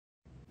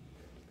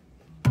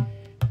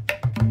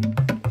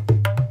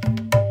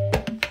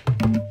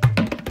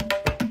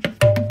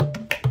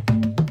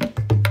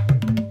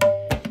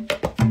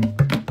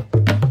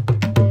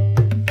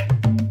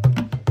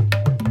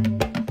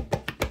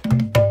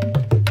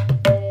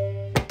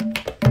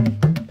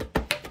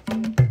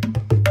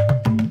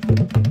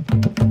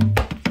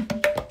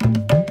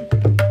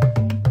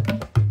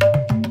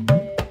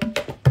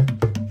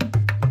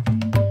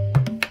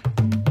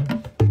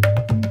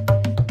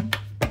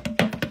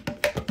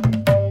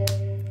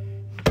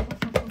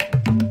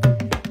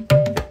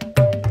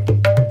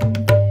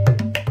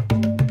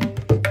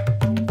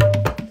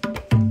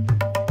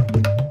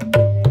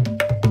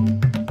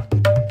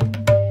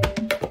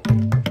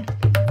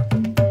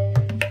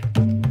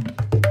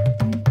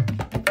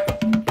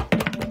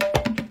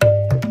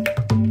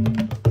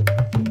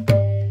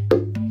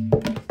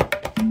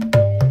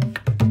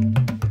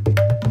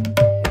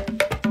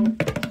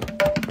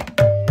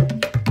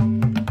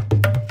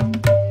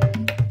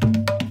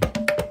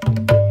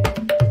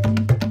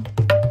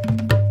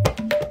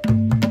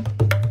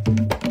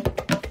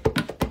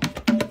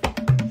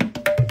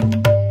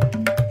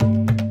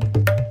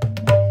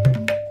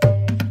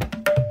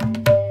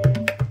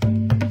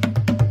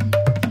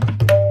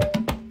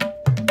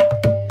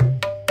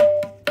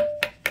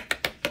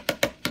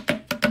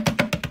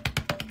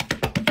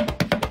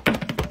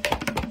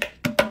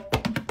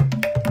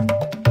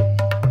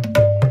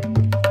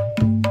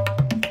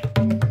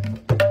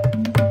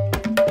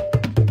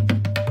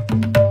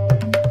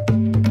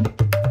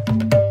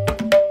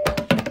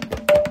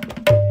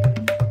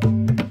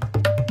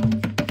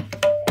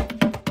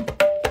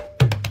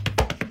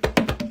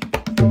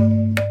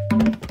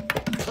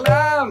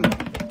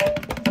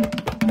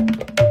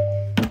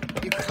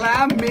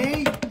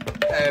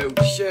No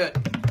shirt.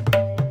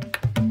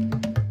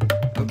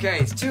 Okay,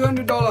 it's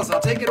 $200. I'll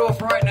take it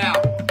off right now.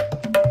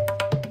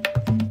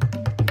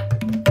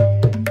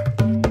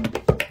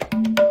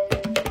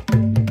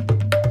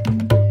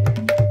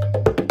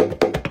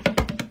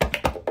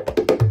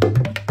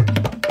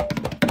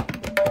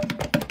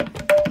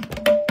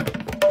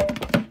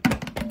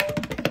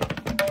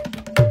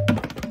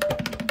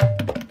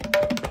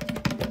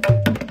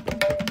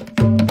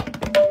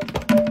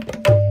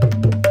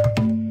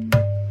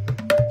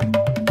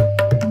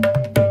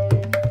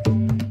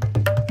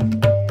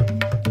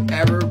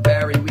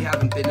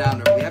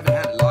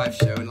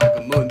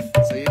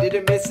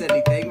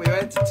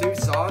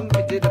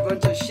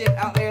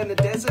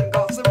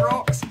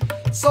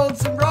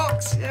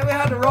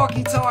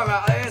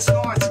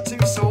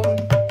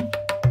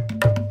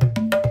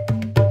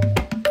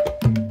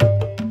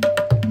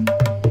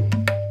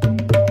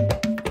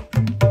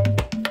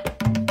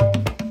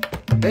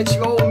 Bet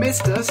you all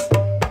missed us.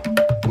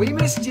 We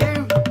missed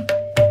you.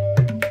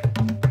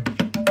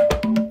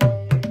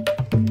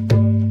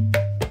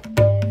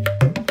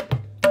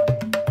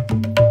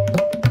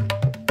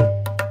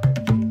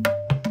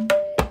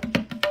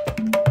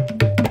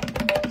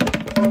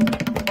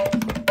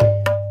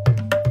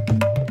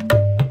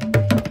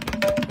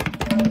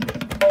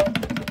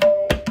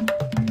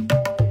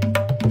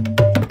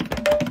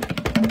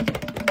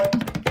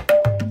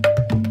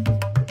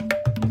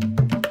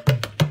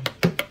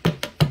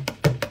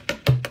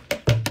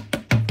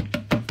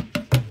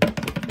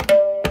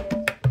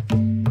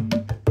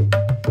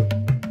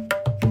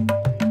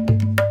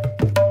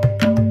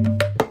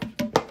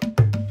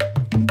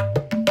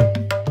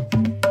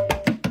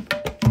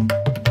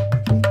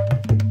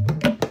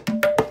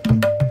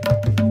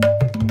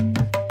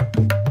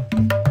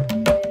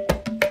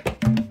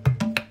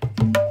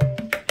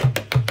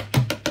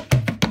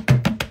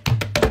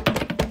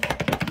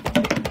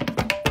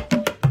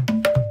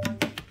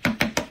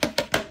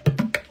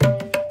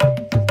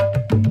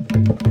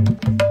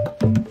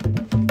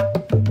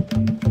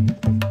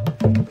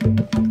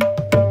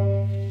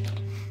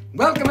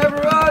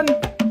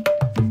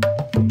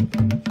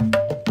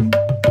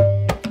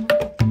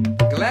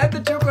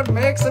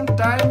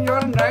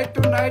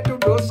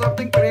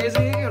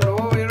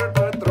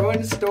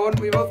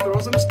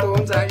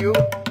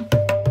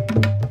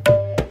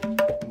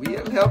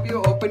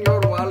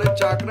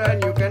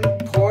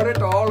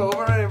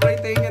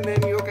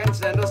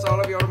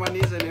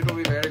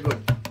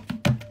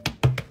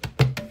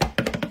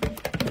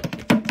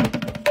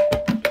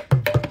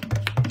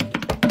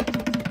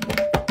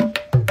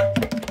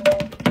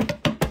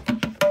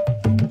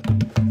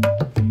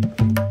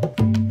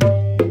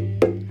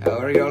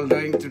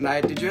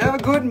 Did you have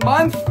a good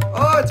month?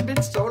 Oh, it's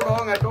been so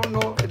long. I don't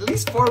know. At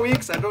least 4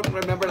 weeks. I don't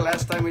remember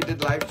last time we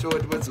did live show.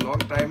 It was a long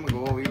time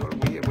ago. We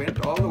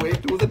went all the way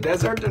to the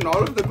desert and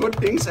all of the good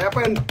things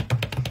happened.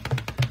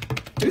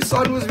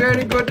 Tucson was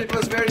very good. It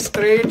was very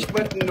strange,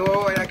 but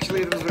no,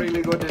 actually it was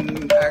really good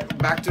and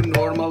back to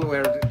normal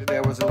where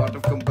there was a lot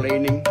of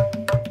complaining.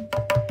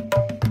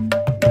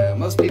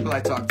 Most people I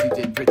talked to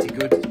did pretty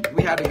good.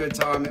 We had a good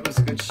time. It was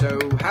a good show.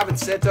 Haven't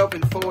set up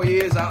in 4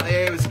 years out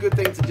there. It was a good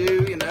thing to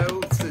do, you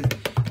know.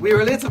 We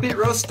were a little bit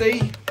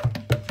rusty.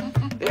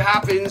 It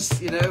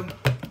happens, you know.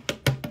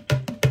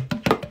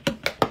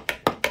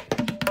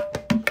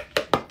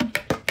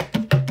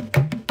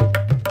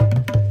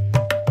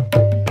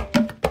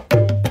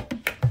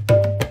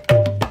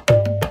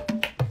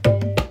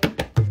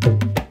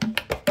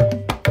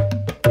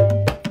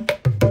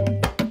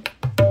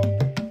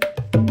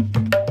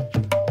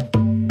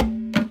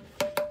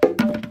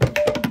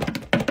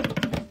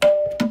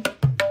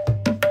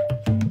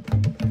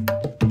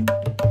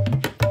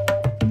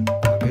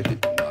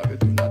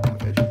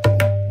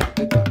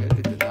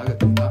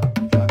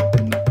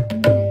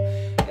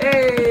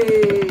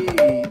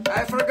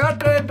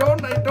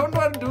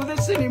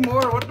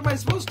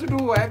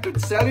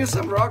 Sell you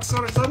some rocks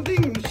or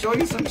something, show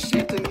you some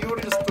shit, and you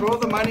just throw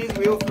the monies,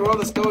 we'll throw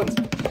the stones.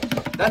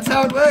 That's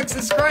how it works.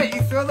 It's great.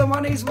 You throw the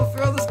monies, we'll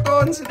throw the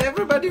stones, and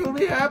everybody will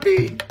be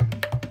happy.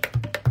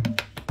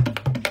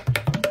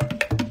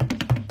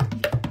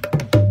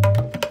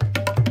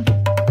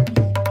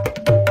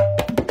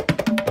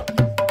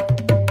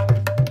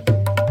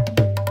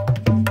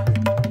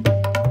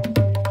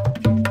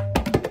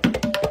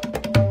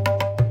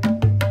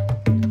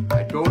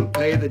 I don't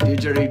play the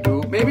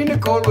didgeridoo. Maybe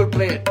Nicole will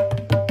play it.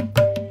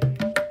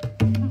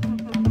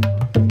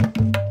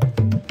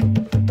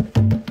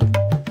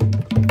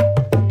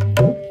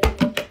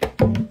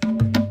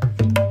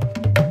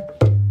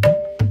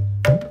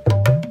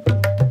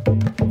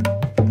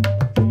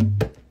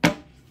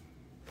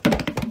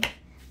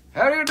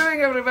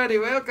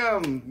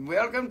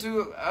 Welcome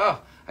to,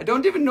 I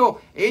don't even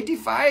know,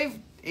 85,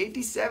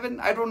 87,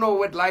 I don't know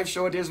what live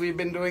show it is. We've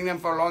been doing them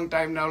for a long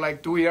time now,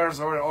 like 2 years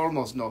or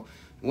almost, no,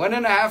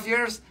 1.5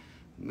 years,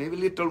 maybe a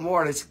little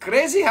more. It's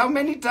crazy how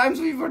many times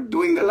we were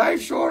doing the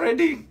live show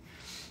already.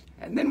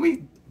 And then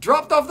we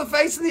dropped off the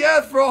face of the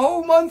earth for a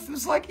whole month. It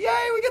was like,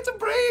 yay, we get to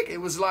break.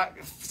 It was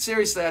like,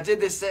 seriously, I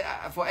did this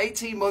for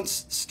 18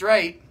 months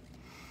straight.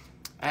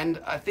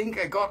 And I think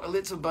I got a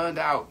little burned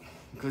out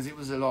because it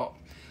was a lot.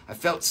 I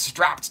felt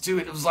strapped to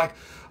it. It was like,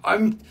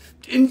 I'm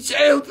in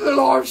jail to the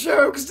live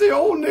show because they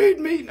all need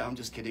me. No, I'm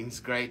just kidding. It's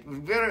great. We're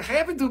very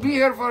happy to be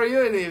here for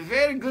you and a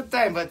very good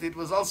time. But it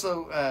was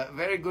also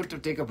very good to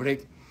take a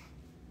break.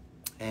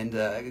 And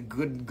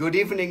good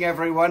evening,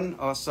 everyone.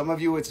 Some of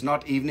you, it's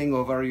not evening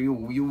over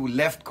you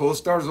left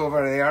coasters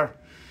over there.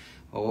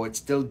 Oh, it's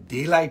still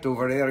daylight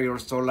over there. You're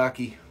so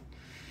lucky.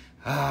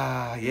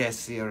 Ah,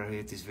 yes, here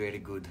it is very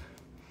good.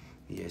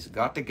 Yes,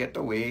 got to get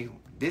away.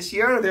 This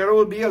year there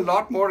will be a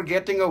lot more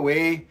getting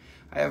away.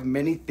 I have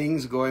many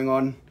things going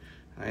on.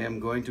 I am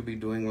going to be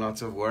doing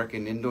lots of work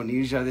in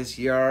Indonesia this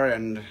year,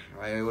 and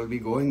I will be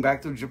going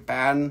back to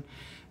Japan,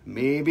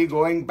 maybe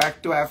going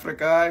back to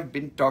Africa. I've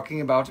been talking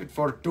about it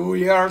for 2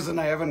 years and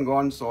I haven't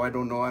gone, so I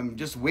don't know. I'm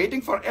just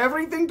waiting for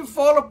everything to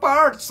fall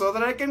apart so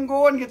that I can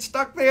go and get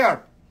stuck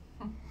there.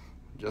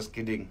 Just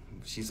kidding.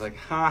 She's like,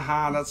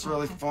 haha, that's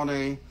really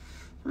funny.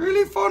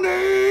 Really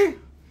funny.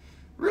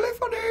 Really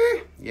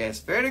funny. Yes,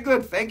 very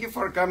good. Thank you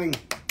for coming.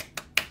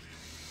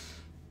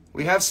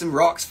 We have some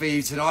rocks for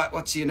you tonight.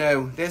 What do you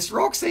know? There's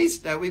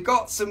Roxy's. Now we've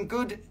got some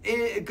good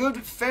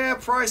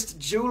fair-priced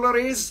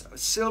jewelries,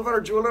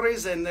 silver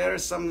jewelries, and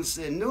there's some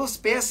new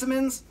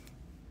specimens.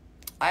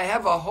 I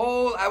have a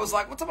whole. I was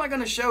like, what am I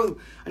going to show?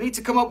 I need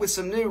to come up with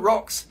some new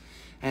rocks,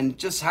 and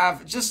just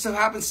so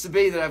happens to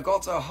be that I've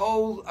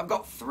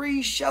got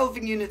 3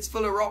 shelving units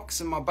full of rocks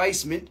in my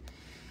basement.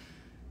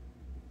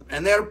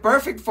 And they're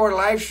perfect for a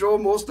live show,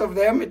 most of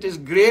them. It is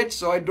great,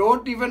 so I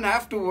don't even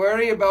have to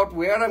worry about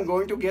where I'm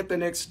going to get the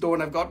next stone.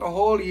 I've got a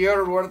whole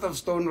year worth of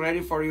stone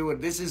ready for you.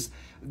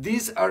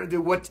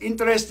 What's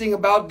interesting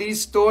about these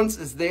stones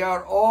is they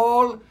are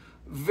all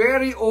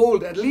very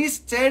old, at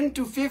least 10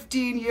 to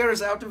 15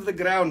 years out of the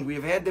ground.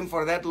 We've had them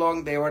for that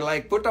long. They were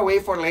like put away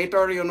for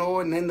later, you know,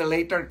 and then the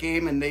later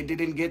came and they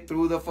didn't get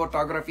through the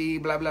photography,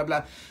 blah, blah,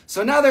 blah.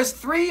 So now there's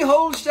 3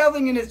 whole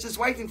shelving units just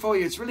waiting for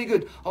you. It's really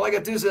good. All I got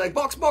to do is like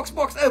box.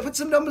 Oh, put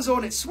some numbers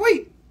on it.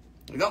 Sweet.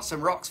 I got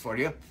some rocks for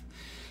you.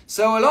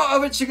 So a lot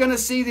of it you're going to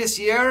see this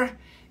year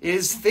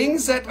is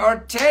things that are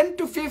 10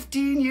 to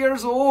 15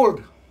 years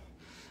old.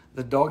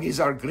 The doggies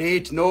are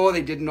great. No,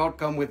 they did not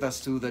come with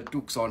us to the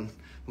Tucson.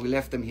 We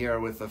left them here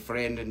with a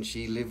friend and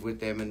she lived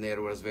with them, and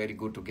it was very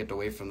good to get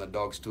away from the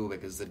dogs too,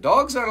 because the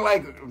dogs are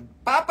like,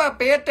 Papa,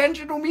 pay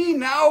attention to me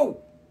now.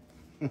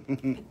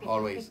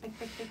 Always.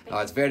 No,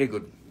 it's very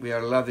good. We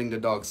are loving the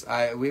dogs.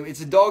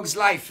 It's a dog's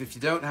life. If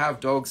you don't have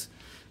dogs,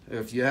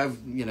 if you have,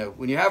 you know,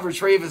 when you have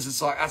retrievers,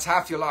 it's like, that's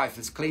half your life.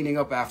 It's cleaning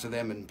up after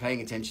them and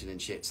paying attention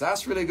and shit. So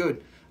that's really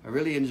good. I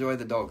really enjoy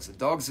the dogs. The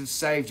dogs have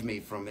saved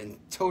me from a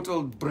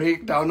total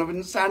breakdown of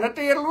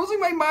insanity and losing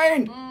my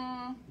mind.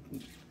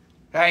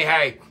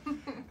 Hey,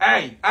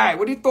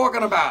 what are you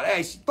talking about? Hey,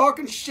 she's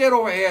talking shit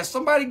over here.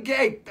 Somebody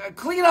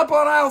clean up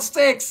on aisle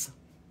 6.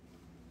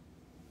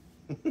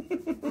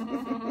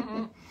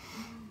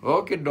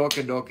 Okay.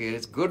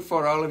 It's good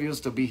for all of you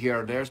to be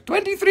here. There's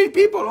 23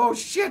 people. Oh,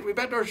 shit. We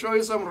better show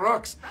you some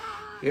rocks.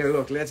 Here,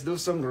 look. Let's do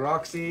some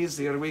rocksies.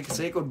 Here, we can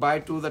say goodbye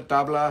to the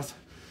tablas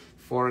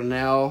for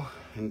now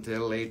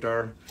until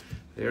later.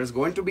 There's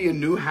going to be a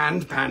new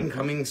hand pan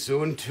coming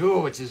soon, too,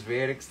 which is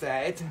very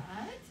exciting.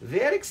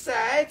 Very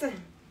excited.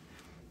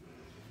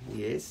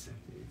 Yes,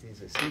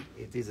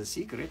 it is a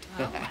secret.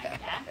 Oh my God.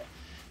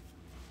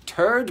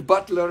 Turd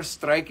butler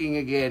striking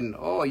again.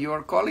 Oh, you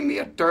are calling me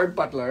a turd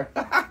butler.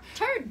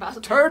 Turd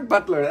butler. Turd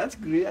butler. That's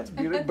great. That's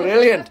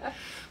brilliant.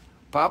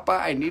 Papa,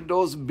 I need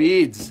those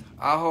beads.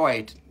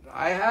 Ajoite.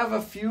 I have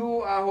a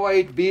few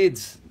Ajoite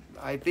beads.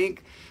 I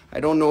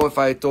don't know if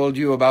I told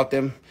you about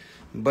them,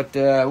 but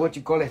what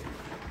you call it?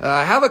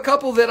 I have a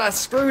couple that I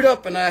screwed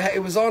up, and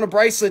it was on a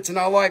bracelet, and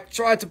I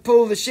tried to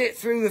pull the shit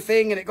through the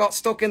thing, and it got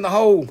stuck in the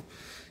hole.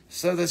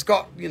 So I've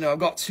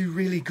got 2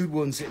 really good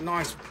ones at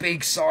nice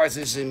big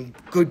sizes and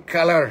good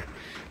color.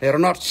 They're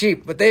not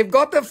cheap, but they've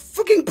got the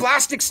fucking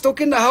plastic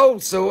stuck in the hole.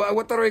 So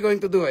what are we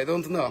going to do? I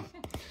don't know.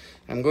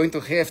 I'm going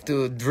to have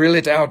to drill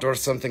it out or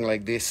something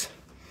like this.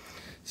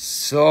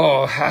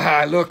 So,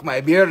 look, my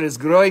beard is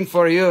growing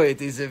for you.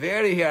 It is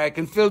I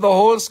can fill the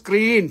whole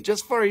screen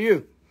just for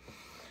you.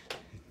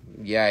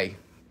 Yay.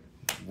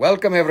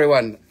 Welcome,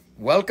 everyone.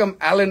 Welcome,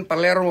 Alan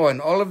Palermo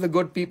and all of the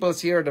good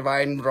peoples here.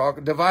 Divine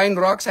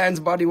Rocks, Hands,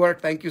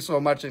 Bodywork. Thank you so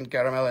much. And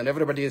Caramel and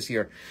everybody is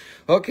here.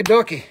 Okie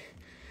dokie.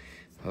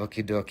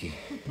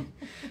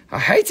 I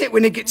hate it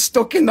when it gets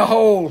stuck in the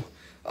hole.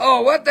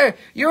 Oh, what the?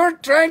 You're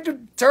trying to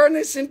turn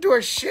this into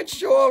a shit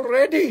show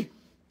already.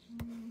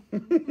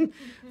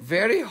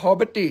 Very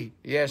hobbity.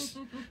 Yes.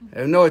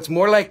 No, it's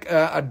more like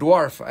a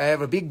dwarf. I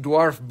have a big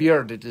dwarf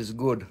beard. It is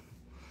good.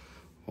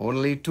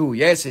 Only 2.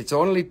 Yes, it's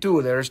only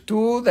 2. There's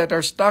 2 that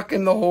are stuck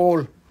in the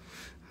hole.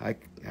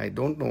 I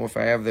don't know if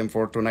I have them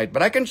for tonight,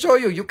 but I can show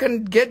you. You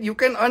can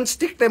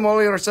unstick them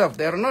all yourself.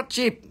 They're not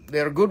cheap.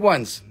 They're good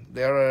ones.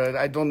 They're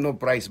I don't know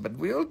price, but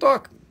we'll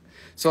talk.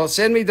 So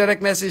send me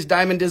direct message,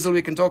 Diamond Dizzle.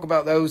 We can talk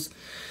about those.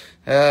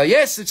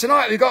 Yes,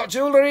 tonight we got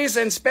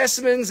jewelries and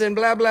specimens and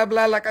blah, blah,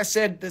 blah. Like I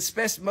said,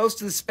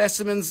 most of the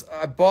specimens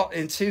I bought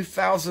in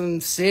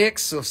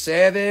 2006 or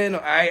 7 or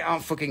 8, I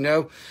don't fucking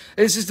know.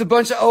 It's just a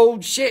bunch of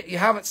old shit you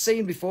haven't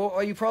seen before,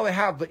 or you probably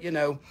have, but you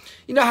know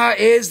how it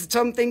is.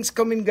 Some things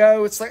come and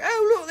go. It's like,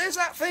 oh, look, there's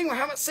that thing we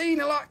haven't seen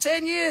in like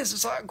 10 years.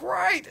 It's like,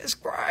 great, it's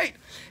great.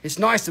 It's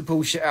nice to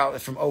pull shit out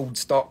from old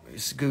stock.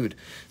 It's good.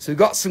 So we've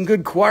got some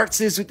good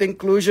quartzes with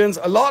inclusions.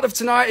 A lot of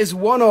tonight is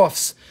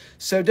one-offs.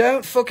 So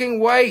don't fucking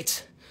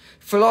wait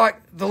for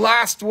like the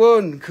last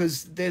one,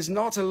 because there's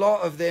not a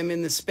lot of them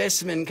in the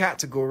specimen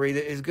category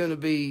that is going to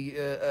be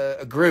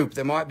a group.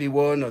 There might be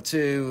 1 or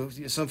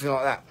 2, something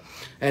like that.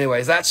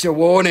 Anyways, that's your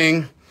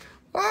warning.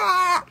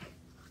 Ah!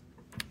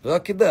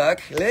 Lucky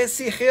duck. Let's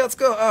see here. Let's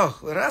go. Oh,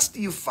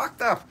 Rusty, you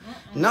fucked up.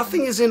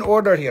 Nothing is in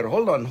order here.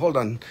 Hold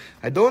on.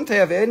 I don't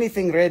have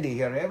anything ready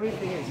here.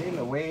 Everything is in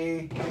the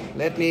way.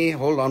 Let me,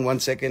 hold on 1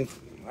 second.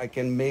 I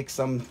can make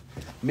some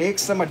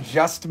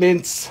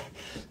adjustments.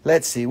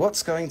 Let's see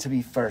what's going to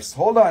be first.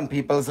 Hold on,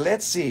 peoples.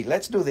 Let's see.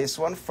 Let's do this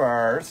one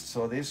first.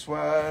 So this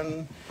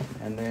one,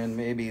 and then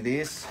maybe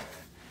this,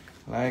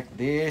 like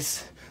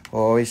this.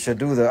 Oh, we should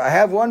do I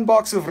have 1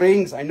 box of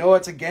rings. I know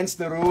it's against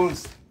the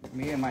rules.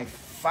 Me and my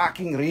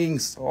fucking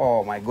rings.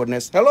 Oh my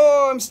goodness.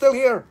 Hello, I'm still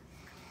here.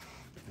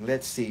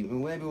 Let's see.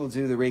 Maybe we'll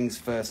do the rings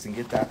first and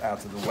get that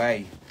out of the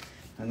way.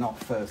 And not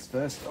first.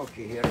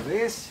 Okay, here it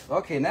is.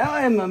 Okay, now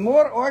I'm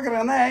more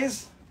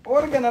organized.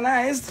 Okay,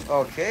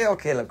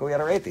 look, we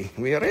are ready.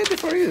 We are ready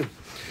for you.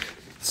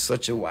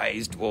 Such a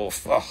wise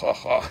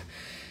dwarf.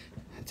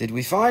 Did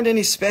we find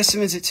any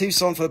specimens at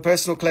Tucson for the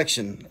personal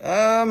collection?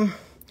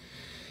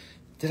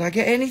 Did I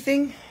get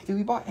anything? Did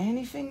we buy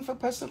anything for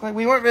personal collection?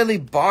 We weren't really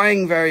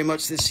buying very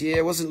much this year.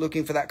 I wasn't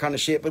looking for that kind of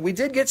shit, but we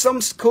did get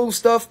some cool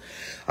stuff.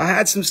 I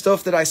had some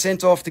stuff that I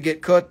sent off to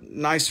get cut.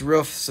 Nice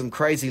rough, some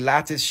crazy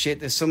lattice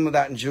shit. There's some of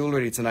that in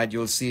jewelry tonight.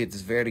 You'll see it.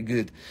 It's very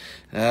good.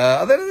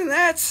 Other than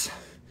that,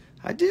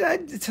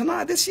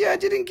 this year I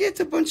didn't get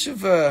a bunch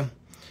of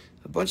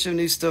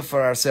new stuff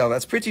for ourselves.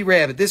 That's pretty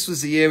rare, but this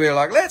was the year we were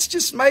like, let's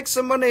just make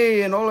some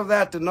money and all of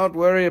that and not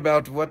worry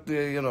about what,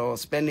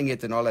 spending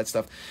it and all that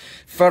stuff.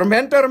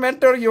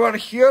 Mentor, you are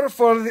here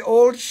for the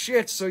old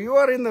shit, so you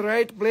are in the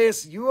right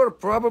place. You are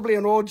probably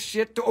an old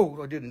shit too. Oh,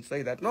 I didn't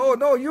say that.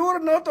 No, you are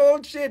not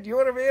old shit. You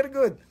are very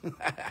good.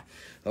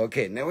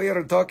 Okay, now we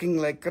are talking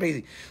like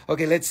crazy.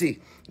 Okay, let's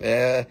see.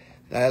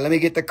 Let me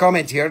get the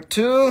comment here.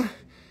 Two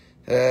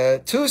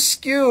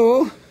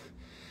skew,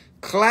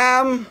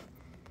 clam,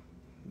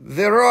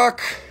 the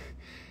rock,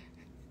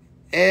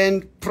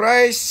 and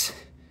price,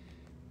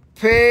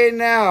 pay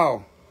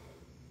now.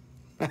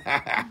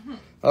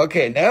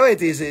 Okay, now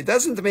it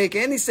doesn't make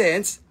any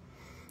sense,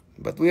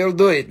 but we'll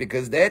do it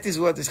because that is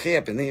what is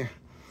happening here.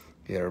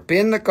 Here,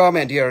 pin the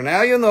comment here.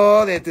 Now you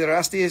know that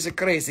Rusty is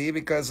crazy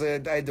because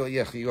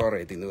you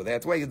already knew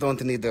that. Well, you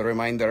don't need the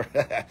reminder.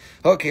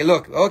 Okay,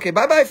 look. Okay,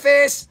 bye-bye,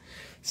 face.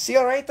 See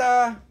you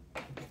later.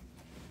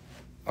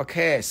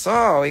 Okay,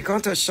 so we're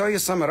going to show you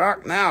some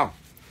rock now.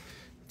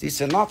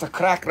 This is not a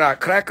crack rock.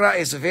 Crack rock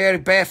is very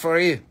bad for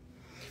you.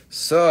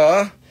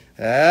 So,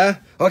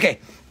 okay,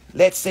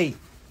 let's see.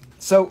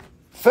 So,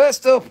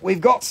 first up,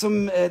 we've got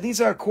some, these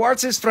are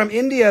quartzes from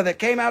India that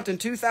came out in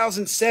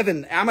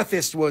 2007.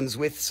 Amethyst ones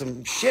with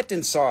some shit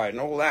inside and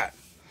all that.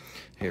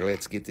 Here,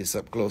 let's get this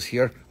up close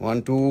here.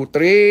 1, 2,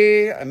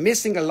 3. I'm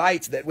missing a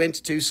light that went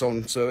to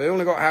Tucson, so I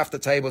only got half the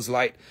table's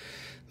light.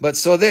 But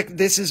so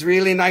this is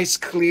really nice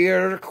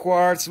clear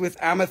quartz with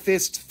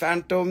amethyst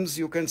phantoms.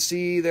 You can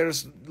see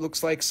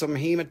looks like some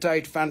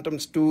hematite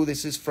phantoms too.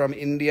 This is from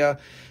India,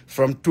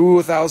 from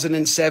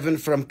 2007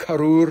 from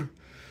Karur,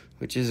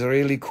 which is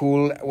really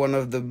cool. One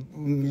of the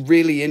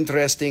really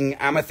interesting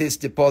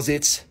amethyst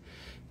deposits.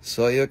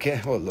 So you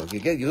can, oh look, you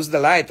can use the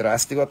light,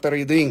 Rusty. What are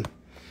you doing?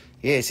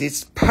 Yes,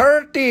 it's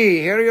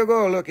pretty. Here you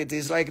go. Look, it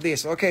is like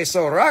this. Okay,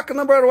 so rock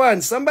number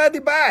 1. Somebody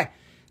buy.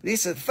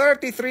 This is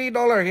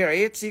 $33 here,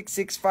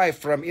 8665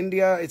 from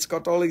India. It's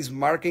got all these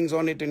markings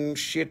on it and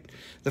shit.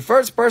 The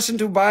first person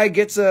to buy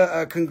gets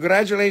a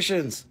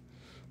congratulations.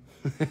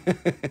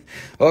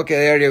 Okay,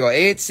 there you go.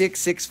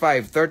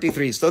 8665,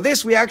 33. So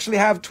this, we actually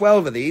have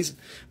 12 of these.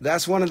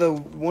 That's one of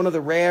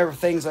the rare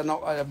things.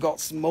 I've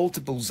got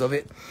multiples of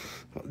it.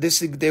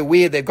 They're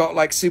weird. They've got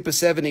like Super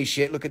 70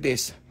 shit. Look at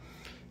this.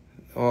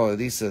 Oh,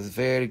 this is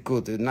very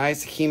good. A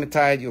nice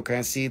hematite. You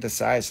can see the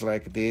size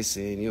like this,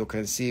 and you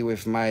can see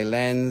with my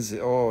lens.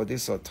 Oh,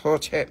 this is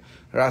touch it.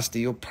 Rusty,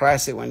 you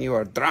price it when you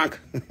are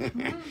drunk.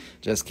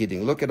 Just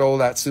kidding. Look at all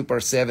that Super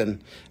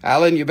 7.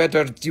 Alan, you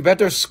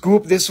better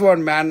scoop this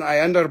one, man. I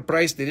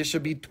underpriced it. It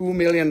should be $2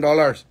 million.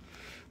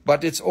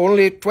 But it's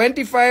only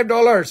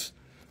 $25.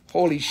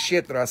 Holy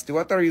shit, Rusty.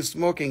 What are you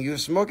smoking? You're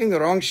smoking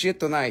the wrong shit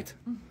tonight.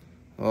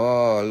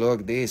 Oh,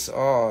 look this.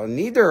 Oh,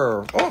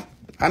 neither. Oh.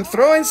 I'm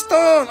throwing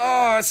stone.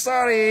 Oh,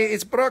 sorry.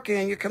 It's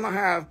broken. You cannot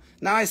have.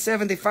 Now it's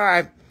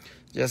 75.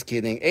 Just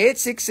kidding.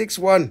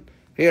 8661.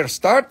 Here,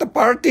 start the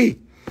party.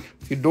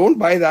 If you don't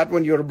buy that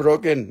one, you're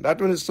broken. That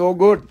one is so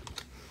good.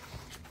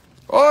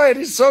 Oh, it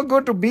is so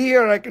good to be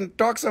here. I can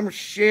talk some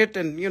shit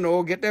and, you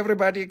know, get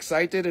everybody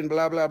excited and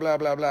blah, blah, blah,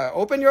 blah, blah.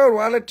 Open your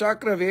wallet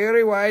chakra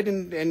very wide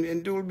and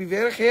it will be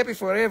very happy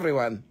for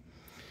everyone.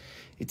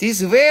 It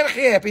is very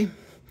happy.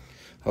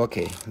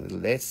 Okay,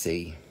 let's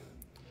see.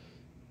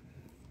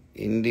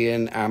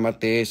 Indian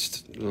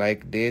amethyst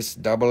like this,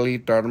 doubly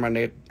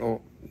terminate.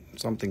 Oh,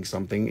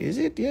 something. Is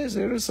it? Yes,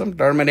 there is some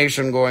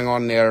termination going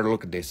on there.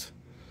 Look at this.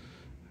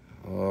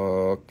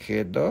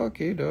 Okay,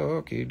 dokie.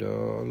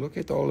 Look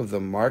at all of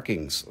the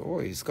markings. Oh,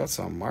 he's got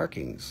some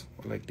markings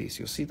like this.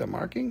 You see the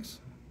markings?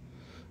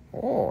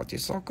 Oh,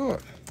 this is so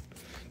good.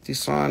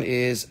 This one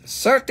is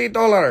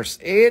 $30,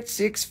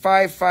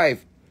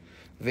 8655.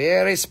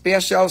 Very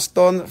special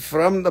stone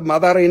from the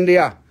Mother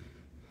India.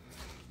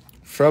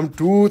 From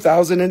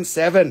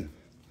 2007.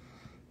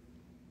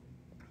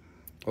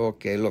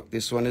 Okay, look,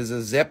 this one is a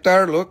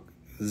zepter. Look,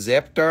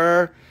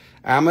 zepter,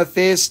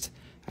 amethyst,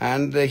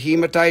 and the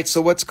hematite.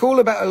 So what's cool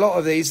about a lot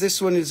of these,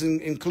 this one is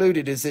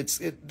included, is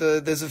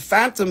there's a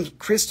phantom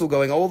crystal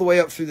going all the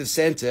way up through the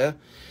center,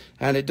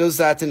 and it does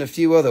that in a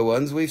few other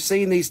ones. We've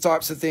seen these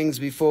types of things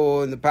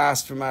before in the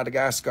past from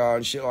Madagascar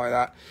and shit like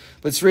that.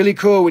 But it's really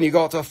cool when you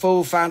got a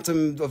full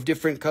phantom of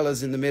different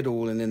colors in the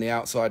middle, and then the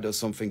outside does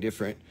something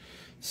different.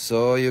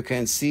 So you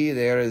can see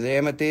there is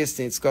amethyst.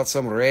 It's got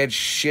some red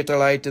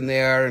shitalite in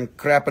there and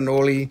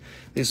crapanoli.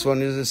 This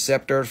one is a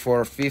scepter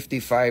for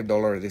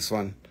 $55. This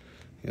one.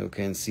 You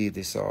can see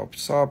this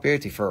so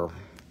beautiful.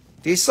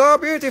 This so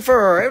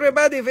beautiful.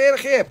 Everybody very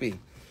happy.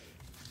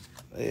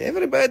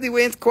 Everybody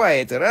went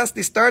quiet. The rest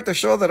they start to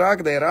show the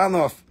rock, they ran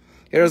off.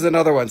 Here's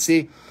another one.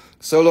 See?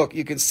 So look,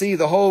 you can see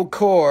the whole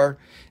core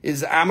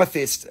is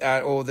amethyst.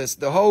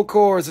 The whole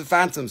core is a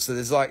phantom. So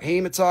there's like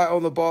hematite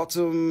on the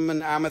bottom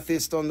and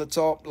amethyst on the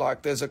top.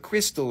 Like there's a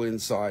crystal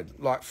inside.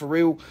 Like for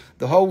real,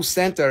 the whole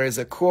center is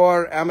a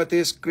core,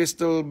 amethyst,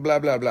 crystal, blah,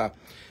 blah, blah.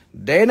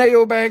 Dana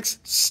Eubanks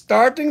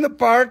starting the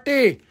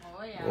party.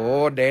 Oh, yeah.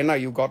 Oh, Dana,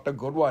 you got a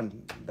good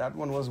one. That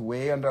one was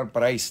way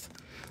underpriced.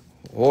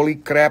 Holy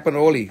crap and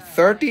holy.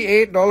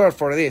 $38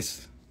 for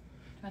this.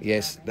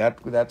 Yes,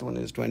 that one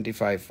is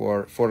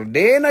 $25 for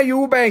Dana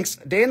Eubanks.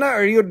 Dana,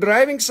 are you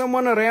driving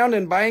someone around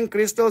and buying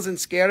crystals and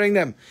scaring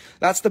them?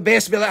 That's the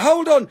best. Be like,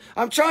 hold on,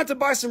 I'm trying to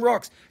buy some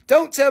rocks.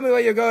 Don't tell me where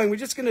you're going. We're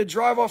just going to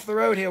drive off the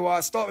road here while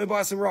I stop and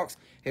buy some rocks.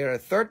 Here,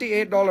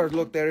 $38.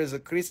 Look, there is a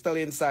crystal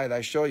inside.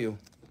 I show you.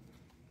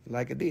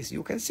 Like this.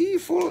 You can see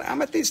full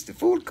amethyst,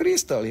 full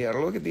crystal here.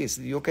 Look at this.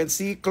 You can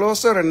see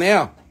closer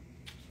now.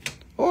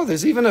 Oh,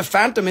 there's even a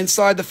phantom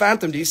inside the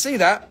phantom. Do you see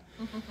that?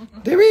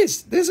 There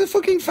is. There's a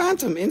fucking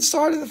phantom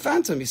inside of the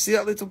phantom. You see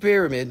that little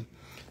pyramid?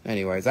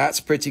 Anyway,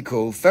 that's pretty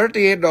cool.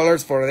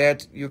 $38 for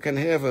that. You can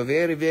have a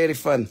very, very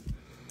fun.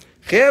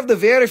 Have the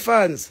very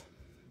funs.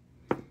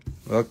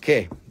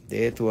 Okay,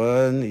 that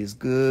one is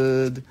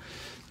good.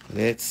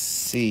 Let's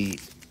see.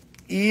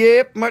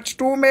 Yep, much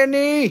too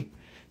many.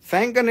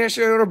 Thank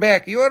Ganesha, you're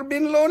back. You have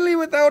been lonely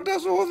without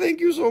us. Oh,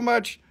 thank you so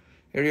much.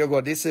 Here you go.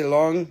 This is a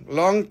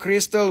long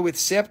crystal with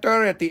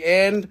scepter at the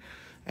end.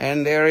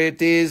 And there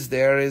it is.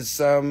 There is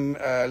some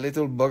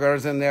little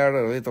buggers in there,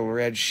 a little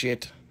red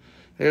shit.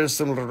 There's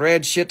some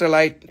red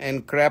shitalite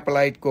and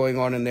crapalite going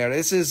on in there.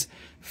 This is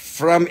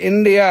from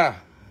India.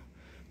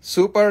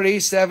 Super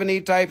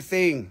E70 type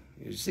thing.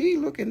 You see?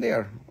 Look in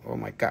there. Oh,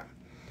 my God.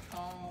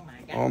 Oh, my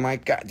God. Oh, my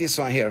God. This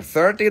one here.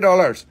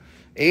 $30.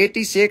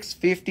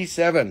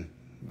 $86.57.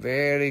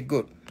 Very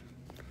good.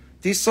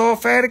 This is so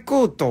very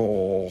good.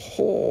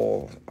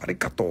 Oh,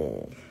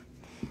 arigato.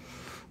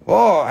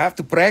 Oh, I have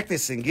to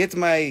practice and get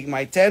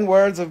my 10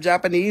 words of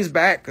Japanese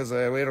back because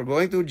we're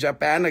going to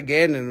Japan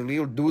again and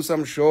we'll do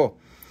some show.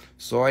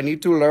 So I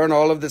need to learn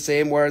all of the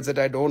same words that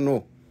I don't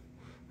know.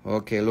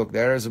 Okay, look,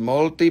 there's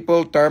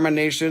multiple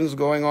terminations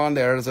going on.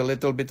 There's a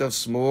little bit of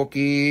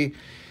smoky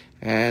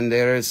and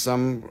there is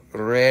some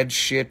red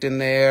shit in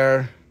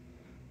there.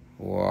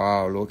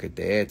 Wow, look at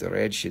that,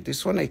 red shit.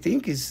 This one I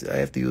think is, I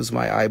have to use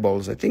my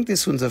eyeballs. I think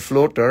this one's a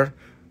floater.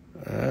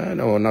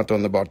 No, not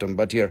on the bottom,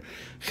 but here.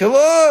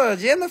 Hello,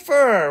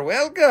 Jennifer.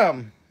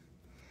 Welcome.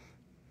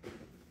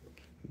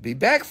 Be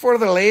back for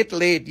the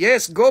late.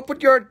 Yes, go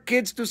put your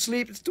kids to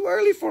sleep. It's too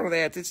early for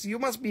that. You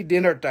must be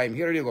dinner time.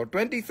 Here you go.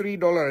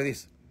 $23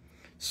 this.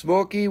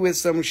 Smoky with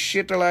some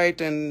shitalite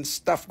and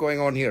stuff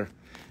going on here.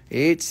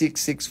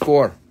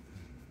 8664.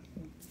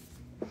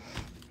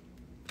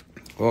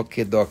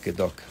 Okay, doc.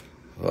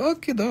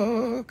 Okay,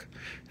 doc.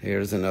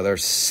 Here's another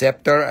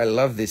scepter. I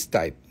love this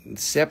type.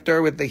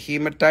 Scepter with the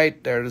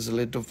hematite. There's a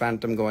little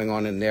phantom going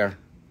on in there.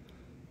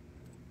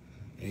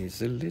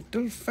 It's a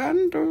little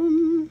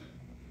phantom.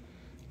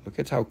 Look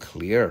at how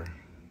clear.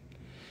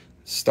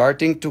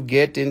 Starting to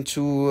get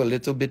into a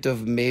little bit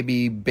of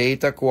maybe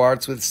beta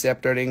quartz with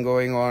sceptering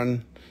going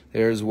on.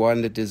 There's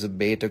one that is a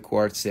beta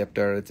quartz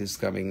scepter that is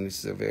coming. This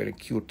is a very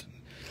cute.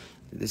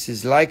 This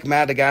is like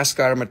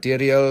Madagascar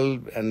material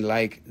and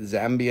like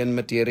Zambian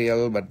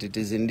material, but it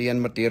is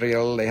Indian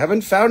material. They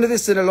haven't found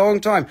this in a long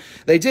time.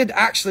 They did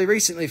actually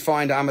recently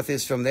find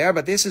amethyst from there,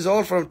 but this is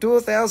all from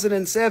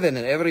 2007,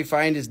 and every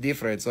find is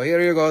different. So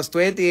here you go, it's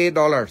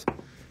 $28.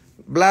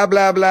 Blah,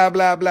 blah, blah,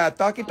 blah, blah.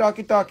 Talkie,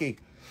 talkie, talkie.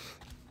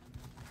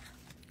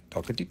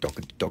 Look,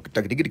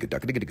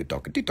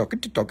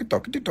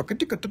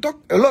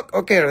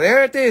 okay,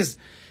 there it is.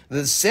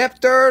 The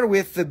scepter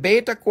with the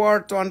beta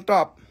quartz on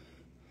top.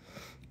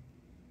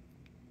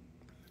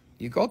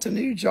 You got a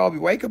new job.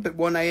 You wake up at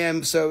 1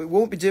 a.m., so it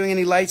won't be doing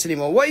any lights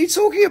anymore. What are you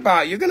talking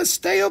about? You're going to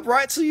stay up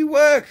right till you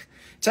work.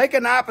 Take a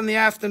nap in the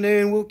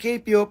afternoon. We'll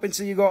keep you up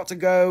until you got to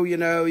go. You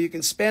know, you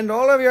can spend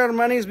all of your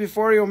monies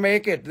before you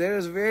make it. That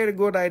is a very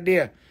good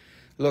idea.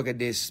 Look at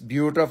this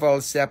beautiful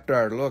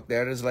scepter. Look,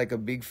 there is like a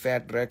big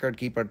fat record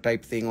keeper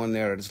type thing on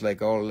there. It's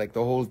like all, like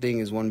the whole thing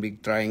is one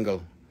big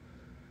triangle.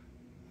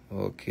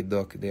 Okay,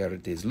 doc, there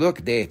it is.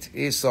 Look, that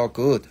is so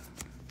good.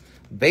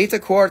 Beta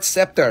quartz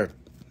scepter,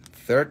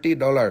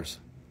 $30.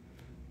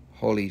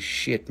 Holy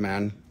shit,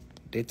 man.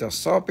 That is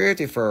so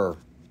beautiful.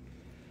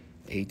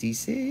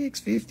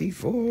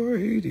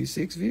 86.54,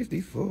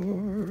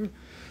 86.54.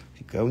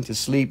 Going to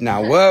sleep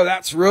now. Whoa,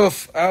 that's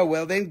rough. Oh,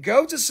 well, then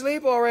go to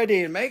sleep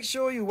already and make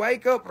sure you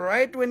wake up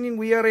right when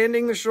we are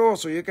ending the show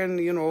so you can,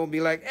 you know,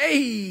 be like,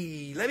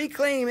 hey, let me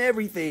claim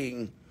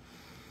everything.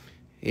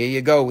 Here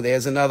you go.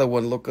 There's another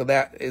one. Look at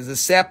that. Is a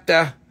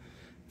scepter.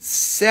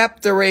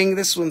 Scepter ring.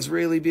 This one's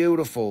really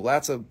beautiful.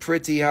 That's a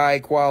pretty high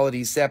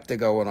quality scepter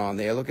going on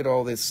there. Look at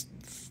all this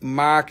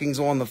markings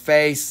on the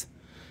face.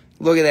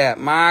 Look at that,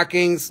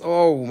 markings.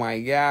 Oh my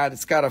God,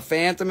 it's got a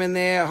phantom in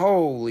there.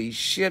 Holy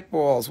shit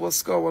balls,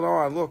 what's going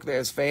on? Look,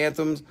 there's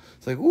phantoms.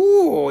 It's like,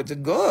 ooh, it's a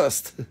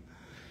ghost.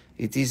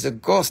 It is a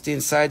ghost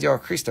inside your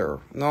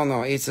crystal.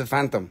 No, it's a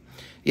phantom.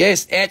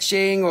 Yes,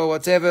 etching or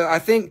whatever. I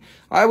think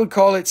I would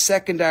call it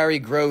secondary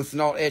growth,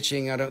 not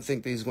etching. I don't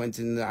think these went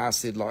in the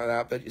acid like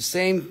that. But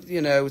same,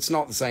 you know, it's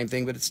not the same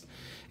thing, but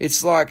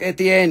it's like at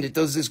the end it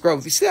does this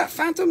growth. You see that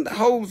phantom?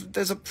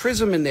 There's a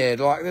prism in there.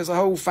 Like there's a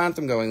whole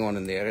phantom going on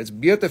in there. It's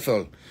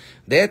beautiful.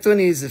 That one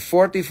is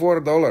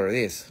 $44.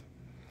 This.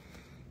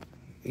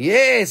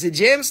 Yes,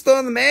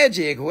 gemstone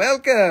magic.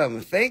 Welcome.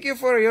 Thank you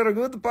for your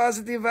good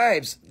positive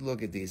vibes.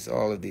 Look at this.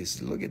 All of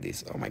this. Look at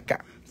this. Oh my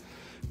God.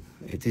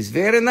 It is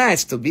very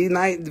nice to be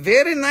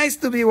very nice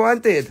to be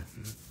wanted.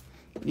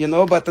 You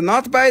know, but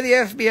not by the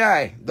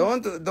FBI.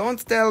 Don't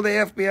tell the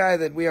FBI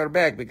that we are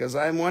back because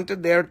I'm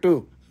wanted there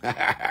too.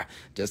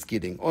 Just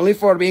kidding. Only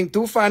for being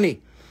too funny.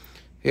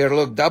 Here,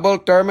 look, double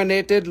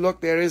terminated.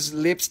 Look, there is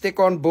lipstick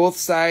on both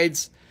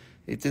sides.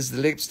 It is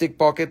the lipstick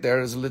pocket.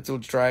 There is a little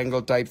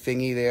triangle type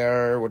thingy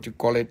there, what you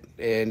call it.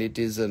 And it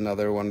is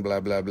another one, blah,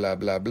 blah, blah,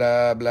 blah,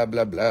 blah, blah,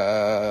 blah,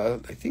 blah.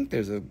 I think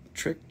there's a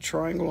trick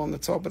triangle on the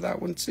top of that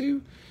one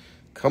too.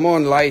 Come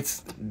on,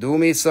 lights. Do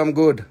me some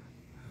good.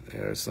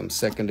 There's some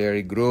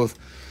secondary growth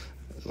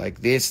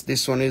like this.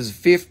 This one is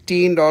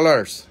 $15.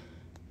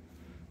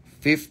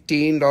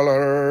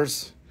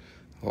 $15.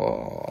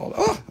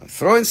 Oh,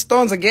 Throwin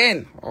Stones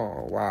again.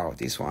 Oh, wow,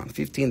 this one,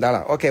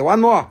 $15. Okay,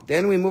 one more.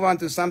 Then we move on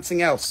to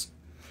something else.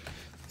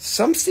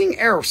 Something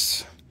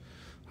else.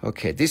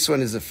 Okay, this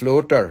one is a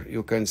floater.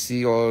 You can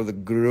see all the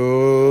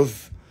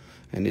growth.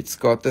 And it's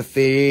got the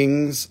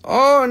things.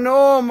 Oh,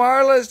 no,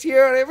 Marla's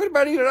here.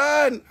 Everybody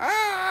run.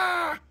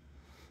 Ah!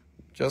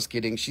 Just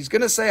kidding. She's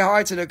going to say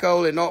hi to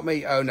Nicole and not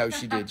me. Oh, no,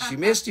 she did. She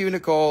missed you,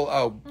 Nicole.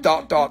 Oh, ...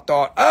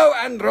 Oh,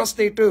 and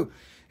Rusty, too.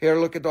 Here,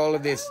 look at all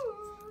of this.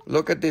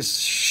 Look at this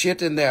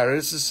shit in there.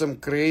 This is some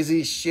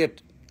crazy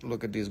shit.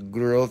 Look at this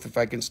growth. If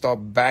I can stop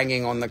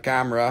banging on the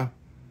camera.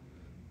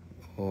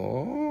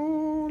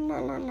 Oh, la,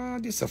 la, la.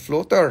 This is a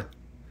floater.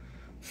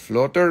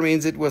 Floater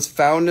means it was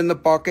found in the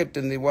pocket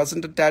and it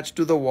wasn't attached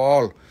to the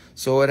wall.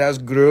 So it has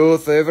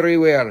growth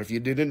everywhere, if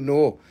you didn't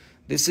know.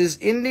 This is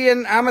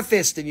Indian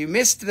amethyst and you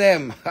missed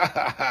them.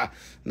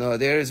 No,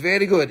 there is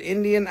very good.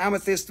 Indian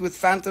amethyst with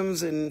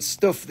phantoms and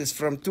stuff. This is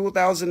from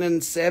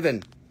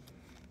 2007.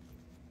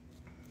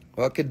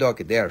 Okay,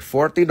 dokie, there,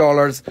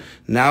 $40.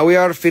 Now we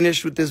are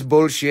finished with this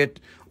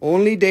bullshit.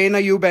 Only Dana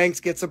Eubanks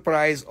gets a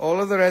prize.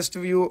 All of the rest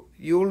of you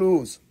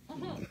lose.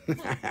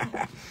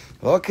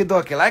 Okay,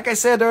 dokie. Like I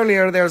said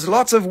earlier, there's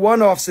lots of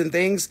one-offs and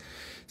things.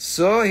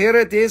 So here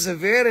it is, a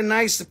very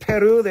nice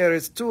Peru. There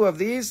is two of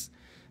these.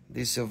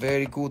 This is a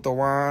very good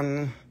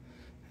one.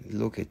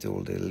 Look at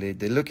all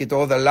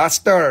the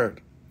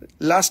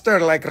luster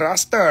like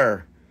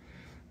raster.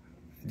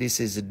 This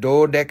is a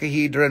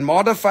dodecahedron,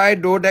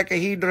 modified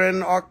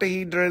dodecahedron,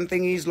 octahedron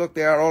thingies. Look,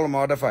 they are all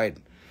modified.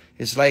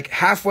 It's like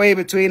halfway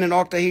between an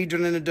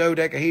octahedron and a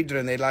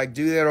dodecahedron. They like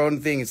do their own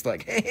thing. It's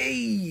like,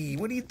 hey,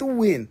 what are you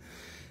doing?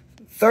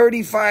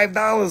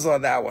 $35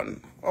 on that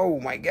one. Oh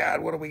my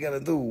God, what are we gonna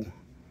do?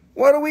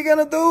 What are we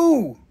gonna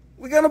do?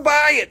 We're gonna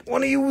buy it.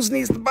 One of you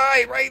needs to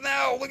buy it right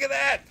now. Look at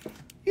that.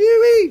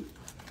 Yee-wee.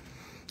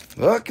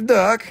 Look,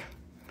 duck.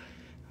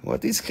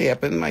 What is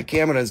happening? My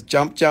camera is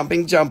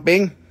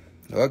jumping.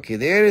 Okay,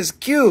 there is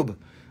cube.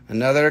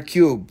 Another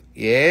cube.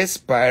 Yes,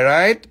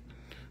 pyrite.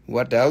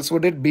 What else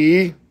would it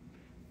be?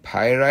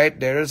 Pyrite.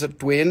 There is a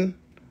twin.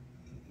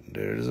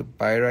 There is a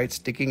pyrite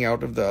sticking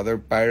out of the other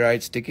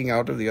pyrite, sticking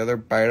out of the other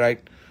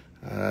pyrite.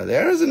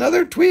 There's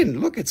another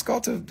twin. Look, it's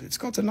got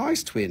a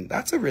nice twin.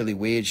 That's a really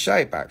weird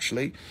shape,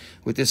 actually,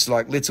 with this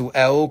like little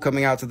L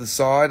coming out to the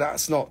side.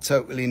 That's not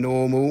totally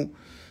normal.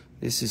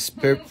 This is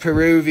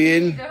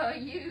Peruvian. Neither are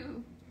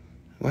you.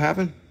 What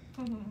happened?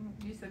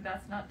 You said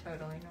that's not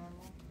totally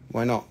normal.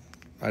 Why not?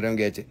 I don't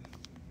get it.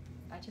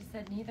 I just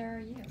said neither are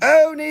you.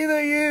 Oh,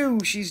 neither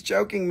you. She's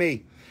joking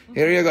me.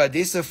 Here you go.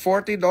 This is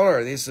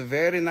 $40. This is a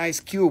very nice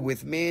cube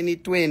with many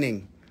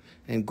twinning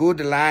and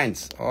good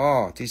lines.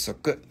 Oh, this is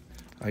good.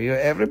 Are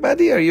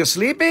you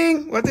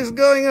sleeping? What is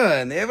going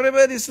on?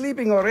 Everybody's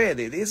sleeping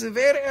already. This is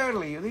very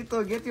early. You need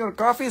to get your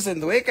coffees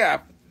and wake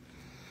up.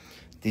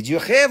 Did you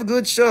have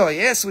good show?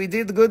 Yes, we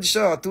did good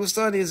show.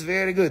 Tucson is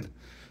very good.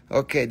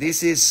 Okay,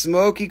 this is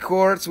smoky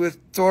quartz with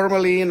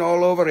tourmaline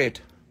all over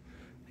it.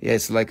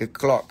 Yes, like a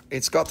clock.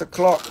 It's got a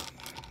clock.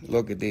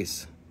 Look at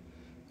this.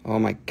 Oh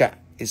my God.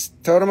 It's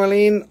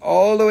tourmaline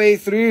all the way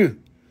through.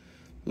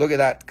 Look at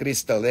that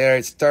crystal there.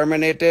 It's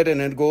terminated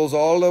and it goes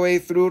all the way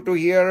through to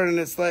here. And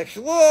it's like,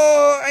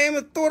 hello, I am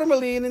a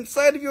tourmaline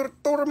inside of your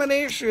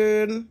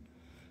termination.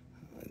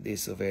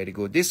 This is very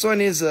good. This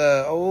one is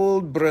an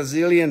old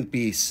Brazilian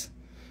piece.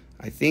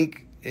 I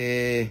think,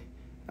 I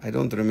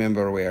don't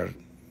remember where.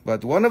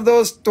 But one of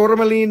those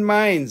tourmaline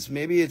mines.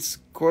 Maybe it's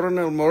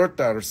Coronel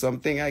Morta or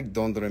something. I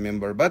don't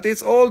remember. But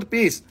it's old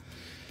piece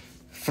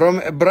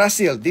from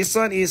Brazil. This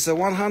one is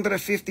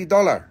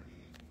 $150.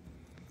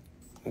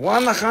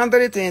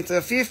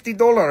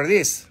 $150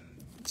 this.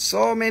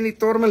 So many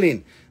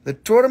tourmaline. The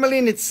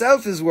tourmaline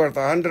itself is worth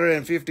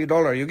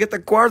 $150. You get the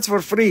quartz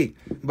for free,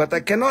 but I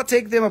cannot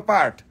take them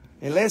apart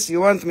unless you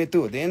want me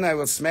to. Then I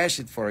will smash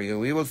it for you.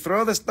 We will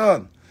throw the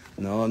stone.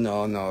 No,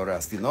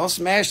 Rusty. No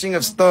smashing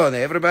of stone.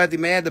 Everybody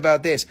mad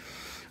about this.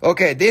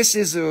 Okay, this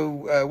is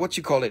what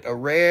you call it, a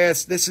rare.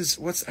 This is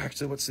what's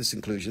this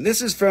inclusion?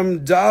 This is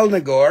from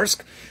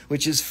Dalnegorsk,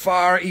 which is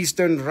far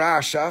eastern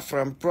Russia,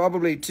 from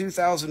probably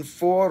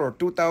 2004 or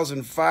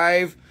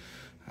 2005.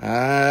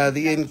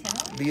 The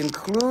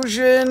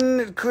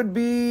inclusion could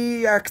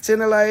be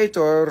actinolite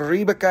or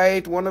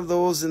rebecite, one of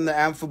those in the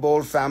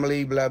amphibole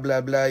family. Blah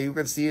blah blah. You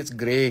can see it's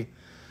gray.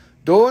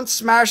 Don't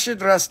smash it,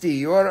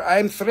 Rusty.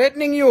 I'm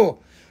threatening you.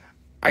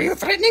 Are you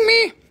threatening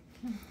me?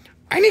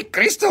 I need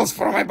crystals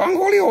for my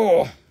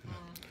bungalow.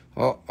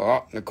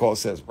 Oh, Nicole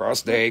says,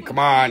 Rusty, come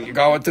on, you're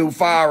going too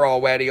far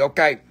already.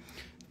 Okay,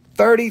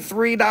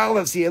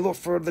 $33 here. Look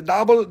for the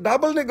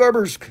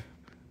Dalnegorsk.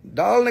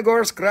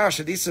 Dalnegorsk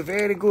Russia. This is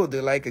very good.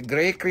 They like a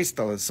gray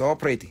crystal. It's so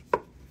pretty.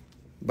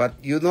 But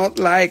you don't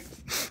like,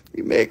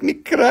 you make me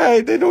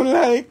cry. They don't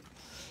like.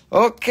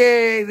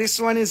 Okay,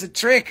 this one is a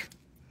trick.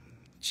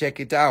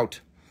 Check it out.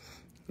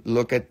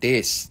 Look at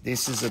this.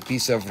 This is a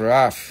piece of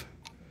rough.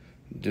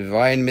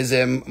 Divine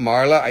Mizem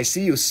Marla, I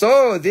see you.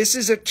 So this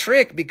is a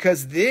trick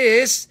because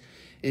this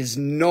is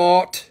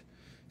not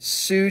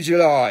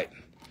Sugilite.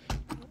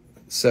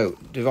 So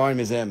Divine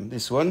Mizem,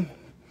 this one.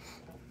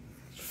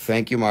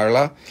 Thank you,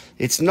 Marla.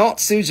 It's not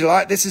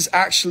Sugilite. This is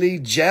actually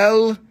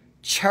gel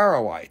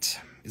charoite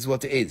is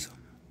what it is.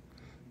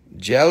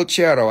 Gel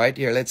charoite.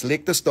 Here, let's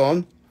lick the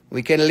stone.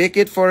 We can lick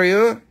it for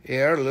you.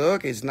 Here,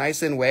 look, it's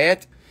nice and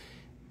wet.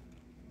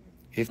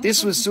 If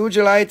this was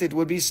Sugilite, it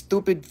would be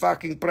stupid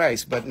fucking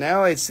price. But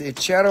now it's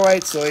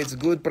charoite, so it's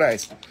good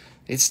price.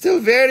 It's still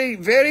very,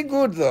 very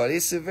good, though.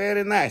 This is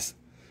very nice.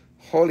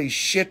 Holy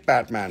shit,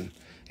 Batman.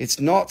 It's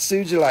not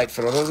Sugilite,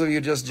 for those of you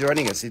just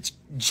joining us. It's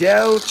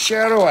gel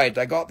charoite.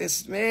 I got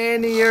this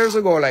many years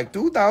ago, like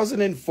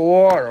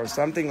 2004 or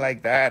something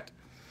like that.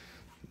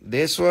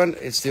 This one,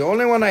 it's the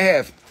only one I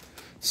have.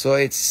 So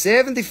it's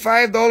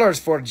 $75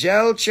 for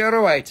gel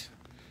charoite.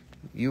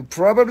 You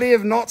probably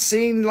have not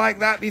seen like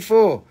that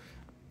before.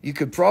 You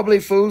could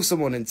probably fool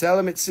someone and tell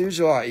them it's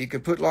Sugilite. You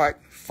could put like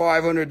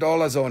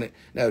 $500 on it.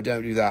 No,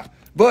 don't do that.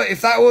 But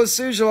if that was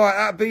Sugilite,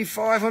 that'd be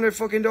 $500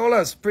 fucking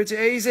dollars. Pretty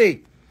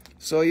easy.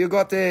 So you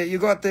got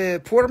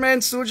the poor man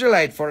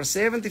Sugilite for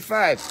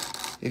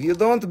 $75. If you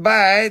don't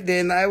buy,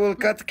 then I will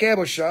cut the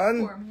cable,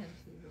 Sean.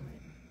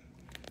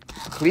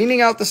 Cleaning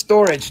out the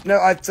storage.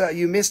 No,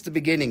 you missed the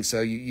beginning,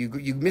 so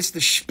you missed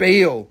the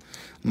spiel,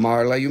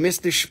 Marla. You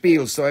missed the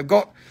spiel. So I've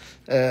got.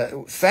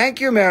 Thank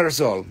you,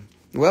 Marisol.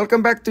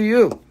 Welcome back to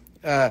you.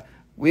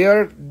 We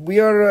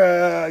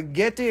are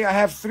getting. I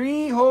have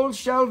 3 whole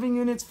shelving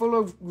units full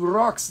of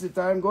rocks that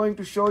I'm going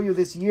to show you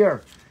this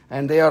year,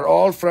 and they are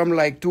all from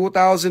like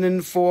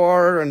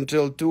 2004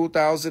 until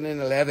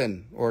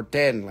 2011 or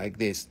 10, like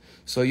this.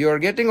 So you're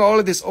getting all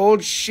of this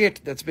old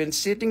shit that's been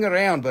sitting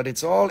around, but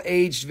it's all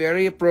aged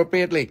very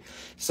appropriately.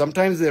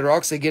 Sometimes the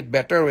rocks, they get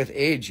better with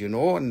age, you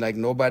know, and like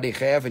nobody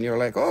have, and you're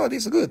like, oh,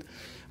 this is good.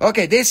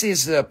 Okay, this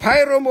is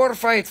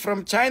pyromorphite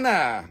from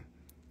China.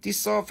 This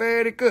is so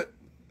very good.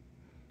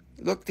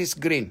 Look this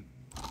green.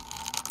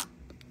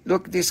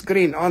 Look this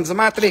green on the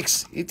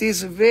matrix. It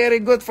is very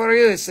good for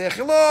you. Say,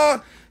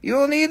 hello,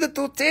 you need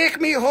to take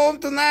me home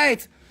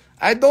tonight.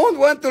 I don't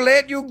want to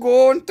let you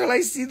go until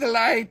I see the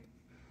light.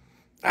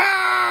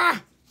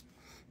 Ah!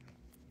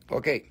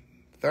 Okay,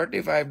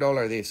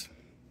 $35 this.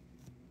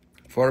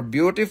 For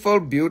beautiful,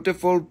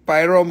 beautiful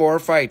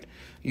pyromorphite.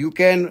 you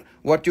can,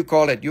 what you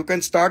call it, you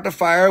can start a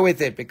fire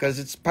with it because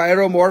it's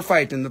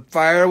pyromorphite and the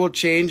fire will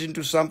change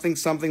into something,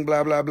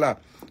 blah, blah, blah.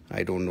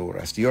 I don't know,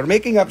 Rusty. You're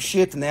making up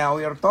shit now.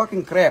 You're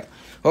talking crap.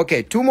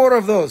 Okay, 2 more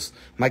of those.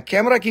 My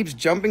camera keeps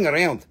jumping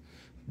around.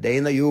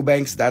 Dana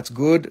Eubanks, that's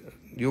good.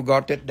 You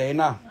got it,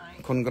 Dana.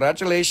 Nice.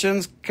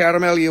 Congratulations.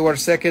 Caramel, you were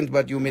second,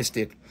 but you missed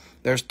it.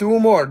 There's 2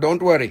 more.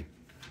 Don't worry.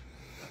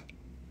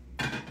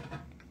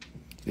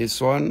 This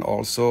one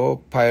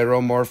also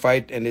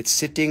pyromorphite, and it's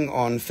sitting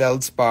on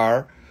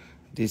feldspar.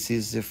 This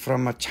is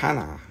from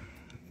China.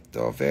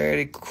 The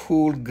very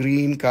cool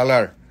green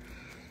color.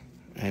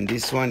 And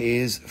this one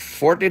is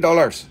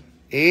 $40.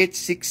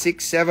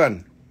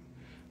 8667.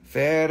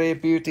 Very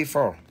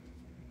beautiful.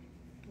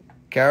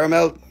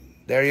 Caramel,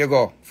 there you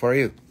go, for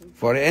you.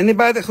 For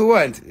anybody who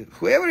wants,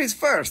 whoever is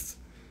first.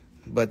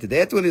 But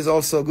that one is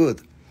also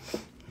good.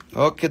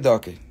 Okay,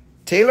 dokie.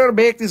 Taylor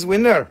Baked is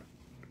winner.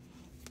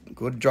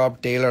 Good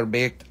job, Taylor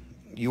Baked.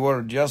 You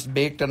were just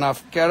baked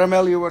enough.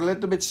 Caramel, you were a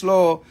little bit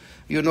slow.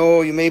 You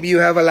know, maybe you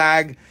have a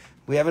lag.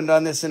 We haven't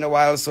done this in a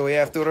while, so we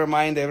have to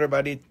remind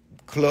everybody,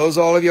 close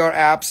all of your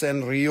apps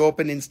and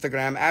reopen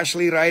Instagram.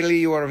 Ashley Riley,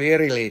 you are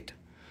very late.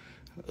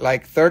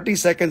 Like 30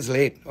 seconds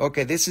late.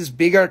 Okay, this is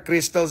bigger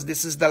crystals.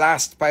 This is the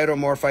last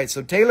pyromorphite.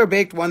 So Taylor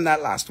Baked won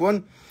that last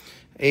one.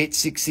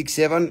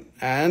 8667.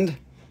 And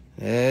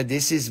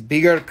this is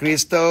bigger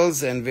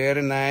crystals and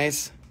very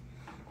nice.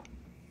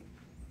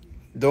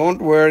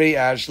 Don't worry,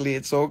 Ashley.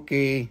 It's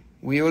okay.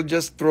 We will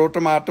just throw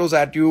tomatoes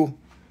at you.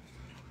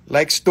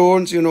 Like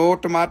stones, you know.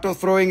 Tomato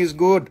throwing is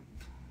good.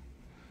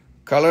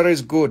 Color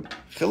is good.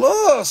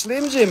 Hello,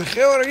 Slim Jim.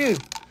 How are you?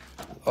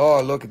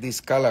 Oh, look at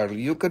this color.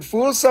 You could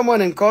fool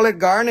someone and call it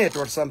garnet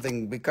or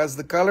something because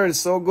the color is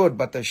so good,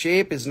 but the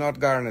shape is not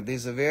garnet.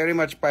 This is a very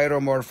much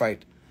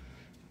pyromorphite.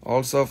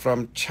 Also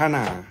from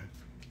China.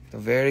 The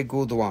very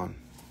good one.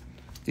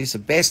 This is the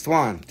best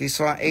one. This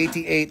one,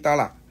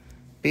 $88.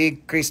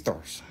 Big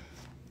crystals.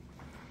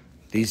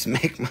 These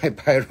make my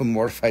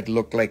pyromorphite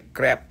look like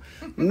crap.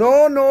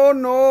 No, no,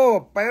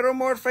 no.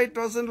 Pyromorphite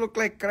doesn't look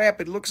like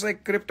crap. It looks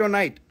like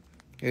kryptonite.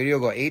 Here you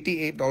go.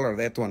 $88,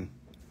 that one.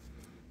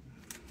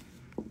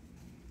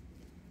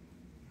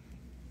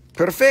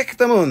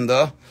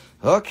 Perfectamundo.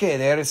 Okay,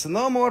 there is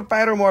no more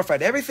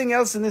pyromorphite. Everything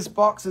else in this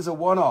box is a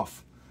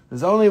one-off.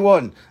 There's only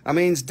one. That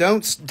means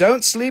don't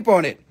sleep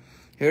on it.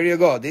 Here you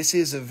go. This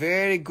is a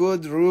very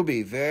good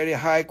ruby. Very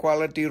high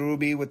quality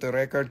ruby with a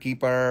record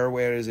keeper.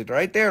 Where is it?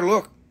 Right there,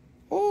 look.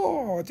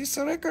 Oh, this is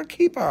a record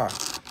keeper.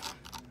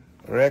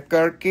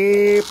 Record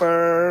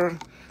keeper.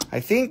 I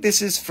think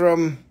this is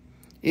from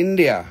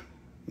India.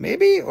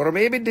 Maybe, or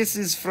maybe this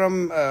is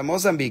from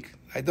Mozambique.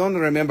 I don't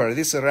remember.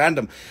 This is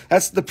random.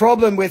 That's the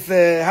problem with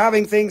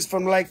having things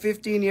from like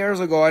 15 years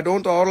ago. I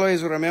don't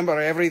always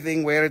remember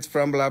everything, where it's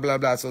from, blah, blah,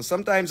 blah. So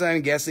sometimes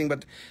I'm guessing,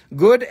 but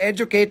good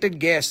educated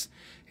guess.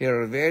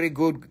 Here, very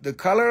good. The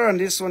color on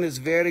this one is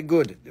very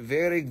good.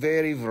 Very,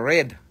 very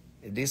red.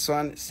 This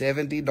one,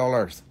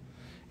 $70.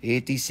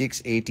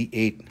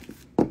 86.88.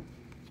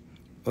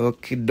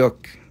 Okay,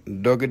 duck.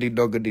 Doggity,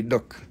 doggity,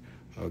 duck.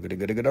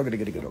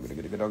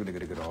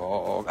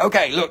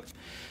 Okay, look.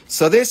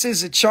 So this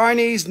is a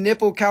Chinese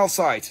nipple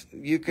calcite.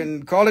 You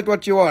can call it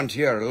what you want.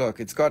 Here, look.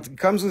 It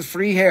comes with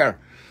free hair.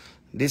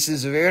 This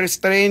is very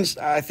strange.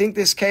 I think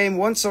this came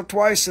once or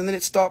twice and then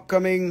it stopped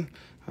coming.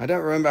 I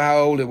don't remember how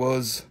old it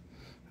was.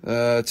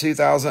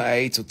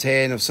 2008 or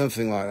 10 or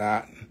something like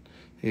that.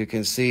 You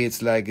can see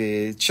it's like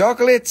a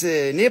chocolate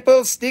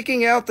nipple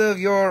sticking out of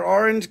your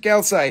orange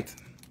calcite.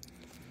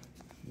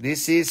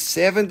 This is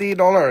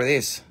 $70,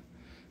 this.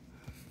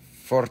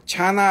 For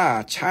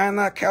China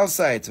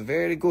calcite,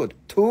 very good.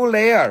 2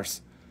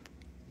 layers.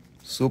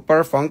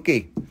 Super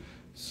funky.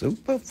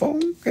 Super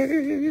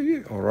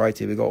funky. All right,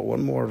 here we got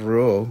one more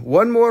row.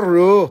 One more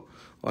row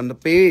on the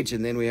page,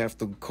 and then we have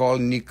to call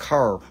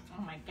Nikar.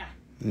 Oh my God.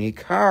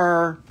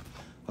 Nikar.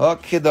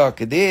 Okay, doc.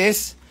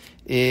 This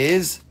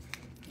is,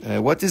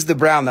 what is the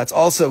brown? That's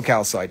also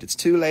calcite. It's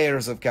 2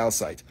 layers of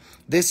calcite.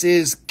 This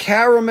is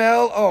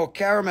caramel. Oh,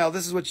 caramel.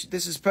 This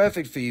is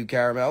perfect for you,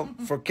 caramel.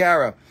 For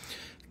Cara.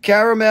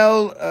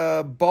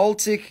 Caramel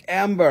Baltic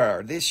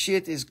amber. This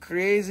shit is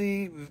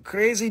crazy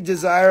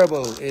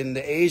desirable in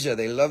Asia.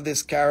 They love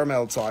this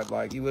caramel type,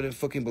 like you wouldn't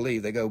fucking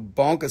believe. They go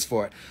bonkers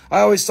for it.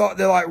 I always thought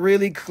they're like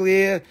really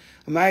clear,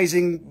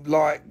 amazing,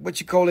 like what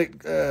you call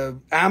it,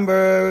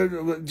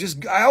 amber.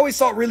 I always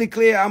thought really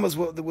clear amber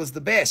was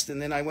the best.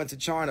 And then I went to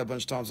China a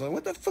bunch of times. Like,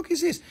 what the fuck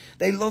is this?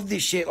 They love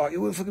this shit. Like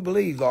you wouldn't fucking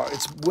believe. Like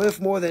it's worth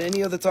more than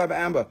any other type of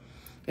amber,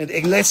 and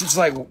unless it's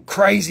like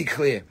crazy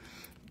clear.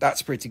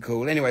 That's pretty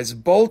cool. Anyways,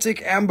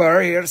 Baltic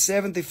Amber here,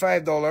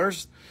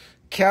 $75.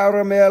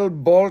 Caramel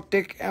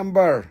Baltic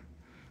Amber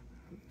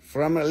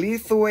from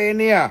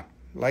Lithuania,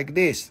 like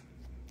this.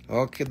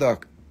 Okay,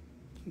 doc.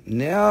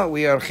 Now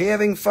we are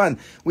having fun.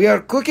 We are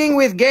cooking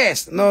with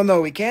gas. No,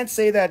 we can't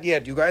say that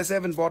yet. You guys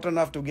haven't bought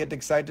enough to get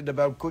excited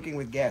about cooking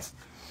with gas.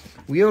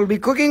 We will be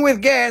cooking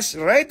with gas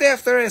right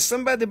after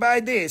somebody buy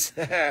this.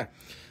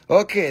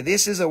 Okay,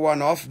 this is a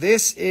one-off.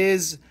 This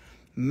is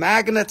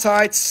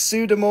Magnetite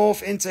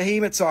pseudomorph into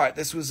hematite.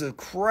 This was a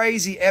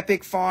crazy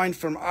epic find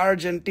from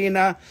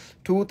Argentina.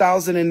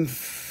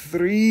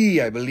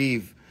 2003, I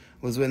believe,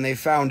 was when they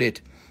found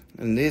it.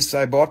 And this,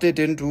 I bought it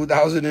in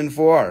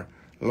 2004.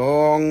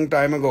 Long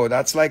time ago.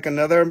 That's like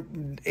another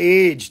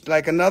age,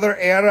 like another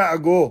era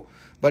ago.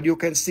 But you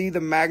can see the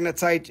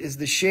magnetite is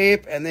the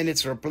shape, and then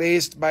it's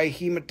replaced by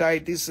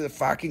hematite. This is a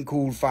fucking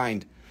cool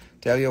find.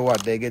 Tell you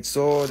what, they're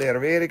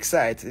very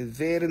excited.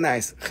 Very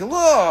nice.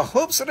 Hello,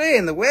 Hopes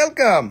Rain,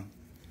 welcome.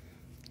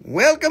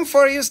 Welcome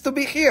for you to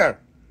be here.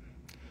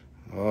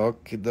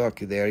 Okay,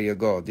 dokie, there you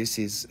go. This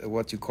is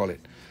what you call it.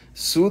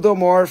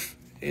 Pseudomorph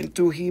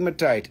into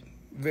hematite.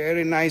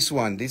 Very nice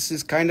one. This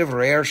is kind of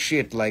rare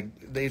shit.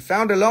 Like, they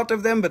found a lot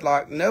of them, but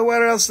like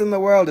nowhere else in the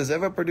world has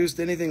ever produced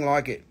anything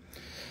like it.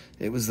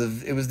 It was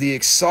the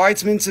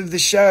excitement of the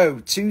show.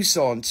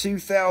 Tucson,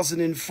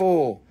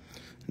 2004.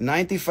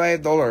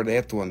 $95,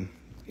 that one.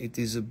 It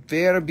is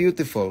very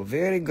beautiful,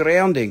 very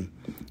grounding,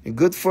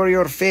 good for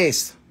your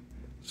face.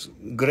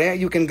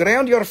 You can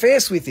ground your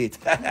face with it.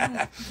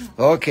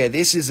 Okay,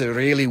 this is a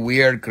really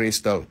weird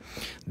crystal.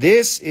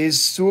 This is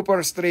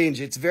super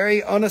strange. It's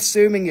very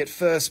unassuming at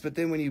first, but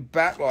then when you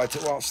backlight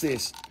it, watch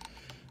this.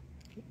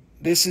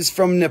 This is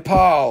from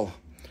Nepal.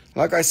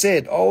 Like I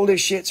said, all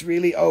this shit's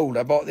really old.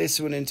 I bought this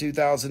one in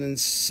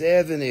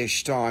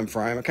 2007-ish time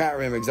frame. I can't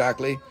remember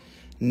exactly.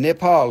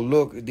 Nepal,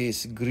 look at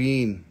this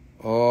green.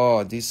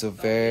 Oh, this is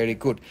very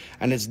good.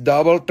 And it's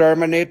double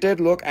terminated,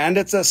 look. And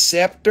it's a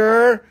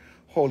scepter.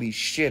 Holy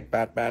shit,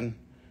 Batman.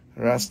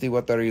 Rusty,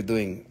 what are you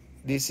doing?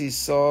 This is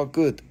so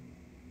good.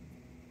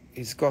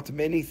 It's got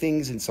many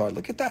things inside.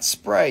 Look at that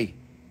spray.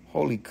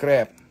 Holy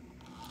crap.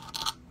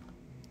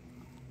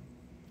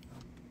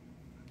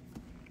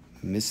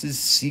 Mrs.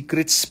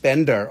 Secret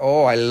Spender.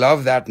 Oh, I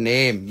love that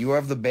name. You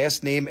have the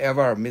best name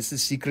ever, Mrs.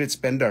 Secret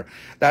Spender.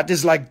 That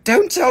is like,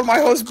 don't tell my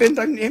husband.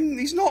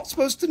 He's not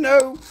supposed to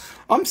know.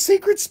 I'm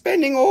secret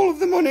spending all of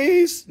the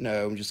monies.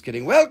 No, I'm just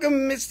kidding.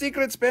 Welcome, Miss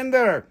Secret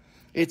Spender.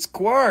 It's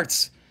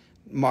quartz.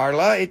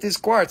 Marla, it is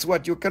quartz.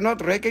 What, you cannot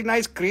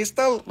recognize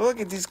crystal? Look,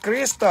 it is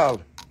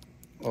crystal.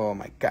 Oh,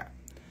 my God.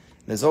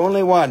 There's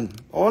only one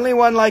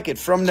like it,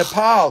 from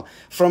Nepal,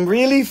 from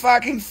really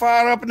fucking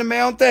far up in the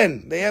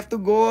mountain. They have to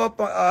go up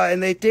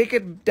and they take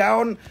it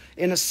down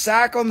in a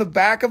sack on the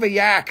back of a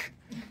yak.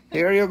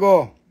 Here you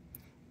go.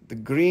 The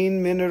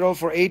green mineral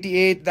for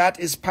 88, that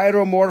is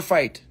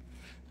pyromorphite.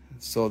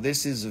 So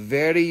this is a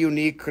very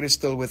unique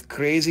crystal with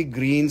crazy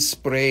green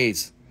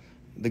sprays.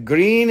 The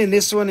green in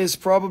this one is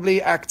probably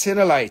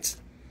actinolite.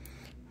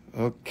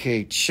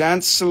 Okay,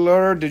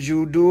 Chancellor, did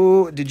you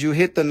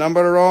hit the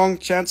number wrong?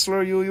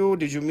 Chancellor, do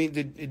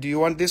you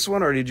want this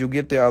one or did you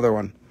get the other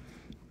one?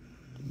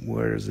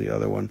 Where is the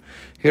other one?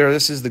 Here,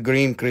 this is the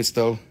green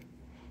crystal.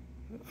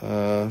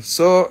 Okay,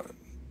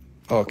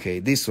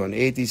 this one,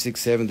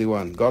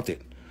 8671, got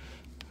it.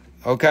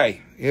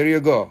 Okay, here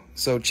you go.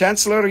 So,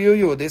 Chancellor,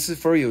 this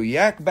is for you.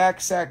 Yak back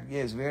sack,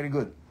 yes, very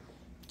good.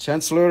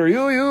 Chancellor,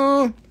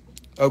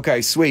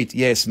 Okay, sweet,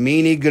 yes,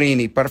 meanie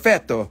greenie,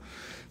 perfetto.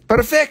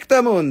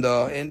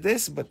 Perfectamundo. And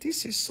this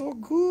is so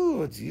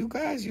good. You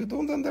guys, you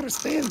don't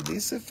understand.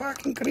 This is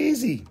fucking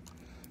crazy.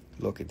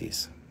 Look at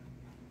this.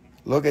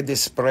 Look at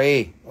this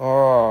spray.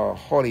 Oh,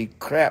 holy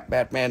crap,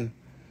 Batman.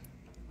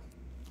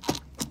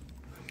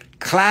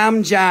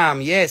 Clam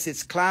jam. Yes,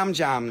 it's clam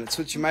jam. That's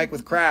what you make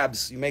with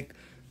crabs. You make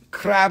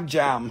crab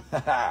jam.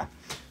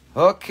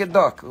 Okay,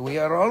 Doc. We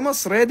are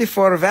almost ready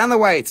for Vanna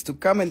White to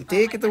come and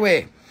take it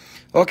away.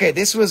 Okay,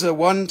 this was a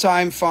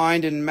one-time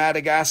find in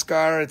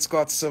Madagascar. It's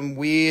got some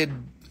weird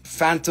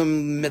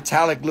phantom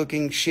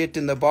metallic-looking shit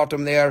in the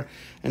bottom there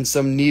and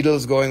some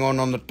needles going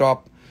on the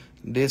top.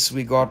 This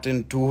we got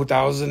in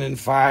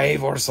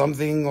 2005 or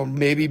something, or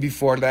maybe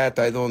before that,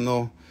 I don't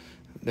know.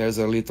 There's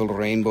a little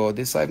rainbow.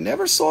 This, I've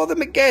never saw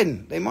them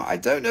again. I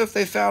don't know if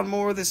they found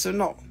more of this or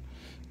not.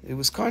 It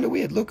was kind of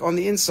weird. Look, on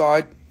the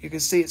inside, you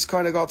can see it's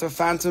kind of got a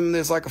phantom.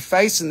 There's like a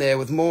face in there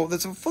with more.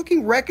 There's a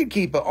fucking record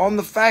keeper on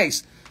the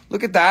face.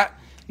 Look at that.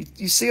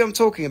 You see what I'm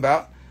talking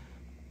about?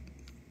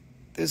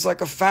 There's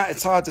like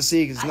it's hard to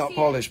see because it's not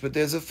polished, but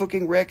there's a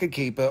fucking record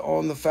keeper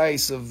on the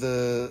face of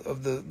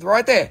the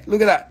right there.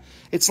 Look at that.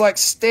 It's like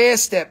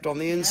stair-stepped on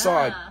the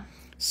inside. Yeah.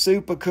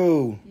 Super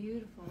cool.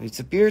 Beautiful. It's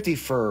a beauty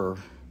fur.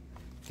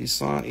 This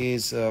one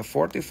is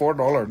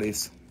 $44.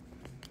 This.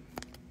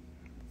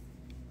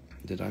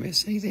 Did I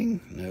miss anything?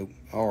 No.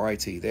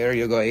 Alrighty. There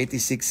you go.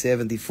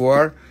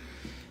 86.74.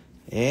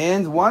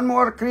 And one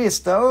more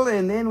crystal,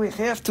 and then we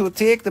have to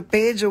take the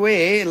page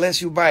away,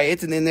 unless you buy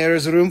it, and then there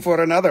is room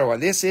for another one.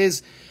 This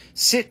is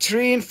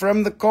citrine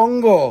from the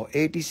Congo,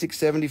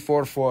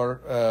 86.74 for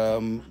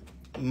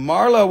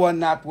Marla won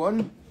that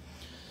one.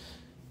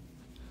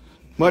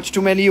 Much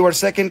too many. You were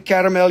second.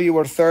 Caramel, you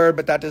were third,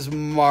 but that is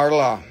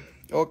Marla.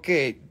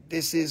 Okay,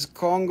 this is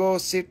Congo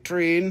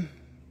citrine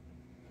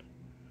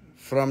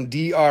from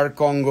DR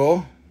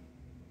Congo.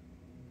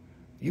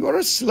 You are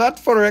a slut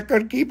for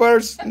record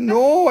keepers.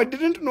 No, I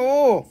didn't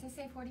know. Does it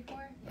say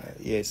 44?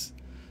 Yes.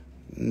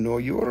 No,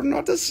 you are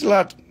not a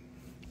slut.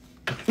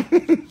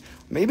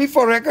 Maybe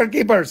for record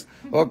keepers.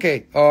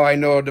 Okay. Oh, I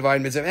know,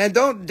 Divine Wisdom. And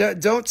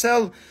don't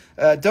tell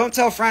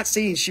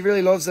Francine. She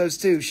really loves those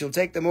too. She'll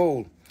take them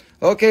all.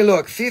 Okay,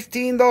 look,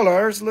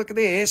 $15. Look at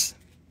this.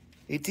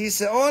 It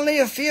is only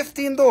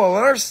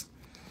 $15.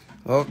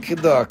 Okay,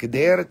 doc.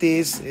 There it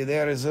is.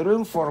 There is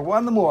room for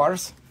one more.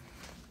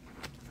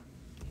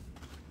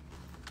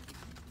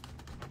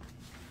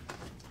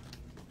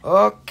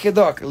 Okay,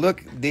 doc.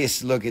 Look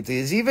this. Look, it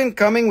is even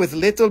coming with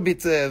little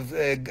bit of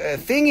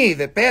thingy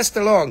that passed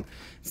along.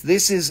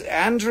 This is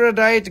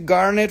andradite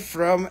garnet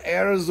from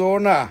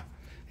Arizona.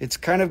 It's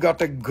kind of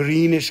got a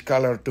greenish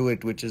color to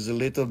it, which is a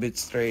little bit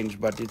strange,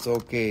 but it's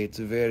okay. It's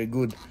very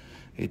good.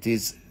 It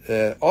is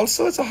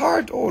also it's a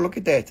heart. Oh, look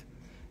at that.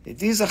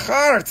 It is a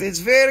heart. It's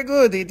very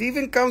good. It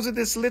even comes with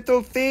this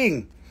little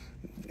thing.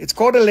 It's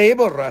called a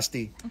label,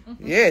 Rusty.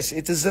 Yes,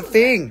 it is a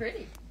thing. That's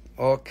pretty.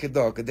 Okay,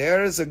 doc.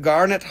 There is a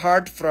garnet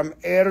heart from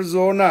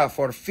Arizona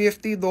for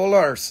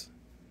 $50.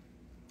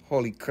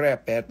 Holy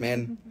crap,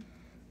 Batman.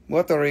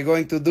 What are we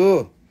going to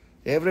do?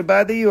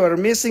 Everybody, you are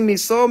missing me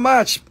so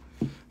much.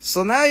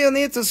 So now you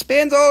need to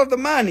spend all of the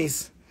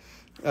monies.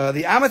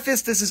 The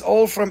amethyst, this is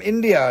all from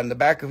India in the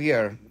back of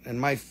here. And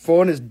my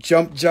phone is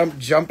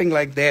jumping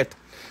like that.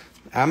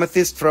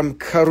 Amethyst from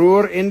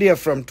Karur, India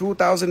from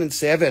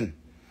 2007.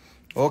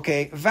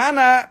 Okay,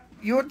 Vanna,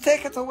 you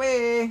take it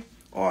away.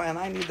 Oh, and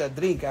I need a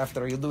drink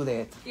after you do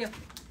that. Yeah.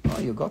 Oh,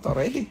 you got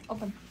already?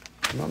 Open.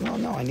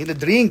 No, I need a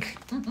drink.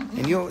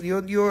 And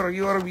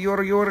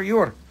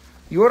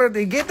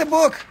get the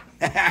book.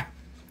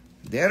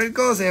 There it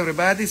goes,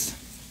 everybody's.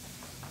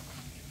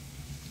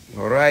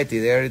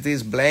 Alrighty, there it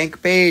is,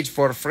 blank page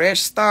for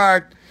fresh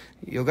start.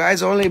 You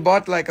guys only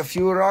bought like a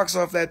few rocks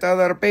off that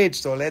other page,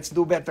 so let's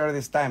do better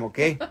this time,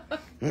 okay?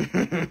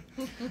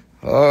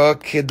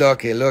 Okay,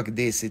 dokie, look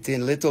this, it's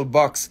in little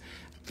box.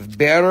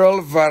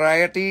 Barrel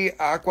variety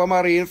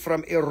aquamarine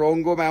from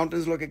Irongo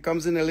Mountains. Look, it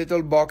comes in a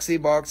little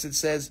boxy box. It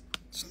says,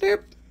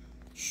 snip,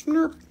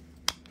 snip.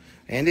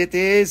 And it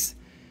is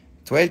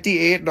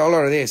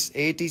 $28 this,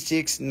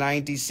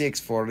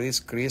 $86.96 for this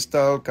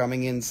crystal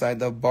coming inside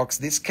the box.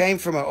 This came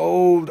from an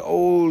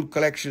old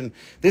collection.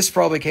 This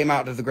probably came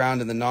out of the ground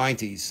in the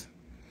 90s.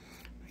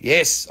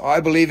 Yes,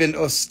 I believe in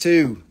us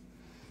too.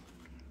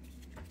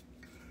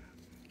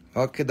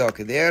 Okay,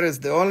 dokie. There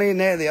is the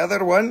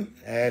other one.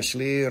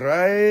 Ashley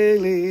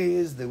Riley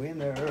is the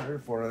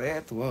winner for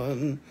that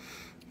one.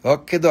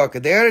 Okay,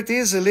 dokie. There it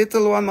is, a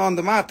little one on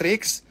the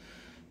matrix.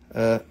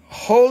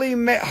 Holly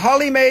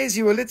Maze,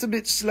 you were a little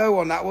bit slow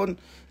on that one.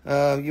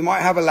 You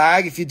might have a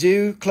lag. If you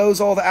do,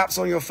 close all the apps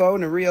on your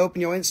phone and reopen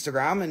your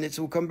Instagram, and it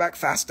will come back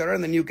faster,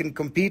 and then you can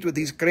compete with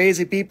these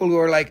crazy people who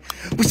are like,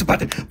 push the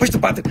button,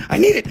 I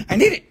need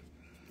it.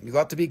 You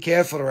got to be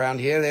careful around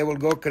here. They will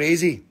go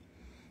crazy.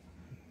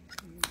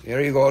 Here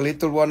you go,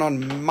 little one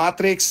on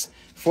Matrix,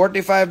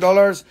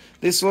 $45.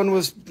 This one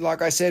was,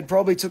 like I said,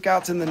 probably took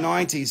out in the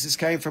 90s. This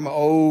came from an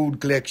old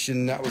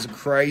collection. That was a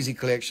crazy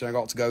collection I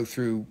got to go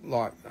through,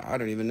 like, I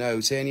don't even know,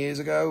 10 years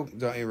ago?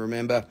 Don't even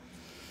remember.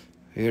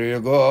 Here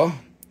you go.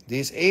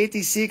 This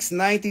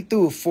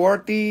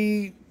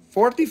 $86.92,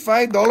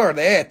 $45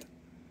 that.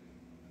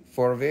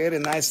 For a very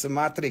nice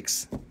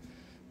Matrix.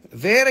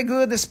 Very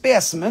good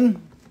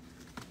specimen.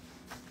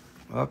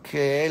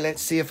 Okay,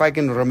 let's see if I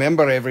can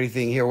remember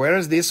everything here. Where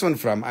is this one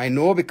from? I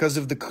know because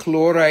of the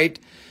chlorite.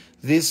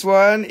 This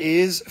one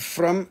is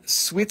from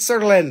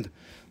Switzerland.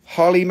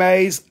 Holly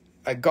Maze,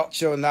 I got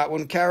you on that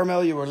one.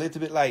 Caramel, you were a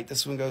little bit late.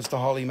 This one goes to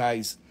Holly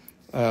Maze.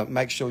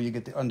 Make sure you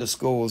get the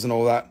underscores and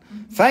all that.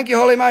 Thank you,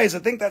 Holly Maze. I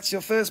think that's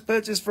your first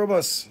purchase from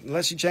us,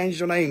 unless you changed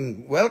your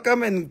name.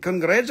 Welcome and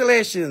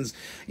congratulations.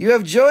 You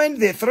have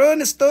joined the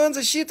Throwin Stones a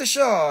Shita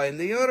Show, and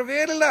you're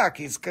very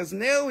lucky, because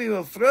now we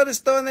will throw the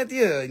stone at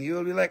you, and you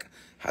will be like,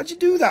 how'd you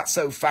do that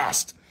so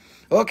fast?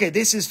 Okay,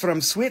 this is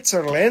from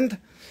Switzerland.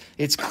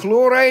 It's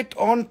chlorite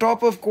on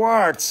top of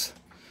quartz.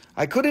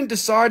 I couldn't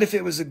decide if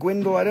it was a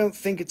gwindle. I don't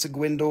think it's a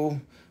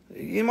gwindle.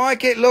 You might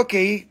get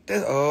lucky.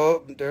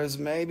 There's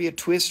maybe a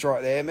twist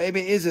right there. Maybe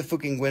it is a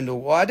fucking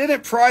gwindle. Well, I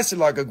didn't price it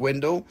like a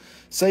gwindle.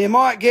 So you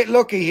might get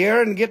lucky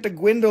here and get the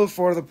gwindle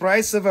for the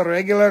price of a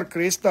regular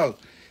crystal.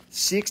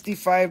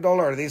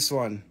 $65, this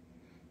one.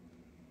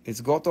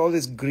 It's got all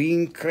this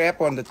green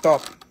crap on the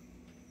top.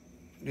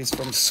 It's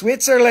from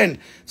Switzerland.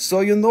 So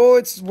you know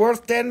it's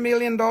worth $10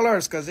 million,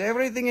 because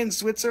everything in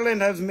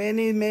Switzerland has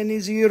many, many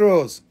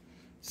zeros.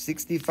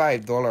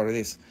 $65,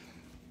 this.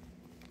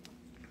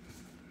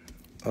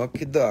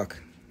 Okay,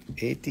 doc.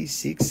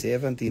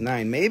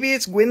 $86.79. Maybe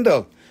it's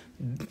gwindle.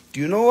 Do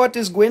you know what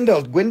is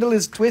gwindle? Gwindle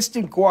is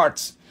twisted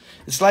quartz.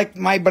 It's like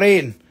my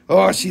brain.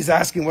 Oh, she's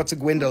asking what's a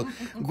gwindle.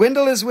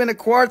 Gwindle is when a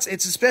quartz,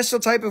 it's a special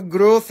type of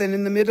growth, and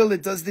in the middle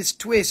it does this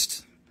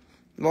twist.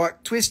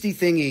 Like twisty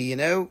thingy, you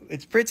know.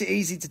 It's pretty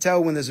easy to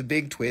tell when there's a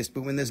big twist,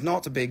 but when there's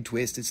not a big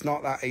twist, it's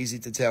not that easy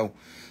to tell.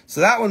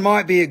 So that one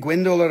might be a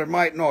gwindle, or it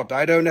might not.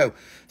 I don't know.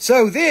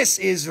 So this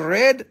is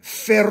red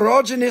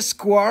ferruginous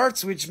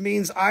quartz, which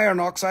means iron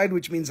oxide,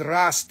 which means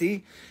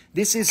rusty.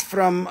 This is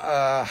from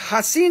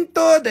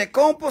Jacinto de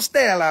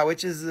Compostela,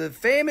 which is a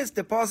famous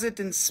deposit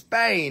in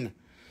Spain.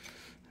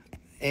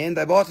 And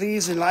I bought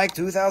these in like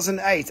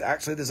 2008.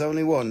 Actually, there's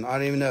only one. I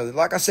don't even know.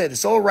 Like I said,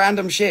 it's all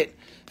random shit.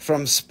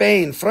 From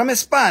Spain, from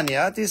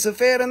España. This is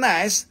very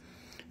nice.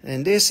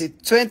 And this is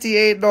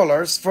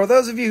 $28. For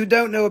those of you who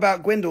don't know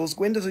about Gwendol's,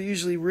 Gwendol's are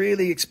usually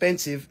really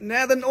expensive.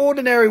 Now, the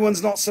ordinary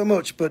ones, not so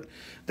much, but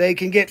they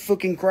can get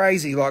fucking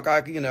crazy. Like,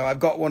 I've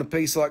got one a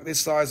piece like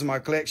this size in my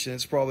collection.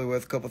 It's probably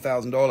worth a couple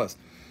 $1,000.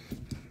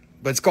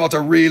 But it's got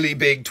a really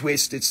big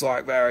twist. It's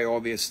like very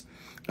obvious.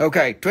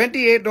 Okay,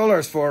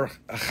 $28 for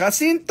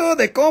Jacinto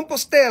de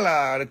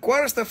Compostela, the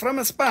Quartz from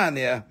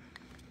España.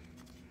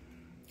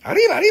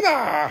 Arriba,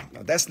 arriba!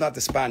 No, that's not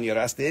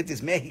España, it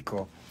is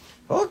Mexico.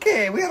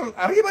 Okay, we're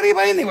arriba,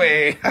 arriba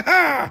anyway.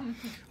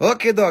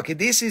 Okay, dokie,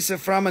 this is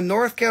from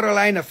North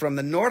Carolina, from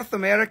the North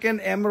American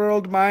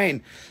Emerald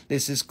Mine.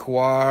 This is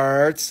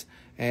quartz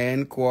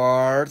and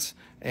mica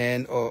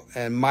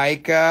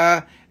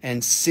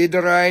and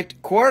siderite.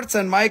 Quartz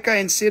and mica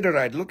and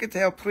siderite. Look at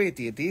how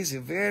pretty it is.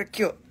 Very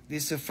cute.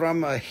 This is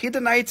from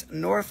Hiddenite,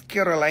 North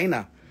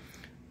Carolina.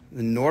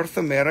 The North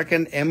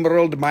American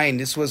Emerald Mine.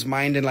 This was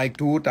mined in like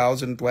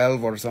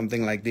 2012 or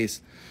something like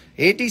this.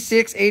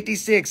 86.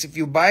 If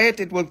you buy it,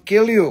 it will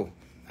kill you.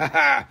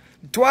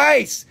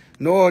 Twice.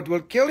 No, it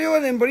will kill you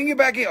and then bring you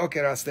back in. Okay,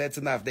 Russ, that's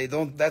enough.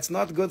 That's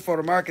not good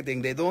for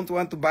marketing. They don't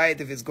want to buy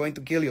it if it's going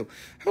to kill you.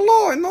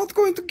 Hello, I'm not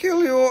going to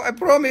kill you. I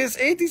promise.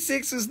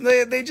 86 is,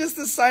 they just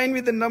assigned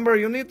me the number.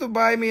 You need to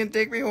buy me and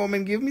take me home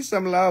and give me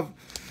some love.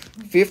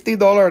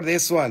 $50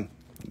 this one.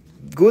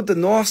 Good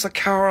North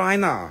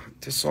Carolina.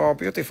 It's so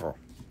beautiful.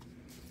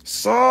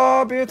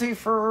 So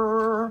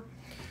beautiful.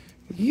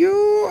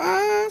 You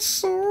are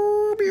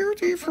so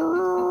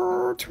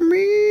beautiful to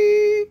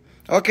me.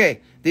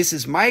 Okay, this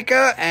is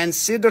mica and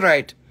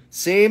siderite.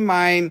 Same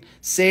mine,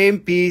 same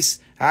piece.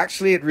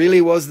 Actually, it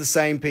really was the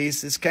same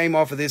piece. This came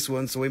off of this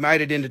one, so we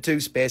made it into 2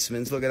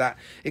 specimens. Look at that.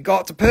 It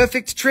got the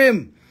perfect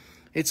trim.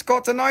 It's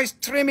got a nice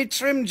trim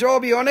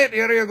jobby on it.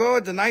 Here you go.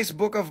 It's a nice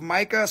book of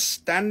mica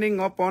standing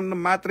up on the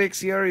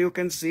matrix here. You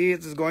can see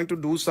it is going to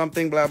do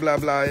something, blah, blah,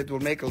 blah. It will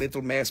make a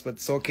little mess, but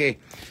it's okay.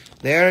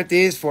 There it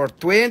is for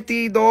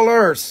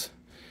 $20.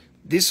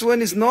 This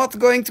one is not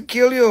going to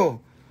kill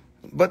you.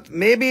 But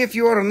maybe if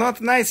you are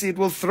not nice, it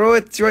will throw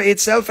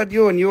itself at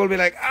you and you will be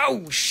like,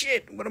 oh,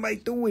 shit, what am I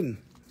doing?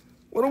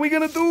 What are we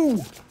going to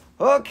do?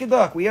 Okay,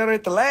 doc, we are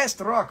at the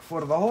last rock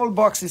for the whole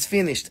box is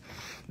finished.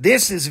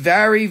 This is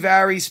very,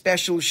 very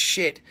special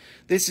shit.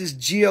 This is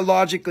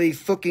geologically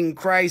fucking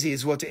crazy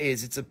is what it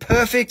is. It's a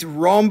perfect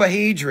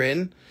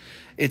rhombohedron.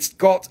 It's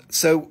got,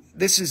 so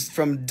this is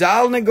from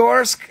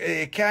Dalnegorsk.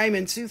 It came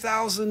in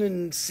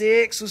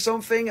 2006 or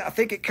something. I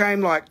think it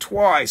came like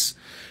twice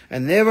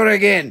and never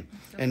again.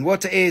 And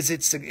what it is,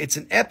 it's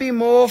an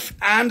epimorph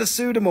and a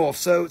pseudomorph.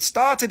 So it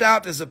started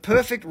out as a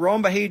perfect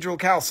rhombohedral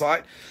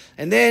calcite.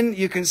 And then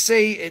you can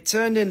see it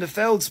turned into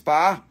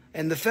feldspar.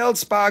 And the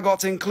feldspar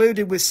got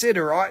included with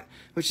siderite,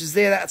 which is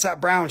there, that's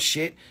that brown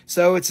shit.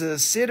 So it's a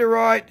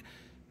siderite,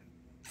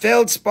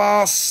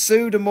 feldspar,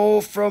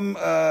 pseudomorph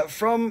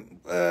from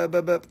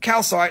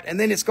calcite, and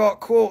then it's got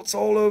quartz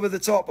all over the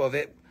top of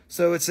it.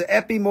 So it's an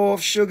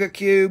epimorph sugar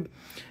cube.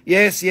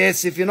 Yes,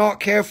 if you're not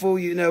careful,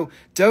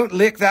 don't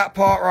lick that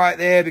part right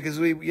there because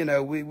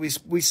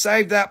we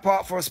saved that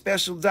part for a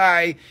special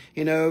day.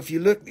 If you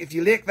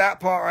lick that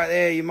part right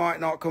there, you might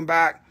not come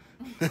back.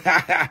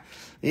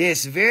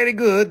 Yes, very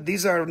good.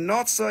 These are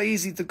not so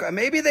easy to...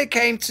 Maybe they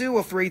came 2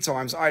 or 3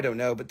 times. I don't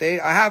know. But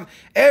I have...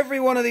 Every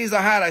one of these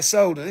I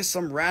sold. And this is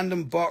some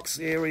random box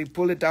here. We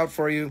pull it out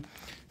for you.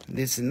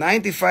 This is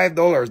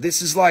 $95.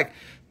 This is like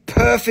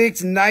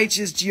perfect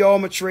nitrous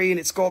geometry. And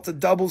it's got the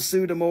double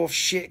pseudomorph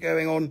shit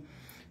going on.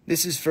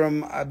 This is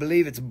from, I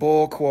believe it's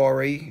Boar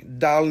Quarry,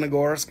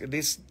 Dalnegorsk.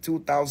 This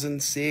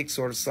 2006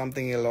 or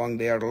something along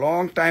there. A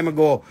long time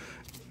ago.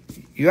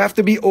 You have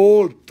to be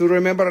old to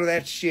remember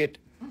that shit.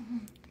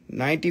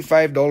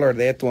 $95,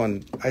 that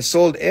one. I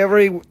sold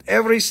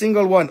every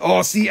single one.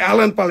 Oh, see,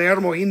 Alan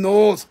Palermo, he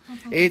knows.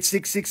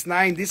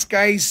 8669. This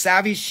guy is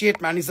savvy shit,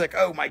 man. He's like,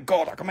 oh my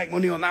God, I can make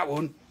money on that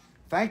one.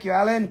 Thank you,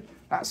 Alan.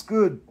 That's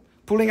good.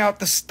 Pulling out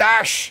the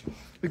stash.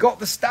 We got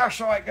the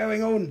stashite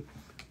going on.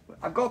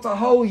 I've got a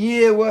whole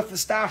year worth of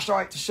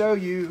stashite to show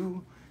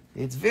you.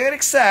 It's very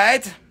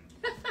exciting.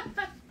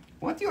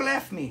 What you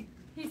left me?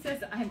 He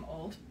says I'm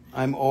old.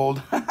 I'm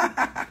old.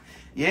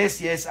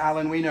 Yes,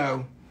 Alan, we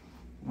know.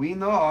 We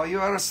know you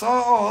are so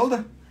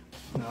old.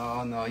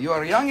 No, you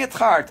are young at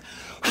heart.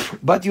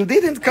 But you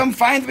didn't come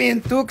find me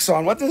in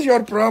Tucson. What is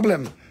your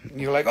problem?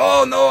 You're like,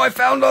 oh no, I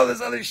found all this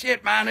other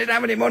shit, man. I didn't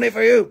have any money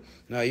for you.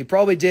 No, you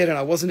probably did, and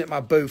I wasn't at my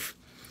booth.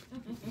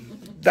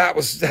 That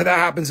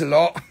happens a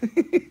lot.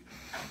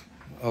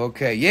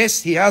 Okay,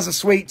 yes, he has a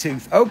sweet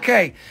tooth.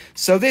 Okay,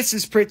 so this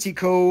is pretty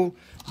cool.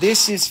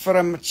 This is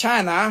from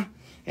China.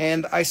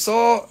 And I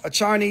saw a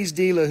Chinese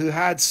dealer who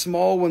had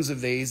small ones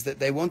of these that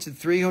they wanted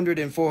 $300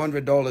 and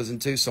 $400 in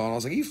Tucson. I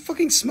was like, are you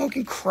fucking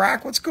smoking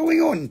crack? What's going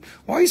on?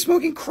 Why are you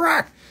smoking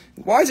crack?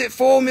 Why is it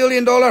 $4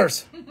 million?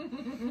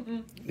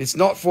 It's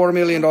not $4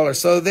 million.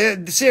 So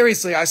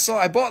seriously,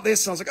 I bought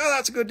this and I was like, oh,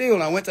 that's a good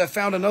deal. And I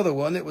found another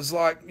one. It was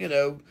like, you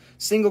know,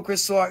 single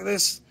crystal like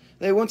this.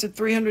 They wanted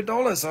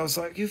 $300. I was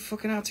like, you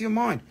fucking out of your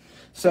mind.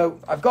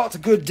 So I've got a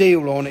good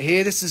deal on it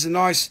here. This is a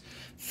nice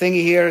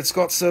thingy here. It's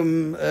got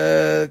some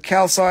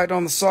calcite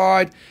on the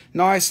side.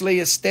 Nicely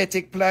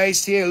aesthetic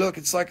placed here. Look,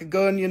 it's like a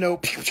gun, you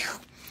know.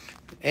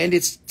 And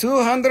it's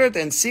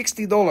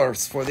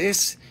 $260 for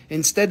this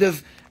instead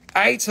of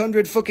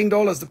 $800 fucking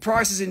dollars. The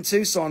prices in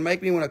Tucson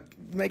make me want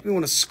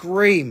to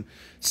scream.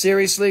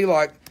 Seriously,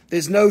 like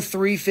there's no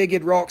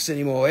three-figured rocks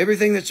anymore.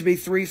 Everything that should be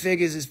 3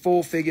 figures is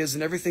 4 figures,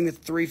 and everything that's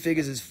 3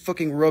 figures is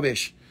fucking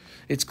rubbish.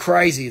 It's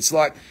crazy. It's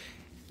like,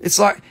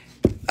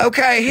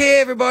 okay, here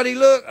everybody,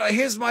 look,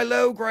 here's my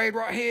low grade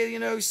right here. You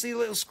know, see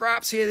little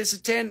scraps here. This is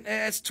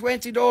that's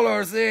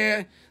 $20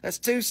 there.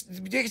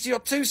 That's your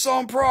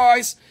Tucson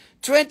price.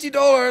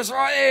 $20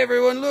 right there,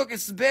 everyone. Look,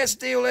 it's the best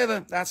deal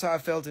ever. That's how I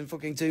felt in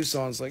fucking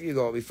Tucson. It's like, you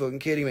gotta be fucking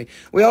kidding me.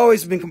 We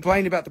always have been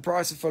complaining about the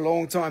prices for a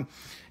long time.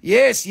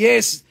 Yes,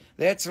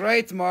 that's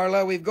right,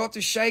 Marla. We've got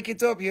to shake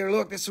it up here.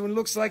 Look, this one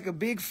looks like a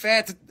big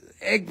fat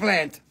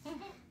eggplant.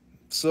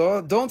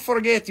 So don't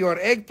forget your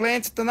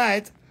eggplant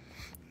tonight.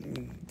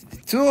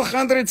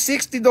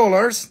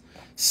 $260.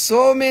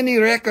 So many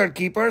record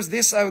keepers.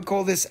 This, I would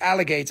call this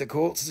alligator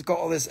Quartz. It's got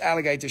all this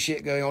alligator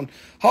shit going on.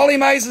 Holly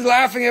Mace is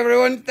laughing,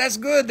 everyone. That's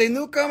good. The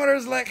newcomer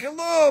is like,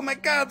 hello, my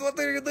God, what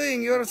are you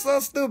doing? You're so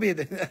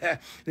stupid.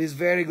 It's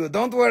very good.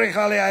 Don't worry,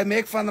 Holly. I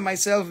make fun of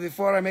myself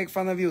before I make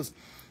fun of you.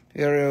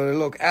 Here,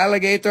 look,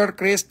 alligator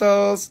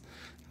crystals.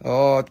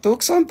 Oh,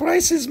 Tucson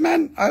prices,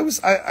 man.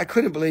 I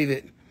couldn't believe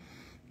it.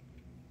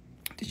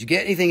 Did you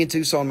get anything in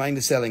Tucson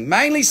mainly selling?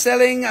 Mainly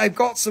selling, I've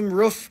got some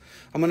rough.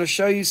 I'm going to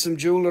show you some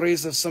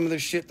jewelries of some of the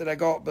shit that I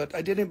got, but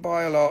I didn't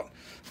buy a lot.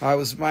 I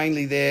was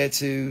mainly there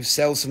to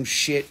sell some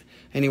shit.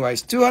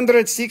 Anyways,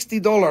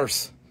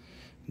 $260.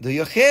 Do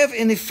you have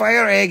any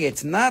fire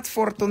agate? Not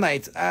for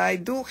tonight. I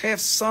do have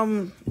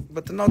some,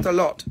 but not a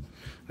lot.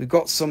 We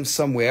got some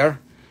somewhere.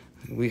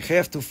 We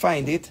have to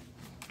find it.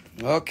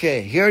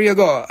 Okay, here you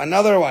go.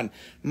 Another one.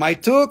 My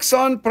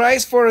Tucson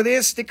price for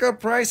this sticker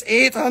price,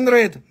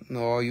 $800.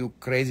 No, you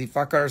crazy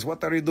fuckers.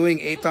 What are you doing?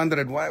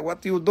 $800.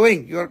 What are you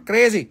doing? You're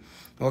crazy.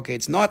 Okay,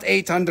 it's not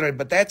 $800,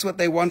 but that's what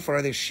they want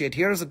for this shit.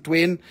 Here's a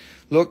twin.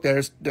 Look,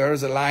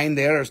 there's a line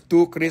there. There's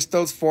 2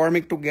 crystals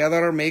forming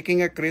together,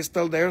 making a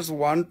crystal. There's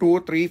 1,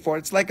 2, 3, 4.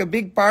 It's like a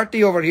big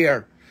party over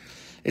here.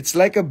 It's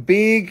like a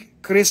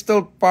big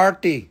crystal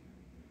party.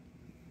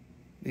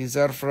 These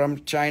are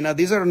from China.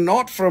 These are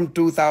not from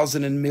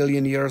 2,000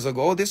 million years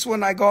ago. This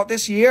one I got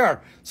this year.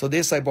 So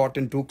this I bought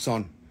in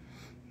Tucson.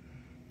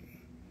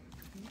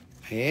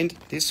 And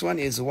this one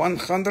is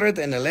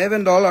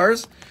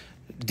 $111.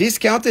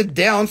 Discounted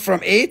down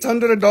from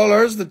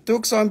 $800, the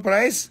Tucson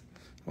price.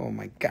 Oh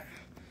my God.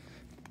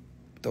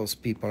 Those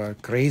people are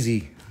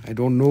crazy. I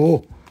don't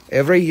know.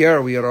 Every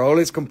year we are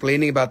always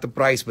complaining about the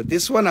price. But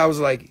this one I was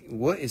like,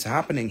 what is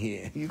happening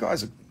here? You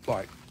guys are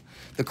like,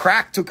 the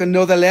crack took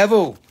another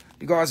level.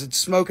 You guys are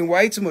smoking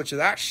way too much of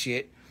that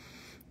shit.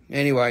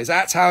 Anyways,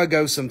 that's how it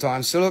goes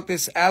sometimes. So look,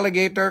 this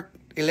alligator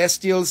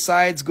celestial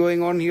sides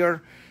going on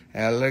here.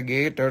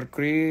 Alligator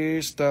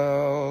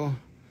crystal.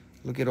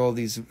 Look at all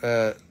these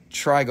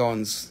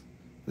trigons.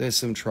 There's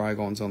some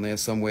trigons on there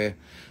somewhere.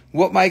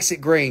 What makes it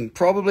green?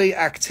 Probably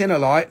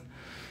actinolite.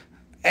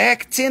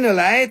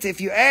 Actinolite, if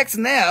you act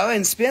now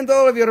and spend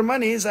all of your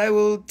monies, I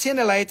will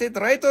tinolite it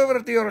right over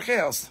to your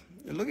house.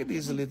 Look at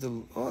these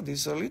little, oh,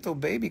 these are little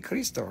baby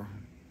crystal.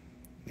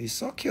 He's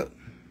so cute.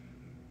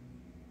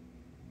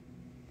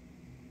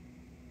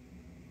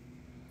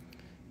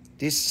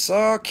 This is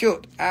so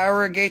cute.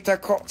 Alligator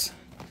Quartz.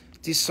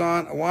 This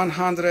one,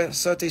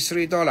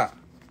 $133.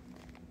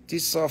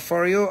 This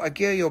for you. I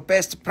give you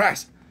best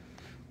price.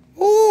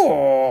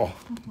 Oh,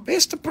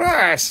 best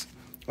price.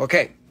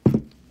 Okay.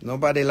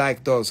 Nobody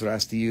like those,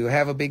 Rusty. You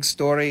have a big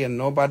story and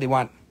nobody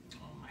want.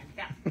 Oh my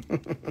God.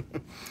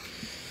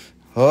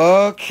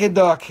 Okay,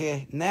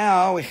 dokie.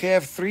 Now we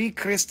have 3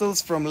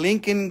 crystals from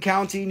Lincoln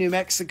County, New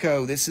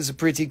Mexico. This is a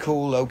pretty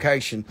cool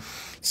location.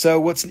 So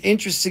what's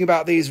interesting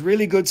about these,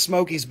 really good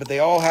smokies, but they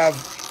all have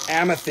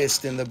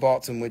amethyst in the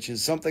bottom, which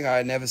is something I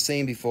had never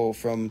seen before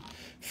from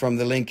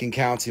the Lincoln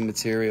County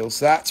material.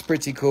 So that's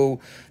pretty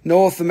cool.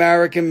 North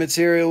American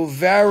material,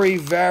 very,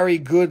 very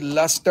good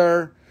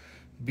luster.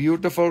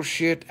 Beautiful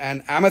shit.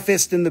 And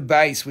amethyst in the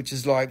base, which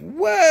is like,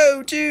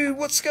 whoa, dude,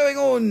 what's going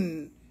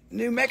on?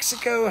 New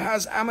Mexico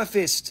has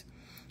amethyst.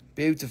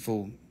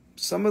 Beautiful.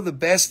 Some of the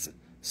best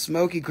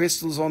smoky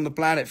crystals on the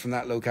planet from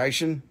that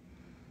location.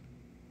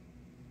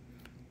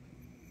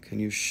 Can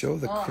you show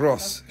the Oh,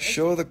 cross? so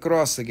Show the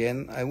cross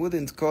again. I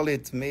wouldn't call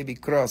it maybe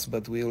cross,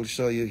 but we will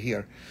show you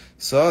here.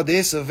 So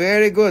this is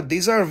very good.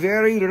 These are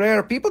very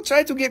rare. People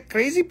try to get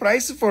crazy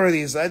prices for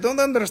these. I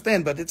don't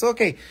understand, but it's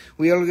okay.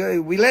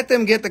 We let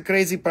them get the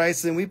crazy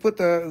price, and we put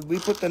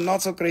the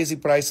not so crazy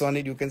price on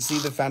it. You can see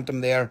the phantom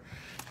there.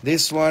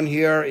 This one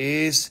here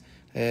is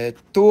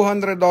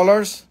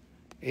 $200.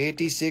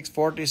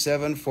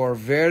 86.47 for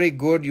very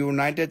good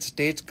United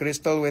States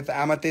crystal with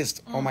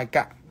amethyst. Oh my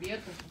God.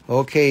 Beautiful.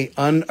 Okay,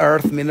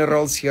 unearthed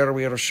minerals. Here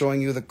we are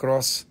showing you the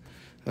cross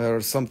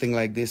or something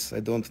like this. I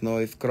don't know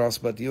if cross,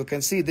 but you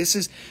can see this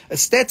is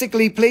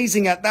aesthetically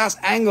pleasing at that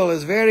angle.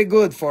 Is very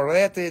good for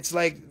that. It's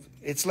like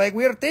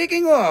we're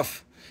taking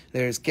off.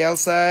 There's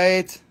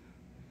calcite.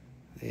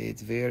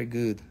 It's very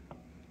good.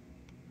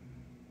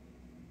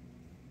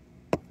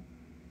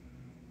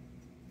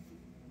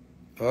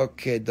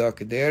 Okay, Doc,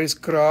 there is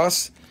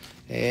cross,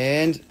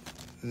 and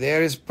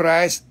there is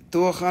price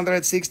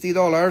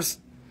 $260.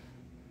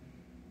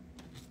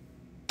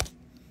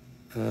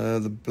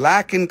 The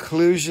black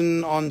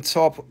inclusion on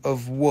top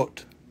of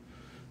what?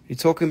 You're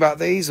talking about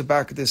these, or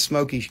back at the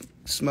smoky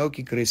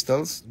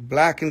crystals?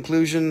 Black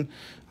inclusion,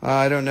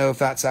 I don't know if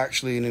that's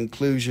actually an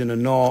inclusion or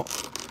not.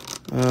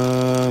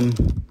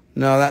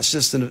 No, that's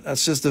just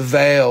a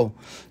veil,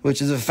 which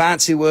is a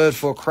fancy word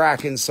for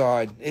crack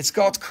inside. It's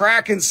got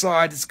crack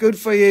inside. It's good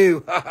for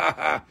you.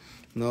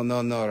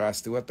 No,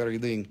 Rusty. What are you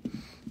doing?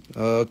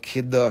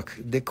 Okay, Doc.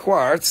 The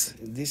quartz.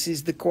 This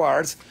is the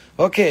quartz.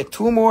 Okay,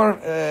 two more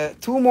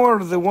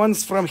of the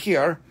ones from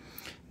here.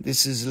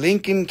 This is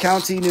Lincoln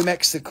County, New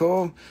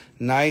Mexico.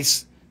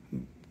 Nice,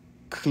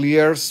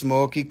 clear,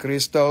 smoky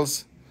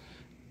crystals.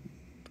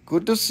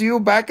 Good to see you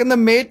back in the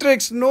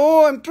Matrix.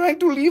 No, I'm trying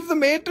to leave the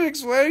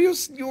Matrix. Why are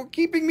you're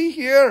keeping me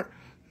here?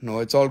 No,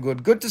 it's all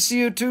good. Good to see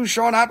you too,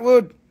 Sean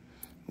Atwood.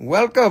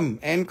 Welcome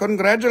and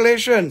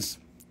congratulations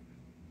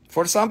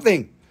for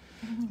something.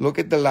 Look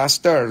at the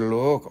luster.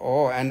 Look.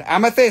 Oh, and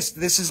amethyst.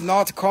 This is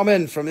not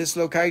common from this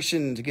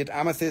location to get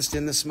amethyst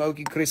in the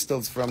smoky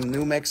crystals from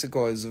New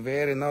Mexico. Is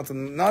very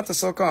not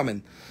so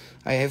common.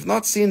 I have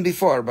not seen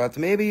before, but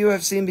maybe you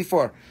have seen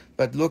before.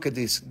 But look at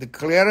this. The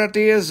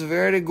clarity is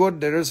very good.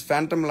 There is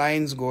phantom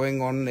lines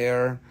going on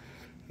there.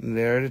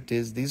 There it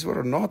is. These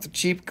were not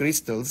cheap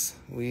crystals.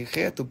 We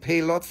had to pay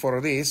a lot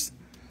for this.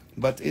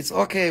 But it's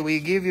okay.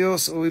 We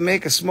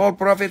make a small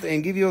profit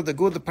and give you the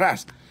good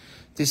price.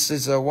 This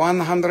is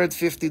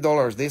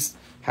 $150. This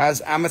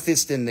has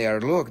amethyst in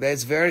there. Look,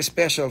 that's very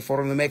special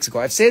for New Mexico.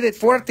 I've said it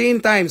 14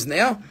 times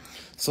now.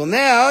 So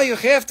now you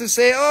have to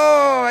say,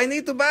 oh, I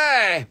need to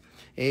buy.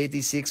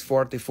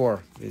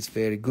 86.44. It's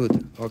very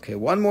good. Okay,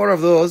 one more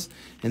of those,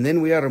 and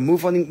then we are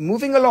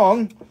moving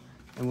along,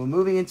 and we're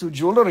moving into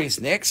jewelries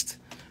next.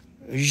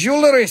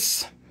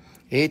 Jewelries.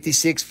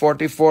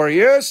 86.44.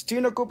 Yes,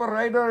 Tina Cooper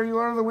Ryder, you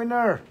are the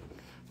winner.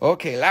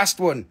 Okay, last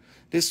one.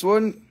 This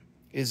one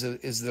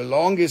is the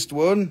longest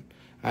one,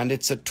 and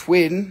it's a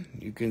twin.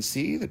 You can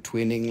see the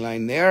twinning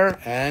line there,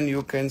 and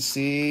you can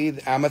see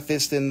the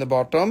amethyst in the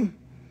bottom.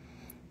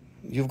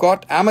 You've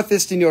got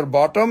amethyst in your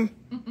bottom.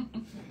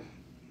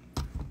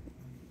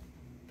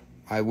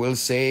 I will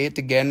say it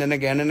again and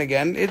again and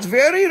again. It's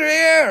very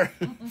rare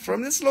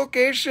from this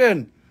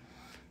location.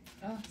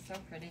 Oh, so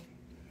pretty.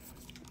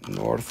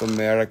 North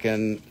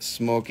American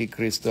smoky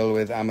crystal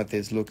with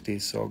amethyst. Look,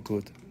 this so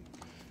good.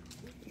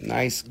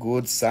 Nice,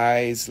 good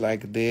size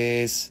like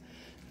this.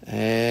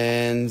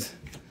 And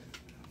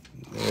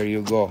there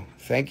you go.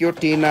 Thank you,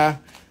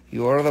 Tina.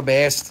 You are the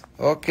best.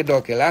 Okay,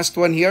 dokie. Last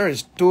one here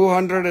is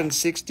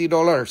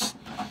 $260.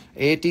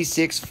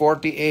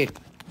 86.48.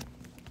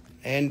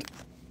 And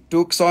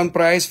Tucson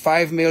price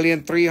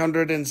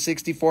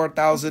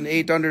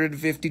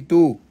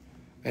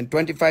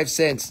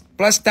 $5,364,852.25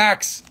 plus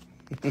tax.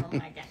 Oh my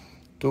God.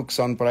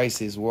 Tucson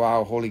prices.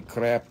 Wow, holy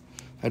crap.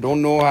 I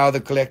don't know how the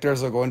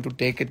collectors are going to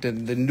take it.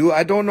 And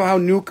I don't know how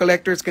new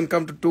collectors can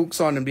come to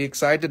Tucson and be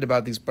excited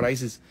about these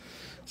prices.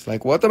 It's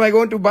like, what am I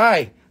going to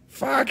buy?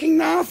 Fucking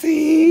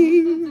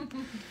nothing.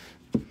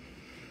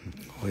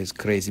 Oh, it's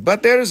crazy.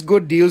 But there's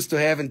good deals to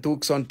have in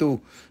Tucson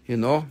too, you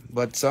know.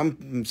 But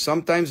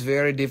sometimes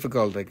very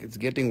difficult. Like it's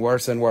getting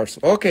worse and worse.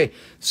 Okay,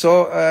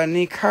 so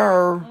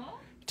Nicole,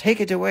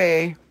 take it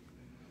away.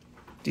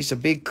 This is a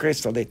big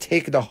crystal. They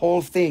take the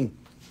whole thing.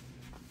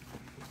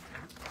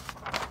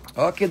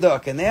 Okay,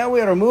 doc. And now we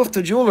are moved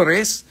to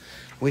jewelries.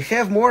 We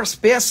have more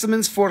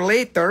specimens for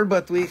later,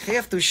 but we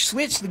have to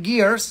switch the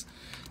gears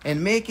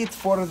and make it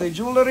for the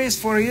jewelries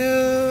for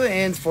you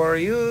and for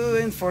you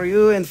and for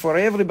you and for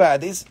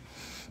everybody's.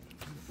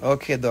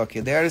 Okay,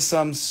 dokie. There is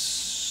some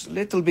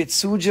little bit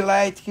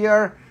Sugilite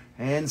here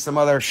and some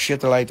other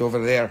shitolite over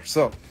there.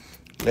 So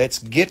let's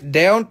get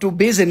down to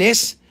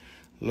business.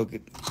 Look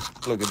at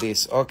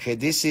this. Okay,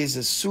 this is a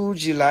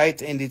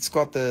Sugilite and it's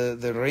got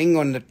the ring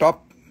on the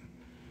top.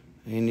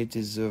 And it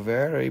is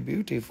very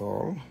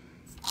beautiful.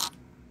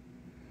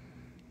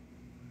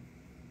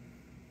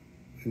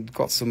 It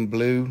got some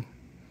blue.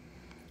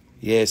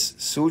 Yes,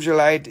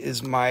 Sugilite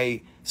is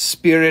my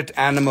spirit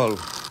animal.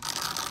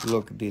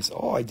 Look at this.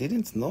 Oh, I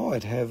didn't know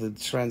it have the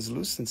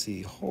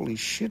translucency. Holy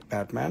shit,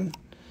 Batman.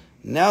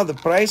 Now the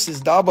price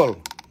is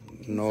double.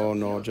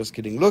 No, just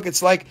kidding. Look,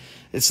 it's like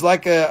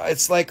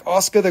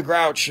Oscar the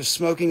Grouch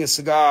smoking a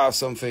cigar or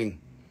something.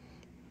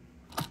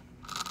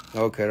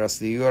 Okay,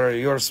 Rusty,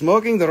 you're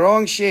smoking the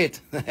wrong shit.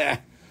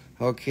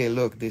 Okay,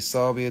 look, this is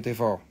so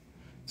beautiful.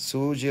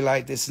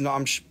 Sugilite. This is not.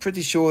 I'm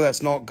pretty sure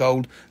that's not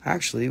gold.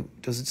 Actually,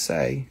 does it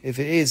say? If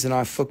it is, then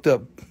I fucked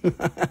up.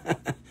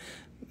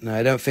 No,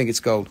 I don't think it's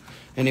gold.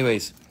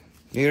 Anyways,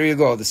 here you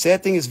go. The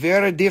setting is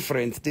very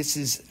different. This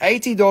is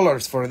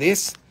 $80 for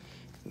this.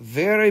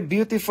 Very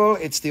beautiful.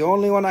 It's the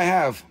only one I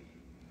have.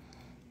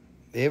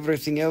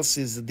 Everything else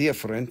is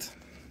different.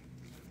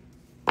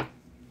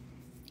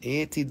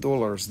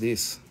 $80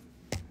 this.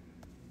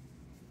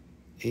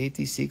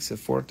 86 or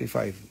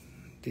 45.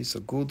 This is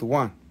a good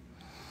one.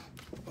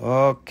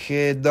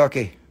 Okay,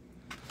 dokie.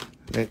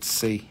 Let's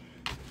see.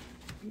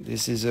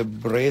 This is a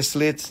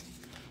bracelet.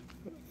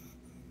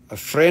 A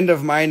friend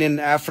of mine in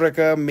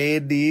Africa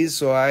made these,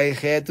 so I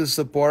had to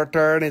support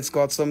her, and it's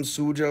got some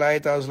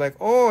Sugilite. I was like,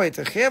 oh, I have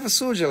a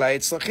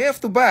Sugilite, so I have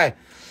to buy.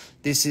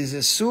 This is a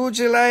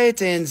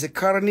Sugilite and the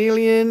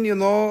carnelian. You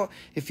know,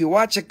 if you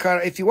watch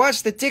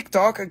the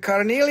TikTok, a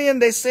carnelian,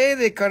 they say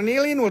the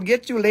carnelian will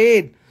get you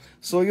laid.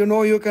 So, you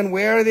know, you can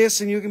wear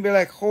this and you can be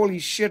like, holy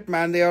shit,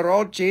 man, they are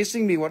all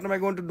chasing me. What am I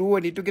going to do? I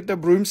need to get a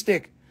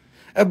broomstick.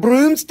 A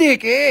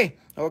broomstick, eh?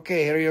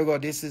 Okay, here you go.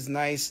 This is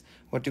nice.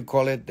 What you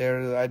call it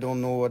there? I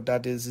don't know what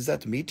that is. Is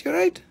that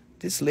meteorite?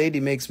 This lady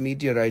makes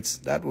meteorites.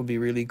 That would be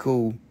really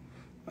cool.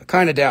 I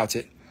kind of doubt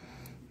it.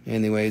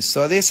 Anyways,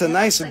 so this is a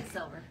nice... Like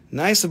silver.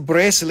 Nice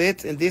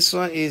bracelet, and this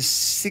one is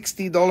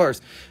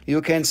 $60.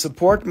 You can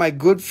support my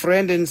good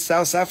friend in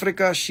South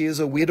Africa. She is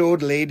a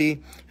widowed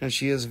lady, and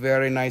she is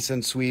very nice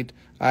and sweet.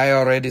 I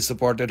already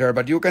supported her,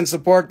 but you can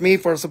support me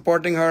for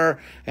supporting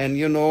her, and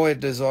you know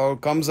it is all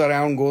comes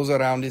around, goes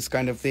around, this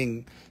kind of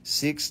thing.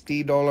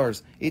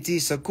 $60. It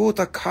is a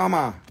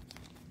Gutakama.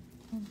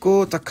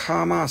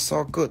 Gutakama,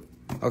 so good.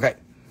 Okay.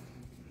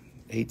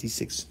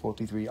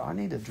 86.43. I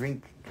need a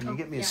drink. Can you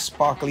get me a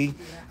sparkly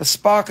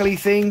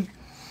thing?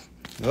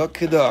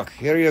 Okay, doc.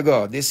 Here you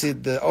go. This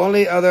is the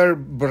only other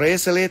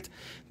bracelet.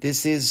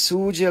 This is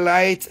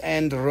Sugilite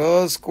and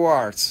rose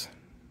quartz.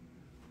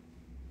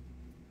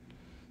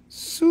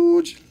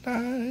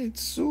 Sugilite.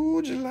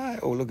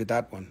 Oh, look at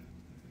that one.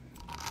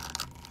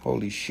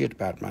 Holy shit,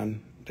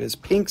 Batman. There's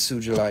pink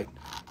Sugilite.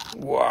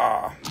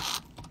 Wow.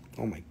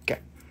 Oh my God.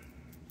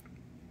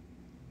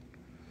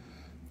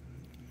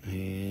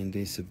 And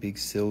there's a big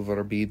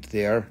silver bead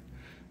there.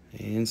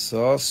 And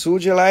so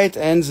Sugilite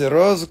and the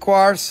rose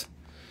quartz.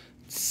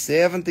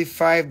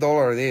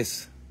 $75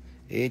 this.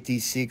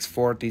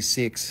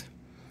 86.46.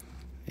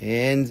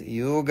 And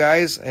you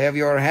guys have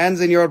your hands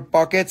in your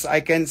pockets. I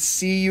can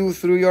see you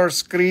through your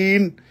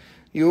screen.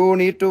 You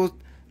need to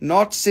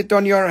not sit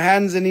on your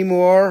hands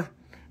anymore.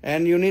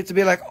 And you need to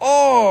be like,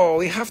 oh,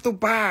 we have to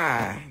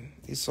buy.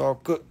 It's all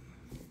good.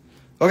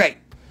 Okay,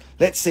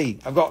 let's see.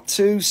 I've got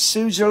 2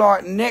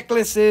 Sugilite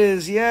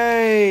necklaces.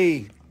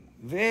 Yay.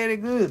 Very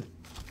good.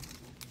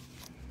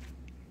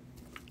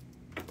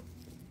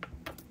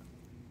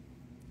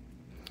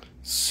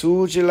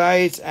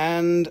 Sugilite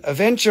and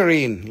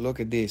Aventurine. Look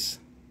at this.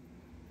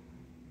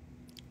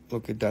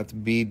 Look at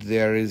that bead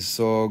there, is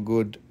so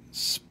good.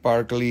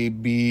 Sparkly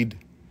bead.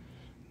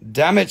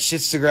 Damn it,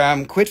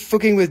 Shitstagram. Quit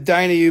fucking with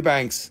Dinah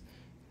Eubanks.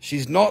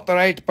 She's not the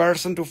right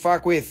person to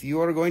fuck with.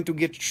 You are going to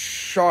get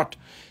shot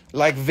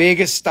like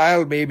Vegas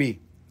style, baby.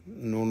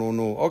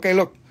 No. Okay,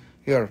 look.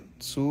 Here.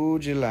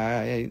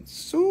 Sugilite.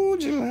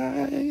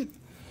 Sugilite.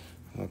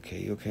 Okay,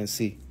 you can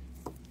see.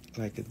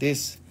 Like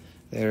this.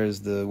 There's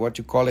the, what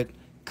you call it,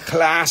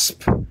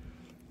 clasp.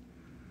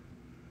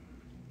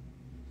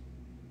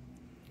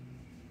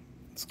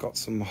 It's got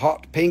some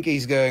hot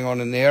pinkies going on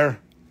in there.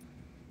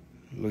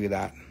 Look at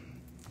that.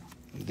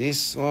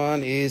 This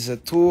one is a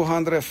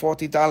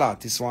 $240.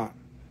 This one.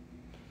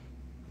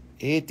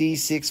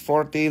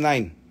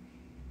 86.49.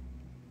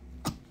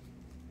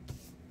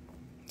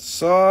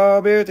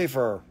 So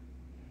beautiful.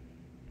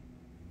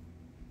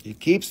 It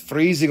keeps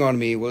freezing on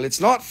me. Well, it's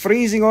not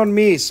freezing on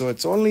me, so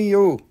it's only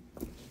you.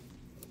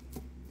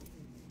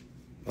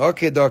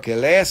 Okay, dokie,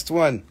 last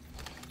one.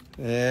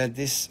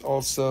 This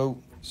also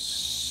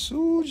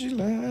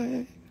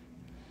Sugilite.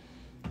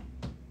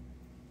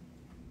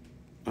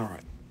 All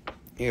right.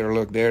 Here,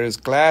 look, there is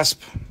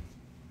clasp.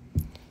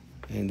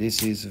 And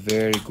this is a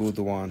very good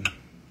one.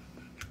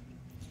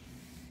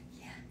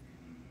 Yeah.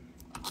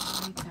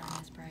 Lights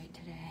aren't as bright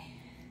today.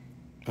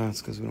 Oh,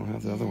 it's because we don't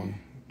have the other one.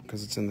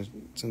 Because it's in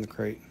the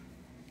crate.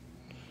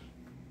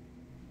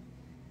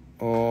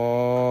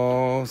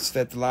 Oh,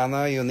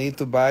 Svetlana, you need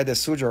to buy the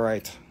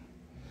Sugilite.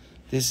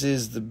 This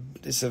is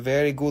a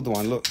very good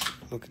one. Look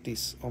at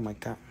this. Oh my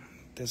God,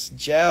 this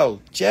gel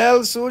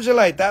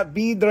Sugilite. That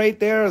bead right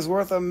there is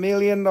worth $1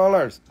 million.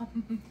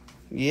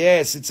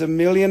 Yes, it's $1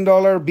 million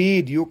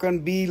bead. You can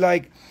be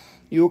like,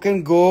 you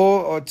can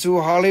go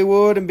to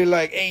Hollywood and be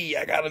like, hey,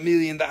 I got $1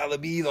 million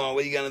bead on.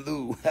 What are you gonna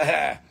do?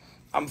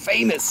 I'm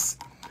famous.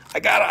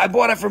 I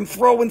bought it from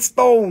Throwin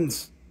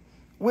Stones.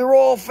 We're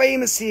all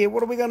famous here.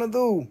 What are we gonna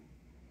do?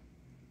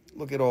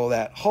 Look at all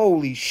that.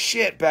 Holy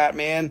shit,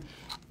 Batman.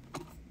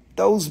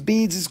 Those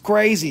beads is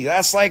crazy.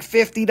 That's like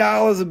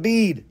 $50 a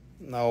bead.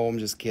 No, I'm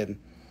just kidding.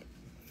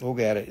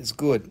 Look at it. It's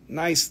good.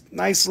 Nice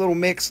little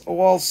mix.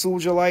 All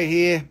Sugilite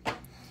here.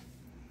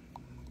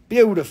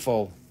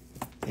 Beautiful.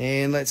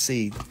 And let's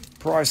see.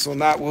 Price on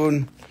that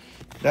one.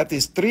 That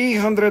is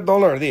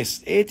 $300.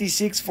 This.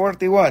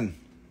 $86.41.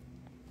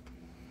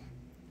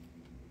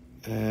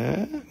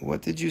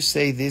 What did you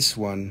say this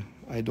one?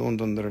 I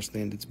don't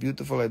understand. It's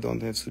beautiful. I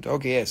don't have Sugilite.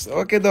 Okay, yes.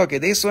 Okay, okay.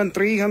 This one,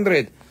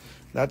 300.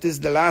 That is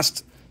the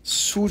last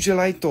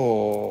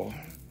Sugilite.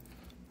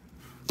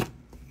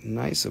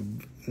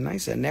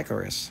 Nice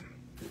necklace.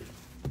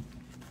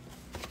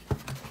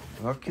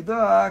 Okay,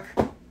 doc.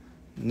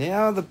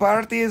 Now the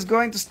party is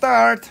going to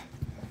start.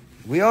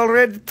 We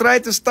already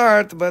tried to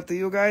start, but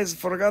you guys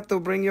forgot to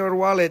bring your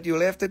wallet. You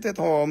left it at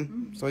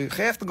home, so you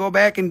have to go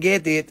back and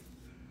get it.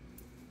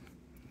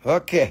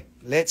 Okay,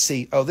 let's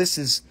see. Oh, this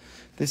is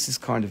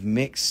kind of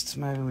mixed.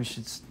 Maybe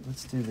let's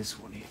do this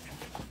one here.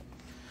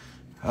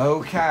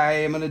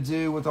 Okay, I'm gonna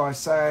do what I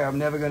say I'm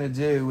never gonna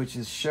do, which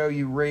is show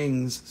you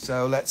rings.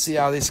 So let's see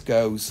how this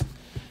goes.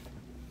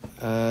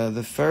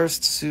 The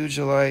first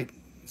Sugilite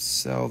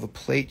sell, the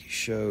plate you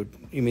showed.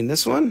 You mean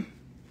this one?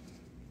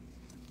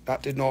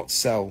 That did not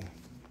sell.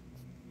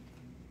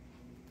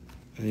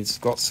 And it's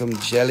got some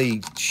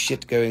jelly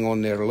shit going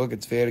on there. Look,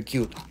 it's very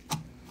cute.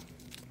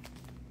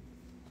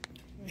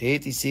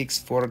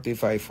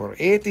 $86.45 for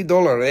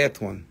 $80, that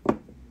one.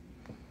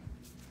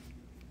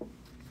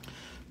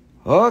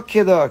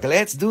 Okay, doc,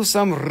 let's do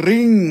some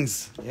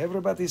rings.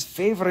 Everybody's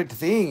favorite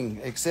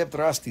thing, except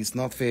Rusty's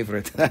not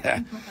favorite.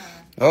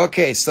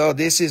 Okay, so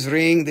this is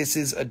ring. This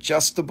is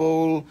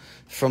adjustable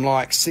from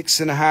like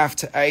 6.5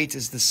 to 8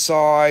 is the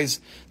size.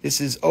 This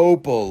is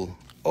opal.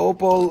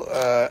 Opal,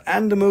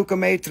 Andamuka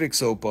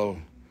matrix opal.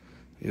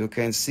 You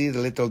can see the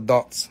little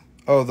dots.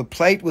 Oh, the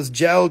plate was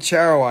gel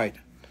charoite.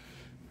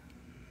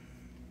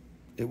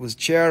 It was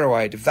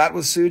charoite. If that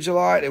was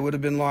Sugilite, it would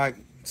have been like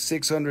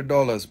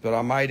 $600, but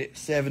I made it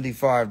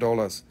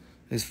 $75.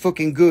 It's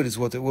fucking good is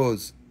what it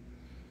was.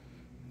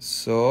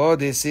 So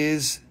this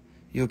is,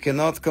 you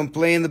cannot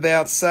complain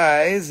about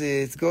size.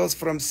 It goes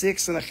from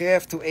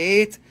 6.5 to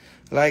 8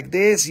 like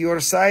this. Your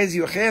size,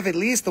 you have at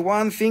least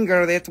one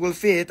finger that will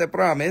fit, I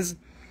promise.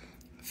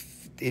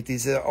 It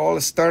is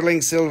all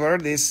sterling silver.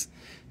 This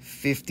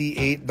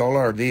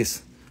 $58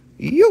 this.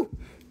 You,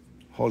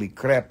 holy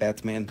crap,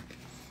 Batman.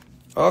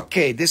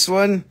 Okay, this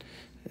one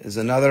is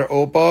another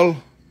opal.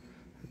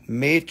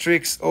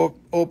 Matrix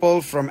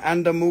opal from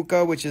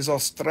Andamuka, which is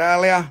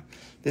Australia.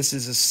 This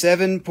is a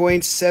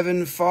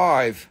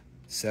 7.75.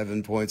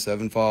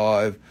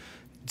 7.75.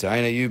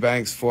 Dana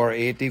Eubanks for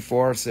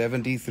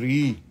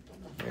 $84.73.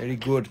 Very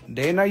good.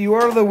 Dana, you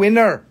are the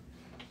winner.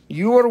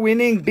 You are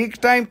winning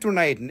big time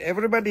tonight, and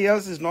everybody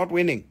else is not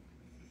winning.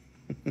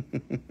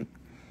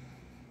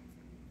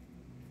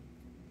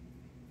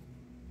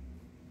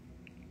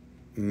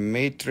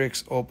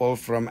 Matrix opal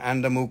from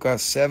Andamuka,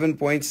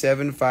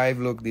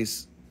 7.75. Look,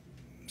 this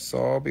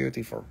so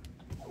beautiful.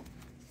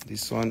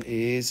 This one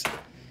is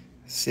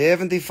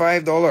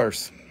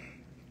 $75.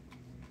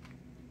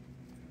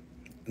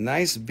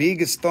 Nice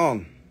big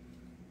stone.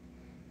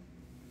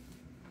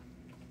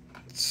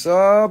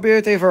 So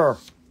beautiful.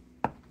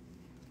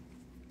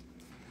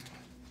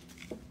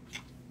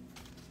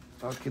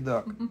 Okay,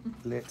 doc.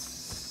 Let's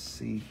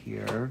see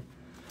here.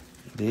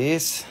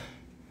 This.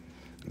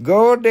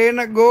 Go,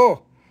 Dana,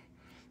 go.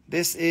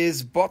 This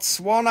is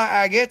Botswana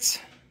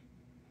agate.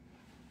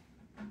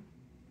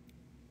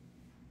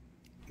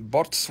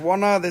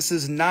 Botswana, this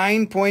is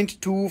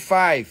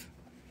 9.25.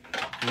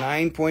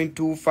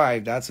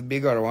 9.25. That's a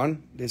bigger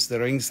one. This is the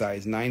ring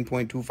size,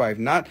 9.25.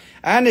 Not,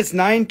 and it's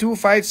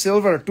 925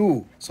 silver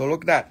too. So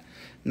look at that.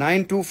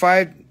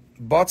 925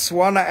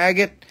 Botswana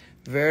agate.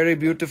 Very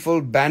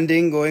beautiful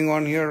banding going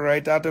on here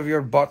right out of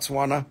your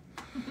Botswana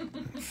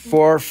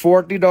for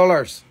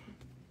 $40.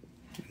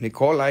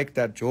 Nicole liked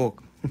that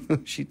joke.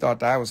 She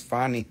thought that was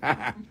funny.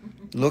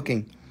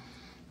 Looking.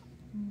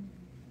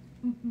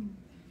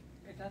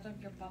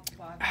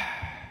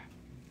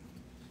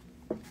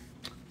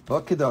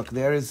 Okay, doc.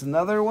 There is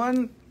another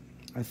one.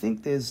 I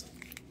think there's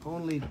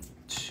only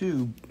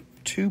two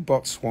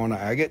Botswana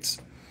agates.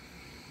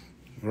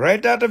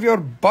 Right out of your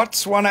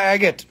Botswana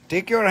agate.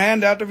 Take your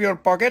hand out of your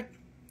pocket.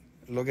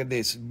 Look at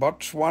this.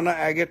 Botswana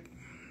agate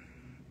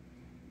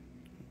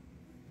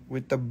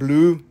with the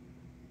blue.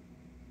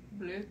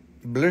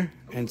 Blue.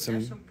 Oh, and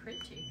some so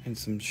pretty. And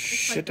some It's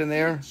shit like in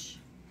there. beach.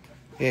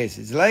 Yes,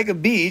 it's like a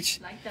beach.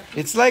 Like the beach.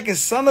 It's like a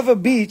son of a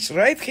beach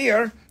right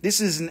here. This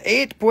is an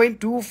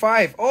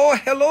 8.25. Oh,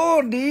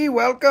 hello, D.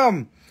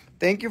 Welcome.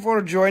 Thank you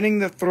for joining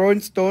the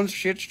Throwin Stones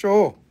shit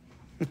show.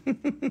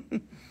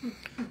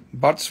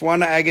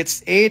 Botswana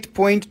agates,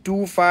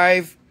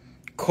 8.25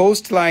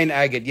 coastline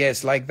agate.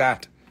 Yes, like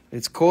that.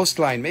 It's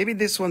coastline. Maybe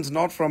this one's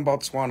not from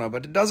Botswana,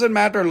 but it doesn't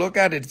matter. Look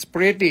at it. It's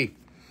pretty.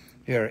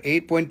 Here,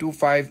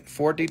 8.25,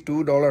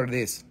 $42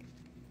 this.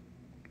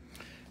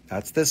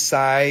 That's the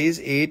size,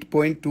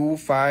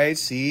 8.25.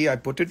 See, I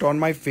put it on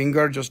my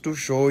finger just to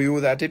show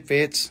you that it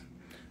fits.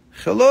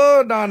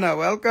 Hello, Donna.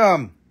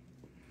 Welcome.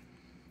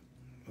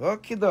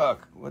 Okay,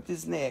 Doc. What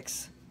is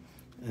next?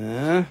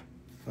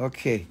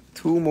 Okay,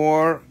 2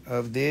 more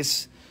of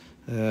this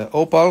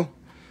opal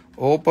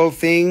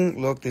thing.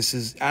 Look, this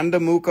is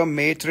Andamuka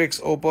Matrix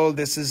opal.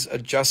 This is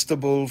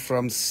adjustable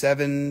from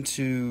 7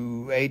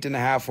 to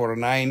 8.5 or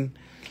 9.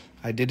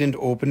 I didn't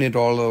open it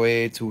all the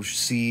way to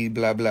see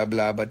blah, blah,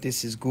 blah, but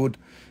this is good.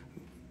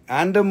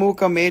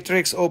 Andamuka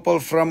Matrix Opal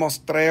from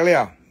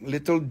Australia.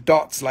 Little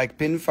dots like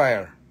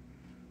pinfire.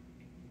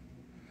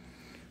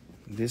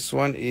 This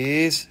one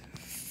is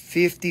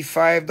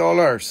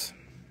 $55.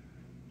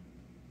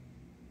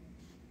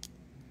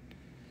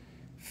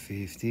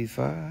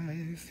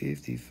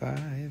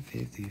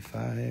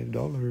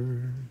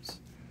 $55.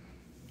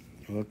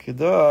 Okay,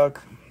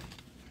 doc.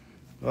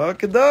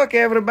 Okay, doc,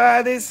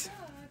 everybody's.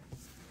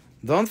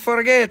 Don't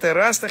forget,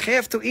 Rasta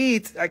have to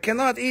eat. I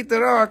cannot eat the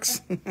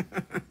rocks.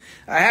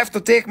 I have to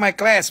take my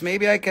class.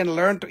 Maybe I can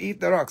learn to eat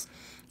the rocks.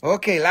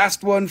 Okay,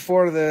 last one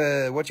for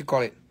the, what you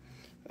call it?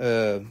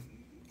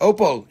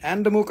 Opal.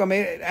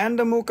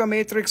 Andamuka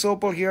Matrix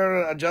Opal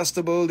here,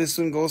 adjustable. This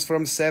one goes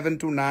from 7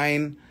 to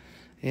 9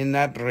 in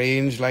that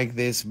range like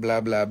this,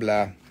 blah, blah,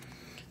 blah.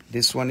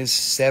 This one is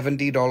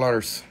 $70.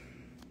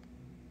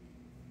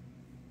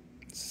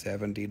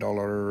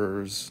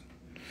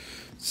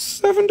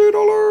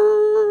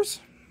 $70.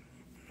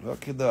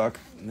 Okay, doc.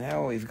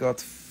 Now we've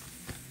got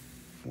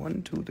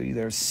 1, 2, 3.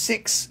 There's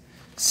six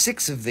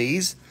of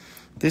these.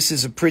 This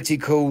is a pretty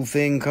cool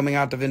thing coming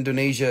out of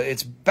Indonesia.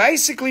 It's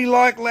basically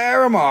like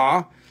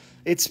Larimar.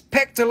 It's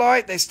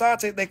pectolite.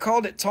 They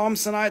called it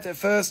Thompsonite at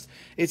first.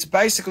 It's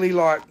basically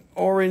like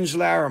orange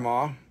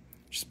Larimar,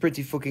 which is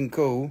pretty fucking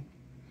cool.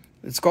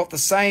 It's got the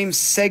same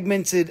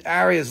segmented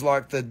areas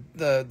like the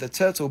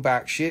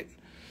turtleback shit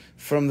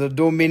from the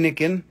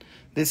Dominican.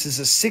 This is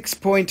a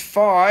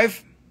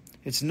 6.5.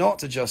 It's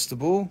not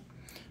adjustable.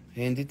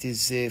 And it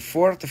is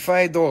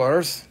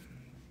 $45.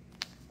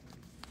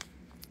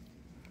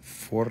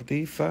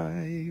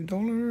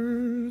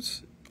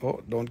 $45.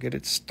 Oh, don't get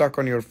it stuck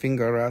on your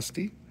finger,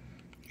 Rusty.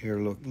 Here,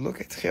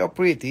 look at how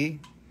pretty.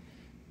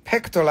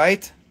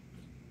 Pectolite.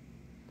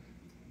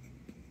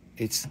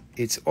 It's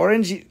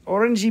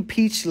orangey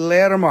peach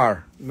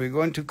Larimar. We're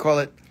going to call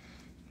it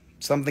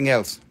something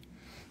else.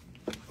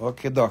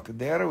 Okay, doc.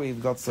 There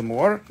we've got some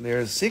more.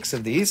 There's 6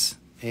 of these.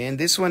 And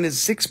this one is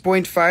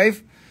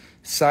 6.5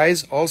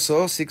 size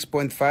also.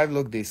 6.5.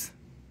 Look this.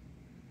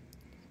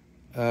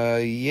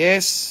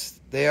 Yes,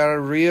 they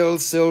are real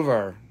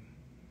silver.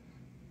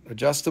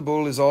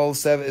 Adjustable is all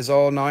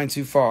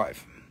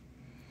 925.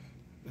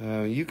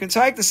 You can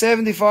take the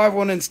 75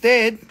 one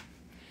instead.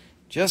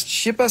 Just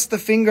ship us the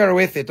finger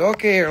with it.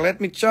 Okay, here,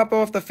 let me chop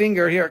off the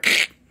finger here.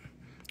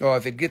 Oh,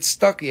 if it gets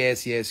stuck,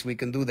 yes, we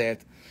can do that.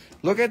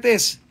 Look at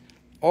this.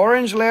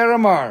 Orange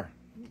Larimar.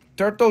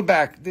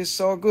 Turtleback. This is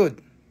so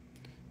good.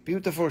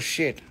 Beautiful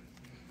shit.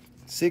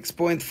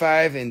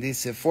 6.5 and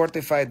this is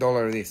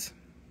 $45 this.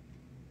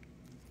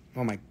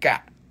 Oh my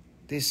god.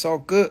 This is so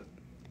good.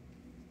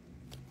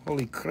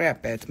 Holy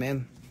crap,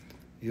 Batman.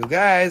 You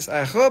guys,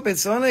 I hope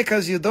it's only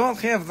because you don't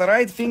have the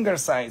right finger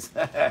size.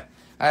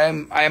 I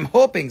am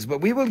hoping, but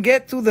we will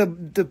get to the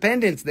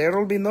dependents. There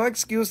will be no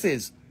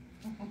excuses.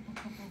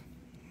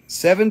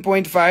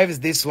 7.5 is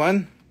this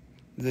one.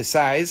 The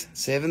size,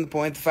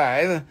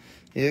 7.5.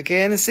 You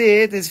can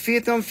see it. It's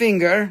fit on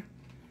finger.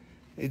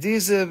 It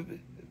is a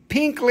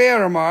pink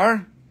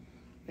Larimar.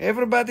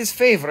 Everybody's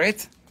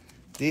favorite.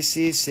 This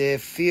is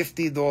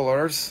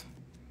 $50.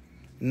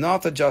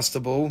 Not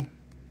adjustable.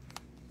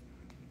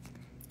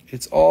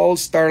 It's all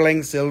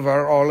sterling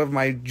silver. All of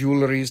my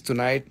jewelries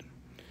tonight.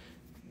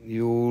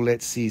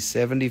 Let's see,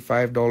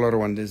 $75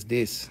 one is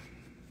this.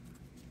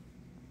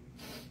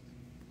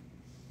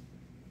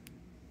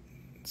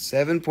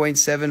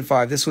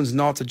 7.75. This one's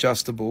not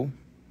adjustable.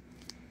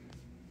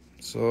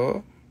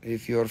 So,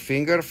 if your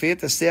finger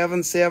fit a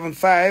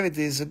 7.75, it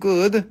is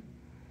good.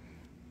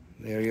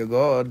 There you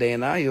go,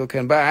 Dana. You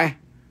can buy.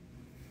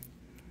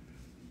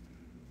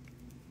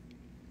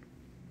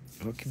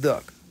 Okay,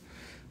 doc.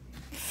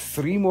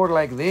 3 more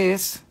like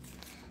this.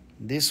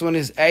 This one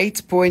is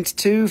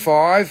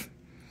 8.25.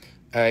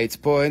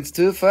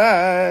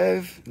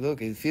 8.25.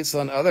 Look, it fits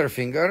on other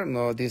finger.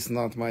 No, this is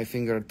not my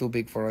finger. Too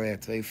big for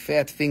that. A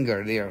fat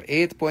finger there.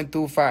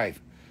 8.25.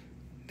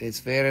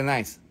 It's very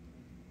nice.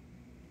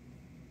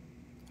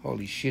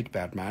 Holy shit,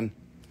 Batman.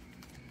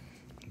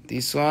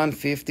 This one,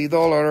 $50.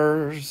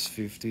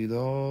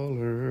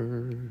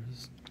 $50.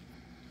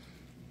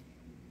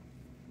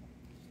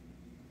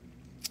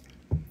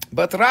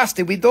 But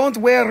Rusty, we don't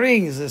wear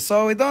rings,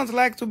 so we don't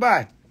like to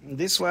buy.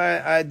 This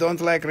why I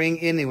don't like ring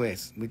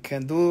anyways. We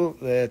can do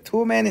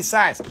too many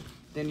size.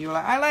 Then you're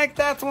like, I like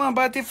that one,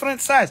 but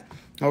different size.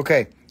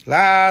 Okay,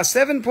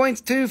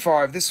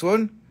 7.25, this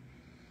one.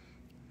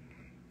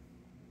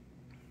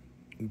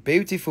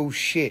 Beautiful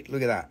shit,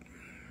 look at that.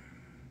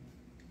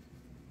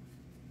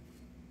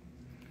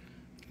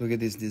 Look at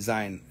this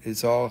design.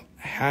 It's all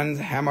hand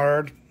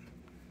hammered.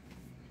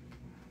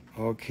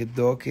 Okie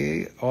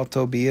dokie.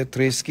 Otto Beer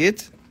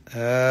Trisket.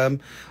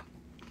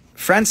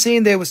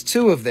 Francine, there was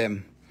two of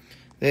them.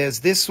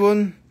 There's this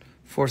one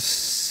for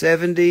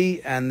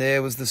 70, and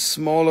there was the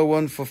smaller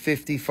one for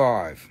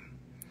 55.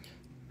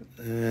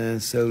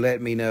 So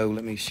let me know.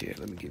 Let me share.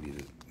 Let me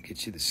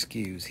get you the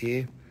SKUs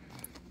here.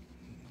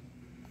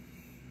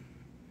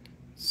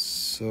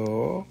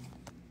 So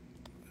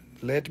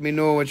let me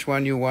know which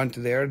one you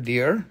want there,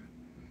 dear.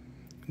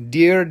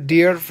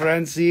 Dear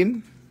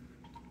Francine.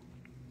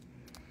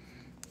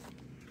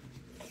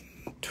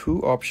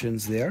 Two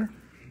options there.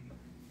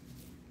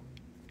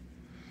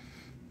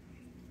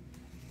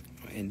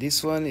 And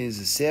this one is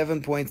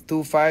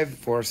 7.25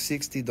 for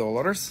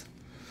 $60.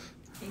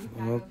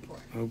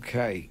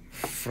 Okay.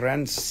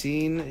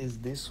 Francine is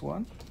this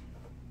one.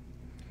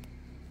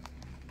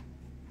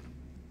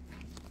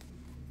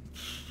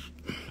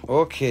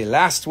 Okay,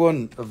 last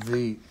one of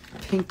the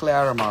pink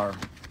Larimar,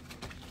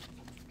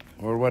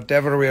 or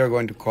whatever we are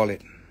going to call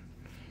it.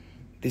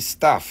 This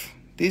stuff,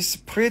 this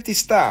pretty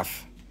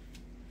stuff.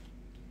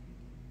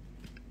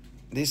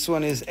 This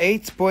one is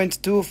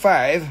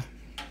 8.25.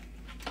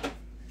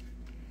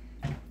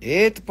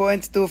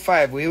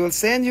 8.25. We will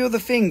send you the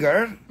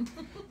finger.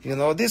 You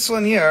know, this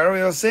one here,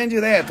 we will send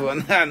you that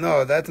one.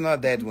 No, that's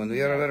not that one.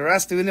 We are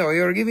rusty. No, we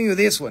are giving you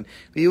this one.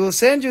 We will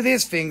send you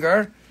this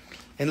finger.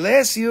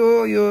 Unless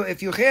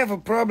if you have a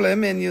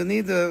problem and you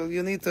need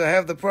to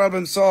have the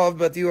problem solved,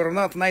 but you are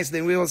not nice,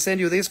 then we will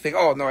send you this thing.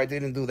 Oh no, I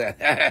didn't do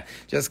that.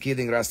 Just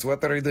kidding, Rust.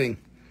 What are you doing?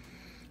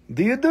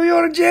 Do you do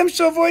your jam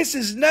show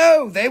voices?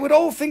 No, they would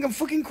all think I'm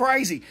fucking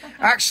crazy.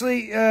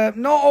 Actually,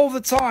 not all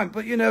the time,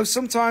 but you know,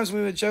 sometimes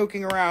we were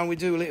joking around, we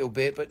do a little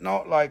bit, but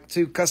not like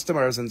to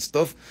customers and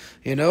stuff.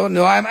 You know,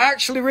 no, I'm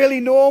actually really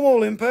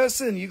normal in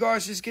person. You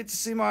guys just get to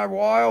see my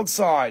wild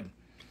side.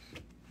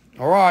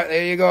 All right,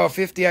 there you go,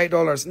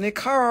 $58.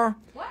 Nicole,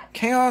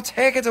 can you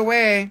take it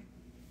away?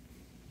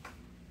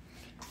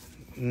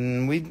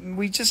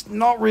 We just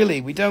not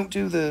really. We don't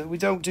do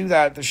that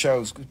at the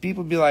shows.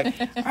 People be like,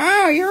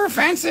 "Oh, you're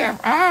offensive.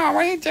 Oh,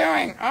 what are you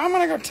doing? I'm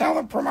gonna go tell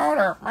the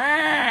promoter."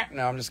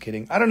 No, I'm just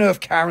kidding. I don't know if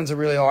Karens are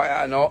really like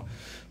that or not,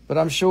 but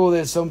I'm sure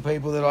there's some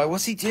people that are like,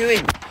 "What's he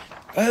doing?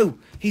 Oh,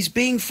 he's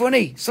being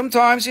funny."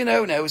 Sometimes, you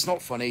know, no, it's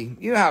not funny.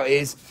 You know how it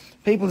is.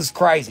 People is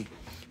crazy.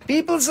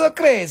 People so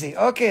crazy.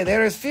 Okay,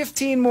 there is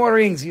 15 more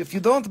rings. If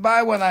you don't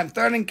buy one, I'm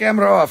turning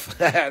camera off.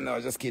 No,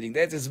 just kidding.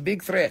 That is a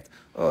big threat.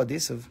 Oh,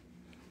 this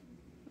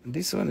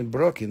one is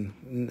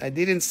broken. I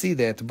didn't see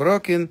that.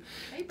 Broken.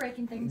 Are you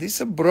breaking things? This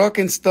is a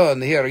broken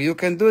stone. Here, you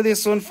can do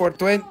this one for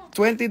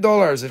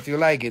 $20 if you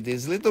like it.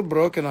 It's a little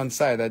broken on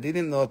side. I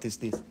didn't notice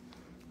this.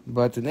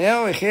 But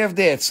now I have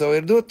that. So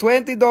we'll do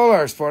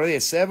 $20 for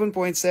this.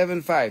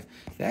 7.75.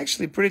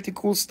 Actually pretty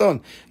cool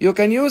stone. You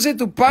can use it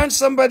to punch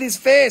somebody's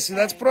face.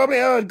 That's probably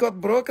how it got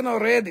broken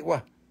already.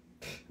 What?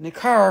 In the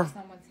car.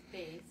 Someone's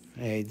face.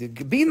 Hey,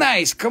 be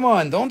nice. Come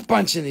on. Don't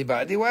punch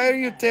anybody. Why are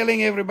you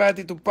telling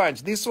everybody to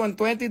punch? This one,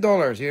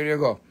 $20. Here you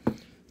go.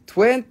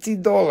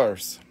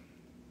 $20.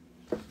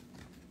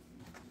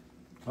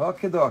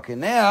 Okay, dokie.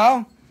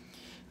 Now,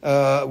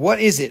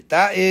 what is it?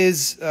 That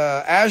is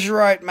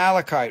Ajoite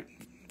malachite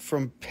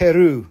from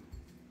Peru.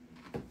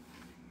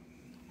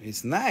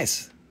 It's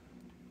nice.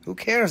 Who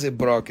cares if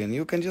broken?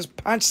 You can just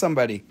punch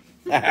somebody.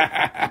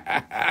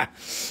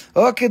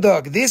 Okay,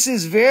 doc. This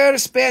is very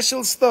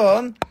special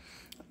stone.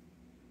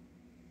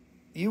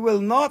 You will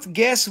not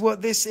guess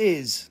what this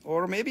is.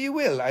 Or maybe you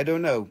will. I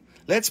don't know.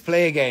 Let's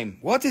play a game.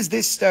 What is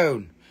this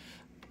stone?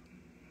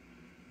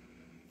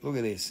 Look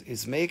at this.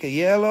 It's make a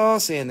yellow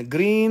and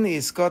green.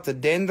 It's got a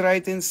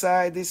dendrite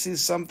inside. This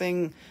is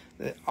something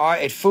that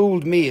it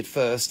fooled me at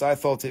first. I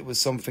thought it was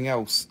something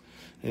else.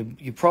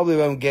 You probably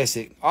won't guess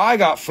it. I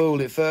got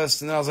fooled at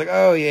first, and I was like,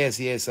 oh,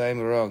 yes,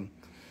 I'm wrong.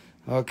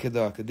 Okay,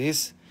 doc.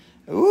 This.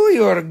 Ooh,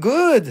 you're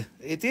good.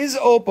 It is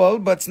opal,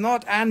 but it's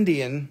not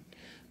Andean.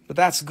 But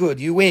that's good.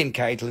 You win,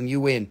 Caitlin.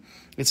 You win.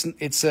 This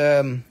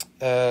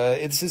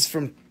is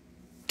from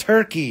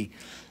Turkey.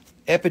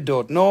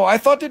 Epidote. No, I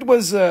thought it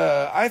was.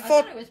 I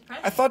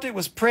thought it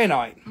was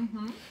prehnite.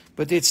 Mm-hmm.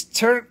 But it's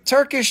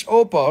Turkish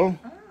opal.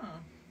 Oh.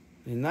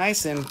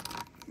 Nice and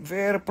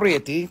very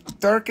pretty.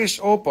 Turkish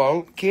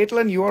opal.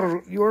 Caitlin,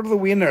 you're the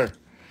winner.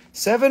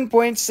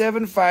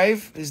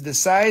 7.75 is the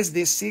size.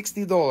 This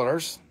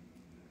 $60.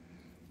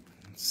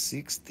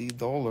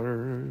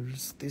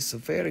 $60. This is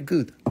very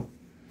good.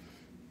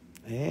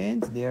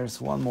 And there's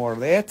one more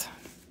of that.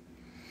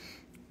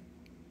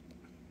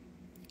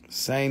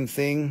 Same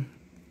thing.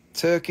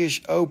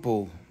 Turkish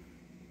opal.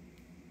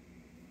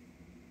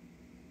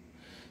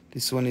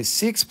 This one is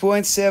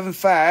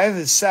 6.75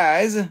 the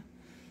size.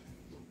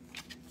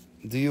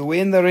 Do you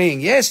win the ring?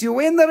 Yes, you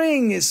win the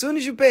ring as soon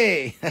as you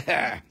pay.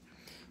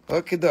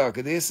 Okay, doc.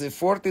 This is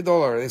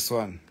 $40. This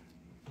one.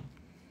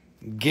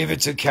 Give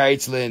it to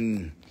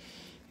Caitlin.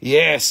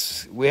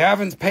 Yes, we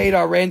haven't paid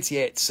our rent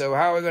yet, so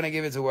how are we going to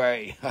give it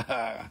away?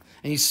 And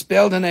you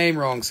spelled the name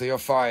wrong, so you're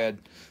fired.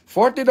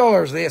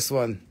 $40, this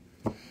one.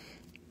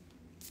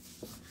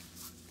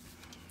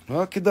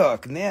 Okay,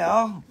 doc.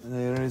 Now,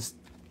 there is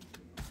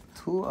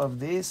 2 of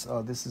this.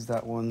 Oh, this is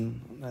that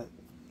one.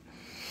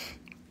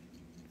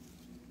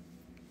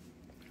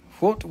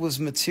 What was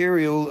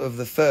material of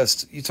the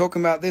first? You're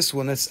talking about this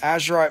one. It's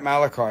Ajoite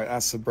malachite.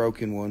 That's the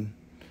broken one.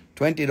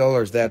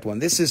 $20, that one.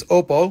 This is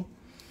opal.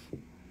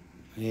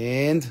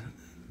 And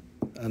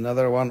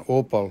another one,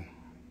 opal.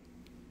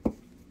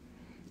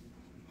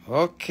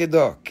 Okay,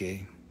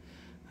 dokie.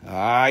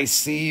 I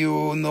see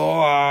you,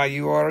 Noah.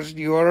 You are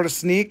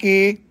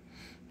sneaky.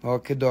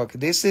 Okay, dokie.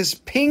 This is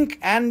pink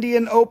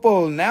Andean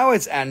opal. Now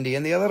it's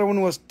Andean. The other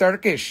one was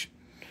Turkish.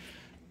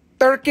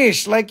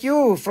 Turkish, like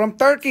you, from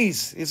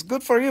Turkeys. It's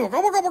good for you.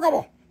 Come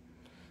on.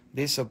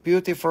 This is a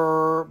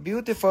beautiful,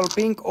 beautiful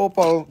pink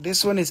opal.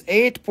 This one is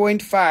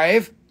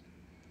 8.5.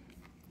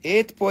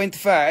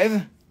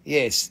 8.5.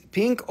 Yes,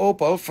 pink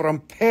opal from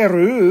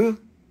Peru.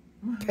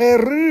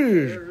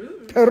 Peru.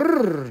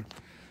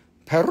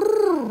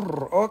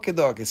 Okay,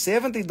 dokie.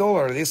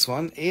 $70 this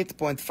one.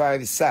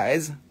 8.5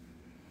 size.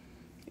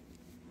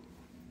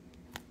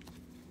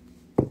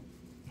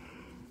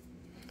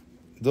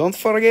 Don't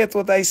forget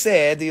what I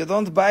said. You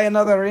don't buy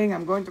another ring,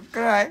 I'm going to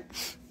cry.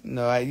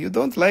 No, you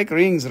don't like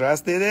rings,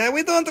 Rusty.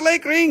 We don't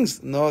like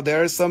rings. No,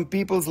 there are some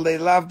people, they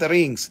love the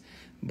rings.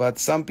 But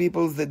some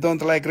people, they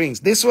don't like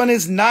rings. This one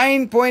is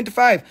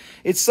 9.5.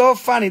 It's so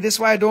funny. This is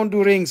why I don't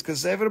do rings.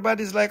 Because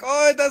everybody's like,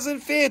 oh, it doesn't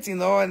fit, you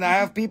know. And I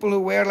have people who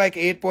wear like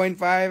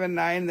 8.5 and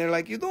 9. They're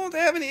like, you don't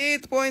have any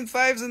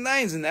 8.5s and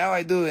 9s. And now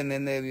I do. And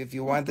then if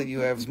you want it, you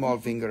have small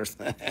fingers.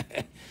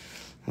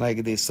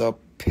 Like this. So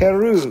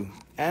Peru.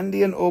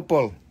 Andean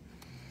opal.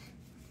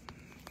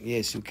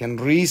 Yes, you can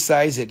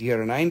resize it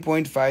here.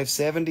 9.5,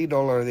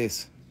 $70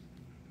 this.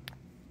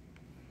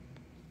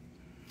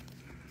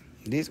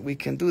 This we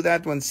can do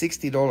that one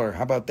 $60.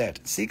 How about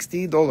that?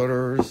 $60.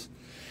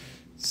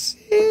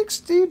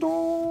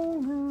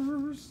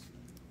 $60.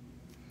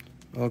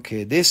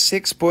 Okay, this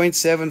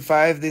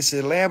 6.75. This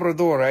is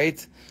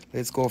Labradorite.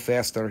 Let's go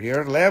faster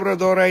here.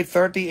 Labradorite,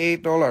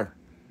 $38.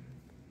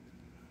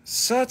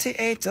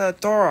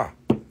 $38.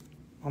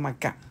 Oh my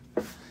God.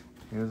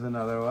 Here's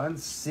another one.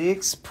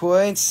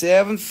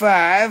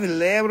 6.75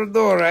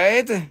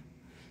 Labradorite.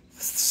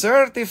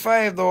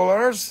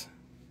 $35.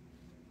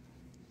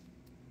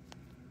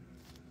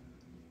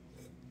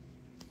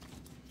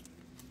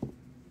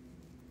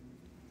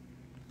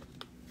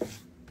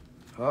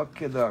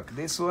 Okay, doc.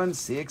 This one,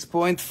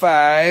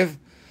 6.5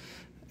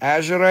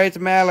 Ajoite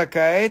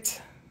malachite.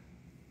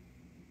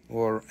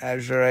 Or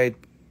Ajoite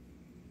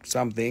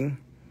something.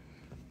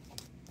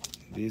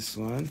 This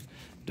one.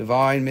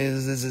 Divine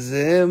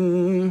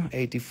Mysticism,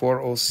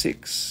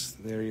 8406.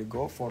 There you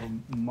go for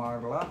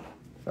Marla.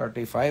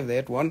 35,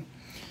 that one.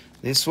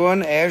 This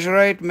one,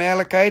 Ajoite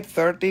malachite,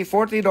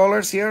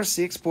 $40 here,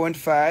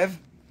 6.5.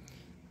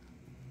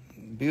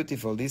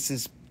 Beautiful. This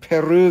is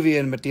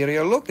Peruvian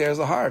material. Look, there's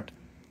a heart.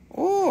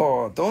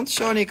 Oh, don't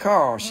show any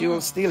car. She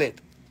will steal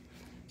it.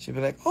 She'll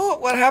be like, oh,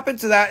 what happened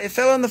to that? It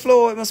fell on the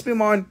floor. It must be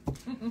mine.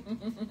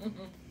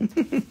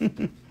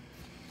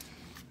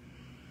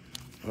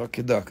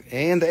 Okay, doc.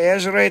 And the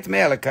Ajoite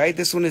malachite,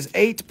 this one is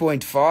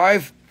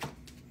 8.5.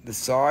 The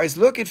size,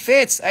 look, it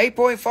fits.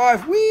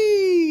 8.5.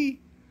 Whee!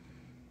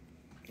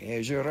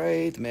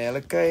 Ajoite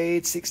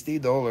malachite,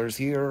 $60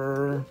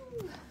 here.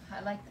 I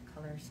like the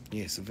colors.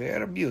 Yes,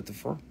 very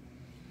beautiful.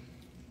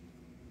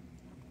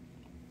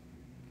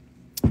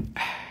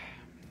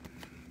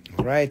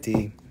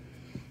 Alrighty.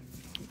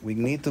 We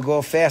need to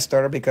go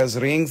faster because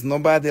rings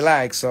nobody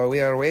likes, so we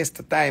are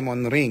wasting time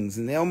on rings.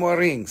 No more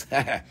rings.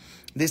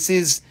 This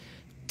is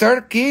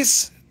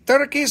turquoise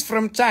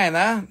from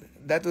China.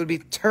 That would be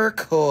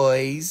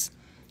turquoise.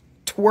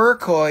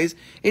 Turquoise.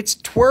 It's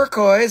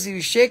turquoise.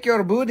 You shake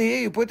your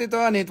booty, you put it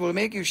on, it will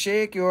make you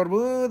shake your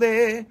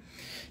booty.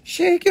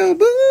 Shake your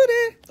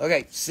booty.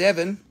 Okay,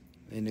 7.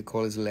 And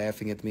Nicole is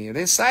laughing at me.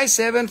 This size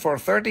 7 for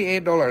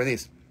 $38.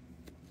 This.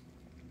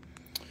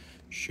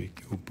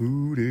 Shake your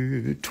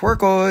booty.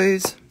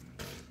 Turquoise.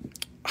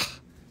 I'm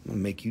gonna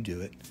make you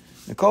do it.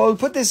 Nicole,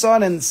 put this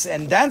on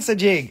and dance a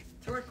jig.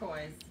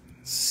 Turquoise.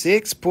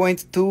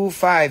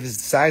 6.25 is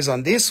the size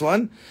on this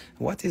one.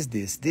 What is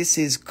this? This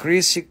is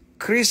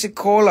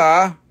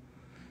chrysocolla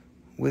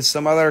with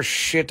some other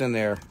shit in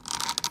there.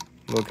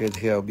 Look at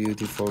how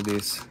beautiful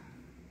this.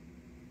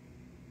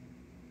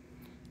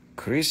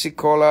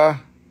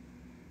 Chrysocolla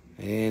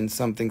and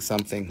something.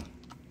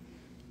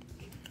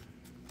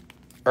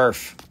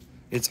 Earth.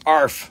 It's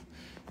ARF.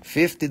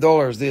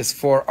 $50 this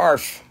for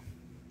ARF.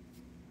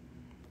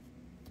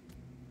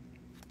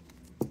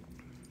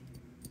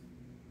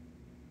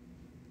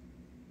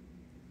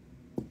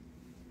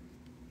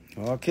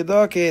 Okay,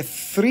 dokie.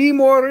 3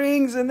 more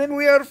rings and then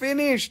we are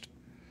finished.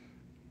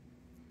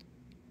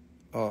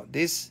 Oh,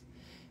 this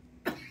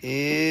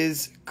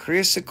is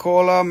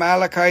chrysocolla,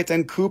 malachite,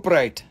 and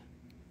cuprite.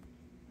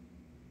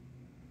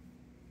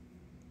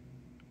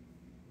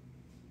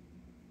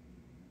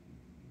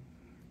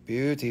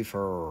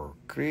 Beautiful.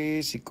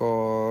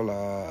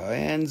 Chrysocolla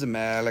and the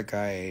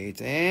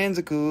malachite and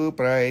the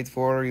cuprite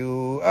for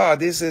you. Ah,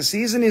 this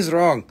season is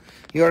wrong.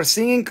 You are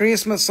singing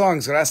Christmas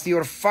songs, Rusty.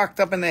 You're fucked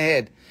up in the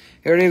head.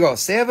 Here you go.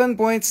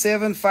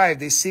 7.75.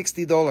 This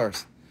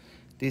 $60.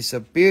 This is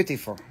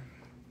beautiful.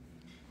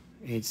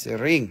 It's a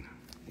ring,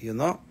 you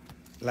know,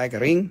 like a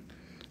ring,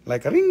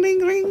 like a ring, ring,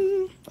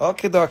 ring.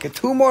 Okay, dokie.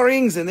 2 more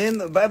rings and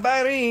then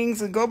bye-bye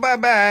rings and go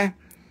bye-bye.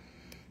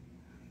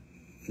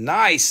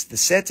 Nice. The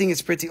setting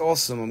is pretty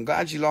awesome. I'm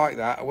glad you like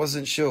that. I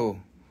wasn't sure.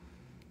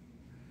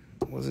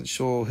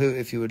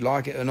 If you would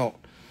like it or not.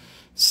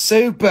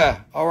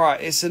 Super. All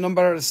right. It's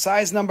a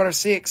size number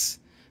 6.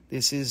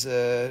 This is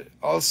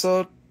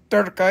also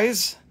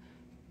turquoise.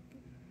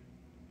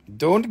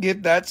 Don't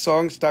get that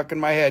song stuck in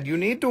my head. You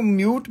need to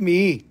mute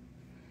me.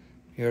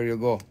 Here you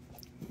go.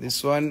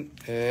 This one,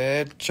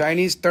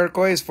 Chinese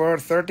turquoise for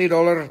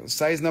 $30,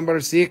 size number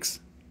 6.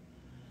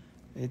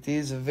 It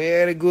is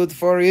very good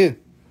for you.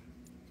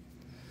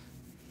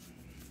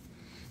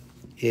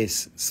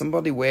 Yes,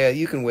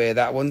 you can wear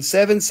that one.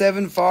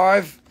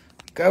 775.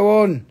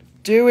 Go on,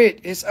 do it.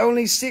 It's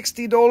only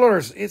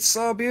 $60. It's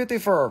so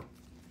beautiful.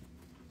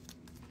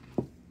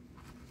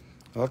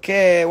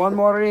 Okay, one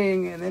more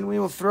ring, and then we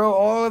will throw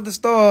all of the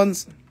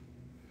stones.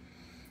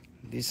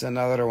 This is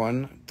another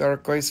one.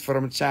 Turquoise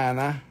from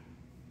China.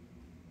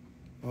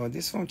 Oh,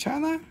 this from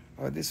China?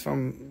 Or this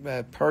from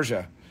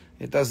Persia?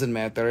 It doesn't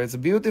matter. It's a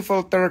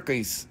beautiful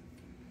turquoise.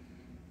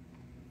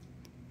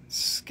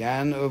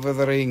 Scan over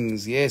the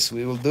rings. Yes,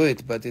 we will do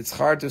it, but it's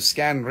hard to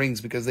scan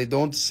rings because they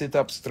don't sit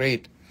up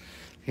straight.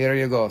 Here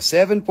you go.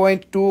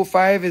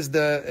 7.25 is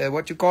the,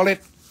 what you call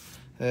it?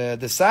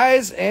 The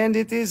size, and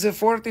it is a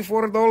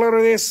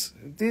 $44 this.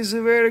 It is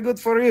very good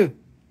for you.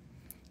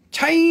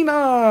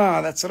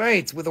 China! That's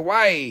right, with a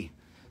Y.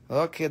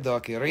 Okay,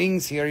 dokie.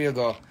 Rings, here you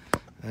go.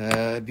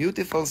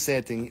 Beautiful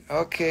setting.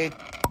 Okay,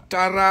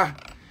 Tara.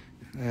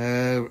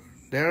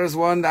 There's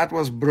one that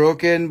was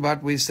broken,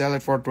 but we sell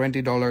it for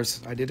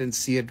 $20. I didn't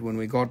see it when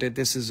we got it.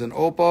 This is an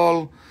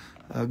opal,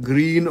 a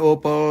green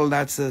opal.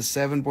 That's a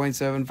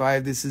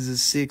 7.75. This is a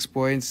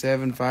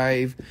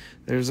 6.75.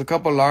 There's a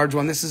couple large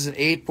ones. This is an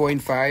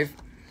 8.5.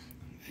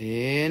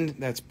 And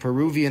that's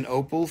Peruvian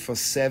opal for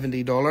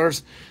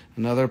 $70.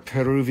 Another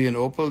Peruvian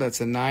opal.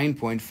 That's a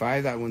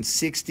 9.5. That one's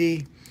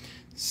 $60.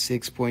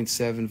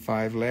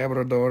 6.75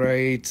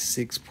 Labradorite,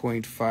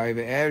 6.5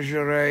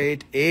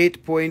 Azurite,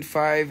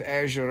 8.5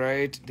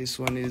 Azurite. This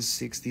one is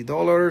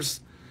 $60.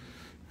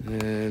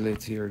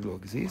 Let's hear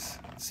look. This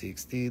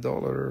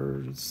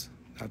 $60.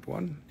 That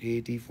one,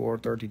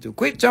 84.32.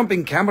 Quit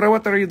jumping, camera.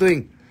 What are you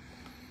doing?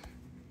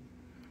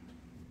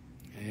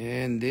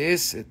 And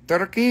this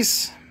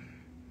turquoise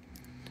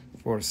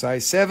for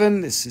size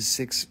 7. This is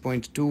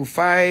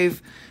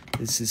 6.25.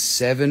 This is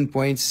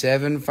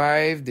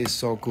 7.75. This is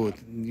so good.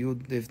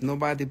 If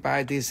nobody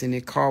buy this in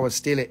a car, will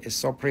steal it. It's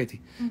so pretty.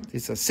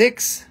 This is a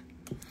 6.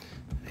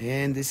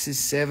 And this is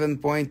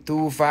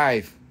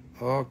 7.25.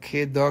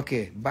 Okay,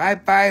 dokie.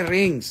 Bye-bye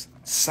rings.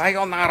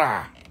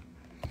 Sayonara.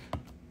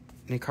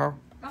 Any car?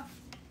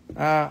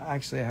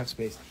 Actually, I have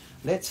space.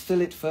 Let's fill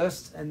it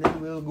first, and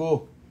then we'll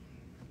go.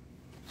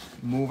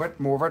 Move it,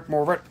 move it,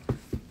 move it.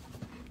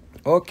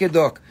 Okay,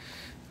 doc.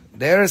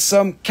 There are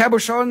some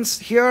cabochons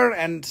here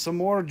and some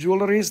more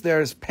jewelries.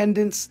 There's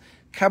pendants,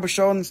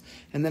 cabochons,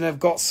 and then I've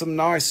got some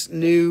nice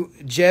new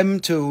gem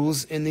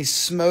tools in the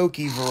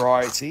smoky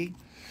variety,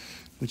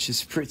 which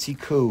is pretty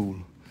cool.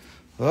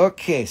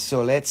 Okay,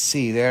 so let's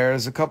see.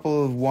 There's a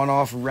couple of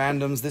one-off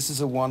randoms. This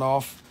is a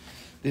one-off.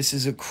 This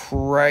is a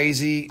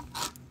crazy,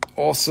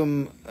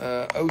 awesome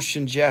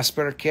ocean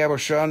jasper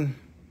cabochon.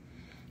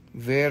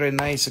 Very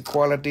nice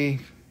quality.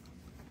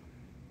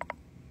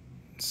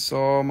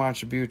 So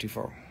much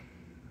beautiful.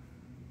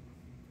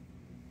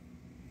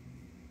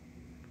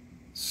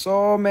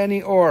 So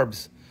many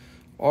orbs,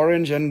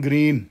 orange and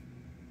green.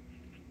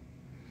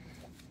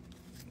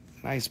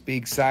 Nice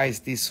big size.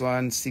 This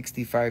one,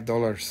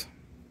 $65.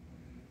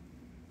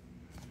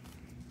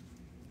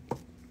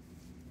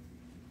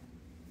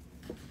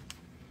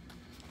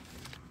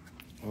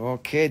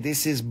 Okay,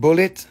 this is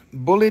bullet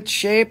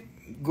shape,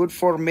 good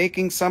for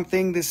making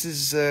something. This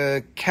is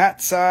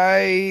cat's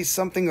eye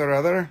something or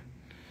other.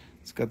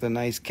 It's got a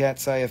nice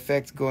cat's eye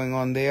effect going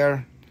on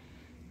there.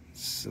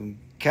 Some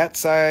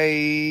cat's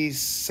eye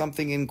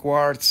something in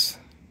quartz.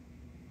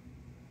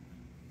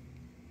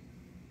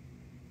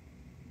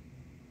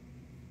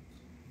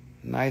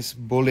 Nice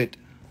bullet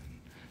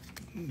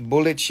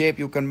shape.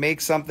 You can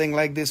make something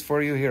like this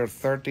for you here.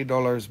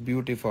 $30.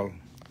 Beautiful,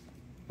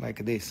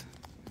 like this.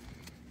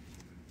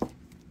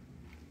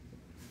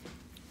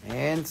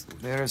 And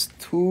there's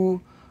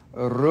 2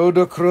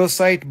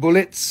 rhodochrosite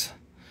bullets.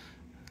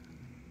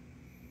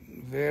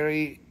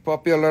 Very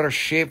popular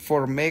shape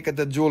for making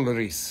the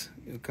jewelries.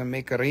 You can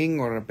make a ring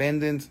or a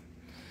pendant.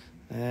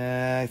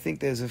 I think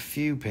there's a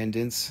few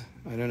pendants.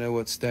 I don't know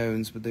what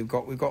stones, but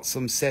we've got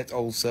some set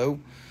also.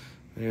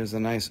 There's a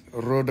nice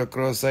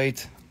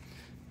rhodochrosite.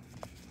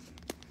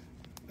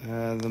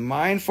 The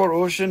mine for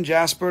ocean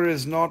jasper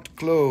is not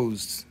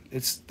closed.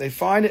 They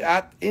find it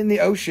in the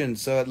ocean,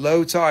 so at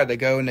low tide they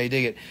go and they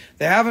dig it.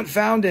 They haven't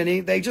found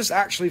any. They just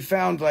actually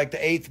found like the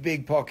 8th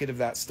big pocket of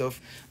that stuff.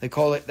 They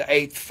call it the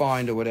 8th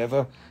find or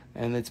whatever.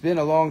 And it's been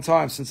a long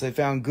time since they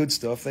found good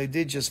stuff. They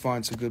did just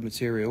find some good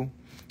material.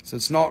 So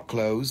it's not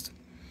closed.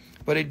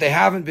 But they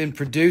haven't been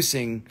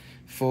producing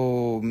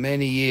for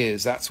many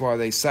years. That's why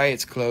they say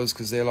it's closed,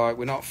 because they're like,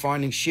 we're not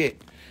finding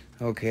shit.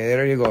 Okay,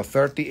 there you go.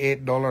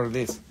 $38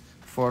 this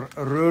for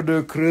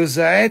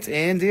rhodochrosite.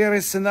 And here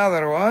is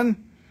another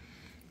one.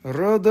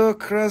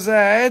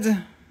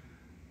 Rhodochrosite.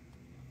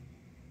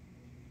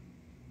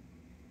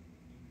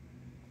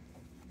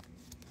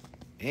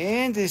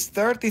 And it's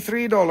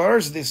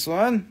 $33, this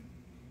one.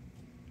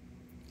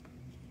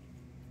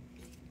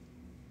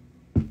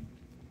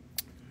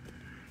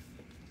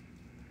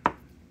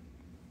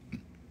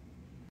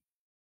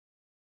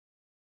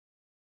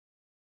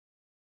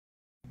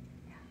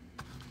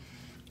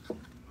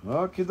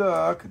 Okie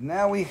doke.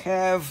 Now we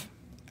have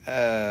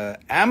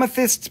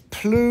amethyst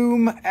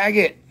plume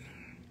agate.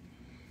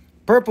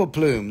 Purple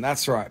plume,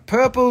 that's right.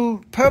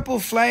 Purple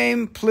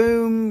flame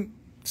plume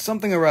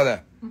something or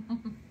other.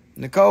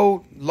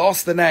 Nicole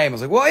lost the name. I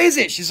was like, what is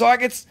it? She's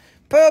like, it's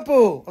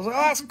purple. I was like,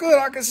 oh, that's good.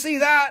 I can see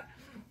that.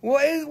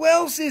 What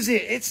else is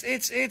it?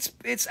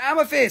 It's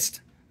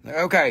amethyst.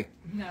 Okay.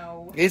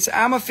 No. It's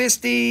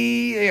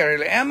amethysty.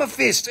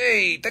 Amethyst.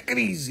 Hey, take it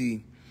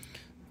easy.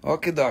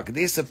 Okay, doc.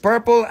 This is a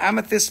purple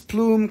amethyst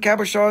plume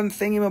cabochon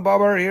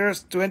thingy-mabobber.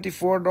 Here's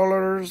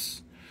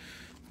 $24.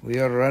 We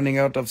are running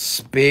out of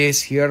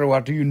space here.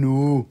 What do you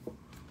know?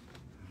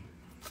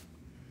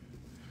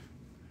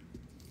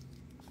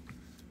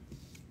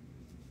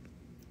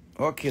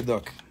 Okay,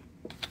 doc.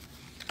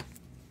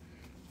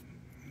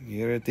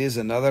 Here it is,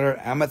 another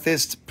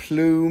amethyst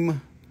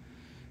plume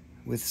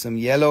with some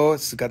yellow.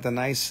 It's got a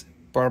nice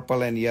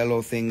purple and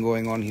yellow thing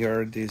going on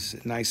here.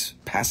 This nice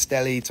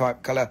pastel-y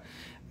type color.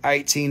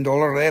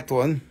 $18, that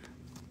one.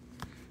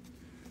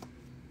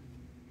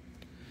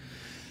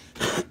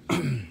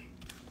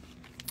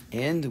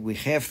 And we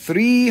have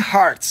 3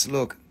 hearts.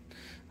 Look,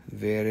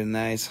 very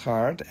nice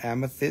heart.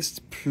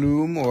 Amethyst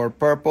plume or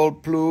purple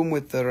plume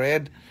with the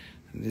red.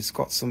 And it's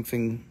got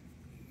something,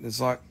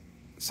 there's like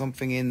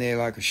something in there,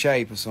 like a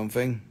shape or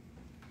something.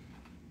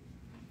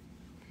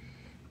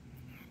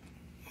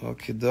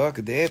 Okay, doc,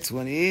 that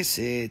one is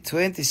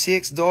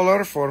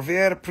 $26 for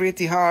very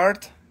pretty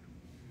heart.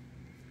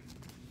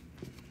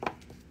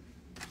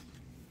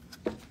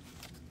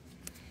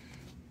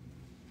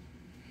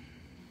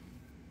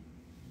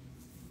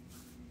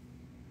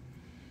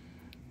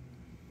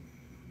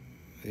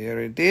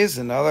 Here it is,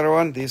 another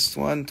one. This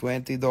one,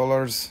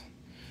 $20.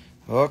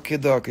 Okay,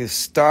 doc.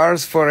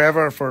 Stars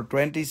Forever for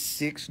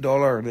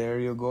 $26. There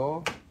you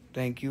go.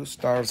 Thank you,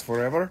 Stars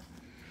Forever.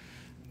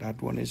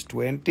 That one is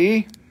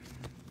 $20.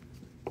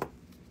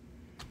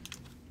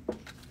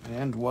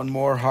 And one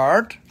more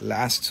heart.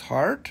 Last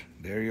heart.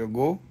 There you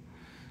go.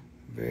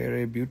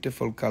 Very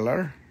beautiful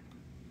color.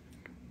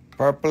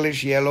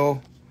 Purplish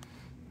yellow.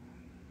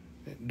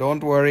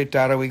 Don't worry,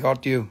 Tara, we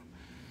got you.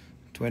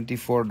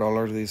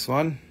 $24 this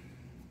one.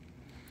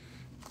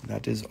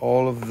 That is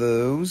all of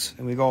those.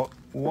 And we got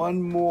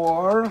one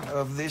more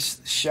of this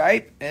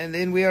shape. And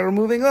then we are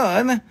moving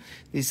on.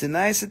 This is a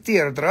nice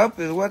teardrop.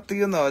 What do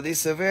you know? This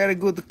is a very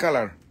good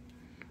color.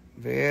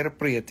 Very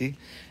pretty.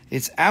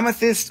 It's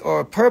amethyst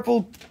or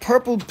purple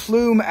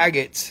plume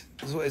agate.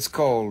 That's what it's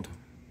called.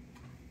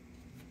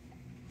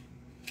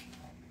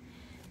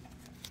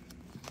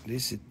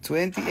 This is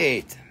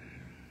 28.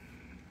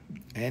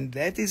 And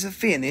that is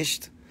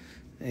finished.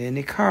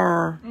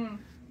 Nicole,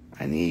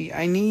 I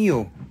need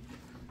you.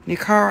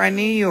 Nicole, I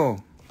need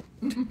you.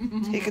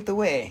 Take it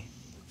away.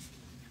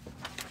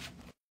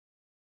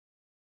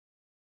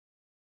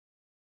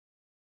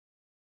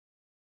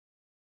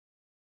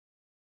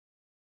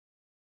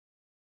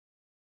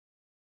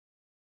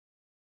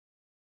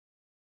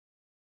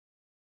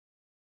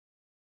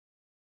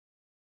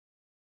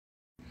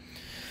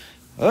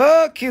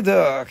 Okay,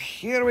 doc.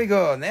 Here we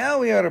go. Now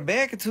we are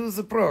back to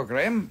the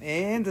program.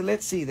 And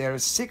let's see. There are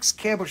 6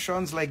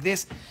 cabochons like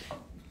this.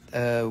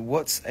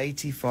 What's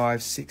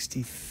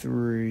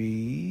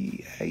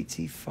 8563?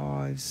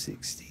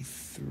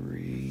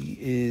 8563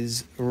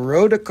 is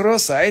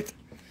rhodochrosite.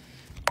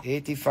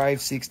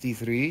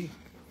 8563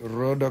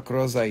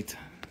 rhodochrosite.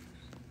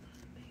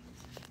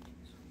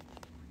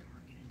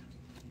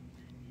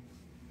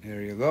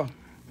 There you go.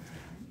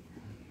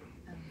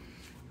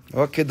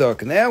 Okay,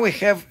 doc. Now we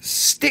have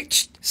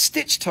stitch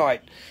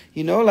tight.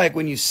 You know, like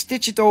when you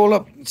stitch it all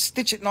up,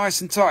 stitch it nice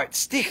and tight.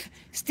 Stich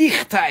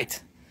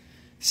tight.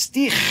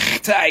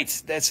 Stich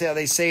tight. That's how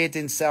they say it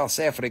in South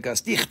Africa.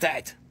 Stich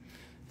tight.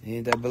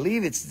 And I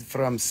believe it's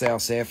from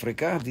South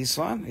Africa. This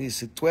one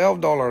is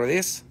 $12.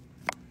 This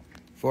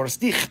for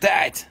stich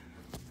tight.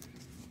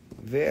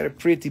 Very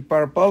pretty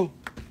purple.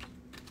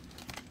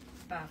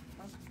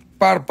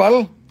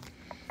 Purple.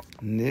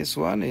 And this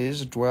one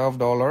is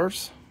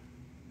 $12.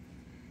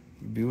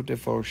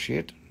 Beautiful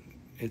shit.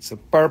 It's a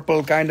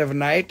purple kind of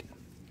night.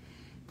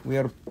 We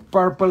are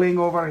purpling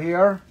over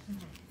here.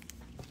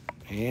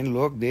 And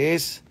look,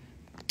 this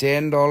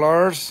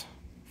 $10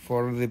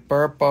 for the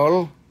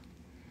purple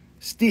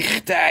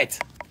stich tight.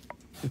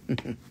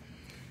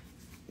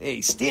 Hey,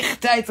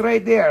 Stichtheid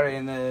right there,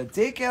 and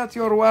take out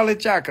your wallet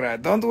chakra.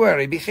 Don't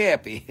worry, be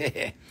happy.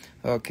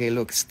 Okay,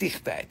 look,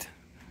 Stichtheid.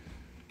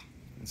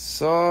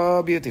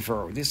 So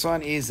beautiful. This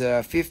one is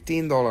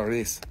 $15.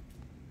 This.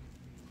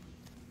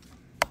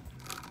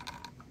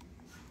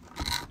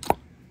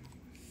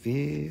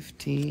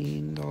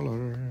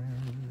 $15.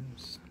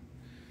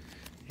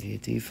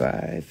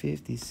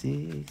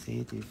 85.56.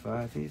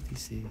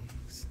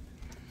 85.56.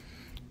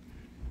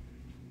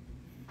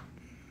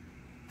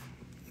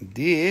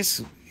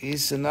 This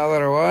is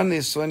another one.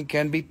 This one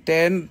can be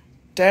 $10.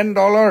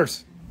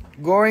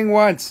 Going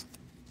once.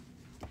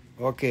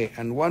 Okay,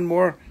 and one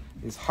more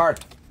is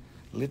heart.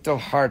 Little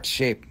heart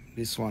shape.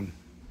 This one.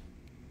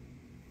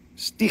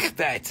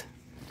 Stichtheid.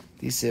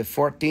 This is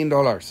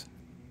 $14.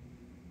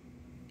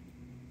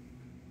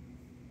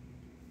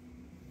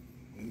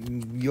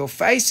 Your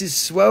face is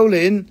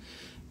swollen.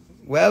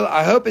 Well,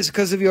 I hope it's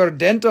because of your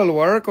dental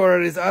work, or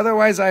it is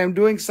otherwise I am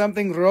doing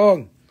something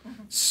wrong.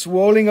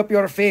 Swelling up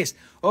your face.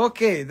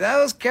 Okay,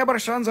 those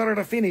cabochons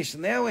are finished.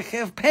 Now we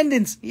have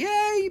pendants.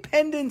 Yay,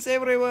 pendants,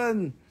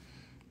 everyone.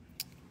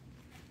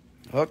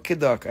 Okay,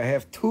 doc. I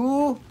have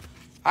 2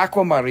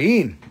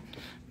 Aquamarine.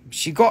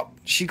 She got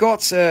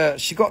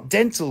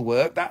dental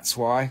work. That's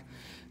why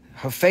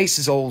her face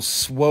is all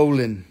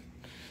swollen.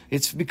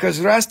 It's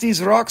because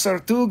Rusty's rocks are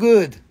too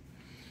good.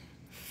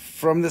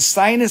 From the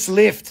sinus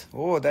lift.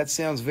 Oh, that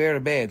sounds very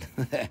bad.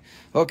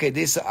 Okay,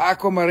 this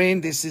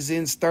Aquamarine. This is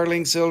in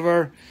sterling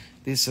silver.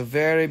 This is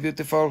very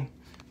beautiful.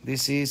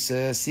 This is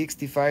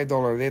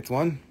 $65, that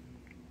one.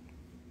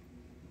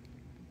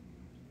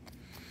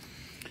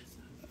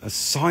 A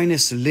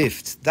sinus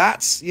lift.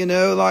 That's,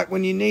 like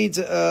when you need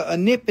a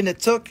nip in a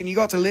tuck and you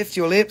got to lift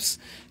your lips.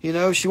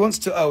 She wants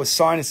to,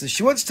 sinuses.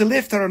 She wants to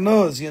lift her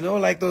nose,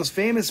 like those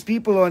famous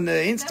people on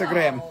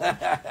Instagram.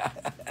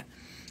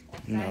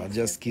 No,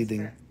 just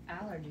kidding.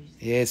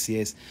 Allergies.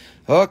 Yes.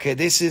 Okay,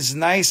 this is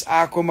nice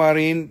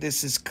Aquamarine.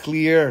 This is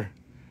clear.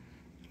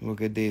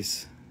 Look at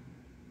this.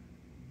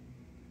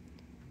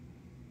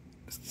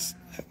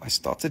 I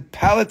started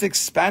palette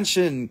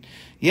expansion.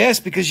 Yes,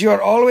 because you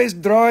are always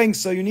drawing,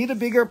 so you need a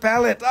bigger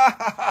palette.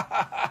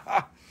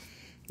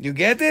 You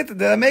get it?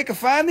 Did I make a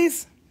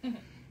funnies?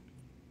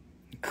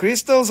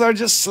 Crystals are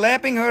just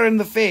slapping her in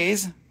the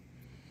face.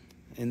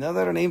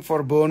 Another name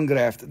for bone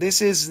graft.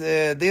 These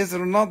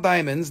are not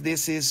diamonds.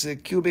 This is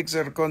cubic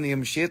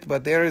zirconium shit,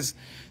 but there is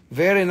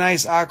very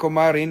nice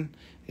Aquamarine.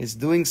 It's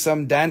doing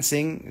some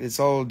dancing. It's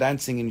all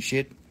dancing and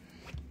shit.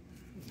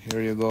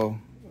 Here you go.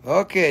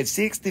 Okay,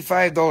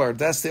 $65.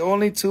 That's the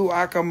only 2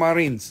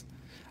 Aquamarines.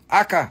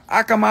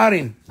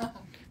 Aquamarine.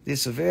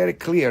 This is very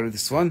clear,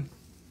 this one.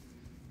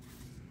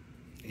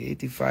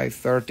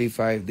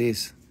 85.35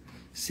 this.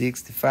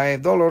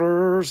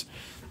 $65.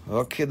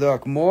 Okay,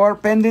 doc. More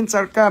pendants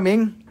are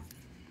coming.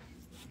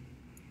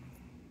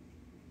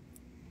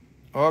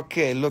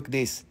 Okay, look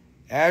this.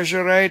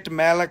 Ajoite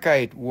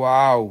malachite.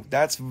 Wow,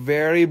 that's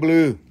very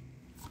blue.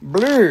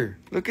 Blue.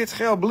 Look at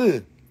how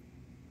blue.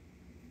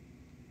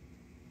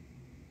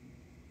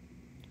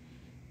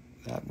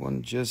 That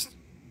one just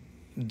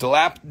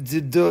dlapoed.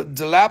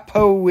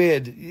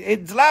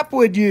 It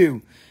dlapoed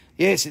you.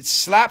 Yes, it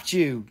slapped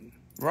you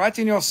right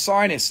in your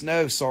sinus.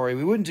 No, sorry,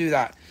 we wouldn't do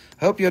that.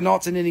 Hope you're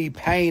not in any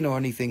pain or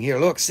anything. Here,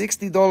 look,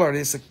 $60.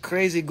 It's a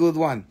crazy good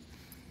one.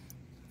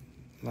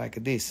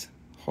 Like this.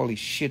 Holy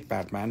shit,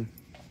 Batman.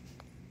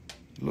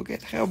 Look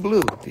at how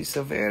blue. These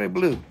are very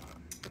blue.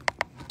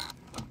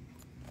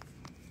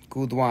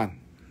 Good one.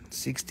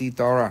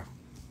 $60.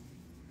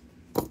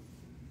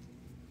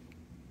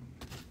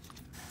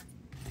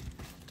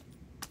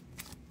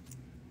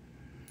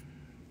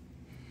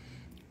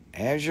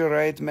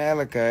 Ajoite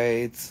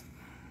malachite.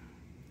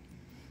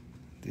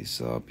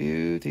 These are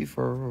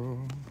beautiful.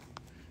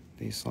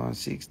 This one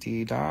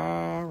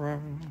 $60.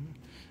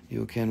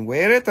 You can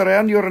wear it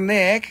around your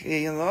neck.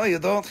 You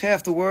don't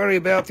have to worry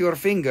about your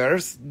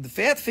fingers. The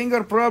fat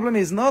finger problem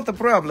is not a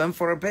problem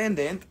for a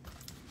pendant.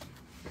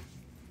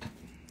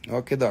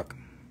 Okay, doc.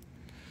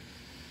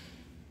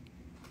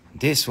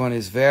 This one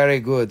is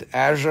very good.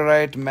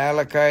 Ajoite,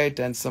 malachite,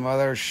 and some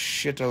other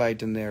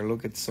shitalite in there.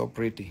 Look, it's so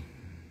pretty.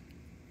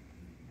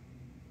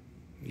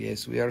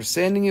 Yes, we are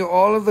sending you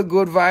all of the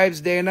good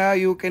vibes, Dana.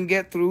 You can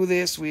get through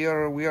this. We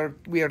are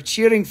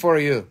cheering for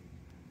you.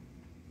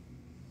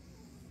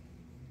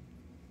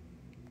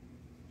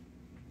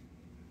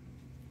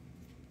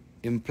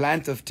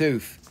 Implant of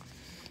tooth.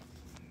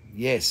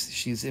 Yes,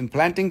 she's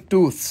implanting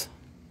tooths.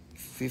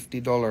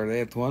 $50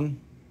 that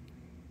one.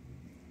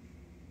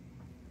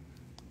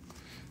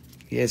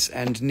 Yes,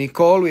 and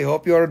Nicole, we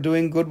hope you are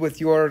doing good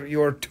with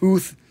your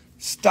tooth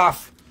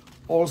stuff.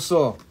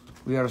 Also,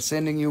 we are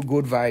sending you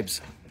good vibes.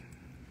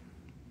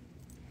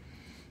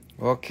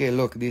 Okay,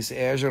 look, this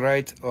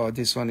Ajoite. Oh,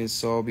 this one is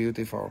so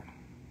beautiful.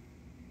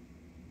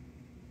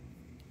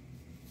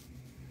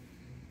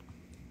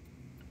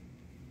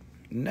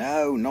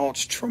 No, not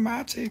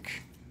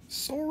traumatic.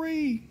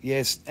 Sorry.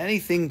 Yes,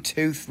 anything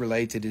tooth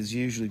related is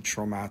usually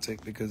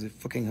traumatic because it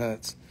fucking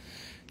hurts.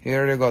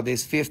 Here you go,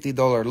 this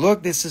 $50.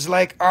 Look, this is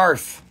like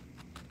earth.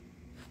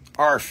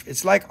 Arf.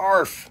 It's like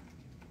arf.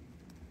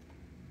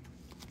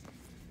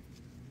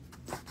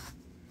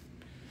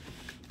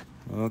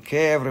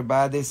 Okay,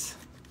 everybody's.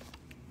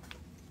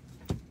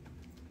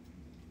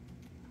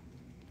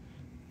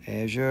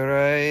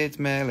 Ajoite,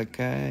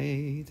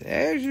 malachite,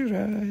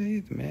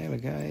 Ajoite,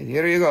 malachite.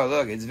 Here you go.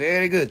 Look, it's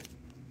very good.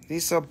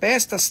 This is the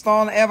best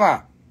stone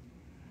ever.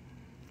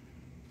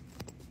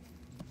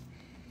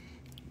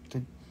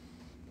 Did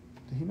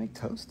he make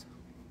toast?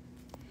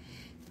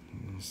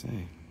 Let's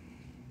see.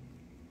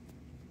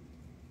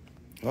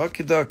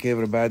 Okie dokie,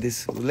 everybody.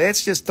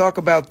 Let's just talk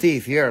about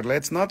teeth here.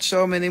 Let's not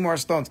show many more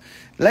stones.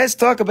 Let's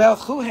talk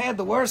about who had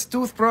the worst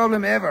tooth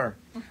problem ever.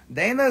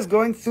 Dana is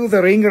going through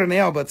the ringer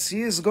now, but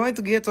she is going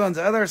to get on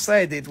the other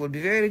side. It will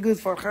be very good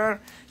for her.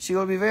 She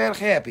will be very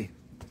happy.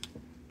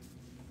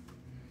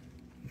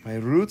 My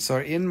roots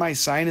are in my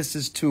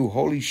sinuses too.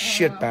 Holy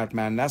shit,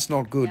 Batman. That's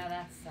not good. Yeah,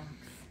 that sucks.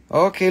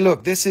 Okay,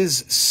 look. This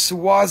is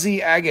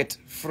Swazi agate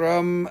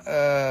from,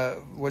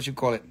 what you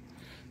call it?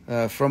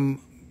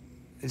 From...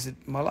 Is it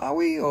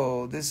Malawi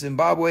or this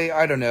Zimbabwe?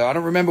 I don't know. I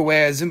don't remember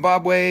where.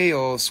 Zimbabwe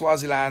or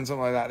Swaziland,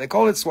 something like that. They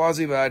call it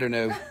Swazi, but I don't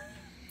know.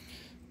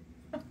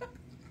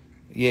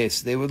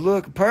 Yes, they would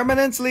look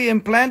permanently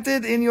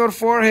implanted in your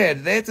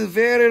forehead. That is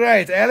very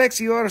right.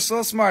 Alex, you are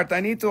so smart. I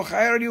need to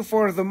hire you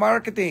for the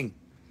marketing.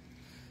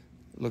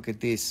 Look at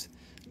this.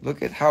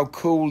 Look at how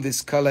cool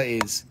this color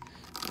is.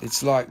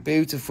 It's like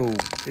beautiful.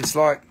 It's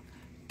like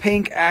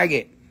pink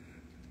agate.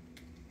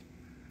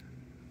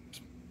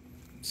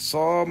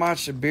 So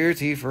much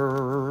beauty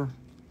for.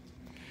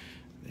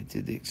 They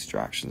did the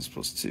extractions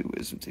plus 2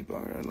 wisdom teeth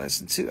in less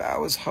than 2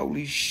 hours.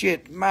 Holy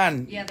shit,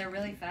 man. Yeah, they're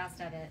really fast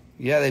at it.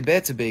 Yeah, they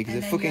better be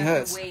because it fucking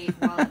hurts. And then you have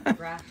to wait while the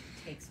graft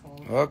takes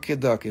hold. Okay,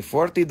 dokie.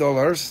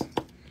 $40.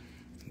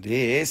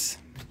 This.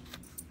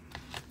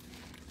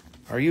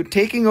 Are you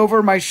taking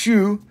over my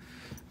shoe?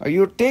 Are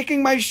you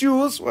taking my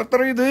shoes? What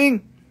are you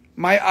doing?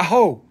 My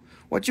aho.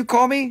 What you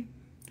call me?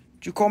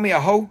 Did you call me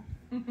aho?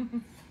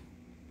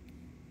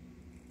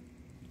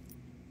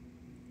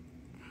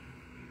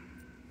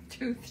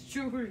 Tooth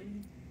jewelry.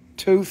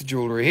 Tooth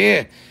jewelry.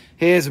 Here.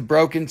 Here's a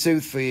broken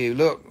tooth for you.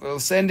 Look, we'll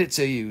send it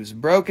to you. It's a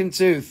broken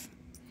tooth.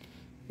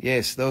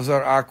 Yes, those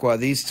are aqua.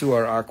 These two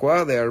are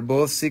aqua. They are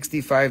both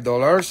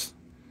 $65.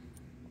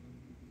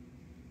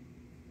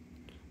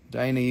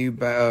 Dana,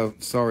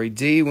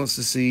 D wants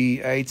to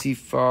see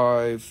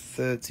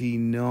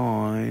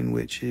 85.39,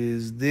 which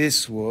is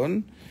this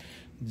one.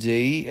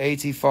 D,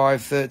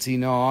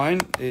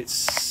 85.39.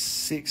 It's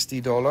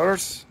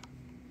 $60.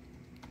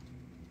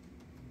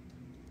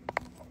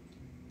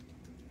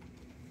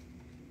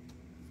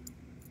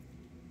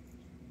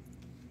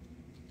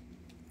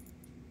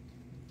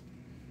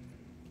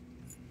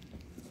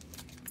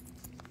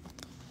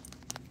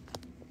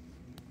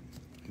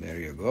 There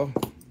you go.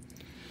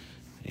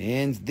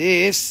 And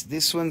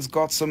this one's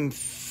got some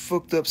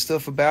fucked up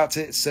stuff about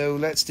it, so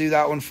let's do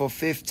that one for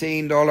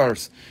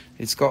 $15.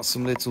 It's got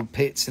some little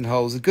pits and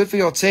holes. It's good for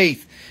your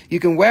teeth. You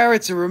can wear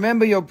it to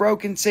remember your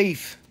broken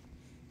teeth.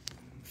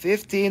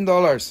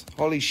 $15.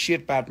 Holy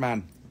shit,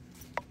 Batman.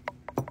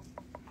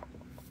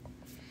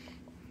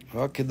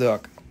 Okay,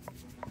 doc.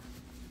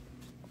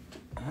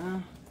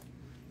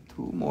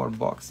 2 more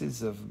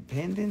boxes of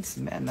pendants.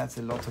 Man, that's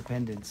a lot of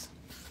pendants.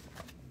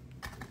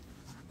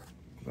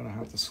 I'm gonna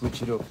have to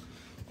switch it up.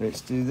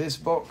 Let's do this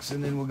box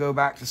and then we'll go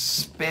back to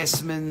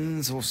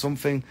specimens or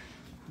something.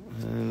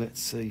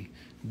 Let's see.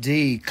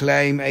 D,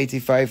 claim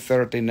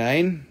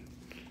 85.39.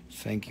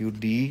 Thank you,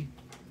 D.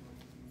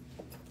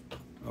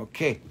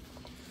 Okay.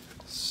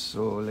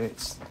 So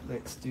let's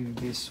do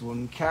this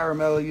one.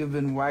 Caramel, you've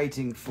been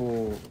waiting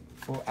for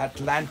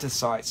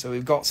Atlantisite. So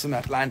we've got some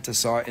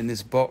Atlantisite in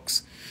this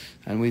box,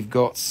 and we've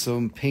got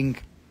some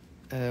pink.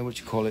 What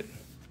you call it?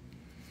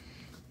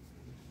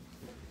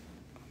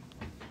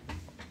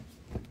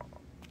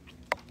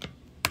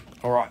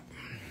 All right.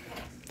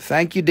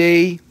 Thank you,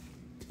 D.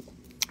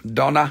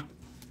 Donna.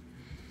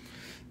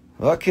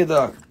 Okay,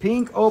 doc.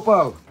 Pink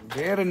opal.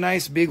 Very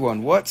nice big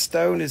one. What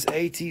stone is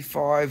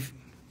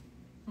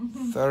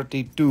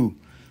 85.32?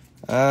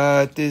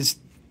 It is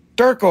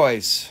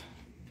turquoise.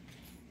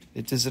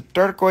 It is a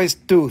turquoise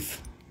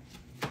tooth.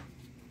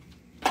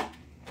 That's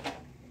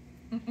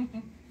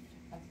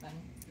funny.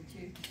 The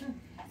tooth.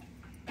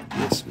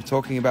 Yes, we're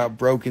talking about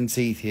broken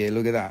teeth here.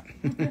 Look at that.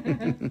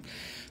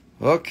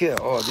 Okay,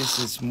 oh, this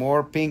is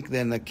more pink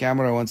than the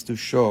camera wants to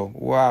show.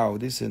 Wow,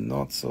 this is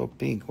not so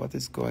pink. What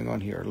is going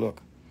on here?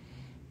 Look.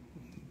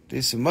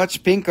 This is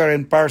much pinker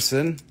in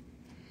person.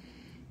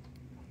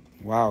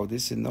 Wow,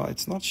 this is not,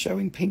 it's not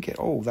showing pink at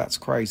all. That's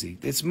crazy.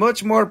 It's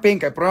much more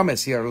pink, I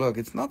promise. Here, look,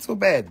 it's not so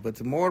bad,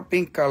 but more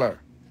pink color.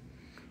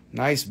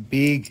 Nice,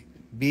 big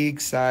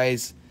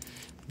size.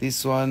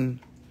 This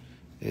one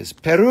is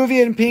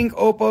Peruvian pink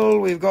opal.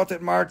 We've got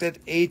it marked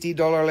at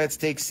 $80. Let's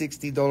take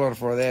 $60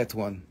 for that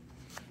one.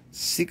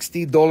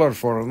 $60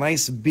 for a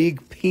nice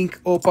big pink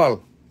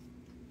opal.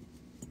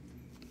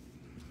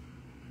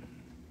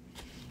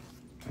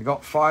 I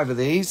got 5 of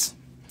these.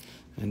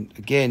 And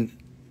again,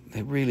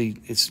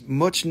 It's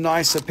much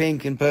nicer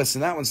pink in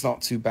person. That one's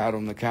not too bad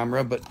on the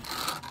camera, but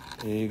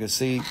you can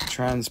see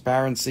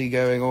transparency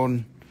going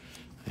on.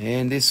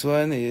 And this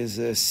one is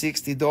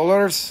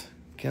 $60.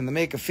 Can they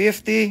make a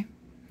 50?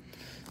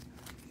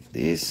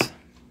 This.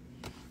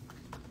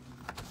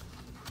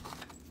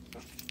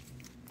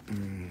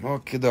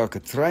 Okay, doc,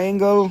 a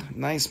triangle,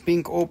 nice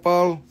pink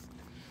opal.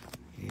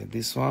 Yeah,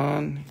 this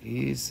one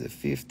is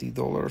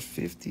 $50,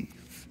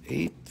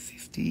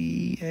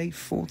 58,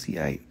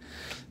 48.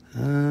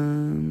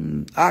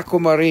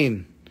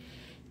 Aquamarine.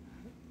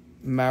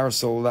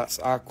 Marisol, that's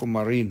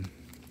Aquamarine.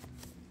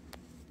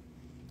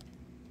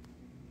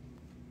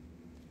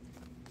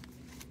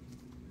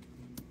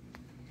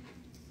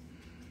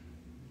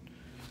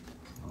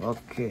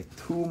 Okay,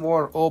 two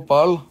more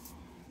opal.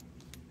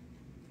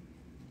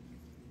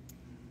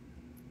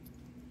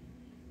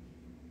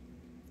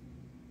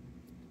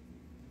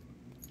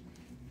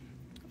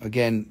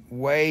 Again,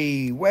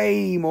 way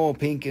more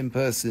pink in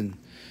person.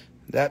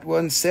 That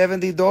one,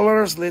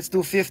 $70. Let's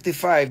do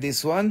 55,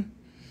 this one.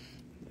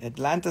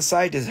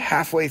 Atlanticite is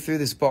halfway through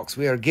this box.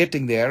 We are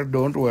getting there,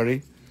 don't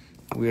worry.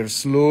 We are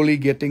slowly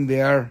getting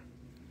there.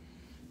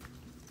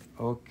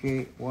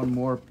 Okay, one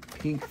more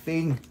pink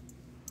thing.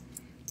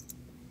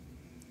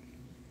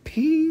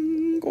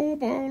 Pink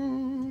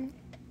opal.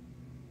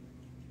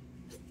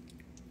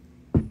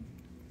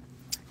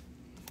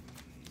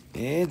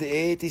 And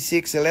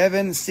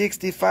 86.11,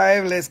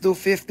 65. Let's do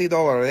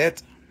 $50.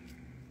 That.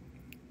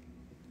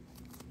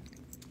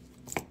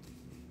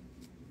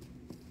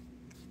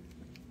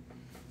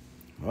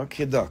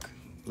 Okay, doc.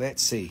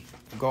 Let's see.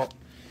 I've got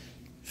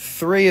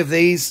 3 of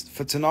these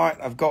for tonight.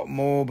 I've got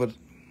more, but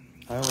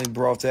I only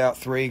brought out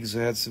 3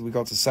 because we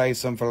got to save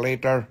some for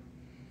later.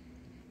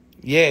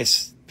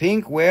 Yes,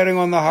 pink wearing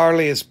on the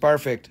Harley is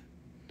perfect.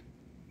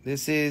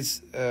 This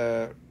is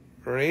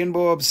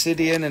Rainbow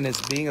Obsidian, and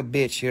it's being a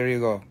bitch. Here you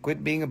go.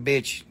 Quit being a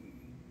bitch.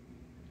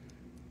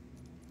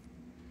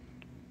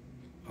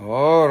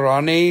 Oh,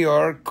 Ronnie,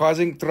 you're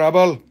causing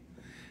trouble.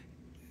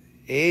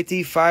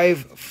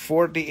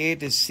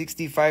 85.48 is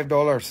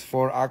 $65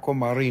 for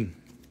Aquamarine.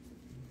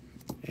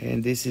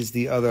 And this is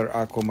the other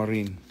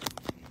Aquamarine.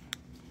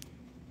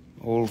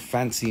 All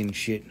fancy and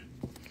shit.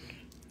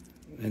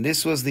 And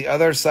this was the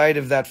other side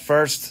of that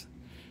first,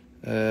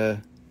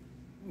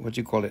 what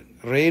you call it?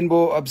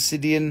 Rainbow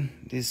Obsidian.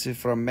 This is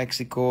from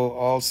Mexico.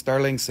 All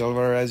sterling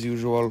silver as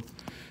usual.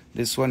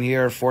 This one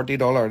here,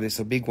 $40. This is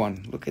a big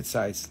one. Look at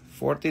size.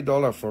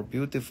 $40 for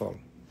beautiful.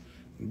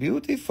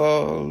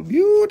 Beautiful,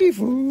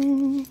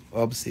 beautiful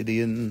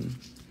obsidian.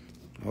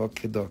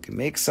 Okay, dokie.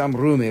 Make some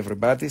room,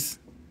 everybody.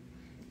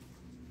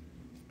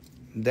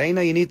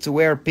 Dana, you need to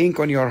wear pink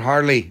on your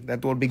Harley.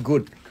 That will be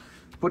good.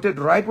 Put it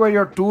right where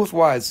your tooth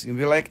was. You'll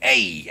be like,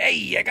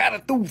 hey, I got a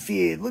tooth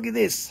here. Look at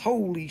this.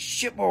 Holy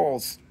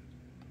shitballs.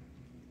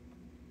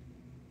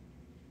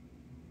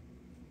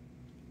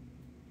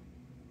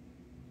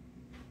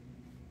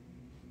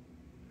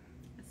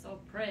 It's so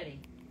pretty.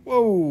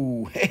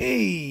 Whoa,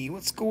 hey,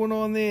 what's going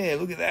on there?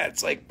 Look at that.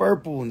 It's like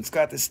purple and it's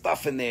got this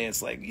stuff in there.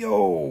 It's like,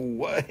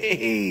 yo,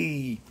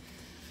 hey.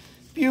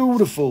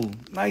 Beautiful.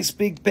 Nice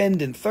big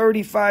pendant.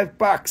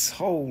 $35.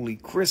 Holy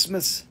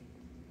Christmas.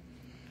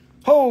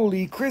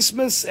 Holy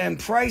Christmas, and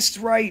priced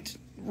right.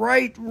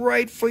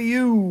 Right for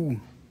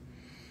you.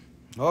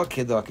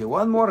 Okay, dokie.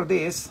 One more of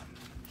this.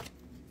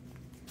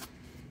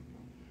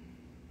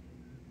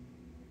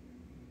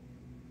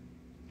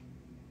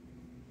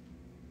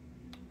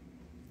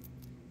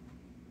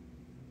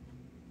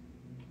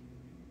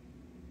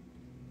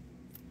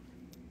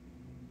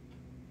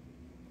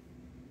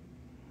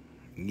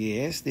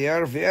 Yes, they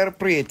are very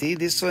pretty.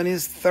 This one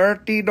is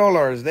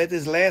 $30. That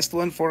is last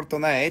one for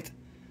tonight.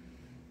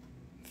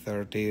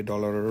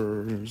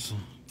 $30.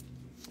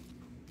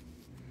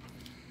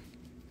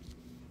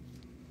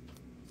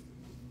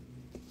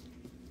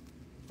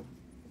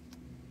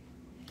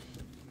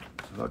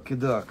 Lucky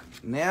duck.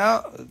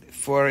 Now,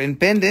 for in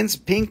pendants,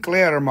 pink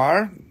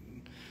Larimar,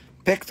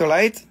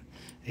 Pectolite,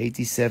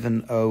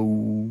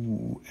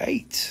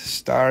 8708.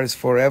 Stars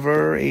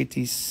Forever,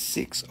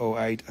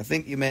 8608. I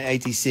think you meant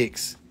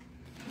 86.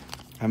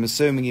 I'm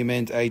assuming you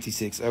meant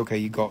 86. Okay,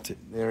 you got it.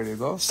 There you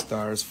go.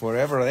 Stars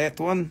Forever, that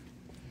one.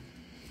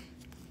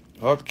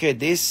 Okay,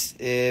 this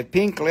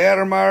pink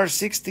Larimar,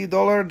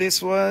 $60.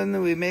 This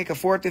one, we make a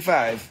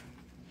 45.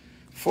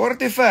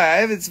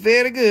 45, it's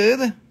very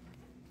good.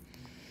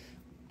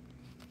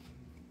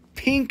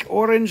 Pink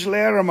orange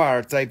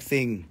Larimar type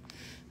thing.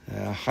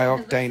 High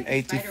octane,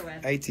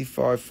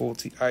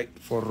 85.48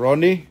 for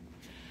Ronnie.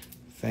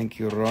 Thank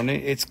you,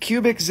 Ronnie. It's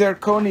cubic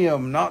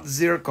zirconium, not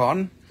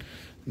zircon,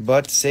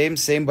 but same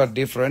but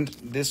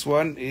different. This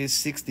one is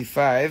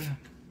 65.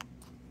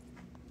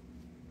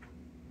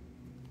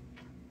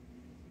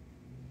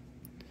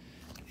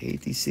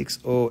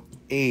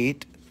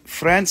 $86.08.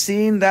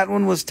 Francine, that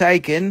one was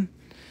taken,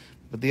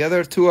 but the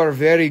other two are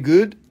very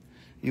good.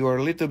 You are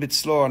a little bit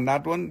slow on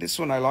that one. This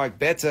one I like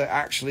better,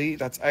 actually.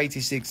 That's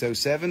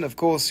 $86.07. Of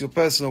course, your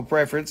personal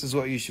preference is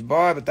what you should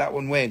buy, but that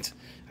one went.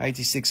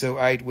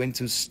 $86.08 went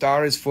to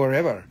Stars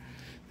Forever.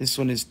 This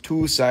one is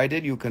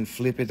two-sided. You can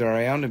flip it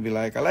around and be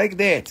like, I like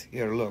that.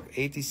 Here, look,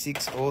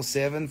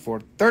 8607 for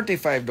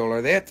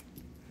 $35 that.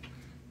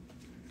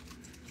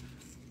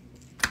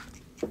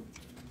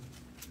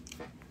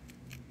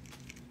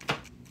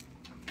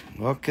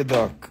 Okay,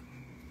 doc.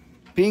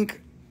 Pink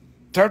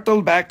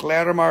turtleback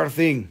Larimar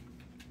thing.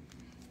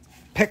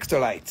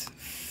 Pectolite.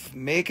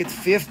 Make it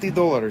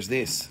 $50,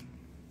 this.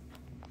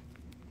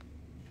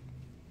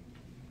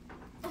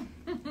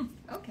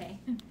 Okay.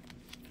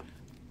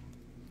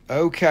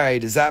 Okay,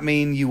 does that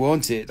mean you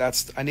want it?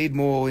 I need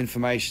more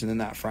information than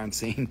that,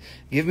 Francine.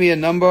 Give me a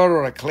number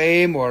or a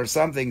claim or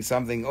something.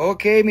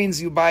 Okay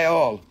means you buy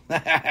all.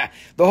 The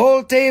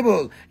whole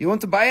table. You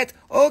want to buy it?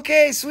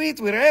 Okay, sweet,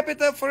 we wrap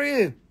it up for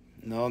you.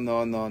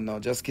 No,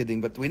 just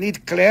kidding. But we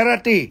need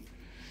clarity.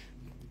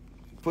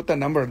 Put the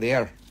number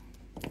there.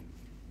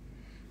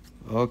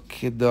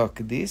 Okay, doc,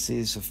 this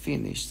is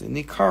finished.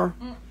 Nicar,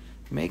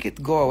 make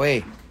it go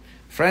away.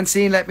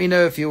 Francine, let me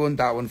know if you want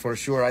that one for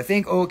sure. I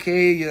think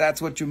okay, that's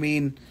what you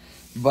mean.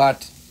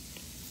 But,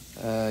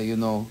 you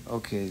know,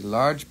 okay,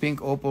 large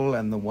pink opal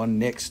and the one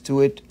next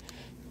to it.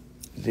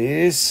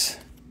 This.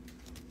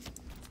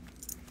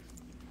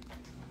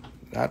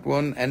 That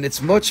one. And it's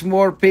much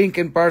more pink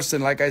in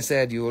person. Like I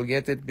said, you will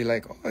get it, be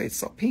like, oh, it's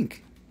so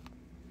pink.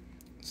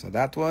 So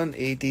that one,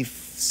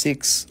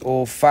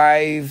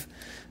 8605.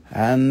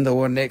 And the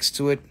one next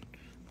to it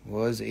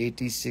was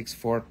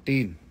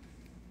 8614.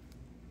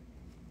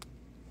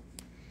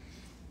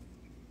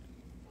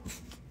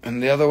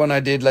 And the other one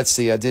I did, let's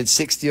see, I did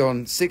 60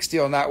 on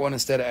that one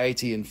instead of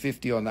 80 and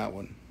 50 on that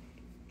one.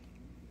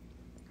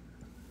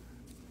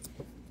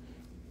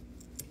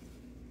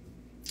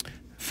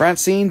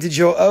 Francine, did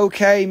your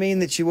okay mean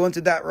that you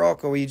wanted that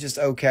rock, or were you just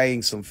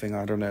okaying something?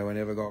 I don't know. I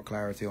never got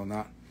clarity on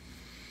that.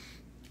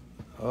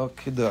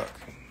 Okay, doc.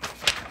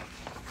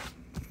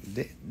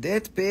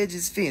 That page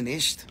is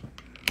finished.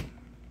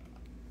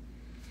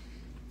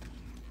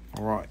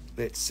 All right,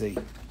 let's see.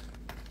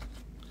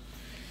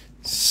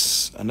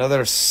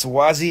 Another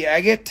Swazi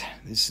agate.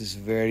 This is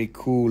very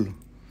cool.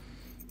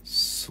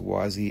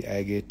 Swazi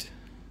agate.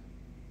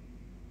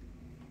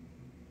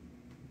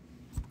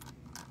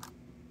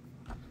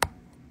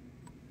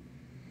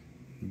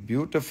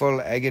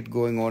 Beautiful agate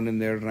going on in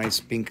there. Nice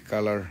pink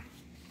color.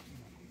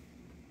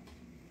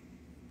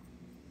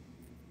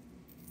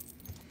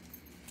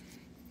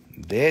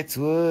 That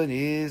one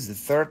is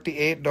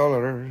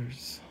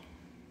 $38.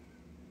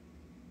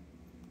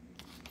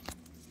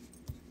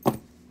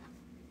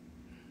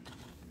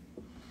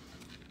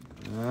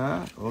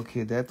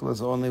 Okay, that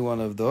was only one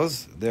of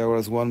those. There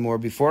was one more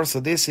before. So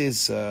this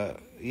is,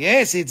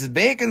 yes, it's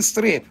bacon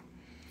strip.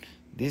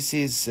 This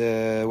is,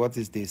 what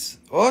is this?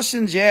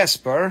 Ocean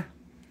Jasper.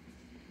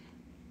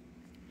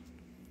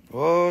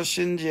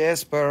 Ocean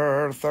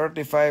Jasper,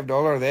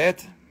 $35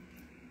 that.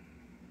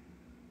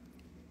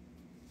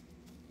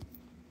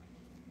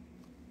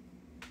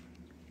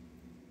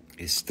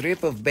 A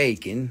strip of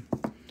bacon.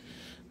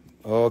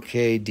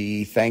 Okay,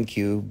 D, thank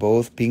you.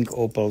 Both pink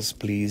opals,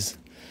 please.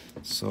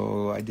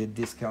 So I did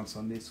discounts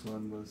on this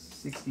one, was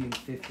 60 and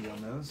 50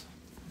 on those.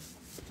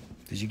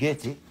 Did you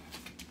get it?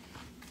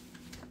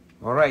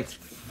 All right,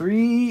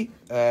 three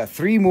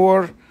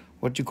more.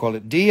 What do you call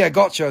it? D, I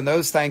got you on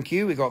those. Thank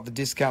you. We got the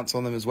discounts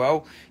on them as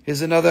well.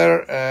 Here's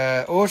another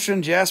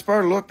Ocean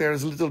Jasper. Look,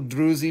 there's a little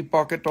druzy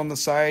pocket on the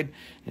side.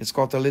 It's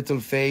got a little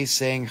face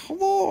saying,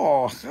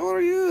 hello, how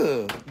are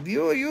you?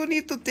 You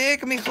need to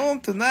take me home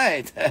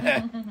tonight.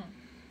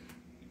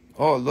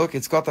 Oh, look,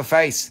 it's got a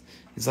face.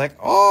 It's like,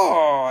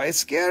 oh, I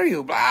scare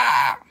you.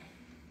 Blah.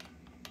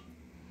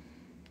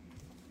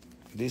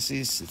 This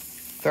is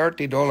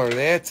 $30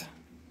 that.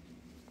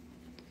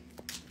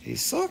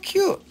 It's so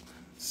cute.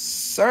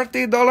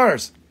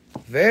 $30.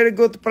 Very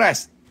good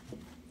price.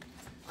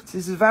 This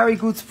is a very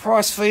good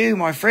price for you,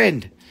 my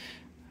friend.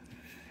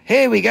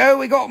 Here we go.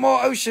 We got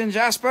more Ocean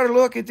Jasper.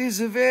 Look, it is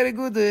very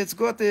good. It's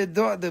got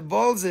the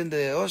balls in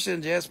the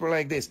Ocean Jasper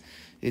like this.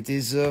 It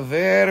is a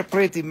very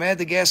pretty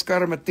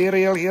Madagascar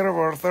material here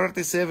for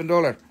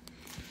 $37.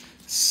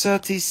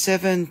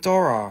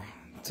 $37.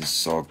 It is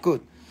so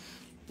good.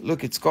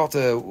 Look, it's got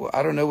a,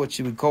 I don't know what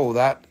you would call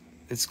that.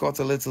 It's got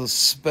a little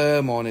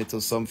sperm on it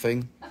or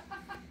something.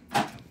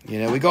 You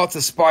know, we got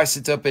to spice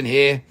it up in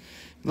here.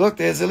 Look,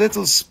 there's a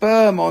little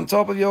sperm on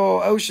top of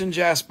your Ocean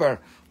Jasper.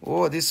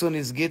 Oh, this one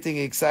is getting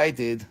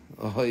excited.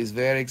 Oh, he's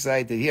very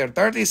excited. Here,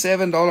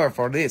 $37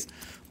 for this.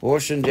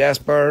 Ocean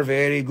Jasper,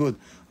 very good.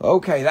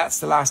 Okay,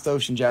 that's the last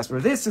Ocean Jasper.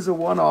 This is a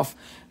one-off.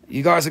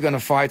 You guys are going to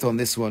fight on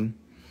this one.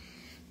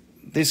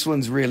 This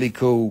one's really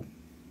cool.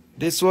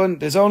 This one,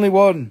 there's only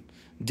one.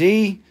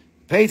 D,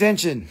 pay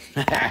attention.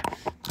 I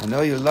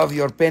know you love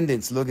your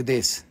pendants. Look at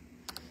this.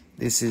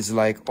 This is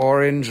like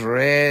orange,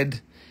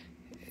 red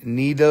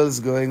needles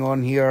going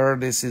on here.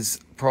 This is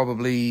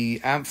probably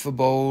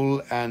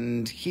amphibole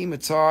and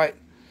hematite,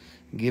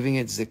 giving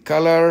it the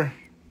color.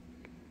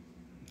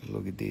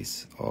 Look at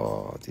this.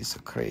 Oh, these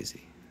are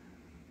crazy.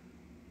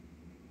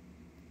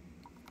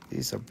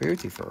 These are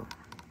beautiful.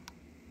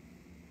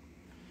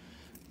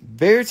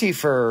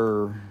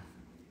 Beautiful.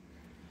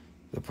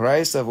 The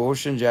price of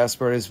ocean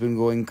jasper has been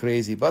going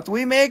crazy, but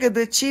we make it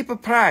the cheaper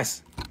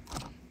price.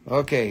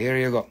 Okay, here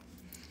you go.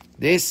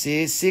 This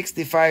is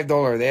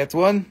 $65, that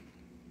one.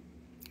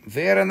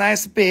 Very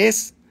nice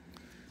piece.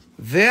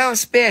 Very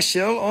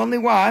special, only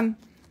one.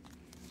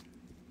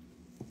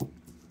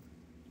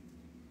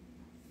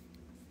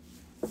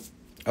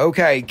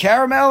 Okay,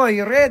 Caramel, are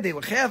you ready?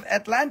 We have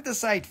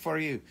Atlantisite for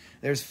you.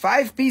 There's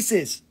 5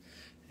 pieces.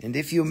 And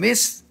if you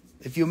miss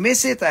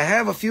it, I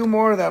have a few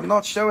more that I'm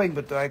not showing,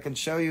 but I can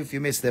show you if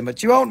you miss them.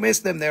 But you won't miss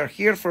them, they're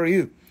here for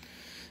you.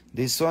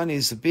 This one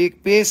is a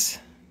big piece.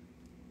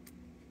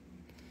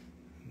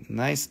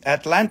 Nice.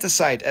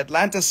 Atlantisite.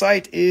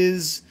 Atlantisite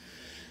is,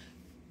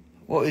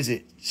 what is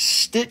it?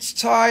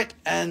 Stitchite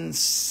and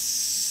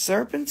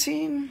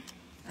serpentine?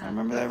 I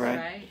remember that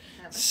right?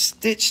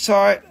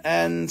 Stitchite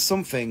and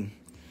something.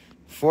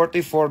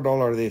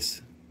 $44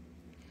 this.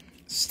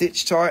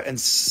 Stitchite and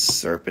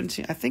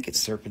serpentine. I think it's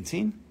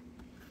serpentine.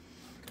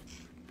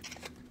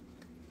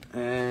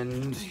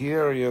 And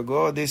here you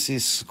go. This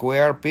is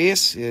square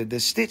piece. The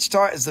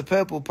stitchite is the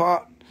purple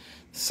part.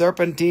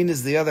 Serpentine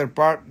is the other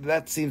part.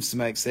 That seems to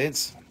make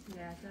sense.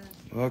 Yeah, it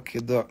does. Okay,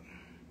 doc.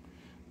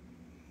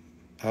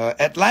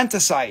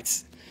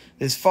 Atlantisite.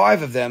 There's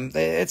 5 of them.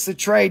 It's the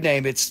trade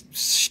name. It's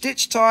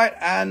stitchite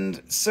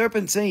and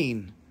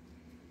serpentine.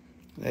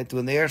 That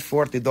one there,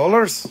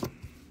 $40.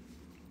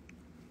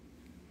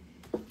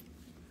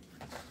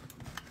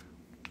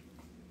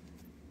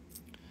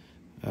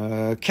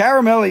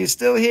 Caramel, you're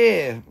still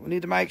here. We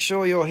need to make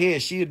sure you're here.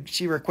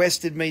 She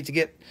requested me to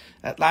get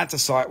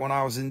Atlantisite when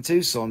I was in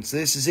Tucson, so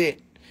this is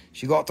it.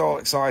 She got all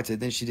excited,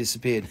 then she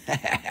disappeared.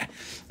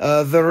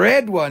 The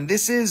red one,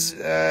 this is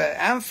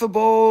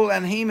amphibole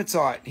and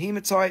hematite.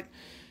 Hematite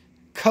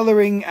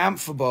coloring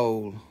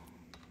amphibole.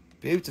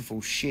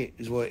 Beautiful shit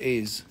is what it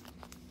is.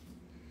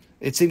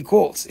 It's in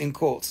quartz,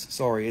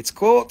 sorry. It's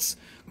quartz,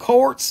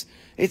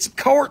 it's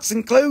quartz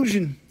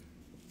inclusion.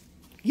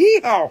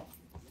 Yeehaw!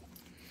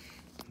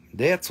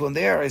 That one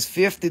there is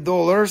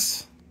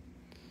 $50.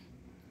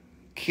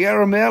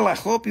 Caramel, I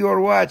hope you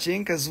are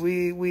watching, because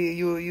we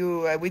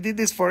did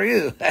this for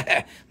you.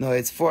 No,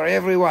 it's for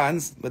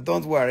everyone's, but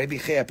don't worry, be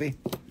happy.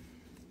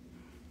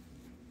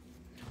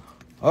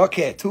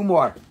 Okay, 2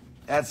 more.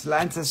 That's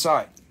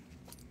Atlantisite.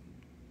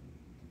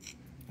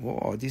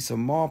 Whoa, these are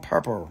more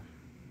purple.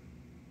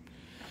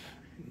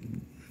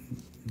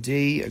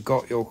 D, I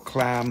got your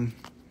clam.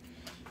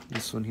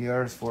 This one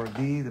here is for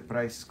D, the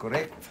price is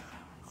correct.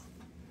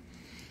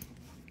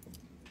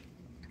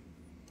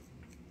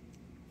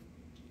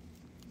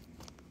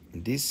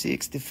 This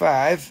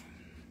 65.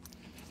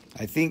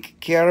 I think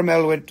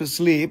Caramel went to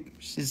sleep.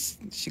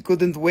 She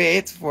couldn't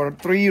wait for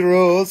 3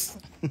 rows.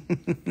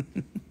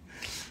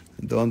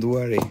 Don't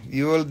worry.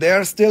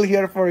 They're still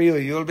here for you.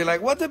 You'll be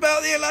like, what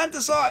about the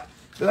Atlantisite?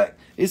 Be like,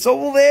 it's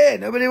all there.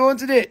 Nobody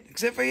wanted it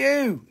except for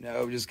you.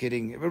 No, I'm just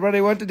kidding. Everybody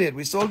wanted it.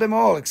 We sold them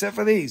all except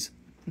for these.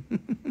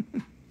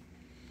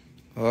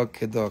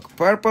 Okay, doc.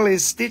 Purple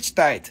is stitch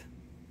tight.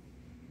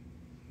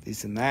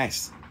 This is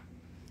nice.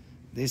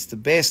 This is the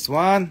best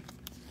one.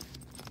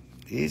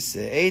 This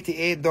is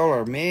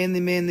 $88.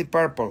 Many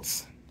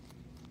purples.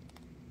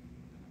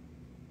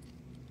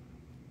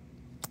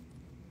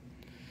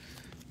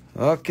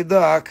 Okay,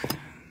 doc.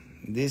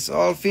 This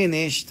all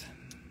finished.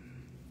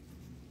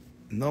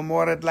 No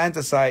more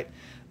Atlantisite.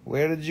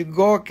 Where did you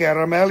go,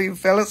 Caramel? You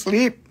fell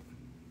asleep.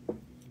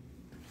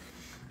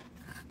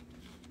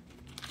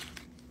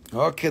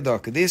 Okay,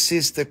 doc. This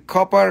is the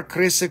copper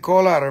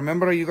chrysocolla.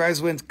 Remember, you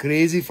guys went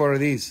crazy for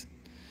these.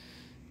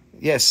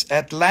 Yes,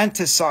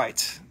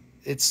 Atlantisite.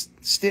 It's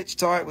stitched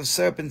tight with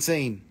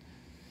serpentine.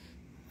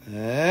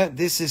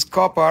 This is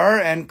copper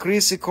and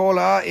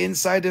chrysocolla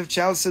inside of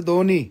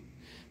chalcedony.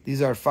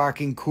 These are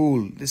fucking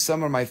cool. This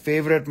some of my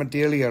favorite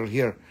material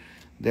here.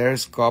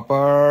 There's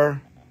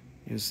copper.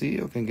 You see,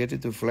 you can get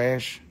it to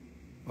flash.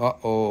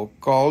 Uh-oh,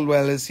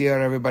 Caldwell is here,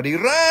 everybody.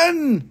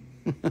 Run!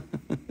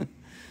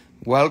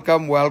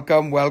 Welcome,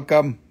 welcome,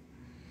 welcome.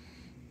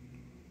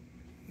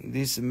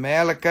 This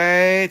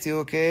malachite,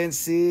 you can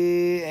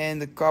see,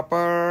 and the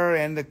copper,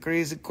 and the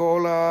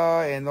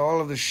chrysocolla, and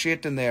all of the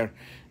shit in there.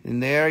 In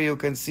there you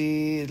can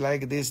see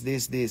like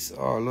this.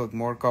 Oh, look,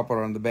 more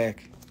copper on the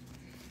back.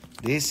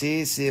 This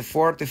is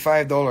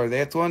 $45,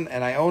 that one,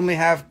 and I only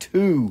have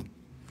 2.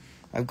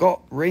 I've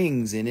got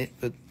rings in it,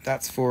 but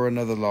that's for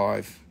another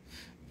live.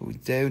 But we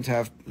don't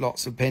have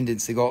lots of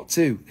pendants. They got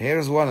 2.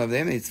 Here's one of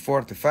them. It's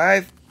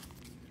 $45.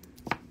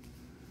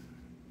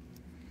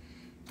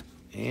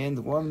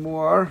 And one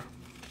more.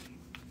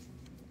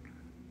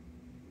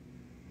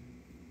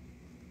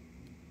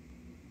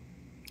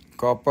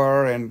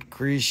 Copper and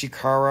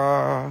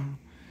Krishikara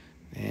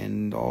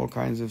and all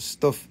kinds of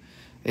stuff.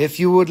 If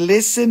you would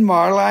listen,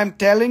 Marla, I'm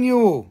telling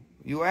you.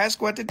 You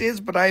ask what it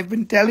is, but I've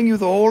been telling you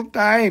the whole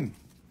time.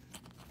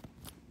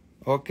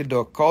 Okay,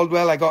 doc.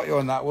 Caldwell, I got you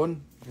on that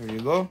one. Here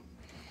you go.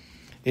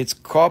 It's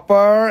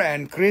copper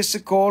and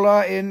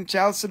chrysocolla in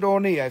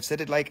chalcedony. I've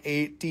said it like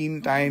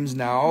 18 times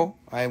now.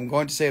 I'm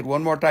going to say it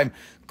one more time.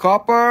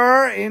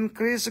 Copper in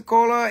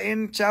chrysocolla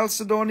in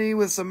chalcedony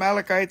with some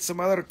malachite, some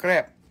other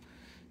crap.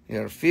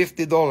 Here,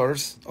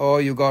 $50. Oh,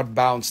 you got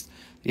bounced.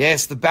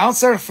 Yes, the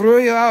bouncer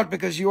threw you out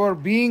because you are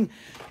being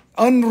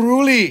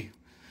unruly.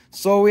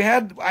 So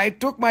I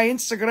took my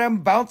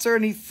Instagram bouncer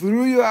and he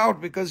threw you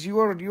out because you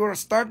were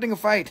starting a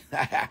fight.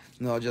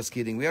 No, just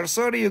kidding. We are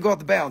sorry you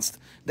got bounced.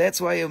 That's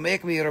why you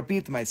make me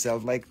repeat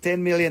myself like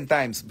 10 million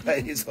times. But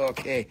it's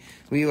okay.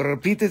 We will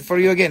repeat it for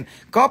you again.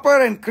 Copper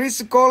and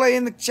chrysocolla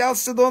in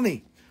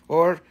chalcedony,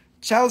 or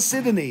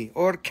chalcedony,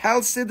 or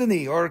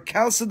chalcedony, or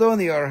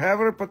chalcedony, or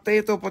however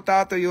potato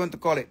you want to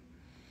call it.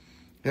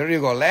 Here you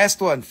go.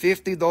 Last one,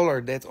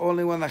 $50. That's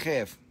only one I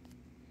have.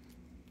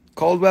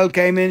 Caldwell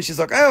came in. She's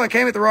like, oh, I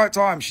came at the right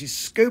time. She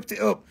scooped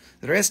it up.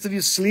 The rest of you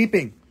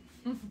sleeping.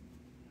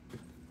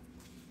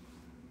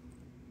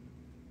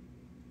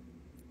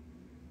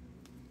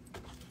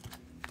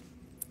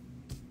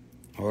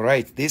 All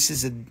right. This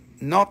is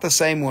not the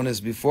same one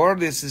as before.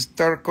 This is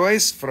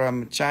turquoise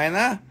from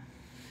China.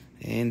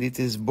 And it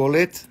is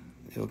bullet.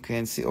 You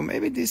can see. Or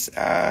maybe this,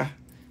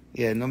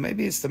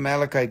 maybe it's the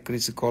malachite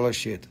chrysocolla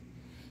shit.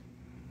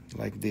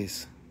 Like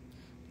this.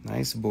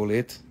 Nice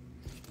bullet.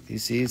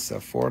 This is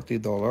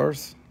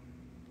 $40.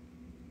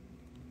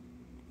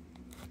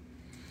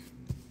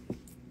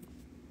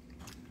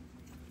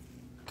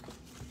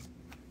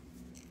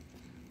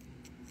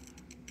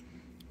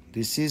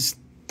 This is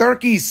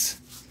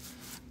turkeys.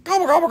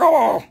 Gobble, gobble,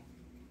 gobble.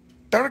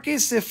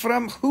 Turkeys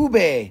from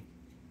Hubei.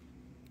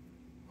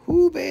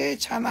 Hubei,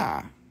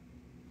 China.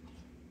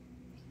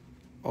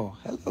 Oh,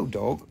 hello,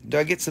 dog. Do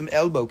I get some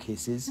elbow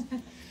kisses?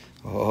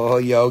 Oh,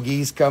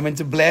 Yogi's coming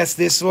to bless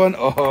this one.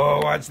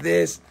 Oh, watch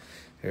this.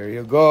 Here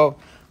you go.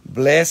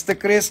 Bless the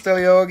crystal,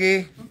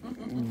 Yogi.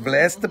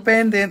 Bless the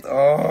pendant.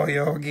 Oh,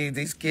 Yogi,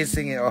 he's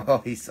kissing it.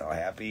 Oh, he's so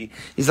happy.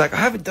 He's like, I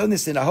haven't done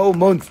this in a whole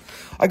month.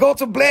 I got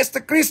to bless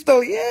the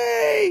crystal.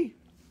 Yay!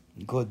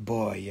 Good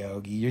boy,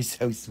 Yogi. You're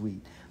so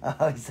sweet.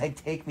 Oh, he's like,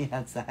 take me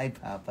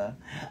outside, Papa.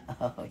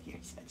 Oh, you're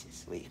such a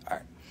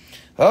sweetheart.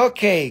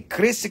 Okay,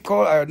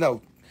 chrysocolla.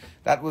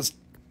 That was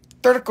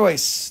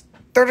turquoise.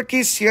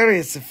 Turkeys here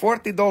is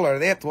 $40,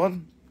 that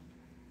one.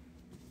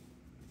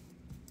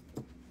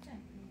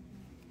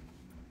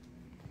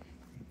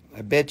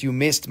 I bet you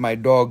missed my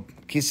dog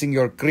kissing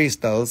your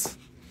crystals.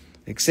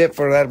 Except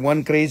for that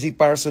one crazy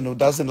person who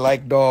doesn't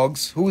like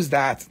dogs. Who's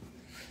that?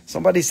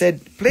 Somebody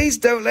said, please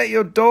don't let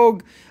your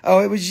dog... Oh,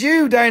 it was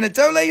you, Dana.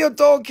 Don't let your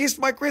dog kiss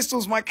my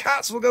crystals. My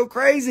cats will go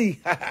crazy.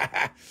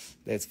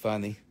 That's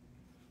funny.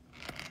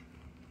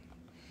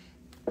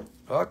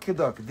 Okay,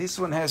 doc. This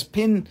one has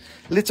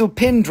little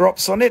pin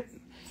drops on it.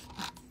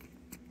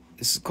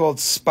 This is called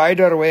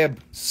spider web.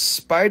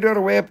 Spider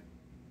web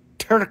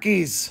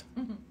turkeys.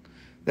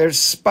 There's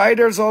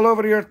spiders all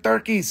over your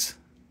turkeys.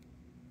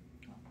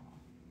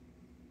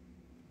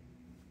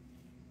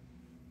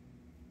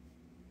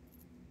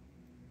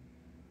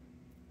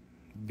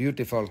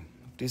 Beautiful.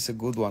 This is a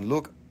good one.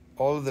 Look,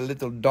 all the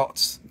little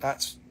dots.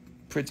 That's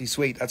pretty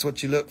sweet. That's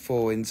what you look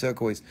for in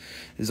turquoise.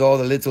 Is all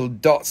the little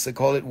dots. They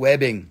call it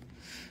webbing.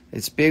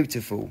 It's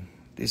beautiful.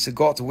 This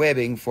got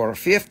webbing for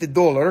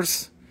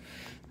 $50.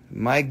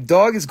 My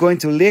dog is going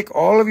to lick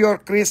all of your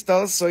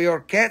crystals, so your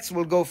cats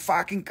will go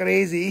fucking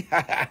crazy.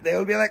 They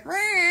will be like,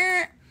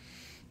 Rah!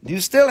 You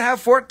still have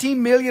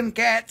 14 million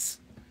cats.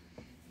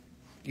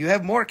 You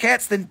have more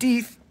cats than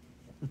teeth.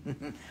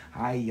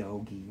 Hi,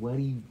 Yogi. What are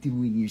you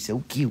doing? You're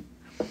so cute.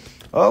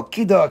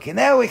 Okie dokie.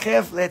 Now we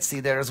have, let's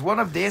see, there's one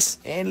of this.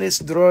 Endless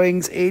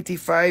Drawings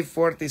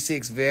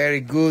 8546.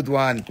 Very good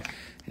one.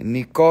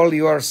 Nicole,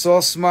 you are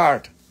so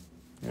smart.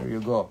 There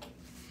you go.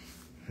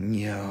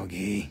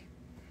 Yogi.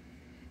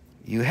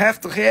 You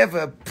have to have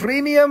a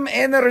premium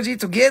energy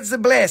to get the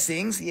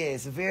blessings.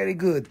 Yes, very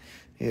good.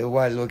 Yeah,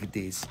 well, look at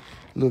this.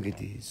 Look at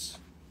this.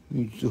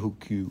 You're so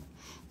cute.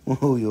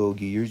 Oh,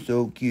 Yogi, you're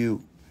so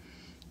cute.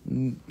 Give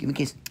me a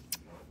kiss.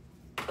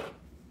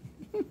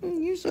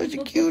 You're such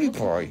a cutie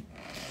boy.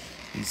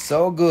 He's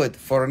so good.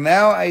 For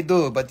now, I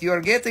do. But you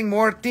are getting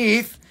more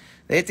teeth.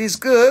 That is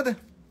good.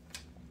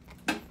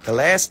 The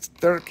last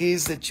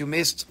turkeys that you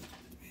missed,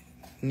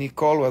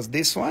 Nicole, was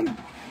this one.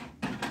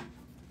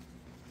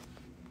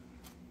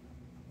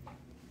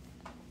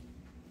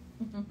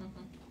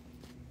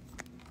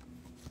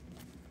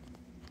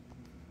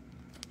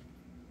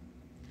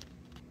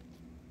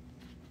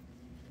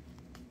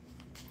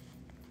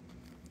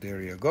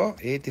 There you go,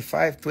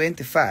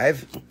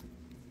 85.25.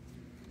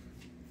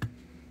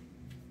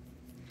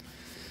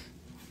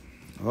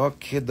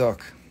 Okay,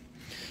 doc.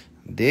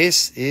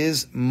 This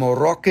is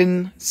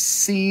Moroccan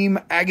seam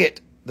agate.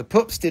 The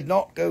pups did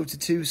not go to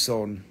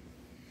Tucson.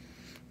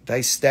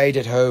 They stayed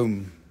at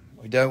home.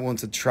 We don't want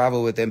to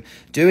travel with them.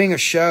 Doing a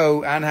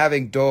show and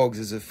having dogs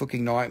is a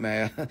fucking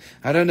nightmare.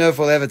 I don't know if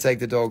we'll ever take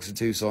the dogs to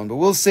Tucson, but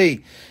we'll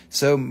see.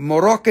 So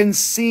Moroccan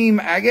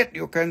seam agate.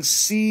 You can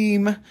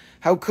seam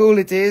how cool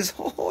it is.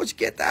 Oh, did you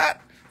get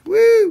that?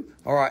 Woo!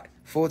 All right,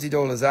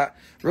 $40 that.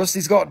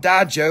 Rusty's got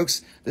dad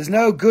jokes. There's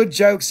no good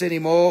jokes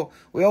anymore.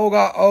 We all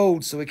got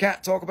old, so we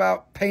can't talk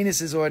about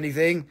penises or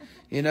anything,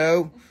 you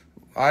know.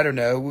 I don't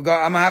know. I'm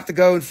gonna have to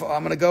go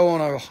I'm gonna go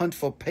on a hunt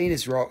for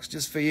penis rocks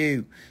just for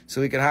you, so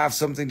we can have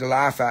something to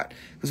laugh at.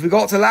 Because we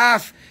got to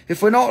laugh.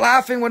 If we're not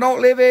laughing, we're not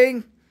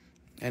living.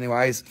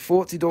 Anyways,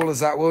 $40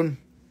 that one.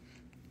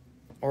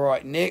 All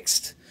right,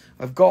 next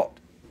I've got.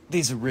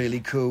 These are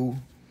really cool.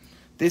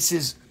 This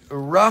is a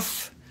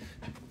rough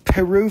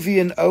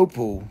Peruvian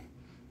opal.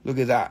 Look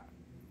at that.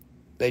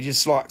 They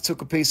just like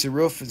took a piece of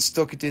rough and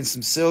stuck it in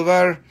some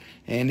silver,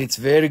 and it's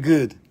very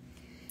good.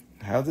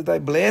 How did I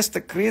blast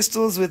the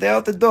crystals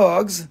without the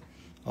dogs?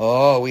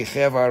 Oh, we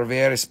have our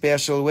very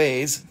special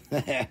ways.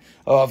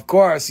 Oh, of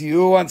course,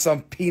 you want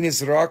some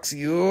penis rocks,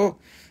 you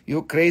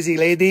crazy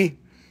lady.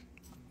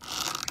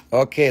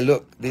 Okay,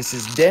 look, this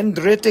is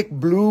dendritic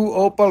blue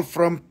opal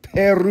from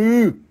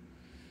Peru.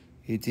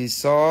 It is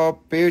so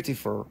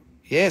beautiful.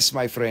 Yes,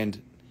 my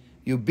friend,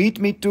 you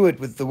beat me to it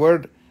with the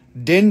word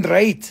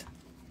dendrite.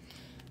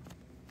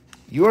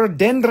 You're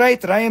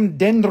dendrite, I am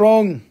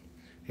dendrong.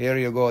 Here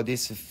you go.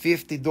 This is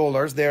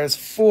 $50. There's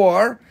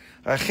 4.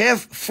 I have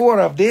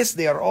 4 of this.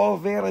 They are all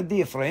very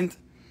different.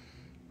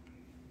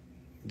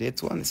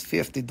 That one is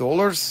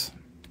 $50.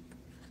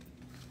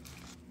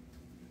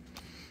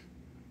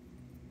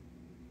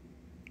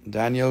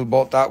 Daniel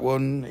bought that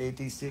one.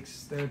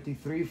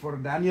 $86.33 for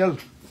Daniel.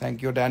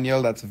 Thank you,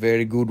 Daniel. That's a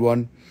very good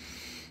one.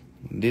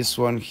 This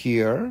one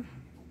here,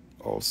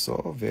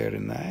 also very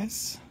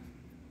nice.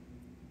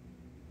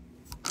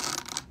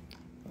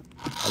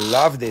 I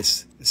love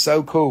this. It's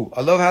so cool.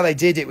 I love how they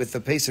did it with the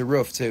piece of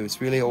roof too.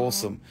 It's really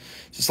awesome.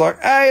 Just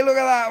like, hey, look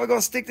at that. We're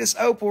gonna stick this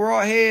opal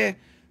right here,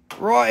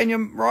 right in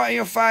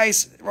your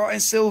face, right in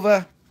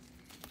silver.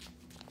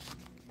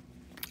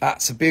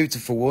 That's a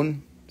beautiful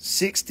one.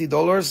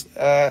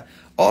 $60.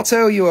 I'll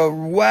tell you, are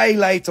way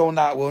late on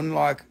that one,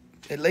 like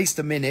at least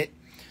a minute.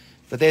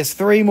 But there's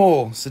 3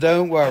 more, so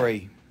don't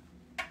worry.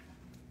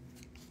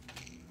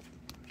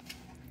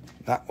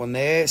 That one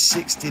there,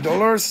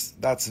 $60.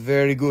 That's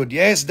very good.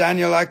 Yes,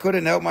 Daniel, I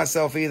couldn't help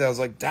myself either. I was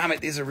like, damn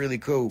it, these are really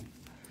cool.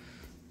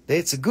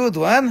 That's a good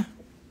one.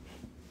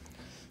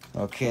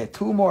 Okay,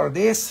 2 more of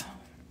this.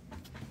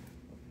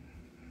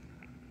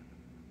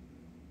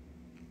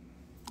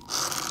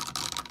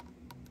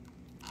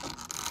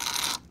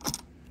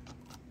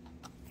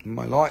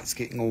 My light's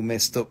getting all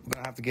messed up. I'm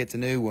going to have to get a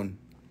new one.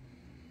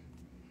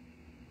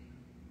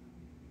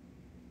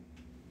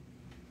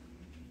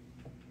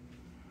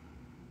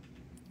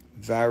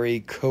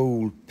 Very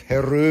cool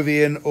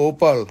Peruvian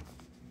opal.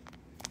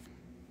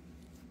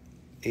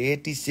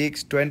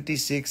 86,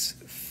 26,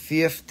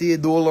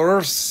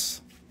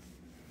 $50.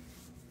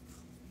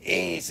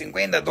 Hey,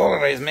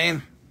 $50,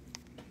 man.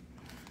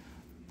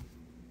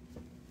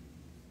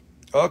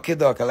 Okay,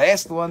 doc,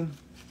 last one.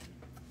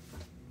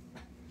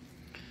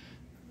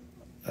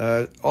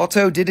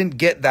 Otto didn't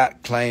get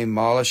that claim,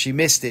 Marla. She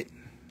missed it.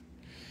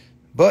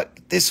 But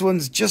this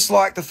one's just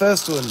like the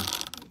first one.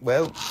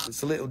 Well,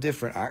 it's a little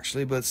different,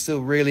 actually, but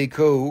still really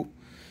cool.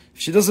 If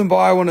she doesn't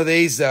buy one of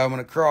these, though, I'm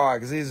going to cry,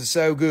 because these are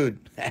so good.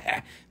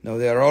 No,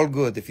 they're all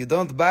good. If you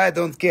don't buy,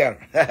 don't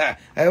care.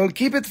 I will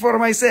keep it for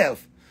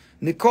myself.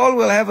 Nicole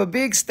will have a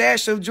big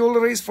stash of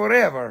jewelries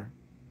forever.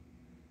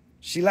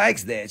 She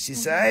likes that. She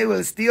says, I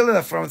will steal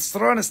it from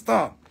Throwin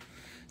Stones.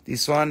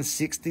 This one,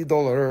 $60.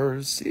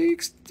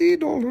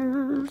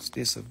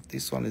 $60.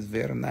 This one is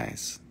very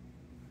nice.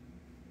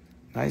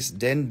 Nice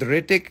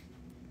dendritic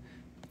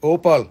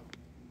opal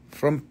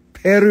from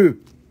Peru.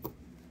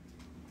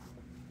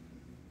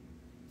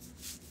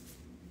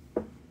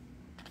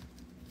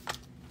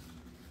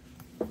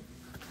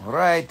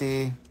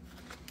 Alrighty.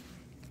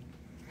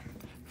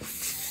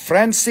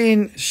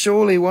 Francine,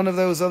 surely one of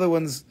those other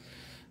ones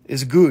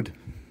is good.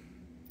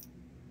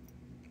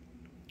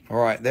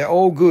 Alright, they're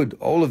all good.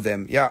 All of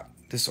them. Yeah,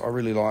 I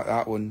really like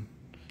that one.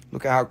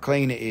 Look at how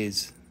clean it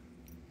is.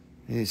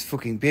 It is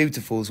fucking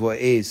beautiful is what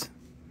it is.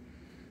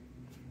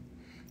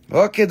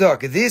 Okay,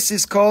 doc. This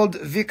is called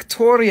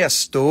Victoria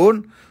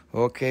Stone.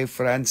 Okay,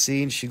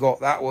 Francine, she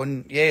got that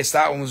one. Yes,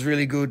 that one was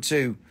really good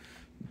too.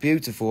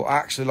 Beautiful. I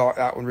actually like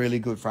that one really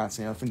good,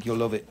 Francine. I think you'll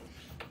love it.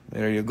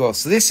 There you go.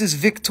 So this is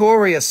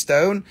Victoria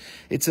Stone.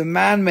 It's a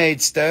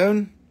man-made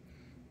stone.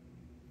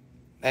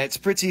 It's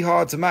pretty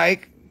hard to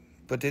make,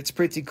 but it's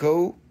pretty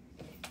cool.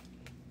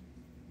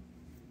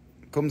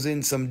 Comes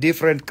in some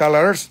different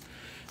colors.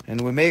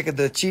 And we make it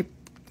the cheap,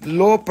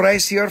 low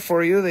price here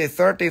for you. They're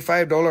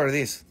 $35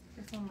 this.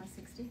 This one was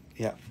 $60?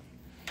 Yeah.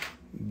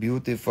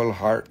 Beautiful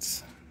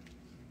hearts.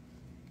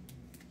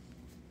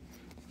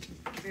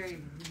 Very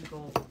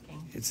regal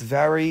looking. It's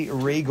very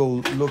regal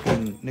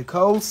looking.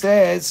 Nicole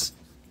says,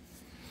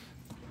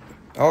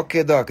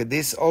 okay, doc,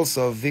 this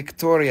also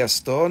Victoria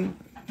Stone.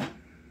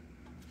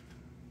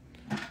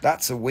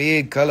 That's a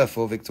weird color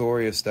for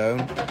Victoria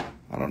Stone.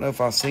 I don't know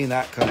if I've seen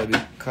that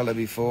color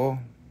before.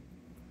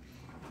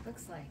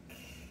 Looks like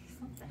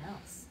something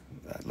else.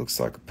 That looks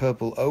like a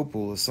purple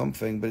opal or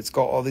something, but it's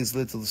got all these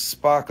little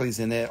sparklies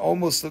in it.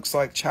 Almost looks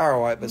like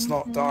Charoite, but it's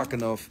not dark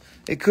enough.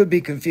 It could be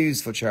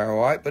confused for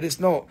Charoite, but it's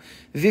not.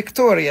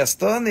 Victoria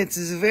stone, it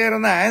is very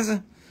nice.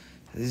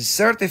 It's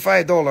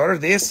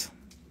 $35, this.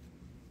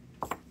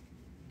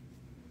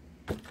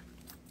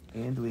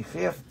 And we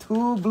have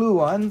 2 blue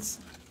ones.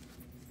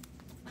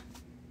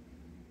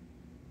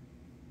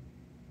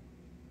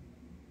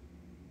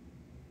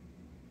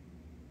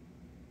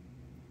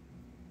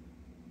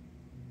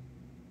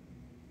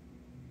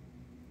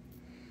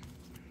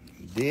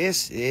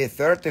 This is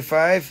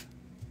 35.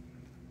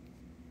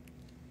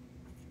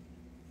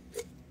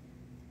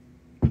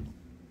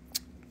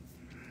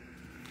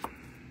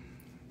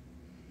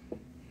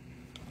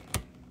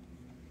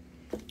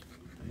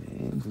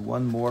 And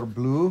one more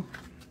blue.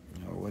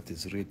 Oh, what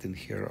is written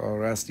here? Oh,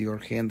 Rusty, your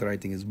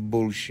handwriting is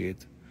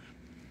bullshit.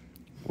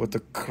 What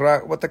a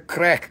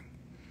crack.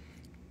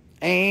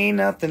 Ain't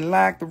nothing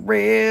like the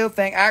real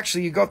thing.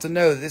 Actually, you got to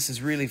know this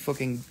is really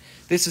fucking...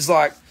 This is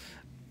like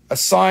a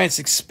science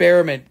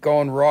experiment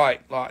gone right.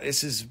 Like,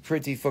 this is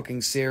pretty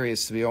fucking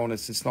serious, to be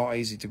honest. It's not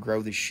easy to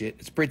grow this shit.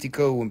 It's pretty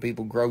cool when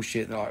people grow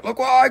shit and they're like, look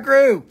what I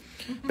grew.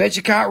 Bet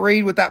you can't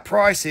read what that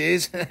price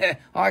is.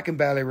 I can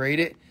barely read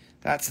it.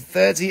 That's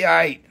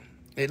 38.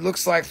 It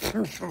looks like...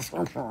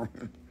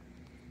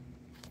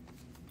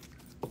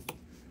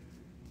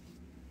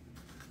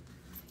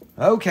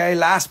 Okay,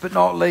 last but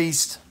not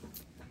least.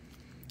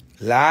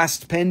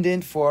 Last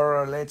pendant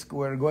for...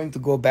 We're going to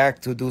go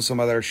back to do some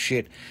other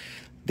shit.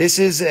 This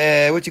is,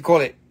 what you call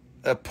it?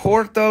 A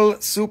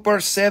Portal Super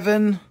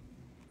 7.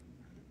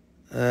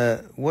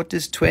 What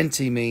does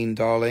 20 mean,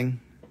 darling?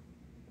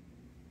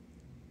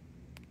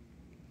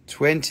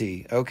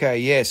 20. Okay,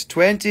 yes,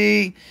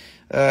 20.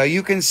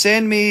 You can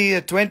send me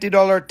a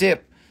 $20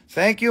 tip.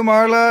 Thank you,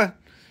 Marla.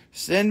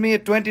 Send me a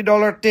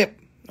 $20 tip.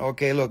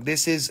 Okay, look,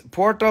 this is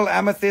Portal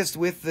Amethyst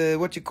with,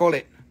 what you call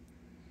it?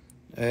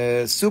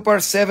 Super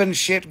 7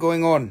 shit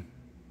going on.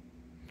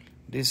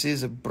 This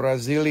is a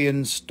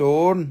Brazilian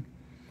stone.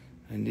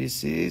 And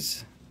this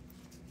is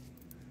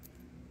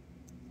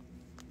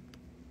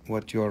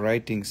what your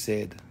writing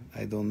said.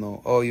 I don't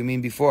know. Oh, you mean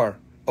before?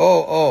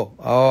 Oh,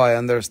 I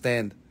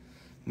understand.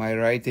 My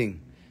writing.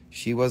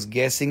 She was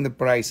guessing the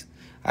price.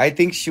 I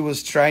think she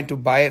was trying to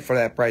buy it for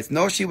that price.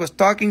 No, she was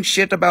talking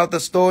shit about the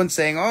stone,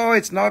 saying, oh,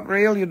 it's not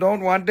real, you don't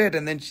want it.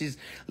 And then she's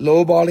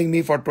lowballing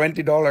me for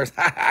 $20.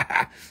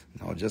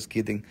 No, just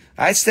kidding.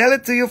 I sell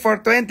it to you for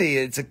 $20.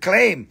 It's a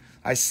claim.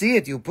 I see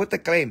it. You put the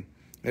claim.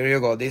 There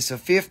you go. This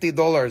is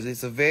 $50.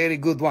 It's a very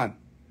good one.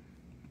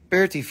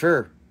 Pretty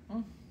fair.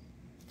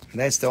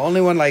 That's the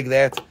only one like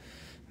that.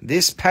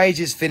 This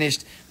page is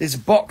finished. This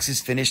box is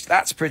finished.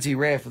 That's pretty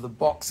rare for the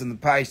box and the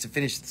page to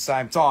finish at the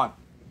same time.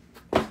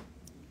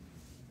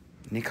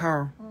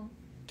 Nicole,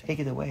 take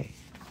it away.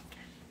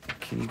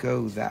 Can you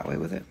go that way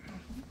with it?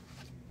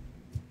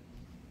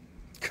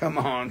 Come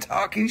on,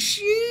 talking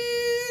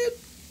shit.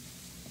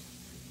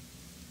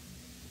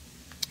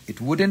 It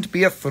wouldn't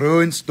be a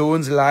Throwin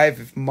Stones live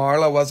if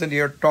Marla wasn't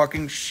here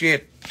talking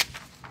shit.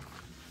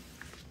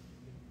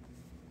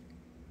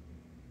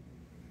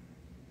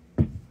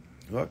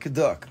 Look at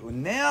duck.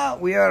 Now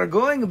we are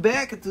going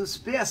back to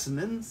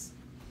specimens.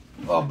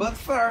 Oh, but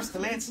first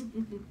let's...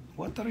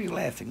 What are you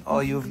laughing?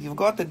 Oh, you've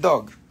got the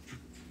dog.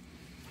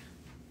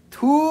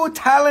 Too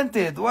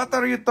talented. What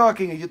are you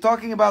talking? Are you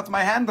talking about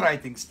my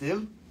handwriting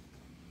still?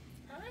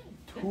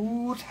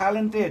 Too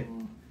talented.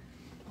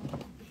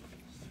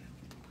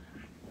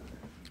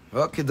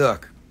 Okay,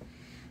 duck.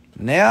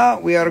 Now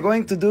we are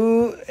going to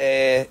do,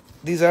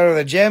 these are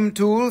the gem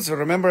tools.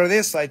 Remember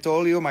this? I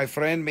told you my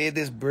friend made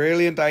this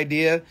brilliant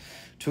idea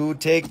to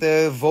take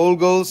the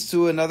Vogels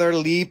to another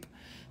leap.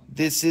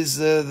 This is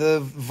the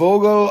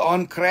Vogel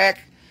on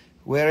crack,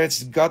 where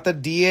it's got the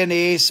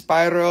DNA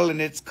spiral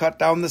and it's cut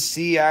down the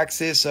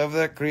C-axis of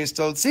the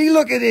crystal. See,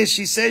 look at this.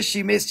 She says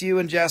she missed you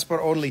and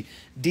Jasper only.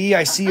 D,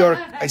 I see your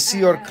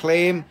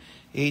claim.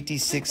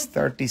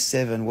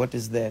 8637. What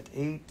is that?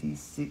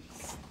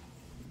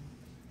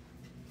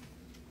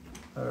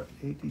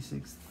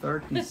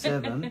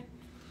 8637.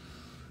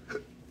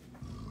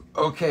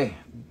 Okay,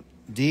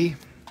 D,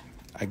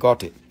 I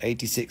got it.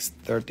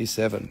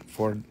 8637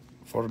 for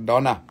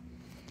Donna.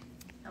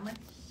 How much?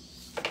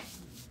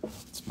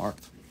 It's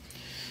marked.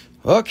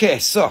 Okay,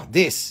 so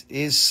this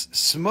is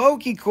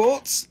smoky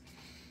quartz.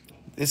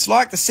 It's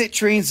like the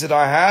citrines that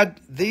I had.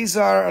 These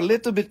are a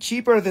little bit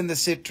cheaper than the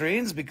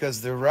citrines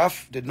because the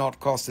rough did not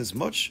cost as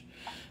much.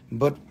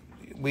 But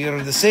we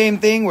are the same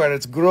thing where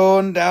it's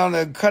grown down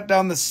and cut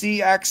down the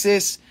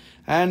C-axis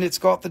and it's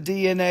got the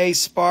DNA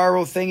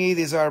spiral thingy.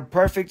 These are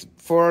perfect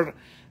for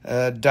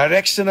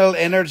directional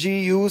energy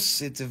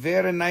use. It's a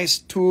very nice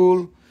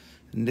tool.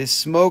 And this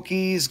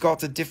smoky's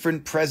got a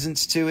different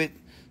presence to it.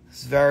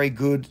 It's very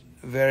good,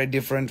 very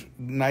different,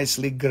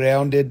 nicely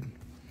grounded.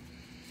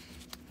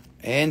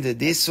 And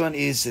this one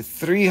is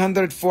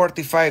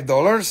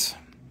 $345.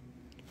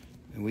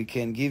 We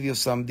can give you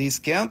some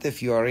discount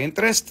if you are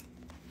interested.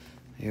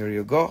 Here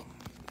you go.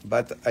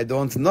 But I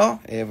don't know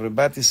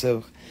everybody,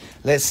 so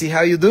let's see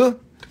how you do.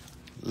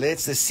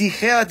 Let's see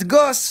how it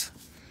goes.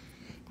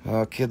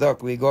 Okay,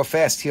 Doc, we go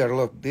fast here.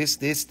 Look, this.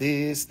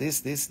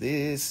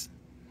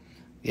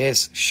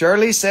 Yes,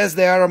 Shirley says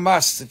they are a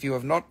must. If you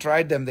have not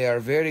tried them, they are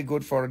very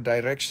good for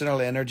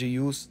directional energy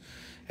use.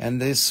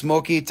 And this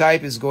smoky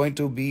type is going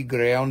to be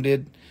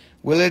grounded.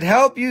 Will it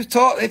help you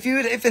talk? If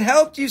it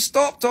helped you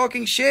stop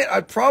talking shit,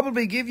 I'd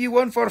probably give you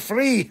one for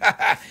free.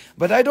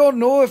 But I don't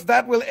know if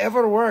that will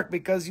ever work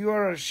because you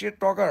are a shit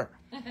talker.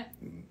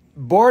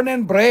 Born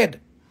and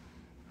bred.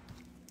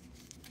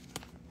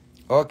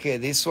 Okay,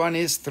 this one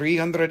is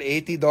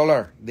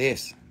 $380.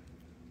 This.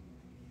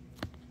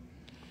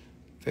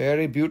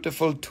 Very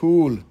beautiful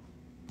tool.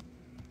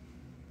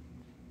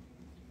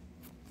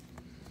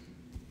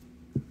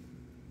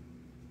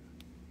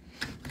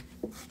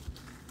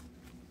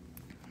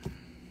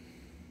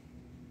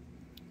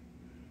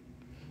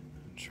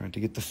 Trying to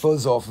get the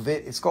fuzz off of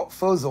it. It's got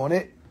fuzz on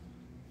it.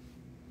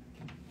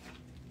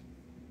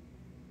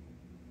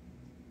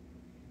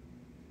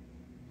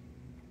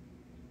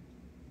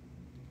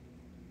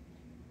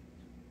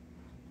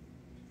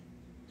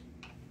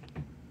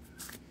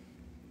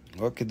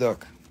 Okay,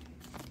 Doc.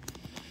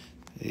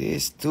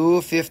 It's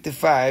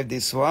 $255,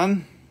 this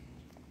one.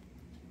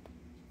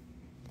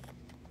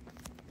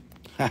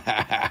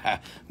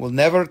 We'll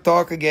never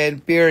talk again,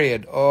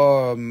 period.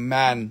 Oh,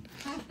 man.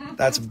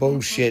 That's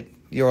bullshit.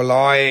 You're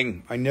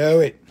lying. I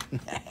know it.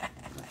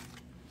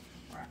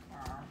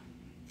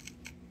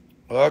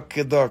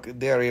 Okay, Doc.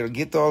 There, you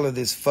get all of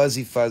this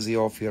fuzzy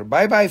off here.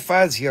 Bye-bye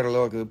fuzz here,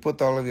 look. We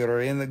put all of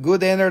your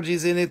good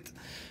energies in it.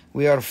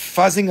 We are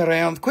fuzzing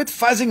around. Quit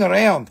fuzzing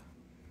around.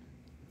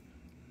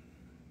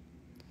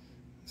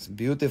 It's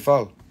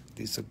beautiful.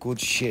 This is a good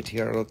shit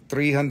here. Look,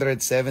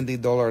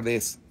 $370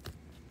 this.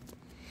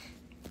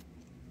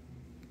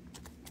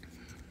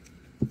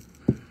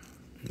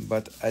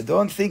 But I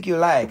don't think you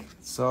like.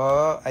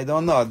 So I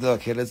don't know.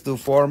 Look here, let's do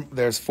 4.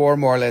 There's 4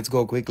 more. Let's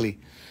go quickly.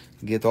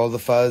 Get all the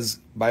fuzz.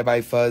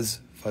 Bye-bye fuzz.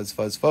 Fuzz,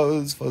 fuzz,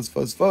 fuzz. Fuzz,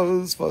 fuzz,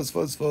 fuzz. Fuzz,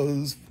 fuzz,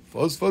 fuzz.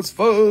 Fuzz, fuzz,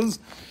 fuzz.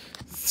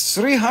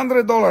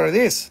 $300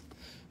 this.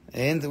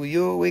 And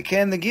we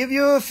can give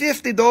you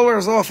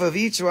 $50 off of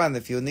each one.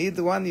 If you need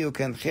one, you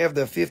can have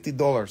the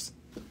 $50.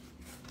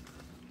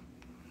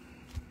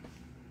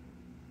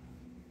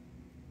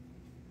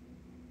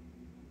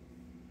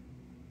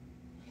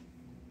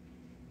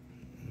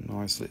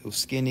 Nice little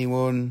skinny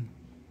one.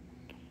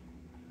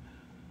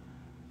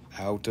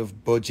 Out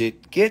of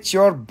budget. Get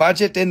your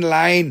budget in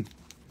line.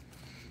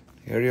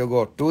 Here you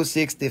go.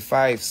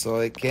 $265. So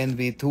it can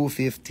be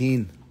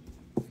 $215.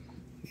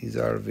 These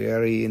are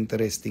very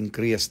interesting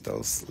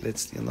crystals.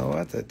 You know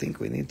what? I think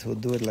we need to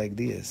do it like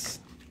this.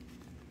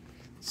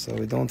 So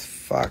we don't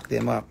fuck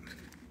them up.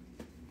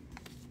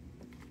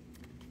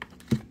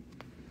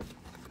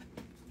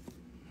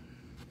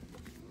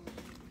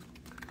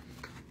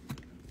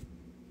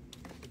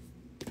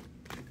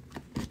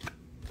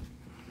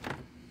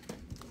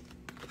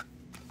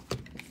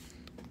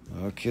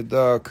 Okay,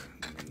 Doc.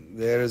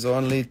 There is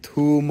only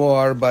 2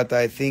 more, but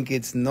I think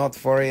it's not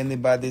for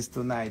anybody's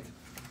tonight.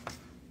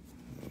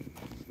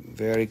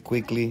 Very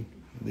quickly,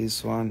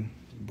 this one.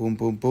 Boom,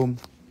 boom, boom.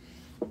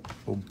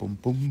 Boom, boom,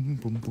 boom,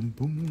 boom, boom,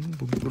 boom, boom,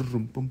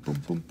 boom, boom,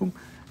 boom, boom, boom.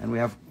 And we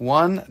have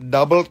 1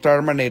 double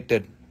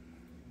terminated.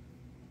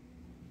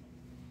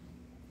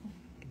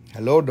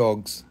 Hello,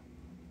 dogs.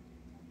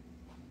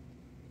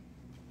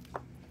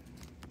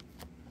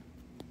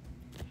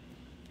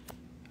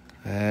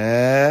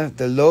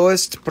 The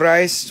lowest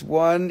priced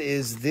one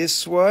is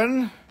this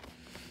one.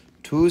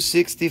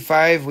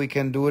 $265. We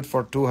can do it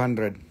for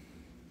 $200.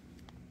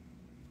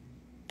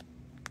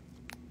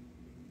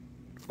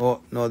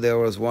 Oh, no, there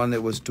was one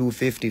that was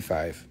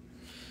 $255.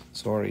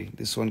 Sorry,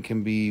 this one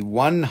can be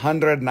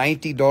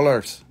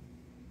 $190.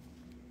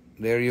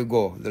 There you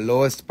go, the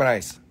lowest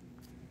price.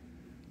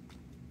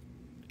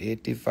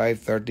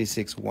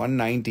 $85.36,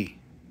 $190.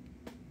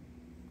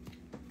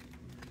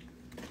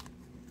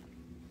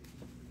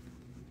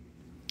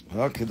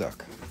 Okay,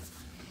 Doc.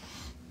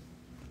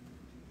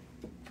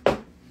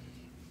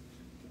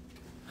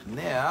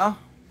 Now,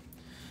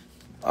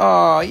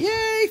 oh,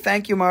 yay,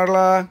 thank you,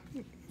 Marla.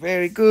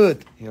 Very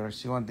good. Here,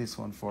 she wants this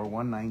one for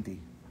 $190.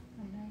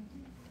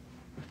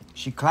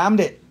 She clammed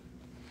it.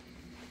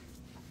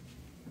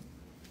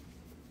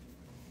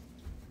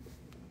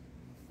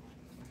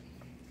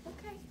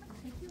 Okay, I'll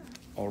take you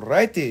out.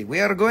 Alrighty, we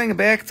are going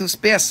back to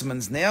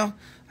specimens now.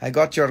 I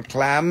got your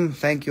clam.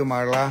 Thank you,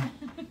 Marla.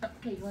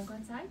 Okay, you want to go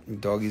inside?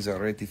 Doggies are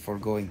ready for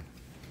going.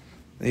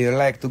 You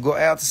like to go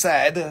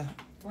outside?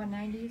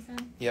 $190, you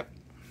said? Yep.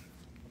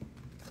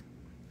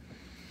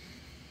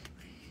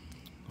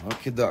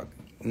 Okay, Doc.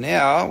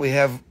 Now we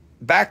have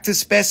back to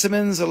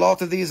specimens. A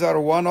lot of these are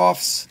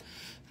one-offs.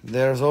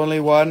 There's only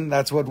one.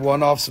 That's what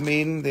one-offs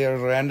mean. They're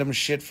random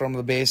shit from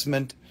the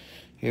basement.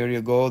 Here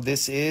you go.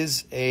 This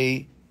is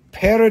a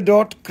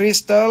peridot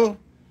crystal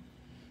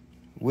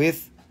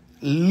with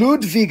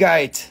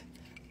Ludwigite.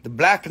 The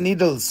black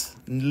needles.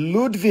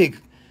 Ludwig.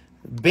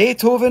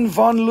 Beethoven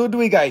von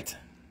Ludwigite.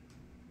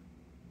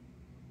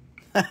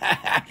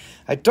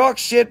 I talk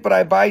shit, but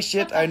I buy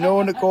shit. I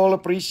know Nicole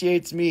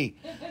appreciates me.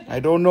 I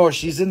don't know.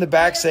 She's in the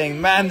back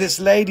saying, man, this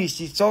lady,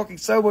 she's talking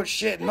so much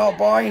shit and not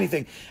buying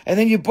anything. And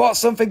then you bought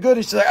something good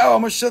and she's like, oh,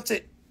 I'm going to shut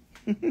it.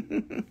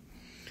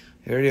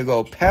 Here you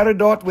go.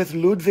 Peridot with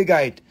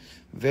Ludwigite.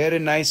 Very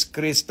nice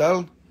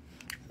crystal.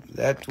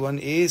 That one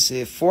is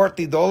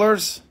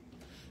 $40.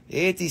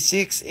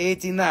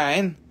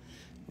 $86.89.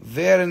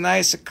 Very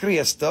nice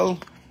crystal.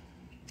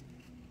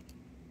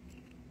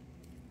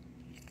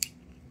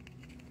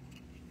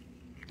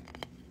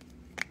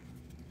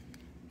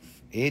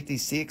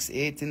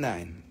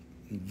 $86.89.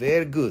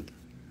 Very good.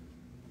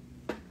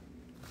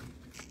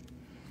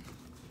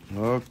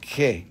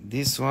 Okay,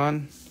 this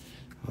one.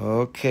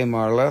 Okay,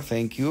 Marla,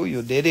 thank you.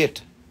 You did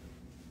it.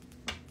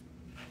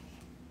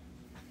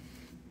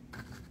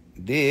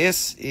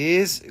 This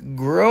is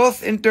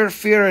growth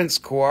interference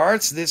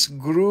quartz. This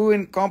grew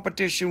in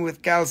competition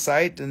with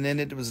calcite, and then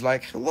it was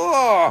like,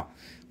 hello,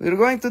 we're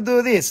going to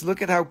do this.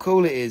 Look at how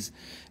cool it is.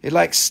 It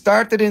like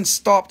started and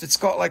stopped. It's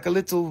got like a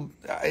little,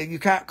 you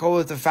can't call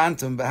it a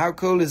phantom, but how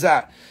cool is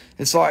that?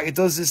 It's like, it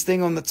does this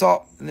thing on the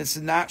top, and it's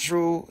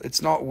natural.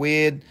 It's not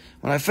weird.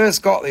 When I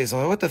first got this, I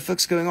was like, what the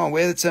fuck's going on?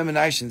 Where are the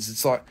terminations?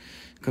 It's like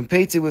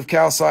competed with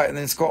calcite, and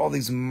then it's got all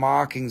these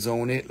markings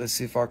on it. Let's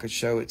see if I could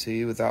show it to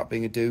you without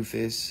being a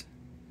doofus.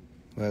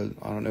 Well,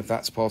 I don't know if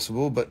that's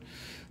possible, but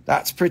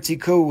that's pretty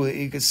cool.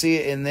 You can see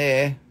it in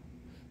there.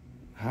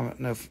 Don't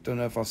know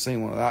if I've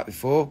seen one of that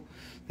before.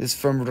 This is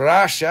from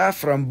Russia,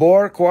 from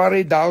Bor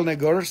Quarry,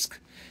 Dalnegorsk.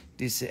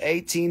 This is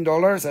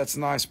 $18. That's a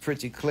nice,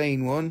 pretty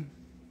clean one.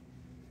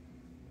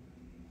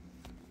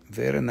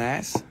 Very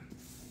nice.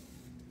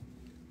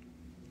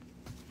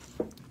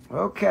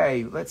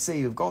 Okay, let's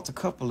see. We've got a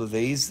couple of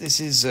these. This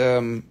is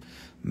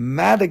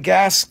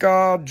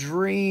Madagascar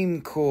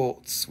Dream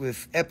Quartz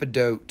with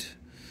Epidote.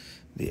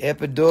 The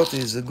Epidote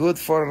is good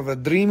for the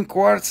Dream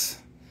Quartz.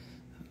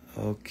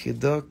 Okie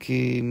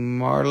dokie,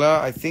 Marla.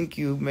 I think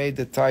you made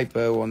the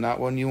typo on that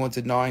one. You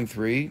wanted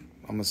 9.3.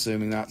 I'm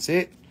assuming that's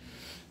it.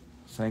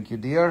 Thank you,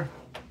 dear.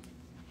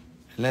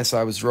 Unless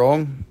I was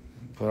wrong,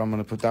 but I'm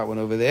going to put that one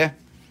over there.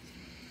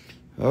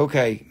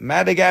 Okay,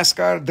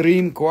 Madagascar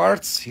Dream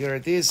Quartz. Here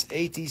it is,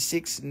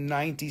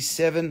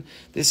 $86.97.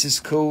 This is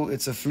cool.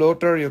 It's a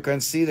floater. You can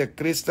see the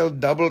crystal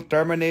double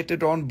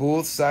terminated on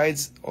both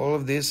sides. All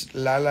of this,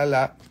 la la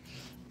la.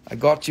 I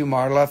got you,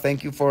 Marla.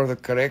 Thank you for the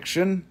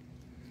correction.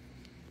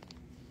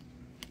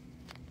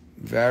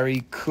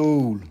 Very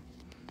cool.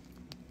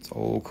 It's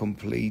all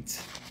complete.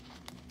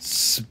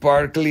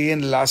 Sparkly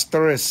and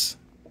lustrous.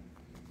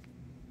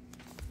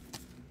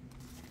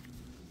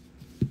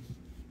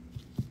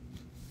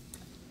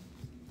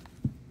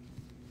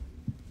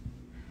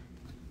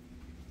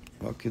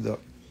 Look it up.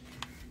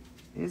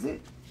 Is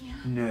it? Yeah.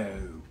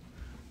 No.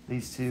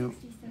 These two.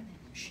 67.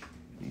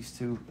 These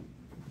two.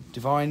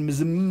 Divine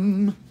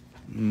Same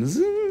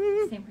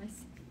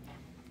price.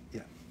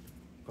 Yeah.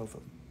 Both of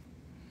them.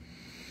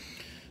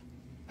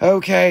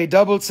 Okay,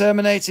 double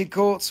terminated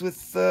quartz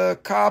with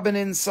carbon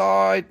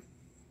inside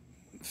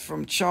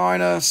from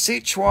China,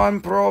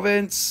 Sichuan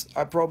province.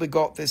 I probably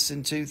got this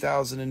in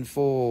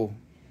 2004.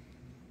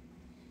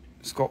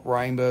 It's got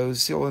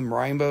rainbows. See all them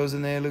rainbows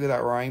in there? Look at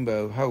that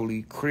rainbow.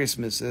 Holy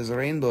Christmas, there's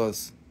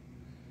rainbows.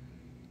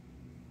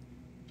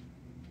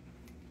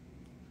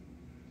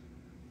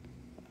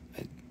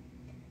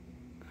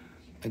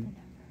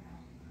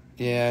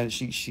 Yeah,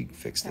 she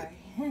fixed it.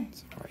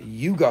 It's all right.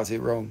 You got it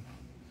wrong.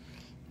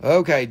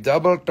 Okay,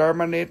 double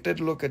terminated.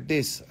 Look at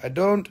this. I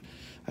don't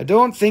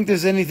think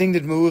there's anything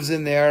that moves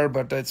in there,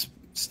 but it's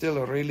still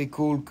a really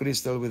cool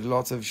crystal with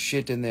lots of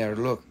shit in there.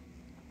 Look.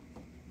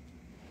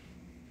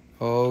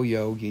 Oh,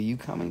 Yogi, you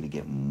coming to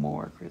get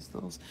more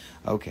crystals?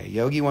 Okay,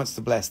 Yogi wants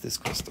to bless this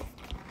crystal.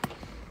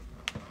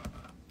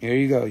 Here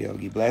you go,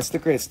 Yogi. Bless the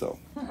crystal.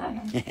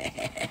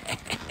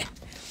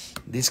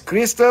 This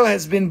crystal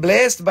has been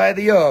blessed by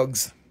the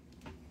Yogs.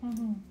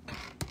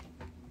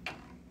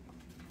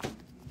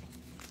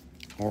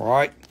 All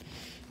right.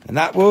 And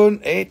that one,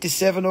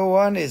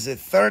 8701, is a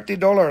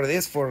 $30.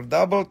 This for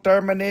double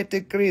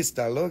terminated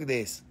crystal. Look at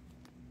this.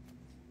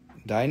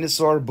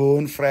 Dinosaur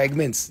bone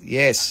fragments.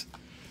 Yes.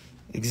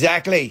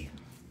 Exactly.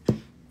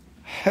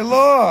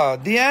 Hello,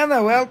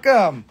 Deanna,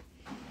 welcome.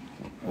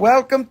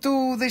 Welcome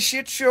to the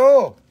shit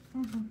show.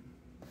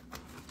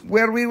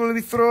 Where we will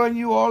be throwing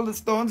you all the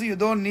stones you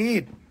don't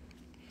need.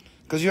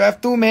 Because you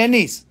have too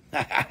many.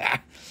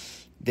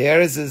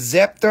 There is a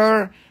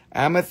Zepter,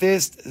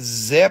 Amethyst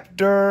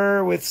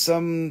Zepter with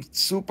some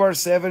Super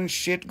 7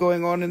 shit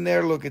going on in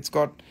there. Look, it's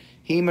got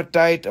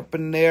hematite up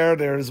in there.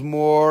 There's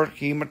more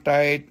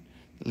hematite.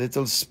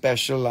 Little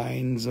special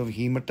lines of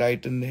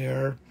hematite in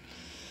there.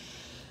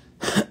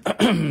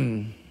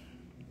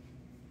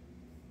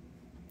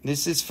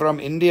 This is from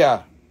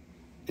India.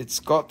 It's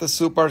got the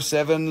Super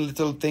 7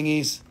 little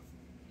thingies.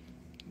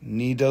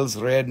 Needles,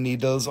 red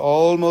needles,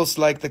 almost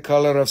like the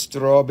color of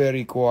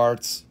strawberry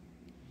quartz.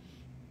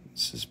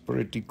 This is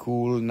pretty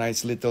cool.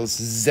 Nice little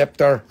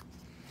scepter.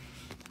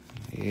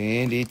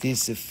 And it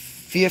is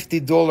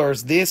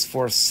 $50. This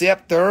for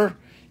scepter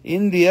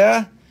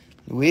India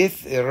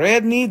with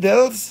red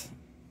needles.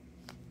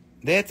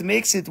 That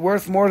makes it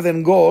worth more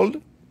than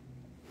gold.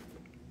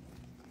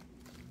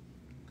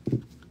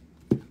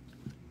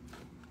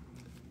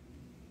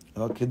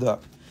 Okay,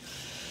 doc.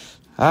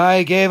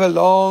 I gave a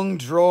long,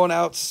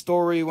 drawn-out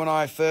story when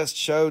I first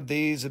showed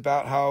these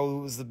about how it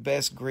was the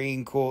best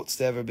green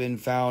quartz ever been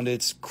found.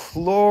 It's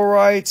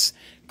chlorites,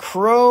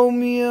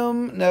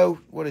 chromium... No,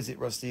 what is it,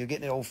 Rusty? You're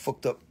getting it all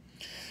fucked up.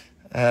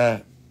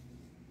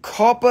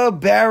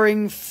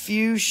 Copper-bearing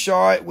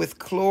fusite with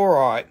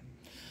chlorite.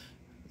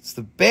 It's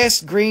the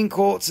best green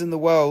quartz in the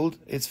world.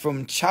 It's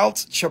from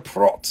Chalt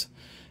Chaprot,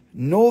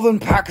 northern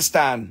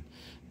Pakistan.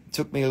 It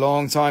took me a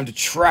long time to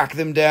track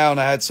them down.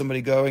 I had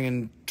somebody going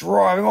and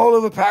driving all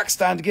over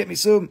Pakistan to get me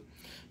some.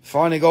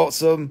 Finally got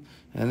some.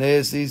 And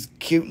there's these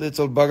cute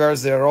little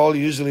buggers. They're all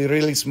usually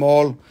really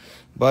small.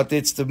 But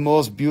it's the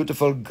most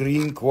beautiful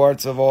green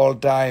quartz of all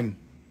time.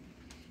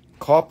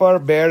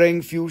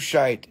 Copper-bearing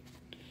fusite.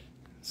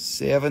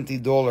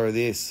 $70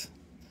 this.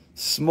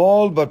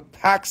 Small but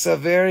packs a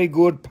very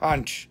good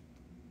punch.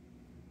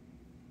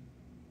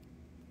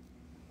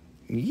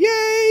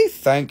 Yay!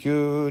 Thank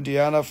you,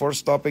 Diana, for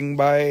stopping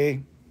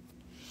by.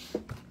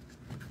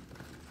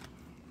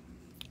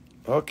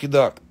 Okay,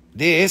 doc.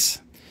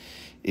 This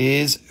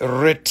is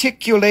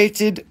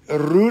reticulated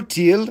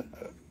rutile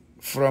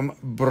from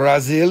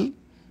Brazil.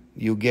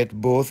 You get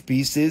both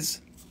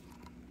pieces.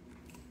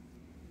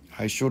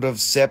 I should have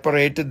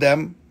separated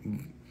them,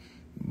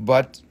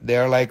 but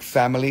they're like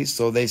family,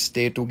 so they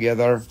stay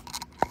together.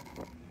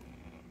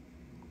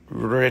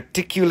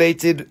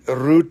 Reticulated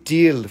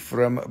rutile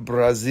from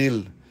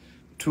Brazil.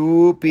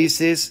 2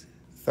 pieces,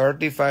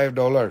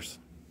 $35.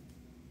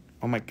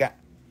 Oh my God.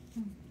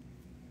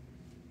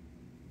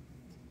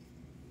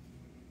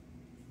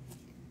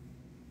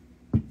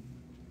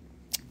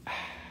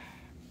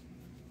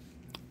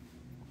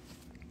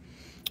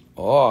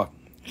 Oh,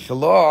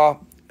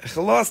 hello.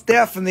 Hello,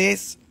 Stephanie.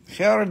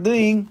 How are you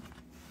doing?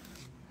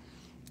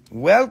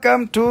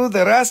 Welcome to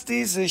the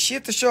Rusty's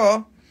Shit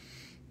Show.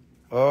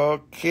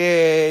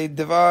 Okay,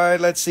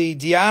 divide. Let's see.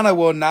 Diana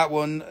won that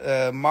one.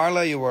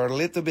 Marla, you were a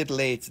little bit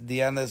late.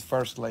 Diana's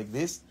first like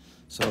this.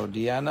 So,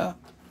 Diana,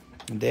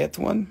 that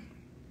one.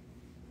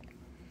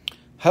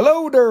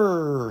 Hello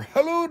there.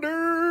 Hello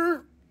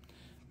there.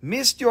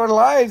 Missed your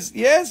lives.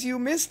 Yes, you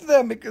missed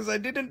them because I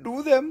didn't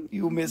do them.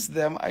 You missed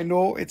them. I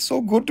know. It's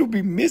so good to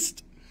be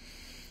missed.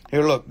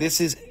 Here, look.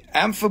 This is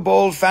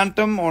amphibole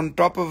phantom on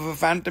top of a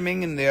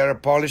phantoming, and they are a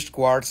polished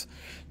quartz.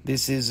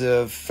 This is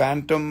a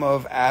phantom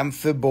of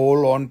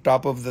amphibole on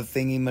top of the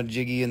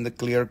thingy-majiggy in the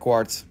clear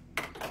quartz.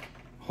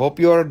 Hope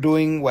you are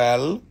doing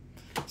well,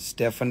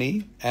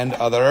 Stephanie and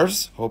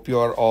others. Hope you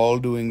are all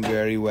doing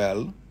very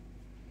well.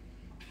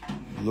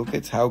 Look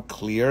at how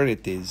clear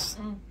it is.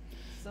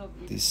 So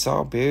beautiful. It is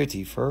so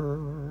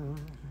beautiful.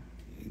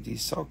 It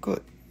is so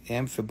good.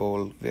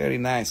 Amphibole, very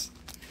nice.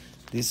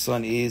 This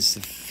one is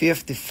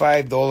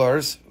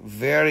 $55.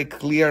 Very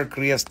clear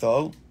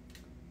crystal.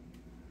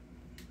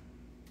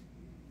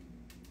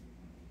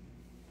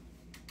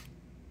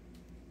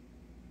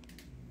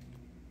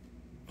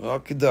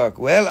 Okay, doc.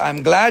 Well,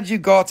 I'm glad you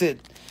got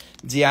it,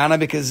 Diana,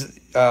 because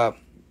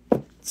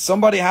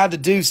somebody had to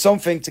do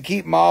something to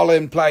keep Marla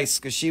in place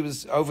because she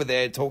was over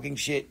there talking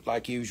shit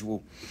like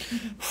usual.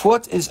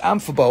 What is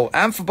amphibole?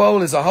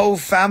 Amphibole is a whole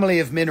family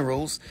of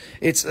minerals.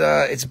 It's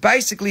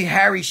basically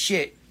hairy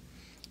shit.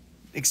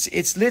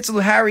 It's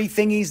little hairy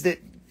thingies that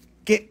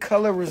get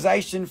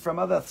colorization from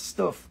other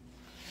stuff.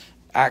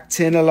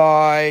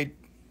 Actinolite,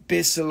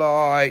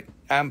 bisylite,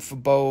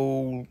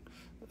 amphibole.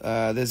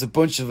 There's a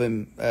bunch of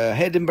them.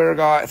 Heddenberg,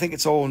 I think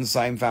it's all in the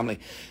same family.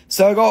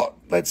 So I got,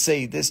 let's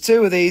see, there's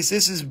 2 of these.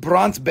 This is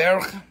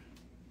Brandberg.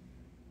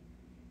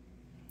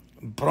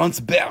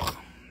 Brandberg.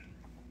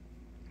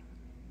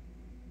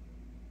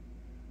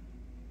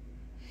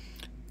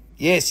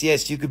 Yes,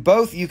 you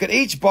could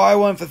each buy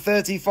one for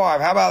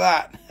 $35. How about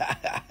that?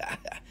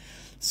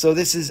 So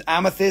this is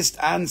amethyst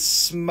and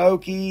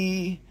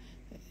smoky.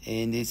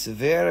 And it's a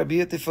very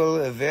beautiful,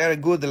 a very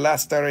good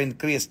luster in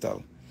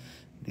crystal.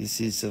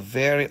 This is a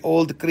very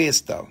old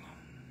crystal.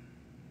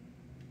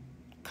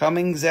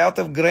 Coming out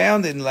of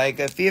ground in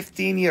like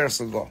 15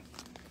 years ago.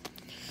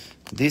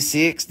 This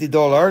 $60.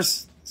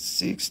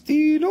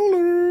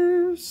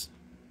 $60.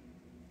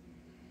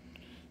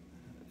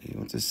 You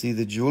want to see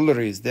the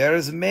jewelries?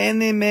 There's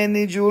many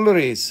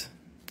jewelries.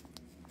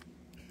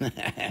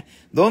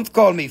 Don't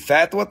call me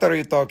fat. What are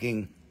you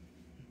talking?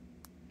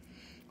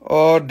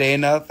 Oh,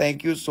 Dana,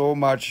 thank you so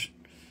much.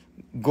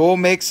 Go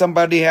make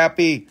somebody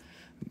happy.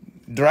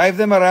 Drive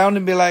them around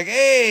and be like,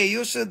 hey,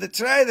 you should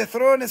try the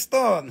Throwin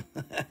Stone.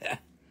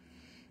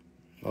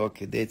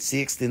 Okay, that's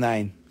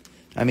 69.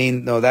 I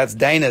mean, no, that's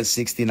Dana's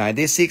 69.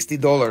 They're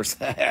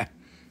 $60.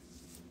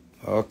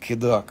 Okay,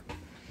 doc.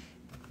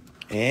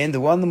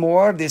 And one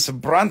more, this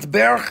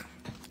Brandberg.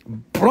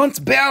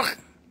 Brandberg.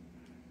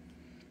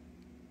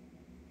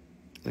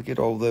 Look at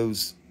all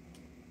those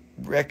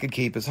record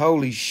keepers.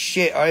 Holy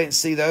shit, I didn't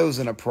see those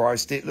in a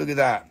price stick. Look at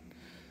that.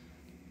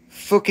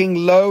 Fucking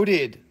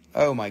loaded.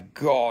 Oh my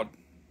God.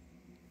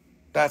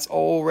 That's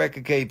all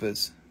record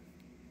keepers.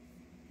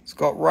 It's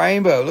got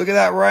rainbow. Look at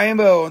that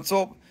rainbow on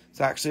top.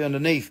 It's actually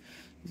underneath.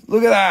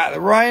 Look at that,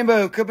 the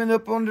rainbow coming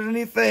up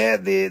underneath the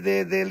head,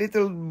 the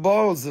little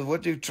balls of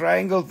what you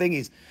triangle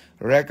thingies.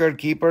 Record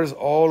keepers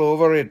all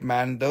over it,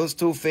 man. Those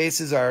two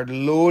faces are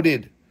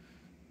loaded.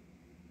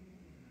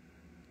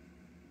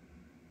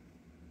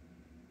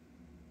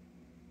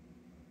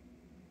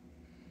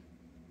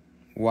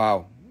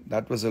 Wow,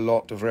 that was a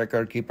lot of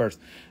record keepers.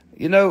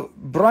 You know,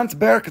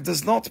 Brandberg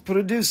does not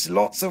produce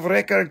lots of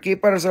record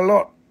keepers a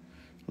lot.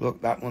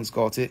 Look, that one's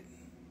got it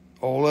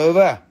all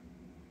over.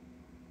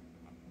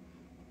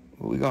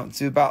 What are we going to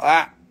do about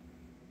that?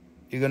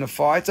 You're going to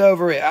fight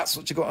over it. That's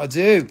what you're going to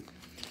do.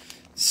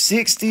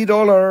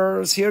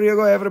 $60. Here you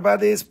go,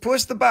 everybody.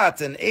 Push the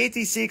button.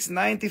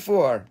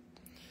 $86.94.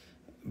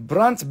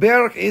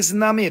 Brandberg is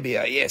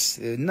Namibia. Yes,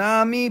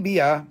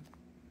 Namibia.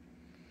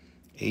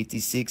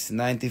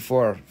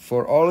 $86.94.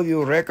 For all of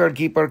you record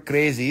keeper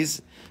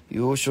crazies,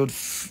 you should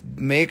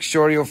make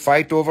sure you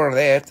fight over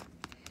that.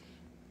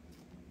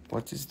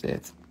 What is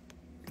that?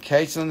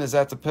 Caitlin is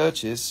at the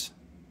purchase.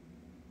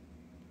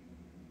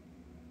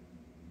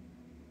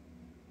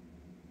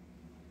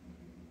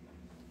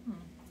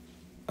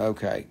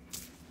 Okay.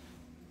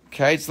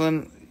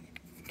 Caitlin,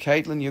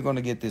 you're going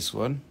to get this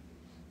one.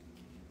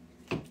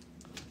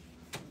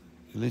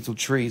 Little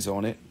trees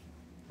on it.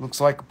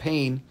 Looks like a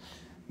peen.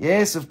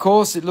 Yes, of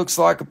course, it looks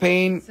like a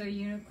peen. So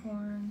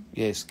unicorn.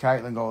 Yes,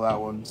 Caitlin got that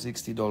one.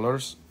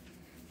 $60.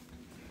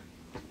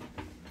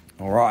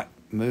 All right,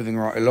 moving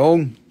right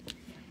along.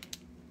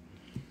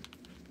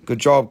 Good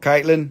job,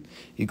 Caitlin.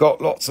 You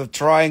got lots of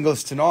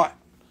triangles tonight.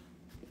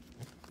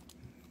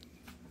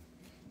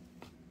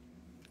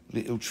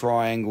 Little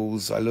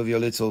triangles. I love your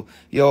little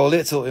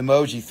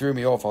emoji threw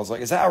me off. I was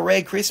like, is that a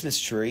red Christmas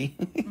tree?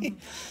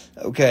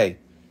 Okay.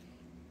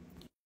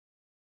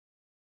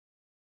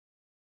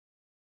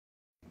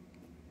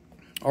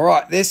 All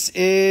right, this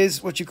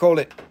is what you call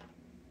it.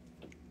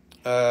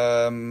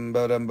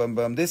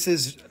 This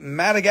is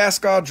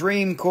Madagascar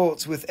Dream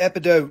Quartz with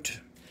Ajoite.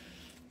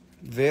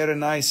 Very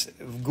nice,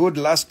 good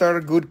luster,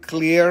 good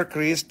clear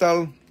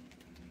crystal.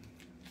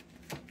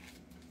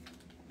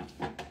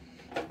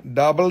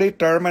 Doubly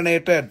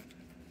terminated.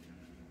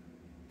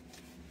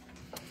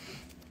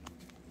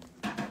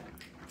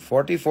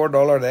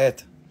 $44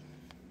 that.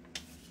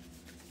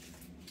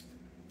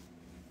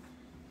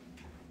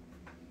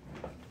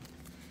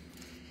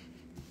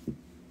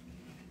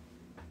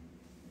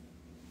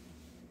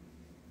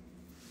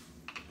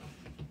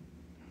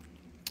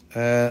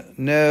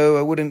 No,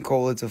 I wouldn't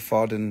call it a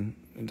fodden.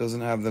 It doesn't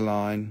have the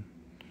line.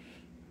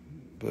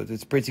 But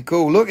it's pretty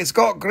cool. Look, it's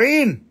got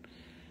green.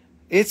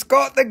 It's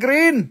got the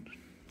green.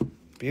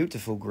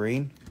 Beautiful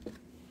green.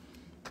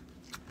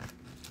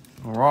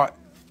 All right.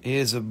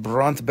 Here's a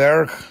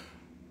Brandenburger.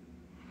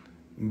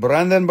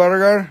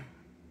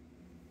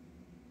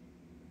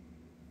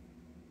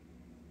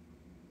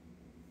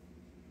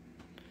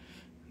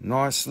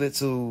 Nice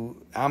little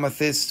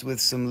amethyst with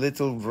some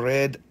little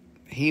red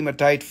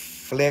hematite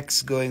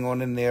flecks going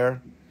on in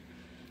there.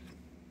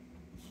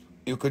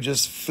 You could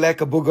just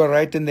fleck a booger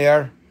right in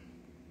there.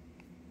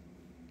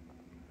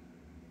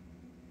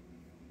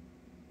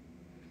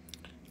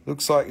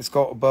 Looks like it's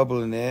got a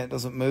bubble in there. It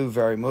doesn't move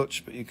very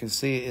much, but you can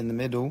see it in the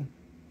middle.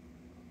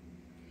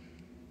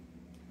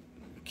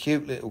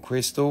 Cute little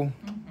crystal.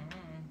 Mm-hmm.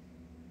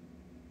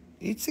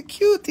 It's a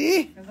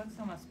cutie. It looks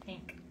almost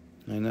pink.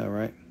 I know,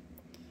 right?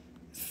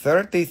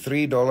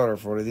 $33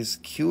 for this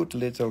cute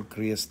little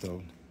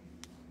crystal.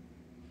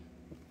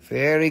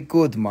 Very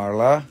good,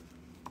 Marla.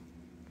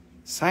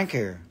 Thank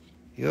you.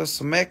 You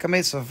make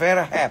me so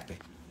very happy.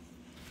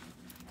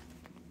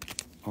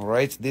 All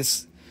right,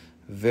 this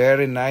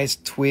very nice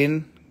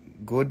twin,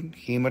 good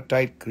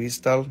hematite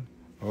crystal.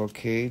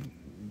 Okay,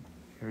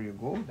 here you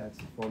go. That's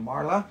for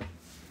Marla.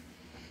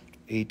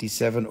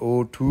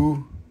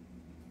 8702.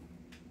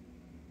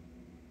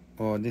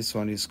 Oh, this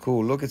one is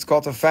cool. Look, it's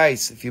got a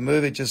face. If you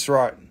move it just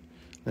right.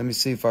 Let me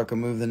see if I can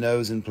move the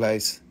nose in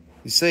place.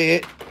 You see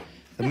it?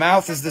 The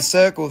mouth is the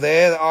circle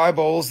there, the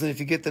eyeballs, and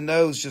if you get the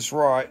nose just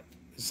right,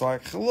 it's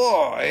like,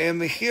 hello, I am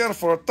here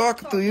for a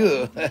talk to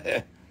you. With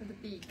a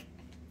beak.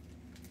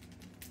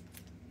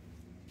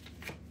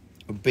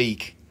 A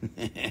beak.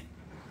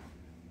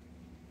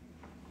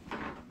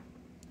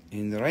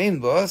 In the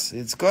rainbows,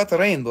 it's got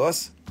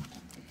rainbows.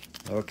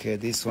 Okay,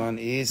 this one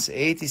is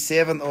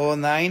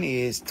 8709,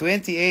 is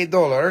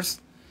 $28.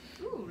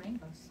 Ooh,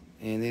 rainbows.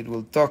 And it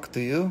will talk to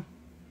you.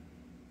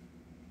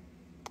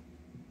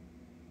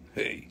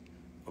 Hey,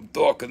 I'm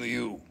talking to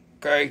you,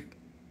 okay?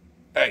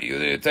 Hey, you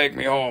need to take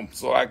me home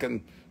so I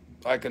can,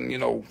 you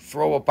know,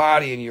 throw a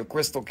party in your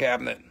crystal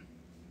cabinet.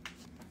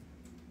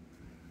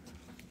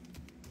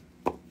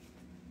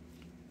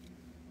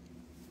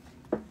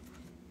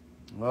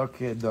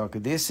 Okay, Doc,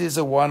 this is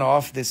a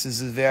one-off. This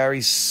is a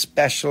very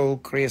special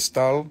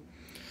crystal.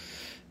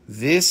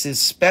 This is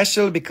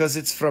special because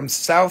it's from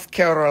South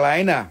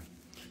Carolina.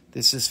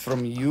 This is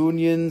from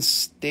Union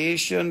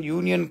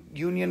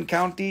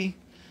County.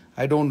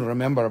 I don't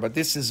remember, but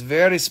this is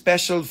very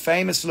special,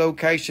 famous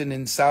location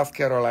in South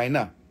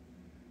Carolina.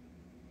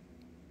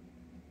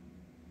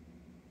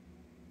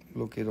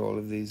 Look at all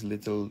of these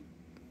little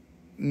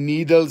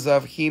needles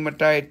of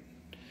hematite.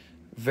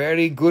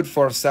 Very good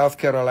for South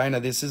Carolina.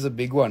 This is a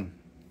big one.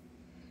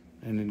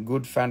 And a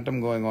good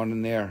phantom going on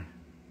in there.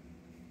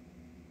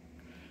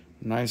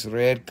 Nice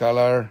red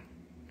color.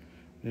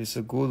 This is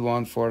a good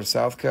one for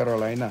South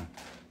Carolina.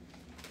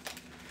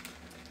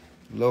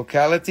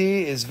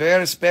 Locality is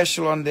very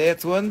special on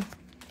that one.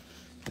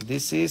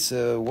 This is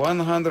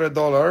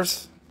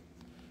 $100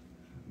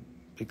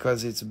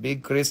 because it's a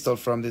big crystal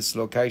from this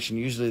location.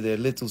 Usually they're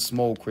little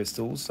small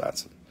crystals.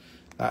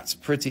 That's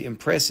pretty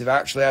impressive.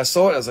 Actually, I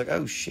saw it. I was like,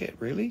 oh shit,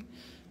 really?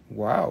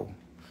 Wow.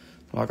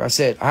 Like I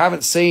said, I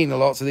haven't seen a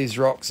lot of these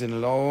rocks in a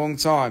long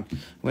time.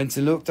 Went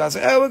and looked. I was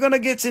like, oh, we're going to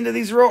get into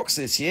these rocks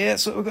this year.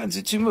 That's what we're going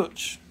to do too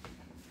much.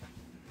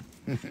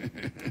 I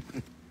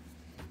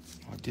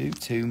do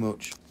too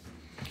much.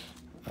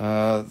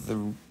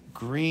 The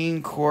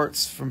green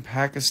quartz from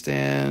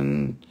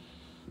Pakistan.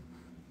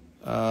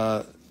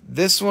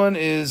 This one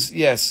is,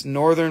 yes,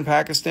 northern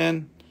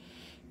Pakistan.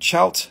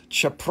 Chalt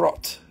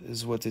Chaprot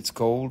is what it's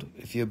called.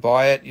 If you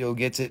buy it, you'll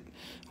get it.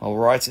 I'll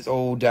write it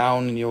all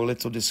down in your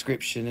little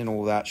description and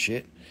all that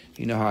shit.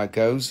 You know how it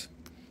goes.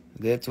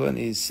 That one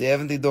is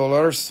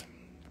 $70.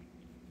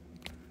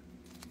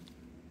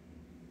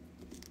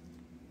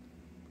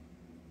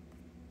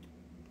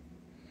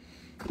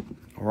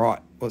 All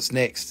right, what's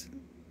next?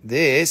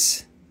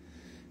 This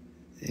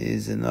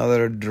is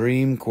another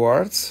dream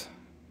quartz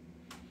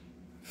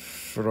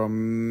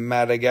from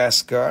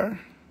Madagascar.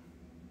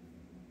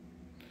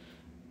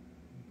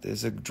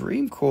 There's a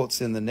dream quartz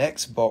in the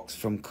next box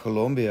from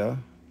Colombia.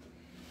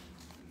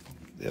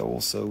 They're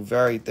also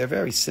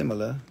very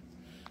similar.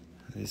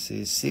 This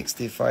is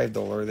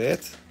 $65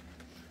 that.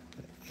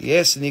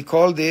 Yes,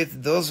 Nicole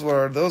did.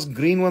 Those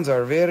green ones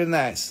are very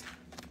nice.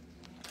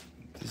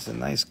 This is a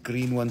nice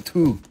green one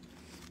too.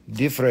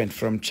 Different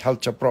from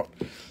Chalchaprot.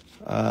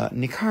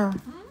 Nicole,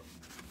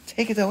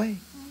 take it away.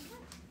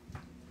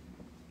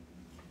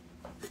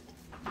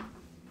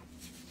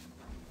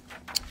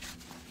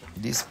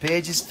 This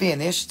page is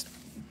finished.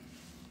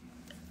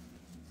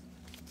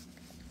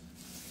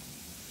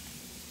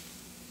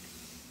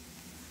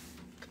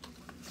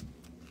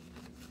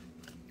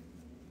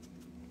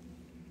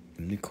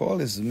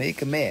 Nicole is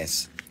make a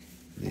mess.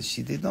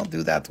 She did not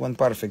do that one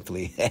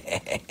perfectly.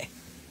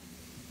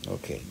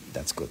 Okay,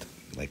 that's good.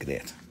 Like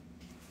that.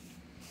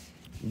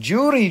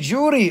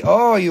 Jury.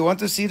 Oh, you want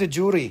to see the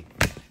jury?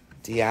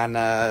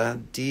 Diana.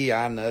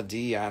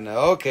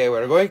 Okay,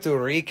 we're going to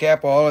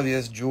recap all of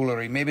this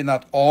jewelry. Maybe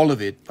not all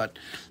of it, but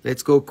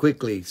let's go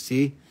quickly.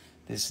 See?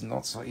 This is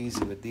not so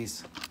easy with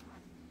this.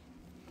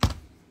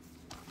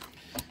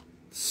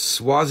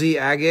 Swazi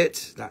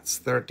agate, that's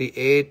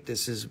 38.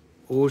 This is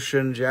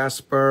ocean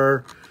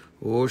jasper.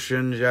 And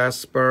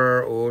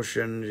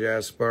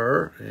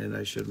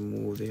I should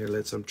move here.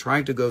 I'm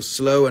trying to go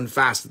slow and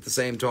fast at the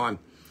same time.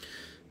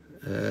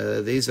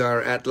 These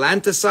are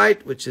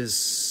Atlantisite, which is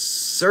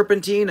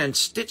serpentine and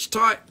stitch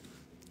tight.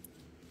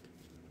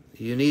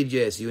 You need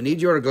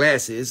your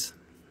glasses.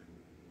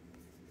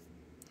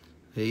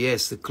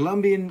 Yes, the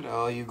Colombian,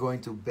 oh, you're going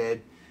to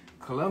bed.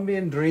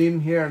 Colombian Dream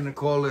here,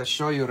 Nicole, I'll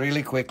show you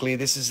really quickly.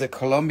 This is the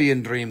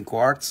Colombian Dream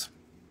quartz.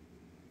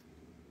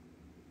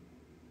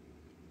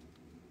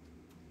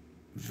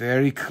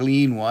 Very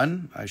clean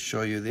one. I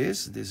show you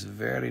this. This is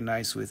very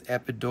nice with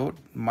epidote,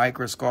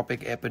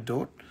 microscopic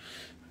epidote.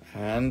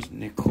 And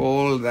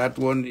Nicole, that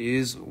one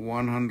is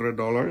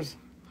 $100.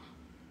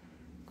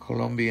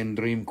 Colombian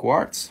Dream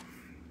quartz.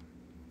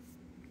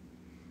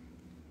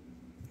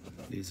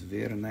 This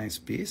very nice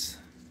piece.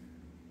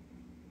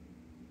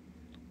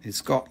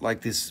 It's got like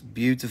this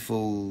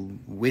beautiful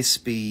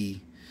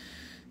wispy,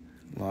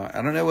 well,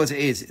 I don't know what it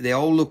is. They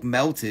all look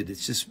melted.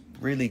 It's just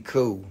really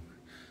cool.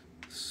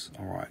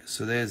 All right,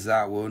 so there's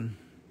that one.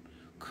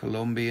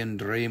 Colombian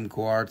Dream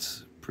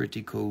quartz.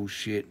 Pretty cool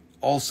shit.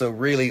 Also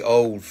really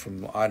old,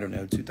 from, I don't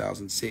know,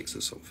 2006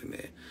 or something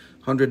there.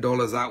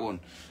 $100 that one.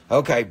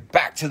 Okay,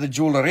 back to the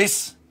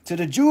jewelries. To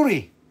the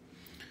jewelry.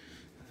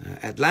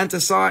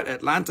 Atlantisite.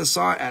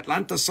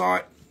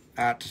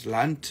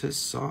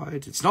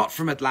 It's not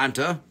from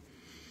Atlanta.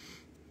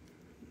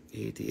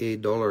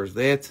 $88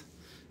 that.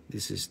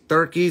 This is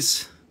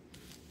turquoise.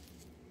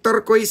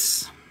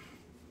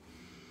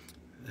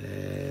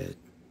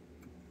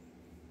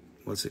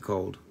 What's it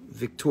called?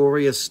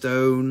 Victoria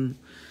stone.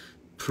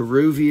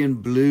 Peruvian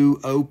blue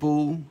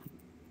opal.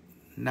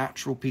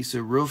 Natural piece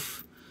of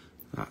rough.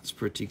 That's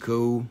pretty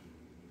cool.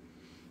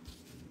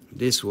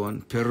 This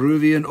one,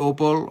 Peruvian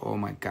opal. Oh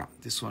my God,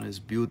 this one is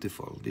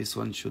beautiful. This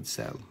one should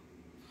sell.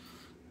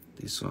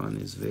 This one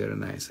is very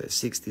nice at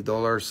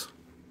 $60.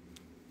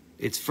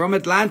 It's from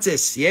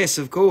Atlantis. Yes,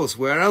 of course.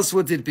 Where else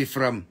would it be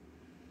from?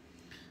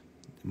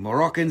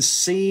 Moroccan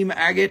seam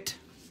agate.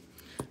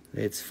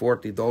 It's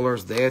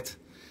 $40 that.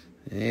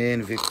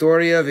 And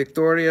Victoria.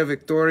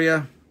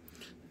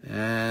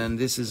 And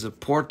this is a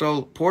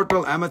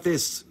portal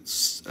amethyst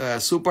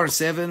Super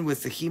 7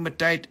 with the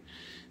hematite.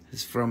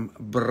 It's from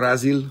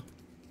Brazil.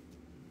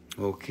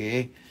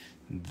 Okay.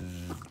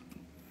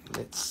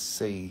 Let's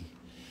see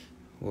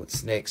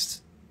what's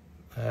next.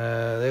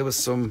 There was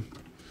some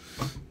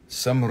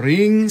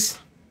rings.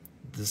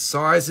 The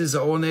sizes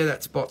are on there.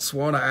 That's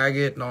Botswana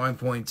agate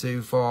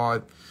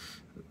 9.25.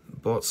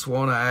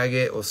 Botswana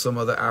agate or some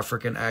other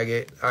African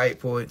agate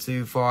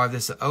 8.25.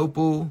 This is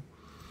opal.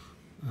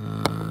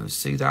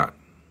 See that?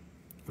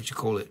 What you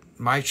call it?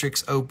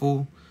 Matrix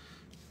opal.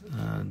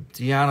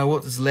 Deanna,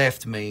 what does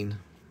left mean?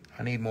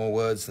 I need more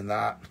words than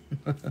that.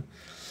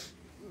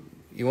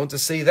 You want to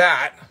see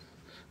that?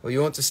 Or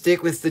you want to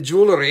stick with the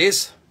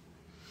jewelleries?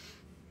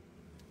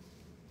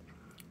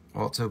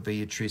 Otto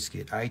Beatrice,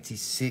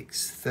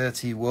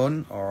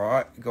 8631.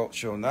 Alright, got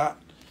shown that.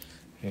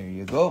 Here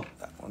you go.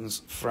 That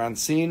one's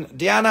Francine.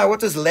 Deanna, what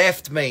does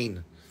left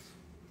mean?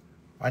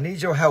 I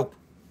need your help.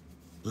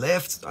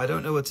 Left, I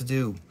don't know what to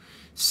do.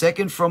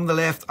 Second from the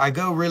left, I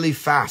go really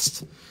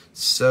fast,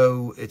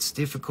 so it's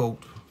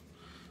difficult.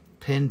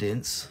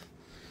 Pendants.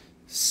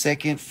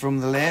 Second from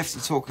the left,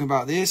 you're talking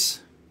about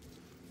this?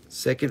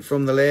 Second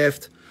from the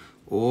left,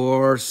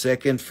 or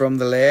second from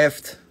the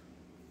left?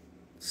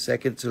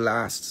 Second to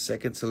last,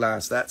 second to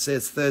last. That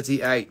says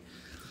 38.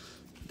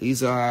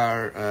 These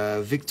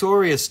are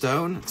Victoria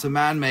stone. It's a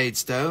man-made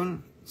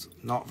stone. It's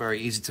not very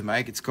easy to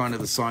make. It's kind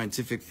of a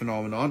scientific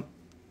phenomenon.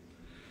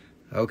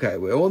 Okay,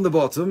 we're on the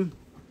bottom.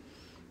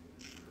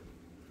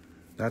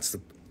 That's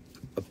a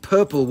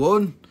purple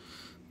one.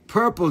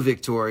 Purple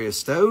Victoria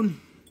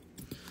stone.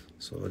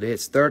 So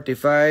that's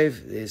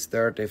 35. This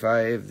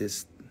 35.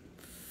 This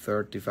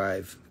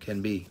 35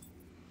 can be.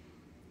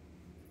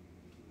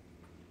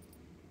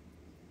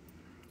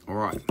 All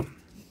right.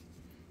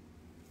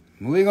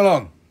 Moving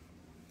along.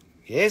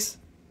 Yes?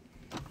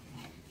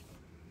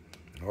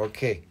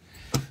 Okay.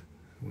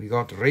 We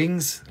got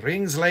rings.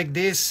 Rings like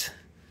this.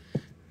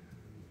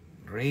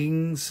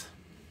 Rings.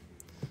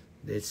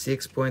 That's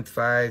 6.5,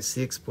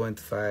 6.5,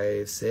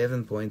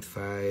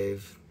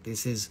 7.5.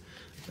 This is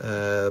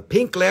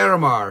pink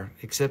Larimar,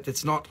 except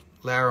it's not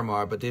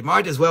Larimar, but it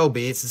might as well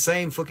be. It's the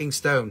same fucking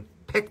stone.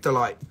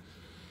 Pectolite.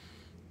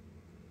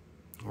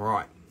 All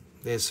right.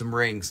 There's some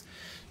rings.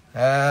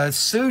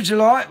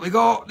 Sugilite, we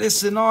got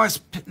this a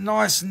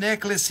nice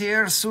necklace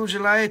here,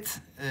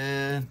 Sugilite.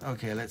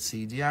 Okay, let's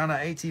see, Diana,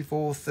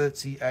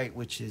 8438,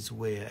 which is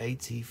where?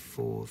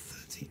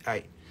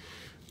 8438.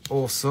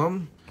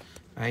 Awesome.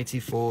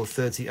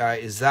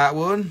 8438 is that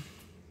one.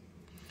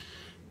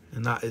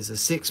 And that is a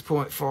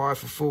 6.5 for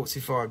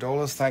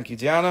 $45. Thank you,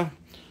 Diana.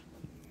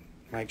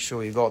 Make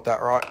sure you got that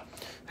right.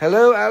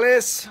 Hello,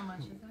 Alice. How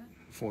much is that?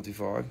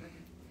 45.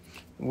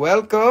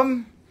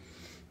 Welcome.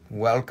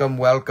 Welcome,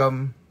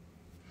 welcome.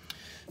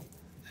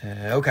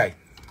 Okay,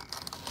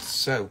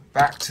 so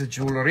back to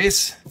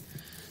jewelries.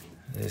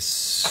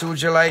 This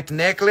Sugilite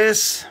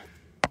necklace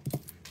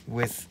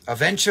with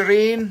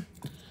aventurine.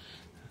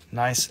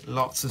 Nice,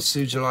 lots of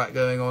Sugilite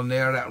going on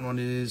there. That one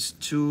is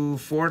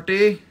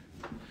 $240.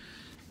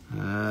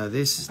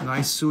 This is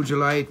nice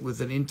Sugilite with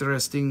an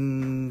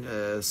interesting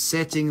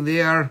setting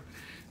there.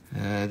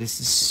 This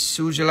is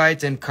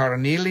Sugilite and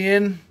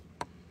carnelian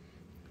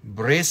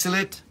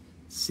bracelet,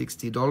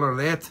 $60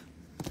 that.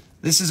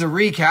 This is a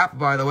recap,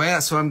 by the way.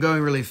 That's why I'm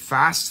going really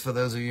fast for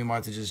those of you who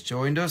might have just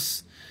joined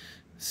us.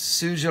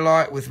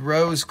 Sugilite with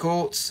rose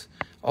quartz.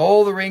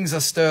 All the rings are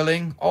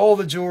sterling. All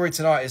the jewelry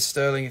tonight is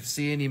sterling. If you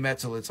see any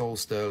metal, it's all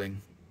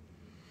sterling.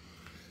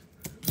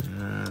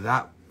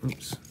 That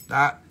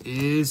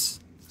is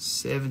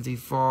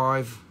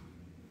 75.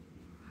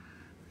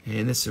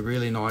 And this is a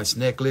really nice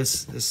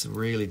necklace. This is a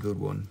really good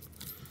one.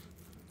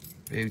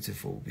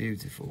 Beautiful,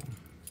 beautiful.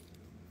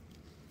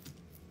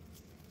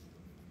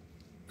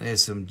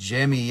 There's some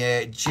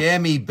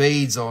gemmy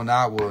beads on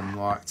that one.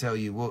 Like, tell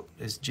you what,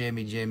 there's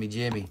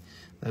gemmy.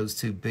 Those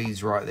two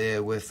beads right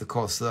there worth the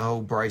cost of the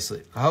whole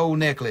bracelet, the whole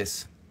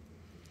necklace.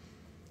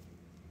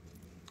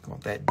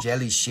 Got that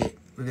jelly shit.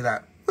 Look at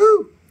that.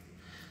 Woo!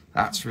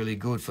 That's really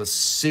good for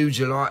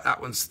Sugilite.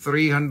 That one's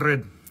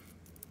 300.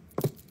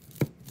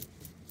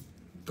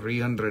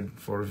 300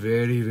 for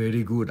very,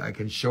 very good. I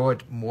can show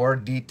it more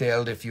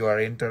detailed if you are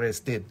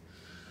interested.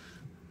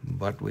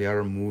 But we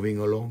are moving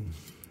along.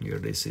 Here,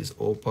 this is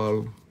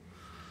opal,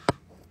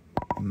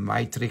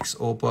 matrix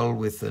opal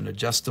with an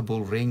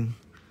adjustable ring.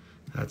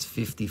 That's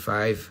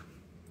 55.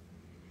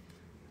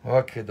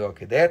 Okay,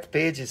 dokie. That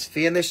page is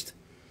finished.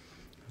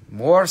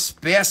 More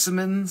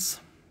specimens.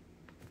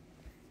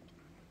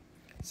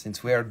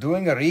 Since we are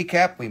doing a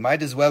recap, we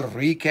might as well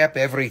recap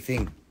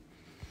everything.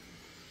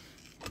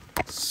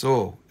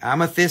 So,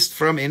 amethyst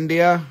from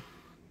India.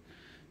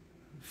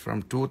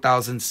 From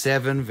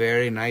 2007,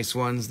 very nice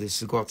ones.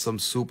 This has got some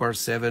Super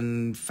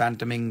 7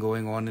 phantoming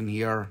going on in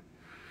here.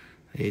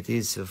 It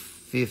is a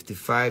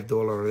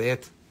 $55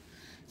 rate.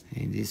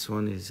 And this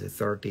one is a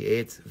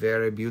 38.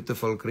 Very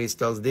beautiful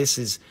crystals. This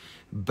is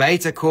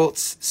Beta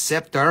Quartz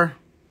Scepter.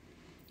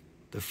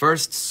 The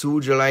first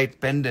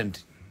Sugilite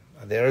pendant.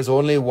 There is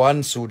only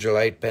one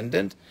Sugilite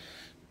pendant.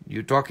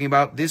 You're talking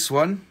about this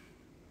one,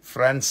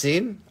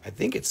 Francine. I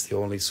think it's the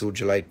only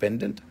Sugilite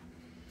pendant.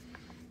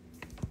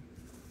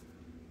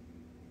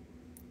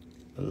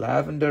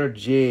 Lavender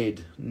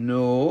Jade.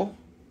 No.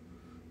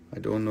 I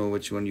don't know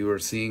which one you are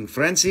seeing.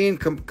 Francine,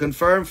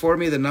 confirm for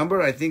me the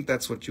number. I think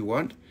that's what you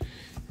want.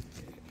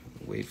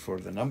 Wait for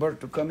the number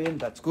to come in.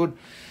 That's good.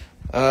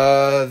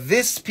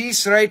 This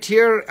piece right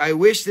here, I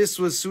wish this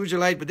was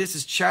Sugilite, but this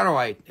is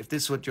Charoite, if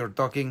this is what you're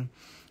talking.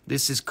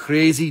 This is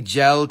crazy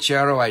gel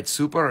Charoite.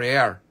 Super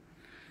rare.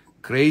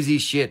 Crazy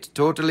shit.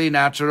 Totally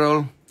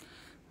natural.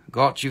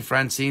 Got you,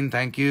 Francine.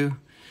 Thank you.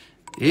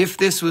 If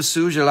this was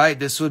Sugilite,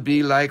 this would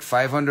be like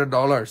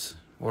 $500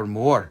 or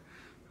more.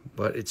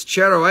 But it's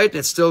Charoite.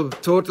 It's still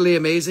totally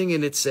amazing,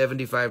 and it's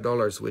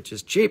 $75, which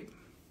is cheap.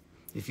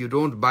 If you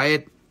don't buy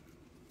it,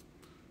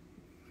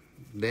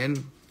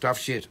 then tough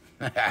shit.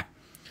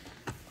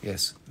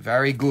 Yes,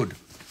 very good.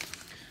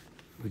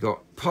 We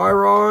got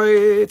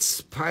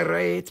pyrites,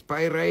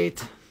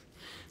 pyrite.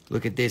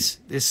 Look at this.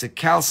 This is a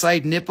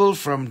calcite nipple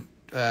from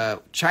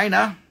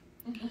China.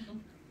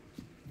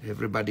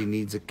 Everybody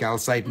needs a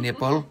calcite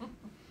nipple.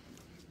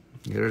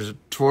 Here's a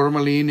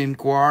tourmaline in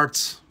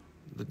quartz.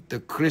 The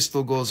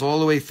crystal goes all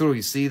the way through.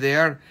 You see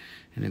there?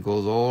 And it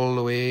goes all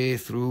the way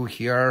through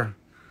here.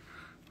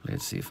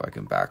 Let's see if I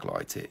can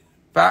backlight it.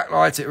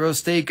 Backlight it,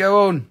 Rusty.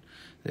 Go on.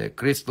 The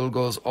crystal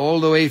goes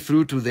all the way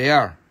through to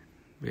there.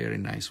 Very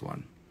nice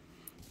one.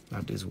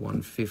 That is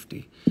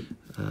 150.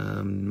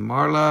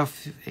 Marla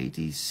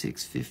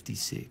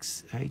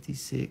 8656.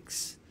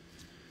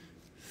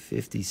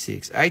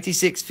 8656.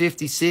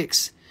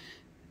 8656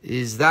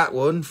 is that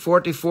one.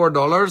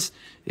 $44.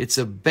 It's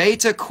a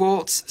beta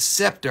quartz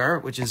scepter,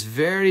 which is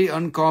very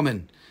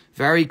uncommon.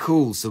 Very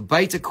cool. So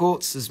beta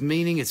quartz is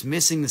meaning it's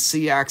missing the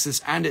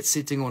C-axis and it's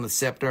sitting on a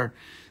scepter.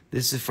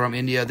 This is from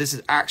India. This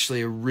is actually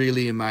a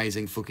really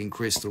amazing fucking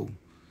crystal.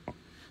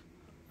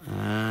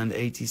 And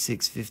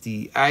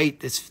 8658.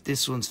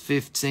 This one's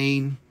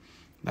 15.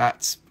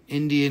 That's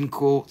Indian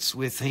quartz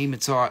with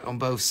hematite on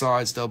both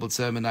sides, double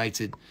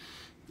terminated.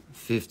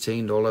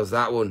 $15.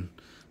 That one.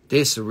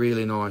 This is a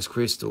really nice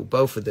crystal.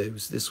 Both of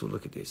those. This one,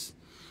 look at this.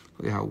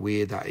 Look at how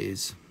weird that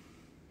is.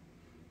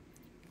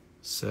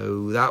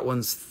 So that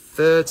one's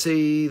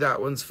 30.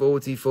 That one's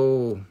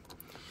 44.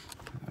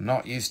 I'm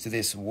not used to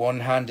this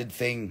one-handed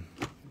thing.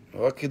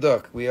 Okie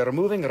doke. We are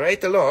moving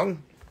right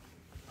along.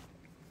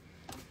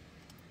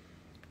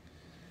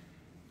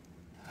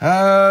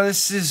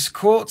 This is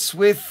quartz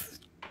with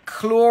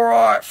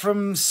chlorite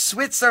from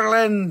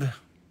Switzerland.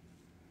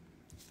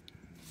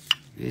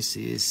 This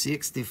is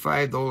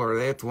 $65,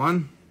 that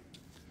one.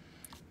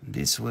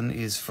 This one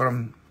is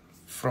from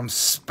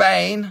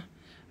Spain.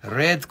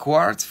 Red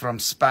quartz from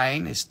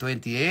Spain is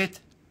 $28.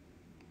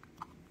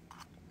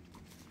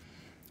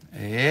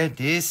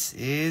 This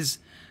is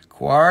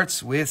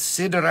quartz with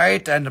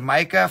siderite and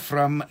mica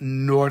from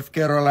North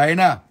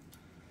Carolina.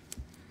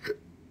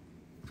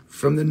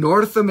 From the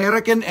North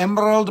American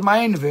Emerald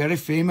Mine, very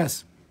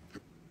famous.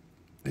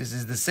 This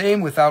is the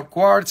same without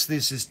quartz.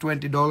 This is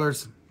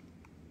 $20.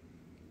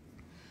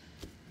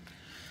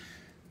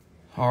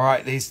 All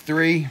right, these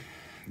three.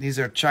 These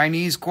are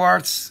Chinese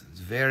quartz.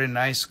 Very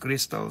nice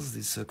crystals.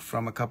 These are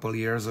from a couple of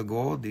years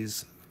ago.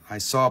 These I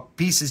saw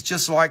pieces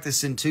just like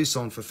this in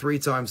Tucson for 3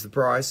 times the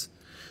price.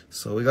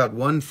 So we got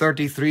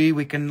 133.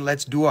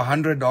 Let's do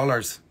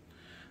 $100.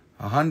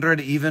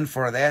 $100 even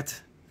for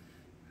that.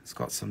 It's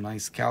got some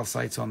nice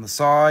calcites on the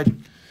side.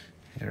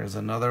 Here's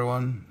another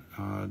one.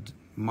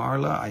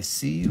 Marla, I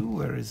see you.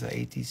 Where is the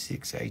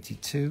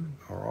 8682?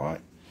 All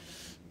right.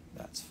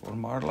 That's for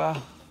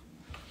Marla.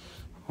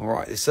 All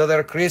right, this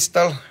other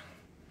crystal.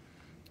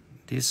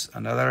 This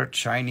another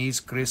Chinese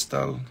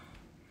crystal.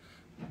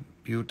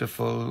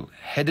 Beautiful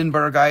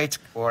Hedenbergite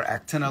or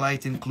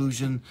actinolite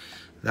inclusion.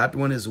 That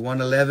one is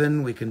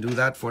 111. We can do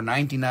that for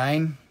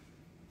 99.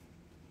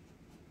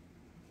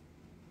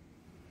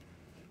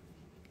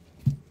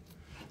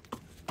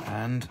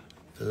 And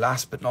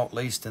last but not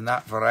least in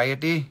that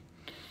variety,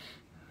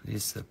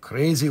 this is the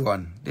crazy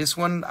one. This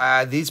one,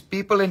 these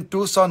people in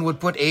Tucson would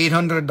put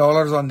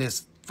 $800 on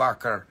this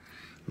fucker.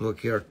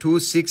 Look here,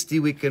 260.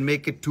 We can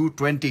make it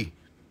 220.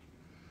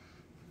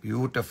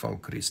 Beautiful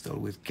crystal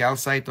with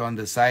calcite on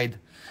the side.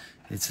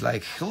 It's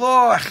like,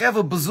 hello, I have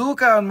a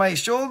bazooka on my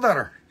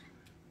shoulder.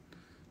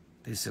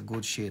 This is a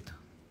good shit.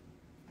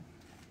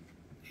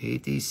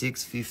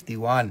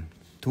 8651.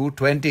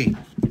 220.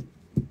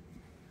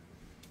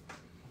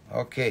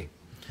 Okay.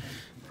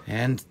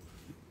 And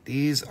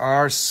these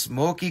are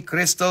smoky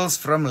crystals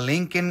from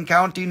Lincoln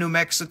County, New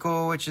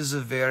Mexico, which is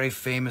a very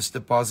famous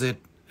deposit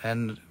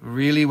and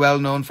really well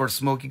known for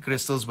smoky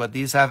crystals. But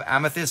these have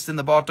amethyst in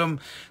the bottom.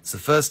 It's the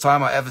first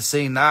time I've ever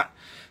seen that.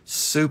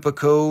 Super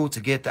cool to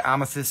get the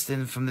amethyst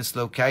in from this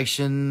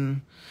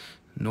location.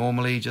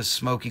 Normally just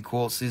smoky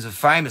quartz. These are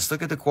famous.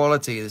 Look at the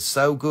quality. It's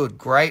so good.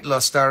 Great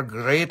luster,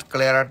 great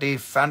clarity,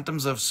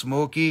 phantoms of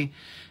smoky.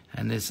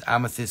 And this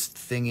amethyst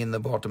thing in the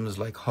bottom is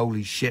like,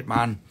 holy shit,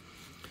 man.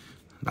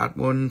 That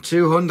one,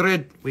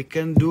 200. We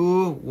can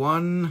do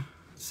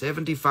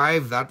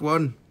 175, that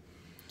one.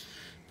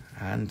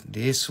 And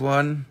this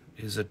one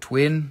is a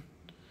twin.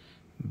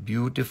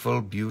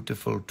 Beautiful,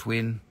 beautiful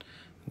twin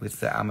with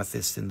the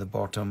amethyst in the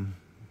bottom.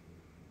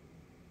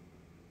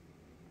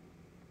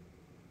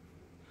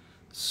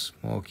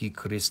 Smoky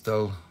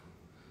crystal.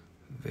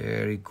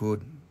 Very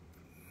good.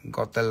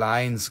 Got the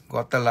lines,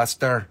 got the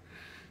luster.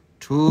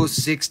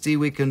 260,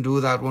 we can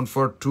do that one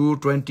for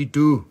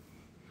 222.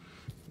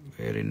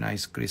 Very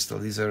nice crystal.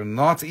 These are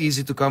not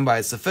easy to come by.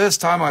 It's the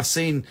first time I've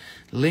seen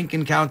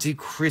Lincoln County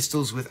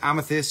crystals with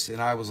amethyst,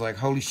 and I was like,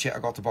 holy shit, I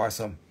got to buy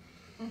some.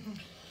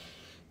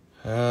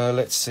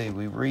 Let's see,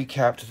 we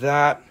recapped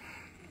that.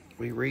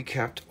 We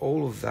recapped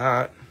all of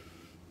that.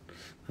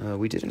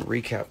 We didn't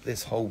recap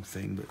this whole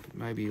thing, but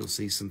maybe you'll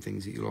see some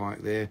things that you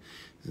like there.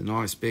 There's a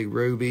nice big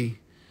ruby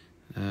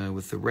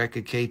with the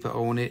record keeper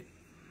on it,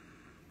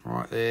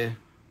 right there.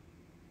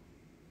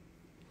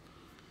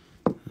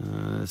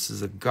 This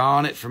is a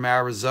garnet from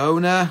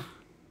Arizona.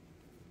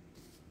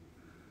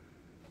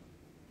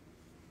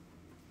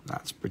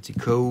 That's pretty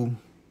cool.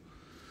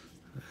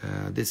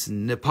 This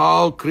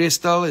Nepal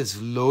crystal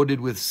is loaded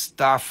with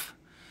stuff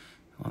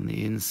on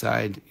the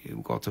inside.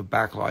 You've got to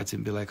backlight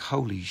and be like,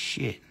 holy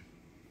shit.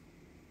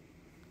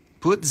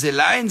 Put the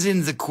lines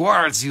in the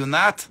quartz, you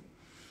not?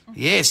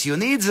 Yes, you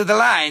need the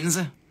lines.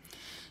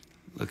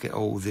 Look at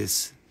all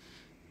this.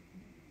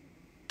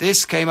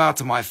 This came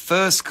out of my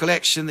first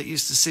collection that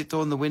used to sit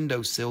on the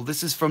windowsill.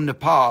 This is from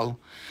Nepal.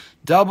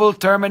 Double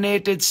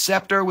terminated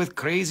scepter with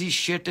crazy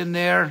shit in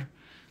there.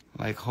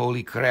 Like,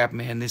 holy crap,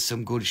 man, this is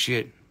some good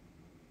shit.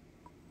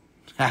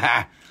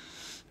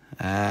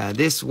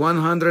 This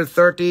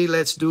 130,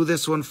 let's do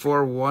this one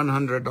for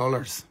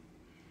 $100.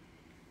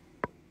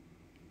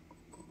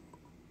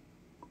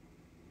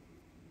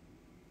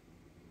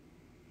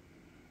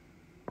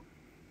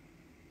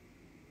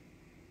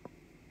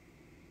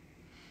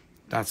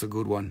 That's a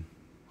good one.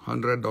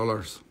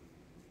 $100.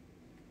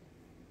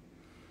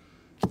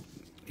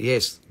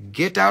 Yes,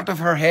 get out of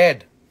her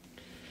head.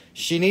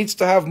 She needs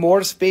to have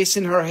more space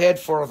in her head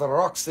for the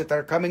rocks that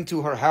are coming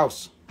to her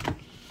house.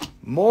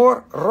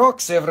 More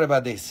rocks,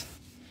 everybody.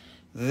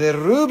 The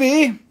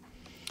ruby.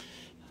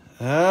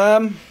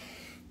 The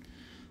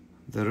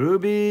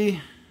ruby,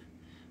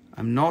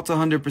 I'm not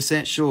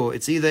 100% sure.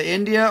 It's either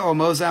India or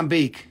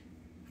Mozambique,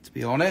 to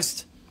be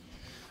honest.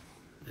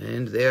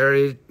 And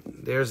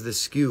there's the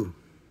skew.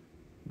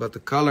 But the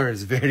color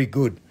is very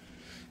good.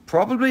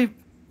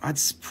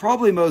 It's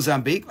probably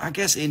Mozambique. I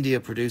guess India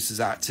produces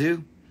that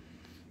too.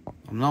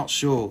 I'm not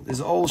sure. This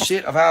is old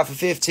shit I've had for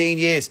 15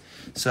 years.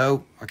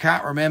 So I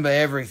can't remember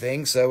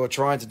everything. So we're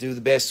trying to do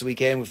the best we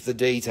can with the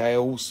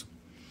details.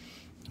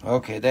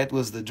 Okay, that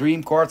was the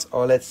Dream Quartz.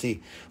 Oh, let's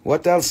see.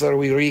 What else are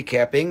we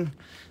recapping?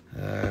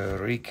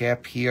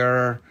 Recap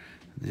here.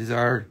 These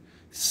are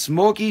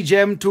smoky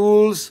gem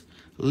tools.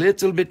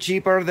 Little bit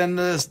cheaper than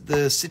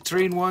the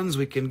citrine ones.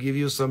 We can give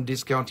you some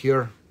discount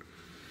here.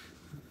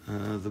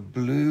 The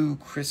blue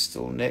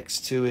crystal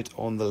next to it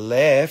on the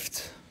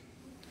left.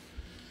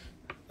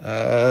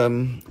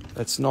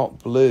 That's not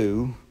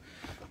blue.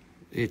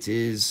 This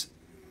is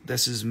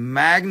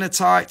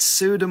magnetite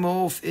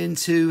pseudomorph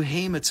into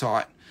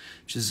hematite,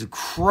 which is a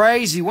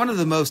crazy, one of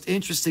the most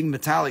interesting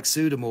metallic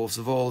pseudomorphs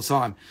of all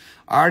time.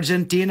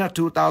 Argentina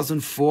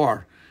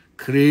 2004.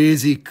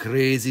 Crazy,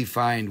 crazy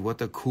find.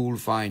 What a cool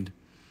find.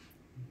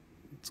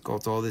 It's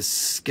got all this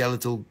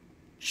skeletal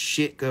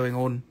shit going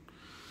on.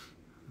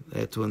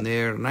 That one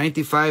there.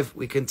 95,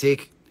 we can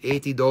take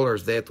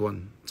 $80, that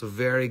one. It's a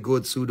very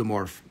good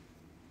pseudomorph.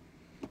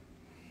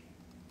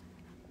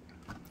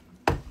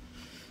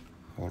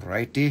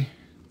 Alrighty.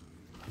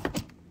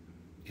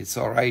 It's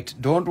alright.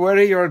 Don't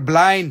worry, you're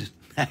blind.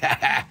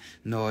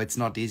 No, it's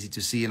not easy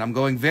to see. And I'm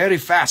going very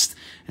fast.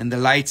 And the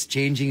light's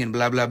changing and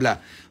blah, blah, blah.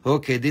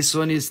 Okay, this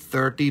one is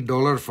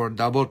 $30 for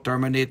double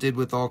terminated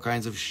with all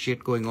kinds of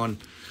shit going on.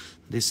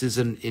 This is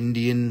an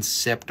Indian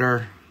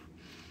scepter.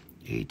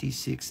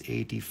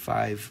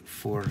 $86.85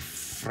 for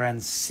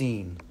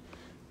Francine.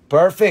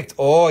 Perfect.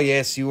 Oh,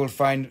 yes, you will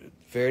find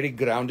very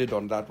grounded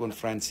on that one,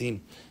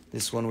 Francine.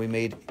 This one we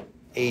made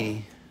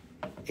 $80,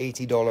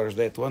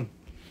 that one.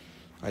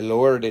 I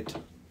lowered it.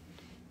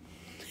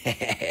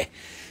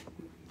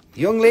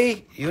 Young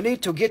Lee, you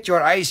need to get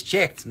your eyes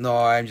checked. No,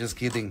 I'm just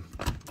kidding.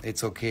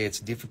 It's okay. It's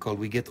difficult.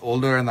 We get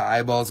older and the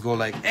eyeballs go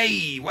like,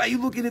 hey, why are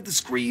you looking at the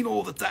screen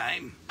all the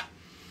time?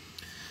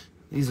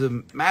 These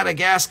are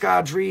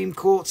Madagascar Dream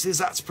Quartzes.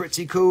 That's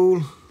pretty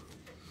cool.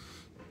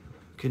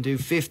 Can do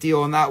 50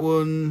 on that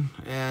one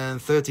and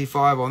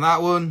 35 on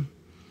that one.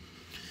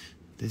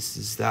 This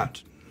is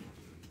that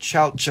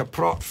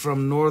Chalchaprot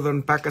from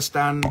northern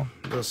Pakistan.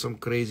 Does some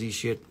crazy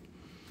shit.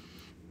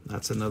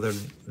 That's another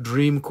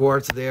Dream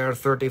Quartz there,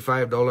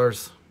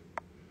 $35.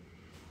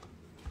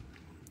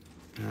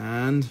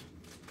 And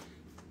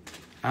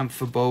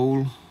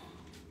Amphibole.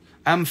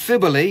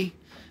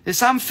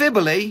 This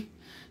Amphibole,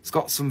 it's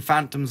got some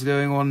phantoms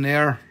going on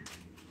there.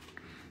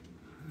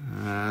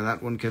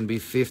 That one can be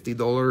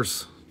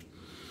 $50.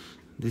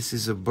 This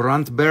is a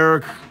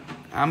Brandberg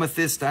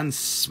Amethyst and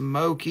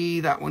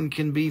Smoky. That one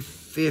can be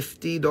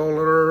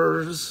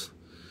 $50.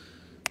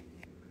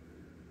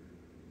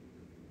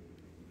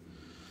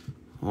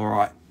 All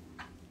right.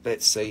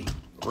 Let's see.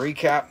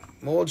 Recap.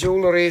 More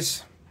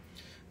jewelries.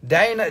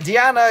 Diana,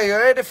 you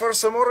ready for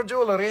some more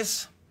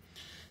jewelries?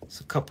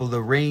 It's a couple of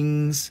the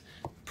rings.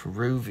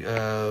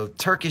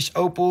 Turkish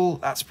opal.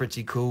 That's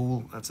pretty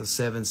cool. That's a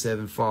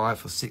 775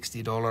 for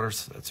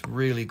 $60. That's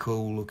really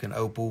cool looking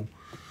opal.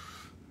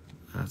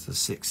 That's a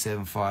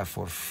 675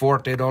 for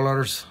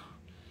 $40.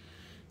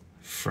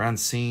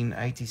 Francine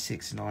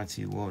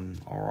 86.91.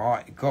 All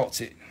right, got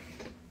it.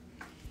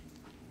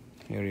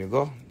 Here you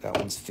go. That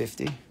one's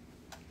 50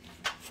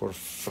 for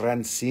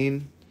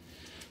Francine.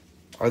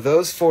 Are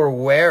those for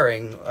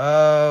wearing?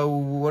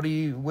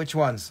 Which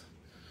ones?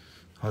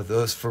 Are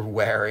those for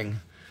wearing?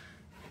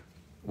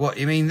 What,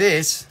 you mean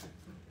this?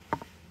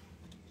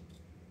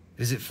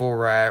 Is it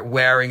for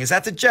wearing? Is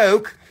that the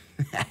joke?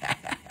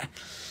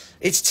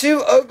 It's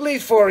too ugly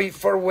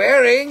for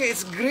wearing.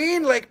 It's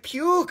green like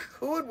puke.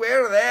 Who would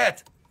wear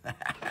that?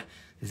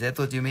 Is that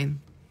what you mean?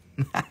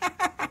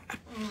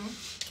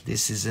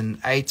 This is an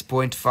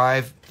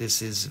 8.5.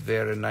 This is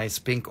very nice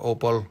pink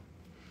opal.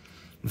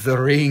 The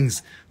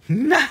rings.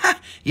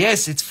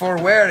 Yes, it's for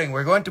wearing.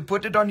 We're going to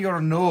put it on your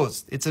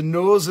nose. It's a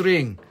nose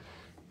ring.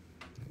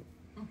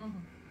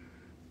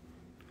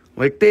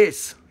 Like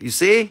this. You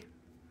see?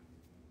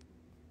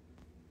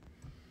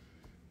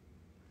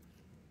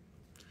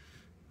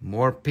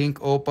 More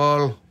pink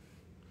opal.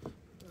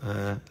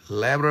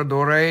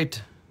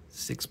 Labradorite.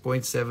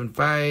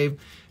 6.75.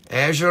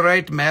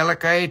 Ajoite,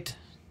 malachite.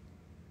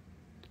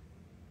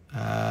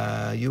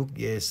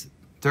 Yes.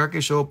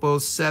 Turkish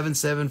opal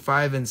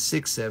 775 and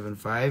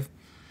 675.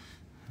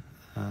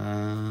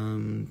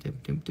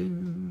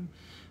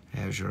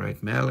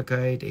 Ajoite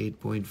malachite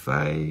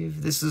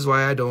 8.5. This is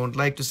why I don't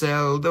like to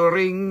sell the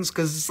rings,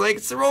 because it's like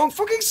it's the wrong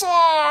fucking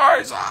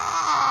size.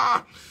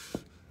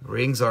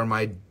 Rings are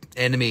my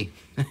enemy.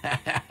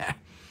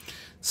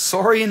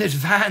 Sorry in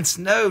advance.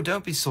 No,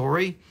 don't be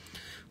sorry.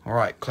 All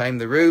right, claim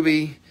the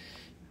ruby.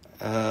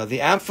 The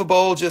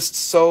amphibole just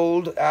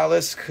sold,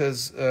 Alice,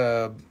 because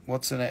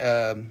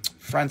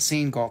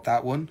Francine got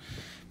that one.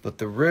 But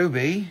the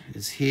ruby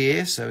is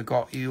here, so we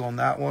got you on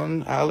that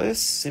one, Alice.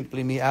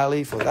 Simply me,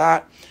 Ali, for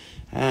that.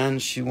 And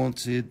she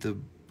wanted the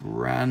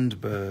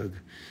Brandberg.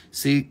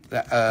 See,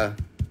 that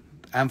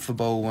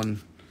amphibole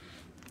one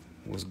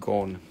was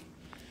gone.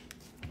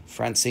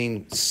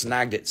 Francine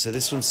snagged it. So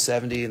this one's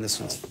 70 and this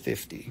one's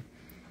 50.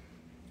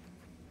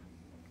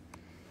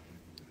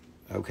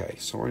 Okay,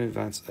 sorry in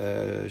advance.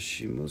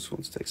 She must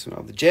want to take some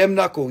out of the gem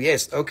knuckle.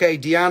 Yes. Okay,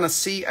 Diana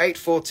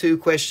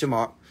C842 question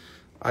mark.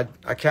 I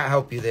can't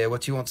help you there.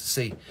 What do you want to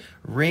see?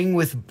 Ring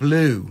with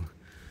blue.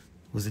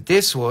 Was it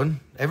this one?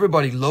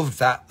 Everybody loved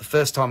that the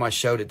first time I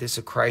showed it. This is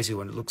a crazy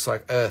one. It looks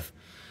like Earth.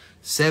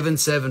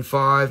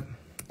 775.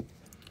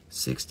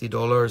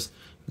 $60.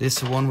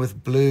 This one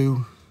with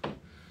blue.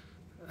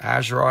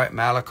 Azurite,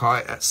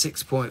 malachite at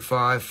 6.5.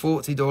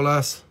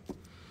 $40.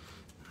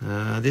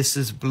 This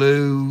is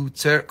blue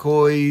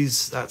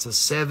turquoise. That's a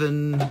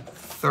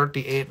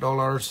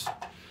 $738.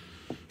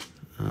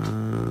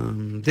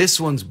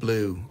 This one's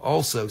blue,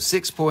 also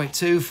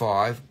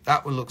 6.25.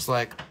 That one looks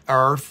like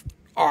Earth.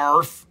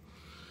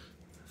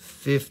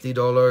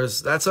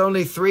 $50. That's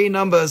only 3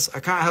 numbers. I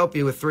can't help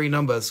you with 3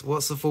 numbers.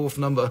 What's the 4th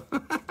number?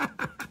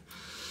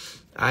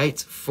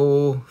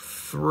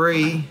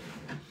 843.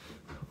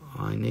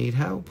 I need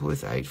help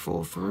with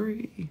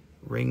 843.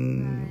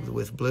 Ring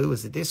with blue.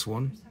 Is it this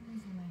one?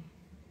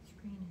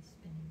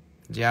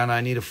 Diana,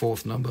 I need a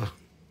 4th number.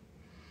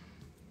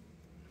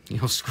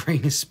 Your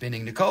screen is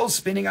spinning. Nicole's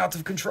spinning out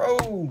of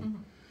control.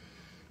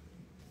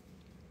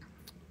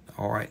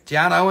 All right.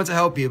 Diana, I want to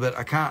help you, but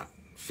I can't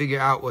figure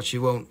out what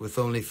you want with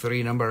only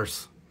 3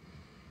 numbers.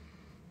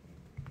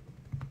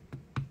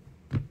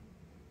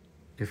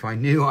 If I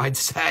knew, I'd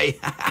say.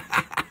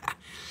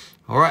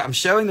 All right, I'm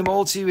showing them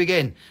all to you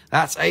again.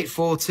 That's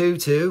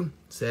 8422,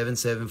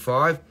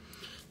 775.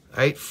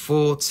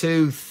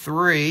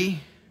 8423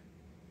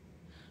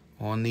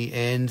 on the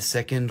end,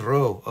 2nd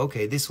row.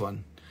 Okay, this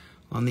one.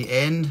 On the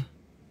end,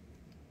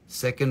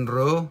 2nd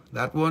row,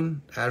 that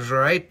one,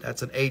 Azurite,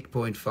 that's an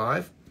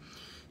 8.5.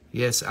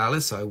 Yes,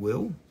 Alice, I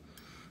will.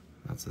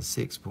 That's a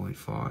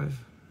 6.5.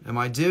 Am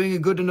I doing a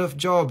good enough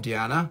job,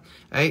 Diana?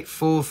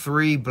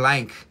 843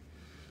 blank.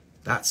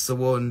 That's the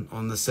one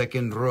on the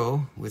 2nd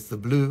row with the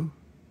blue.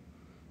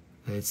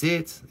 That's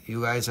it.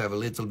 You guys have a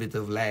little bit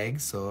of lag,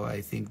 so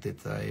I think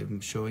that I'm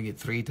showing it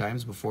 3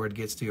 times before it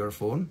gets to your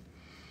phone.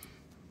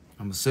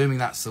 I'm assuming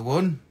that's the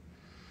one.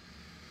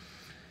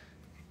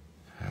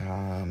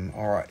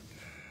 All right.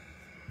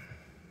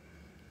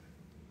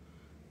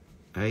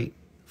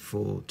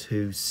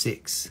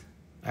 8426.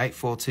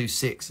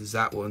 8426 is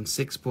that one.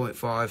 6.5,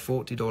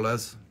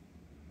 $40.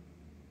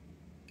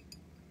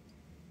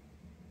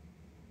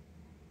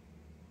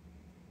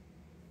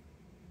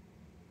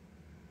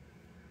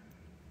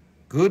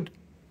 Good.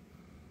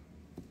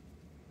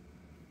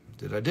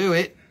 Did I do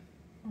it?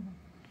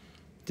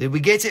 Did we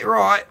get it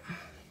right?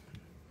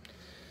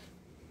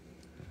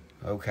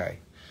 Okay.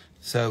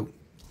 So,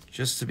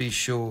 just to be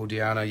sure,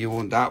 Diana, you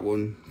want that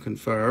one.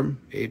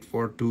 Confirm.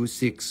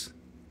 8426.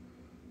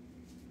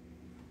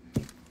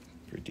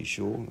 Pretty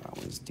sure that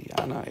one's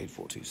Diana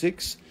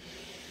 8426.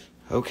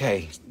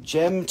 Okay,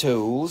 gem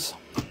tools.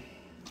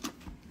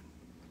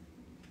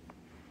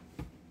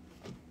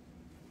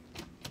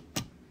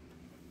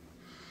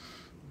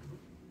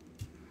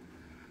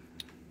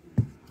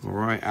 All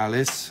right,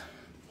 Alice.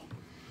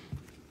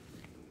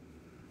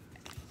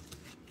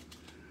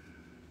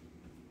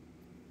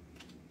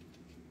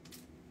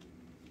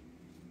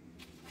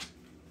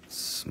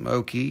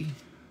 Smoky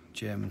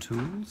gem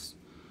tools.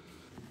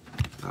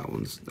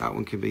 That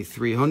one can be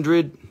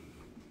 300.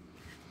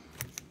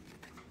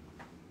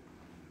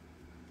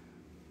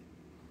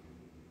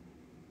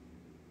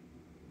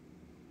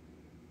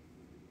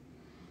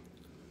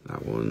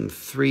 That one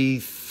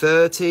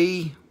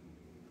 330.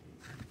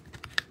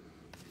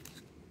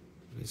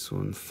 This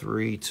one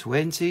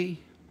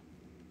 320.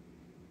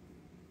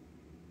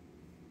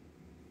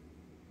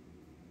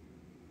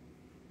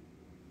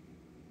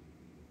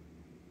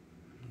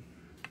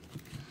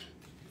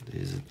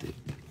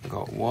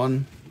 Got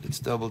one. It's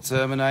double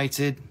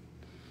terminated.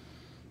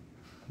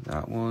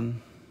 That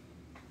one.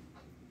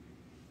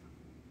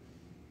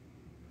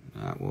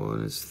 That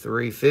one is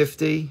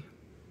 350.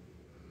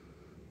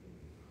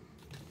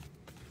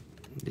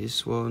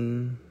 This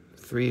one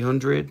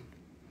 300.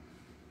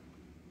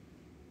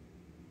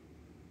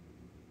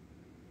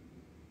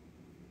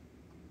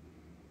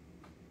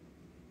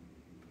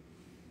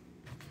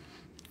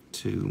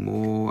 Two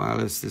more,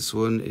 Alice. This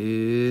one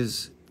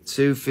is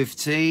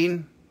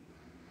 215.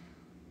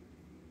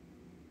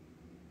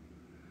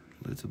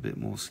 A little bit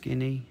more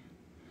skinny,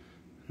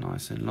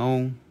 nice and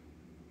long,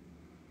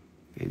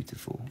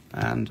 beautiful.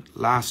 And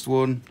last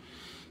one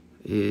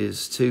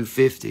is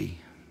 250.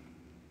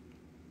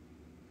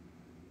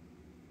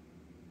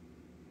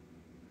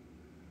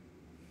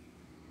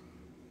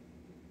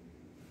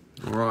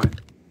 All right,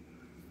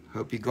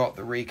 hope you got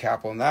the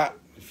recap on that.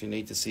 If you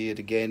need to see it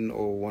again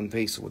or one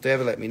piece or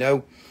whatever, let me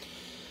know.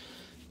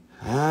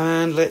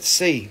 And let's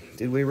see,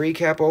 did we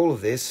recap all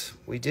of this?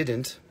 We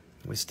didn't.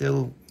 We're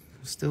still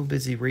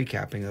busy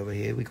recapping over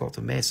here. We got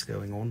a mess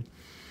going on.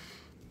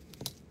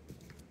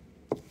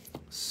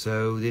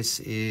 So this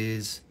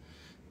is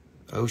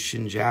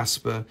Ocean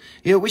Jasper.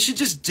 You know, we should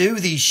just do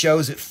these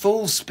shows at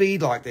full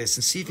speed like this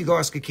and see if you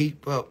guys could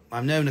keep up.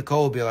 I know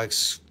Nicole will be like,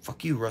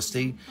 fuck you,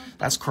 Rusty.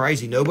 That's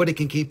crazy. Nobody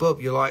can keep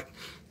up. You're like,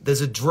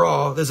 there's a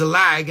draw, there's a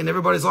lag, and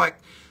everybody's like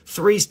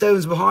 3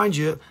 stones behind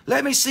you.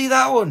 Let me see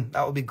that one.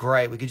 That would be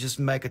great. We could just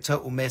make a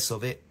total mess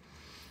of it.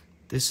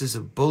 This is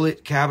a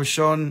bullet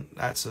cabochon.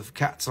 That's a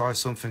cat's eye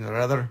something or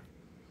other.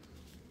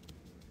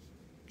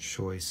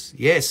 Choice.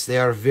 Yes, they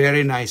are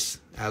very nice.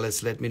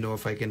 Alice, let me know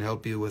if I can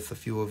help you with a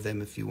few of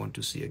them if you want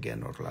to see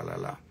again or la la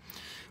la.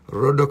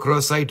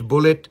 Rhodochrosite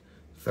bullet,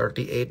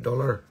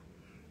 $38.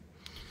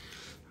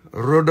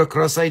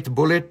 Rhodochrosite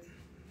bullet.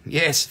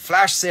 Yes,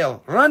 flash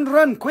sale.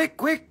 Run, quick.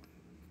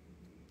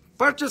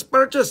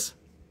 Purchase.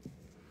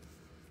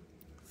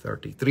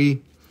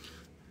 33.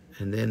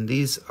 And then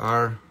these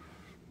are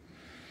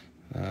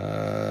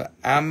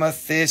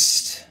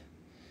amethyst.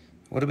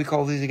 What do we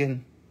call these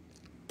again?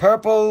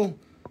 Purple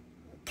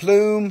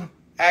plume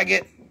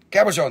agate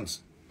cabochons.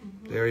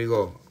 There you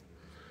go.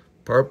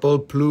 Purple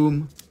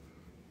plume.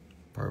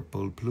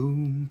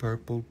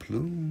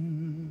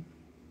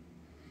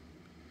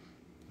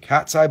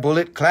 Cat's eye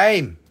bullet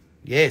claim.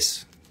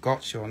 Yes,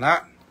 got you on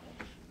that.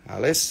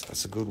 Alice,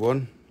 that's a good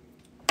one.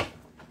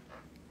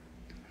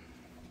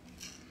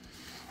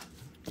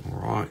 All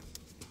right.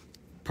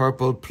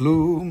 Purple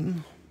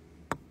plume.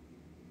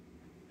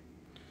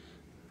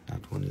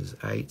 That one is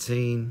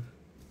 18.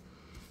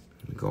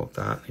 We got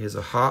that. Here's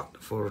a heart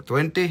for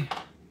 20.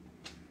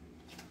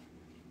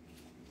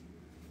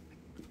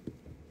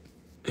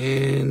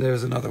 And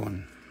there's another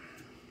one.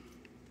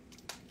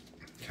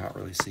 Can't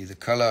really see the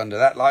color under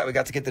that light. We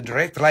got to get the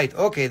direct light.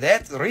 Okay,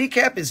 that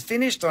recap is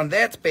finished on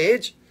that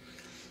page.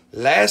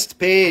 Last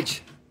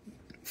page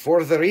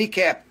for the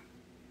recap.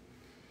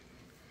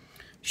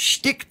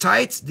 Stick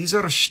tight. These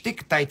are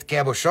stick tight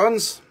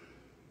cabochons.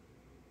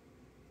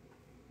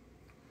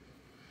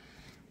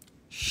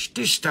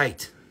 Stitch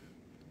tight.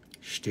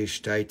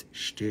 Stitch tight.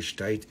 Stitch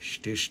tight.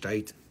 Stitch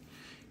tight.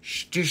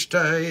 Stitch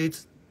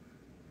tight.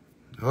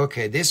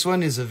 Okay, this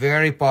one is a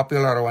very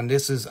popular one.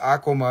 This is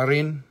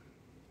Aquamarine.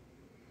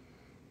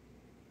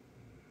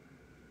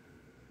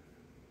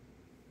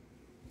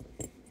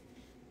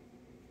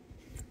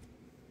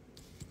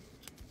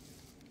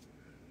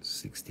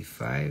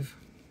 $65.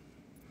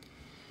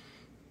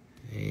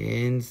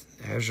 And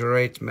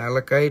Ajoite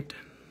malachite.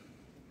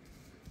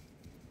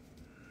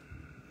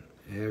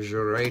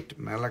 Ajoite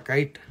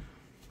malachite.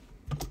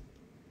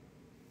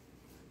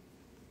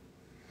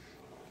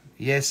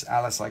 Yes,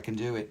 Alice, I can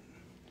do it.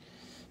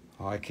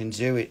 I can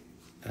do it.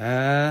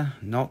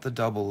 Not the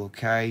double,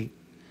 okay.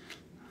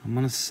 I'm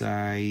gonna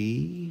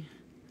say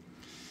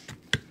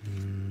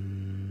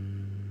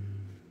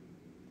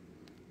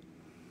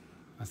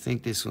I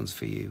think this one's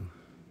for you.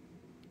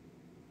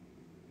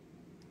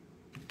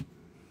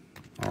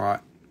 All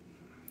right.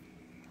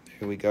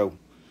 Here we go.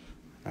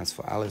 That's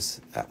for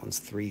Alice. That one's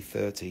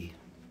 330.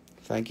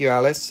 Thank you,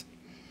 Alice.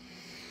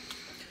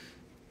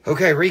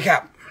 Okay,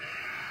 recap.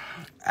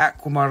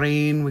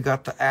 Aquamarine, we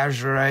got the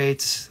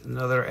Ajoite,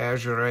 another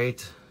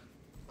Ajoite.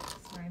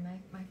 Sorry,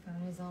 my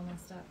phone is all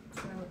messed up.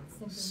 So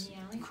it's simply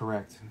meowing.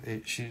 Correct.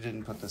 She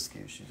didn't put the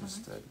SKU. She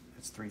just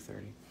it's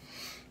 3:30.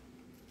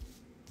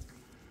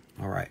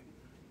 All right.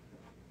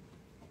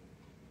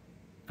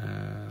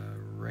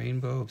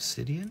 Rainbow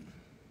obsidian.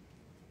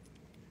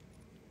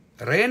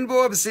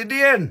 Rainbow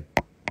obsidian.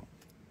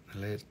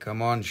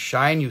 Come on,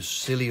 shine, you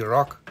silly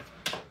rock.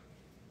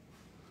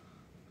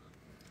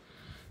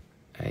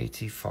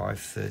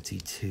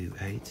 85.32.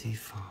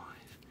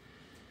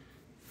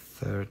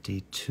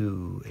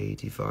 85.32.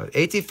 85.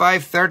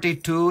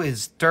 85.32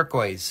 is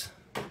turquoise.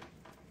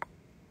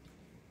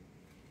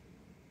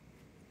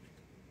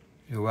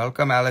 You're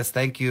welcome, Alice.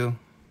 Thank you.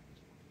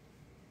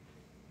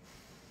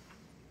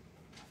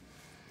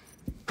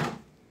 All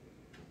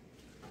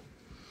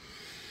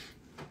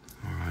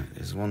right,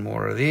 there's one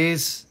more of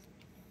these.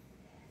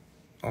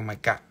 Oh my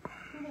God.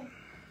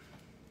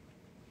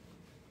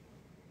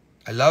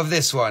 I love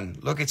this one.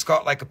 Look, it's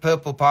got like a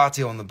purple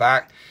party on the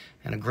back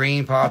and a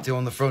green party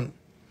on the front.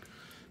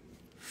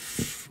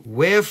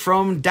 Where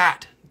from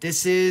that?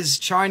 This is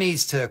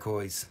Chinese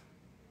turquoise.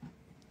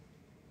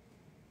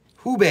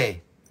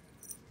 Hubei.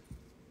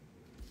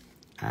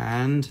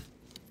 And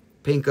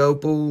pink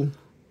opal.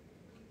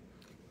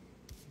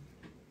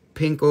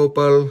 Pink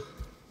opal.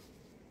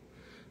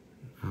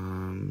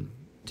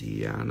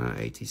 Diana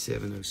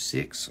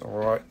 8706. All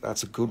right,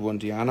 that's a good one,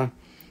 Diana.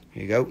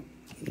 Here you go.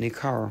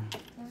 Nikar.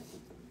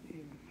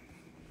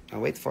 I'll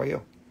wait for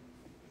you.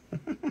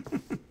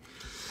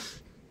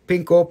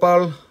 Pink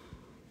opal.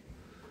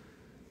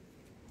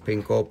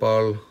 Pink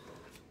opal.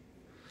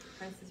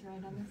 Price is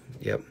right on this?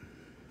 Yep.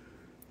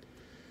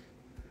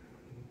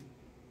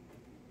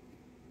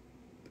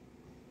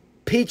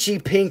 Peachy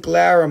pink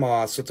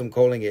Larimar, that's what I'm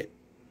calling it.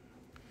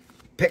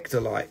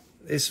 Pectolite.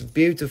 This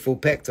beautiful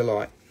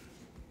pectolite.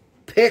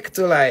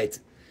 Pectolite.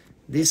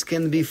 This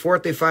can be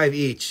 45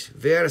 each.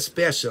 Very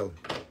special.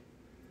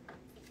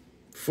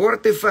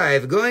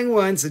 45. Going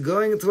once,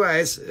 going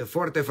twice.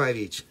 45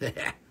 each.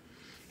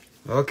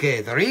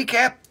 Okay, the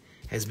recap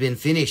has been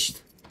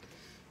finished.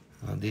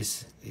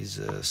 This is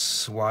a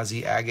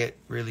Swazi agate.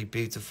 Really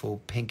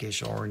beautiful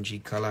pinkish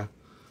orangey color.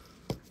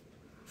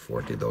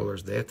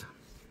 $40 that.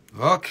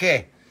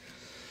 Okay.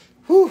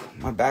 Whew,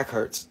 my back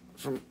hurts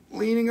from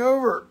leaning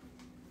over.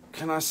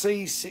 Can I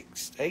see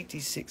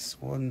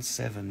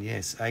 8617?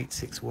 Yes,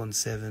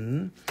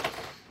 8617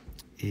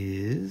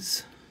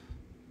 is...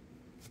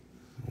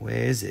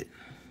 Where is it?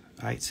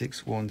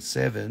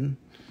 8617.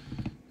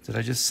 Did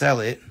I just sell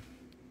it?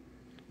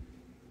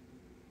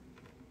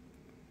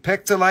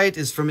 Pectolite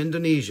is from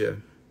Indonesia.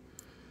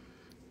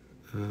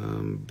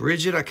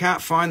 Bridget, I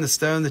can't find the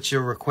stone that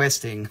you're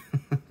requesting.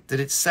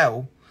 Did it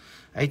sell?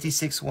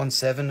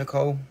 8617,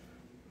 Nicole?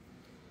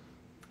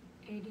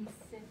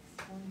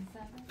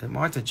 8617. It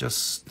might have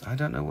just... I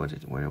don't know where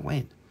it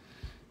went.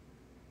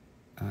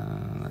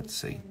 Let's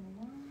see.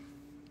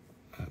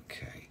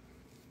 Okay.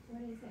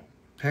 What is it?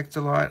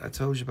 Pectolite, I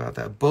told you about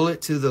that. Bullet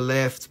to the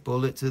left,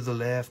 bullet to the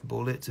left,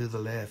 bullet to the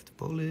left,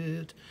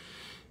 bullet.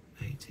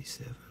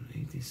 87,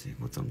 86.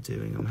 What I'm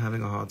doing, I'm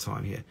having a hard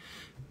time here.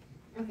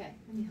 Okay,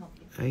 let me help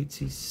you.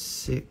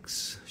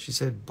 86. She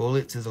said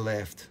bullet to the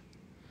left.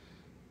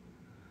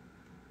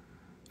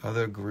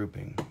 Other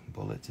grouping.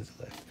 Bullet to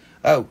the left.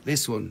 Oh,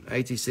 this one.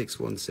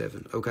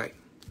 8617. Okay.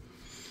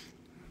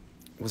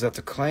 Was that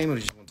the claim or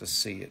did you want to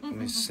see it? Let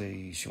me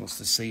see. She wants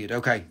to see it.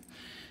 Okay.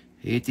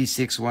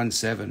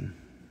 8617.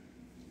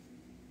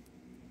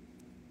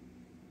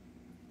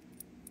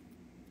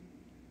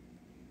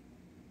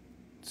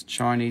 It's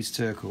Chinese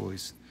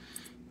turquoise.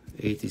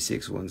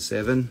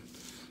 8617.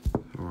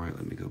 All right,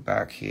 let me go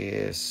back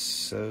here.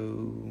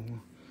 So,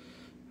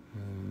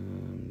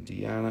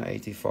 Diana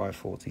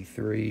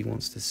 8543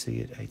 wants to see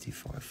it.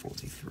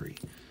 8543.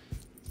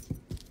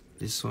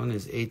 This one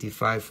is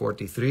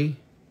 8543.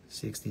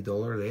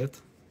 $60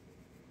 that.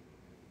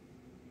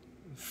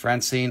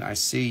 Francine, I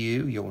see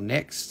you. You're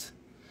next.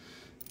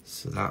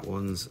 So that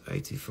one's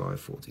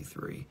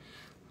 8543.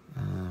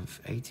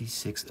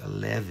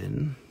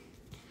 8611.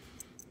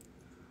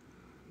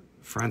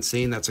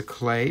 Francine, that's a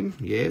claim.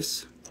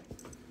 Yes.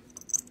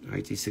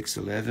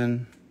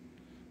 8611.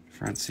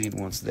 Francine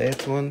wants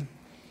that one.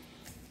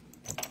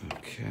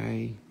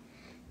 Okay.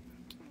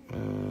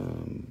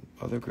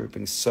 Other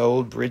grouping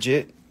sold.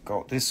 Bridget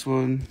got this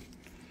one.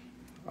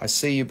 I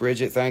see you,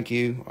 Bridget. Thank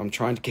you. I'm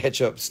trying to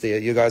catch up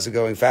still. You guys are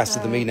going faster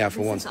than me now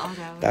for once.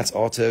 That's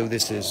Otto.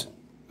 This is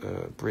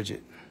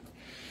Bridget.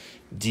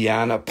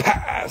 Diana,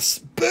 pass.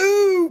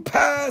 Boo,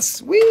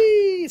 pass.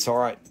 Whee. It's all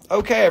right.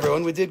 Okay,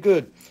 everyone. We did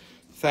good.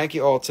 Thank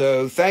you,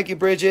 Otto. Thank you,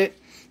 Bridget.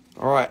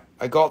 All right.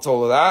 I got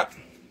all of that.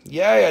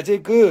 Yay, I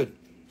did good.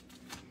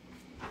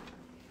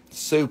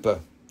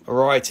 Super. All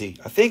righty.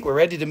 I think we're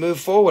ready to move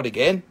forward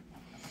again.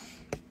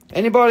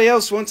 Anybody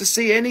else want to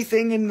see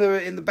anything in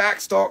the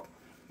back stock?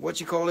 What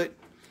you call it?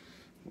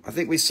 I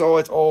think we saw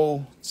it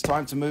all. It's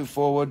time to move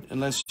forward.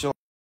 Unless you're...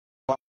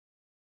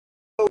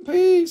 Oh,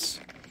 peace.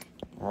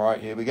 All right,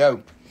 here we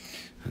go.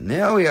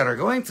 Now we are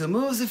going to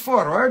move it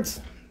forwards.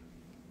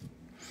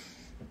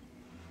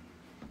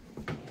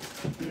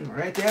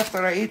 Right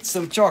after I eat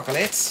some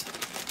chocolates.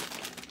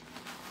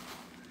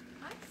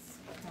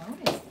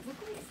 Look what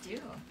he's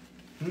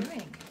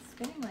doing.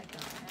 Spinning like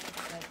that.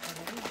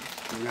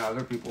 Yeah,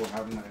 other people are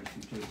having that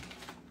issue too.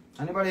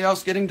 Anybody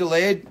else getting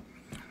delayed?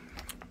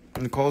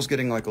 Nicole's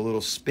getting like a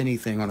little spinny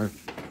thing on her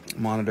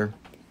monitor.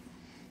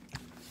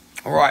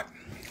 All right.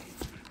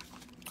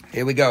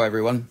 Here we go,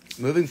 everyone.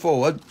 Moving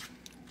forward.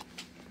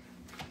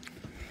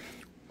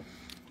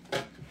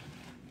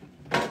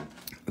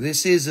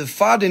 This is a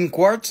Fadin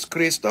quartz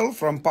crystal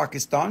from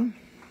Pakistan.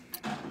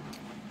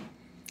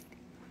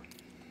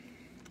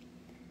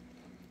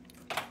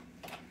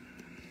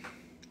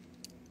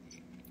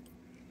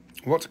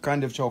 What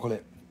kind of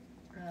chocolate?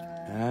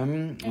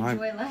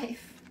 Enjoy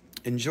life.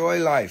 Enjoy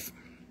life.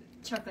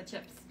 Chocolate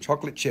chips.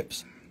 Chocolate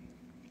chips.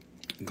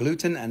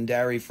 Gluten and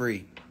dairy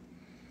free.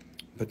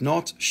 But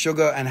not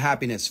sugar and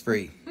happiness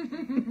free.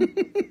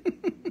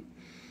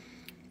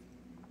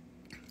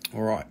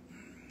 All right.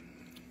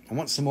 I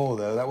want some more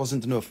though. That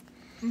wasn't enough.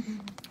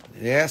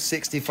 Yeah,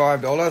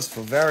 $65 for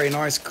very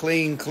nice,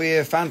 clean,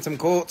 clear phantom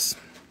quartz.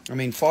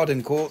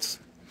 Fadin quartz.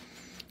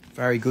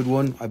 Very good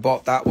one. I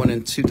bought that one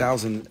in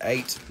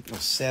 2008 or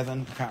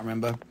 7. I can't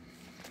remember.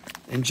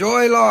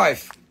 Enjoy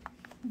life.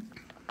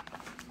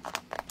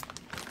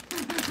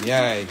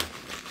 Yay.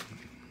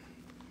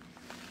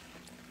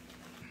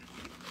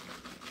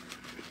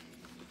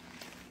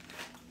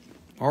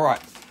 All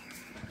right.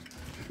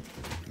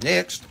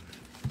 Next.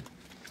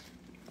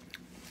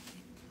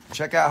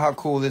 Check out how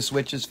cool this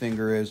witch's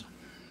finger is.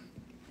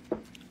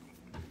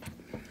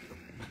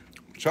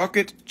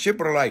 Chocolate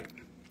chipperlite.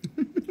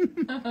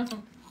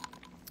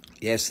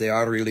 Yes, they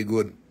are really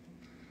good.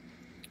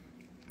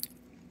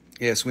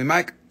 Yes, we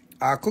make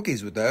our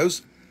cookies with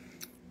those.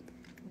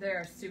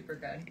 They're super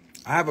good.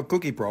 I have a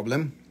cookie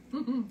problem.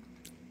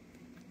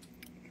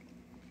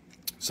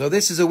 So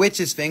this is a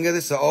witch's finger.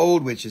 This is an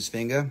old witch's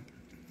finger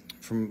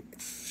from,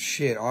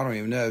 I don't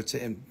even know,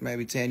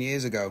 maybe 10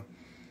 years ago.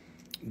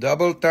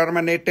 Double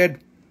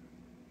terminated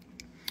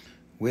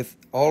with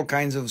all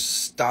kinds of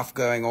stuff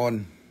going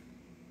on.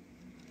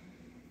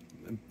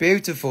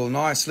 Beautiful,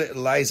 nice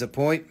little laser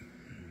point.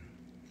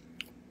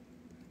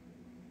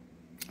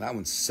 That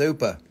one's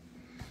super.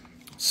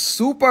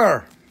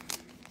 Super!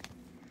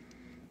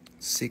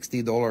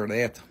 $60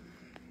 that.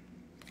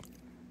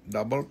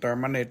 Double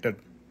terminated.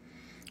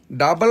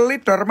 Doubly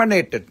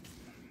terminated.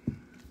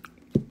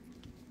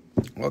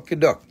 Okay,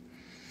 duck.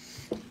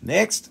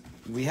 Next,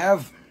 we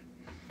have...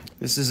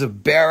 This is a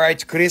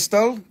barite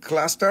crystal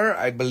cluster.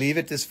 I believe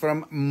it is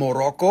from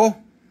Morocco.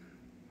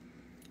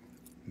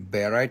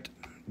 Barite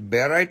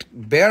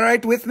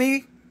with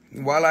me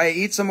while I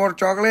eat some more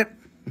chocolate.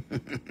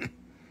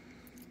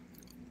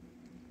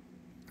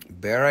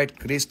 Barite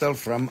crystal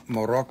from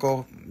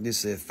Morocco.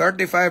 This is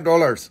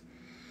 $35.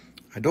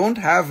 I don't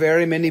have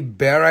very many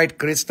barite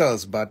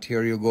crystals, but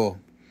here you go.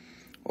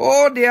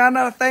 Oh,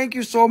 Diana, thank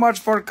you so much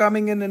for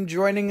coming in and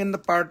joining in the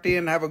party,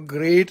 and have a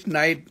great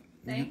night.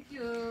 Thank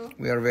you.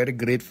 We are very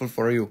grateful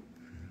for you.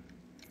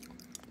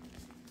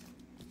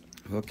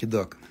 Okie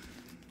doke.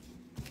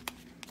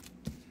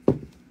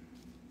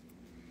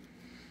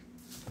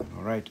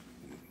 All right.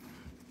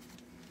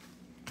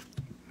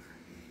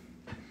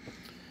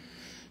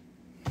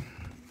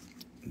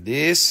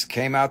 This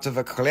came out of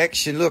a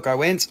collection. Look, I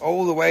went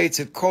all the way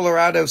to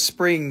Colorado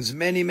Springs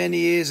many, many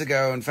years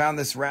ago and found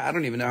this. I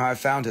don't even know how I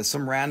found it.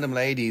 Some random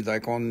lady,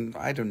 like on,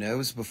 I don't know, it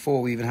was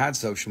before we even had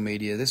social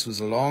media. This was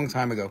a long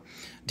time ago.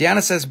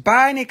 Deanna says,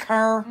 bye,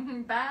 Nicar.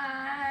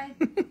 Bye.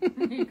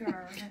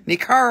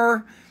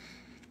 Nicar.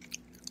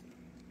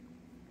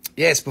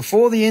 Yes,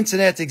 before the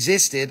internet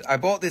existed, I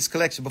bought this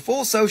collection.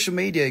 Before social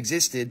media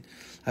existed,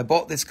 I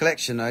bought this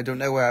collection. I don't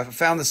know where. I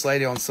found this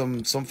lady on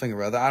something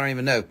or other. I don't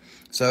even know.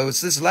 So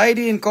it's this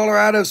lady in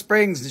Colorado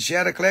Springs, and she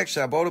had a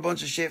collection. I bought a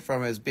bunch of shit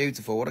from her. It's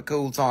beautiful. What a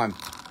cool time.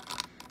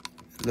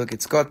 Look,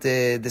 it's got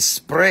the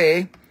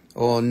spray.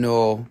 Oh,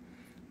 no.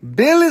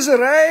 Bill has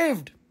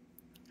arrived.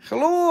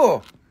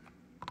 Hello.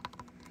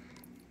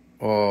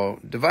 Oh,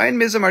 Divine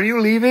Mism, are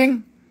you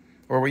leaving?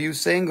 Or were you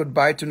saying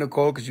goodbye to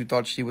Nicole because you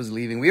thought she was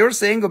leaving? We were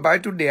saying goodbye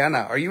to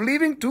Diana. Are you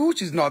leaving too?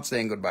 She's not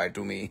saying goodbye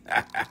to me.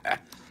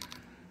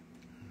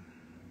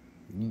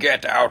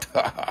 Get out.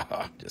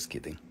 Just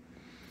kidding.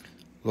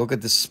 Look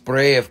at the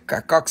spray of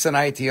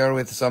coxonite here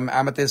with some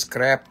amethyst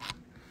crap.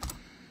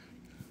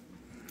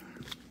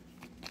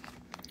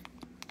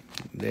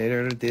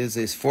 There it is.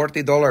 It's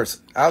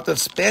 $40 out of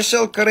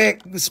special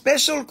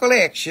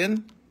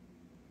collection.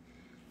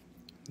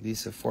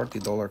 This is a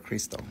 $40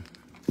 crystal.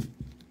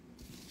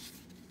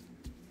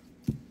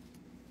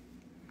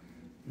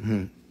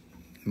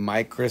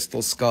 My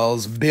crystal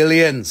skulls,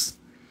 billions.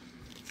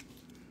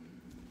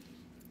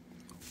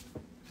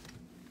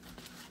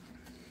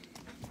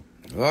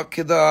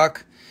 Okay,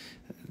 doc.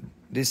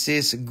 This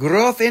is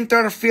growth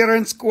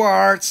interference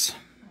quartz.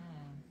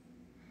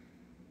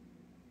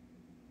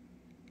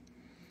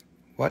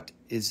 What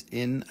is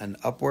in an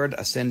upward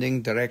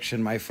ascending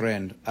direction, my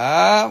friend.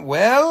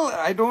 Well,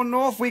 I don't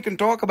know if we can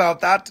talk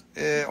about that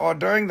or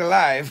during the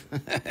live.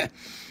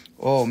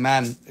 Oh,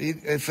 man.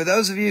 For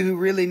those of you who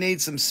really need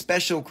some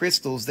special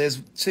crystals,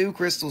 there's 2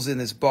 crystals in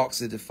this box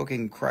that are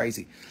fucking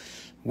crazy.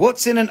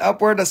 What's in an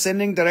upward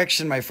ascending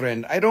direction, my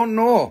friend? I don't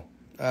know.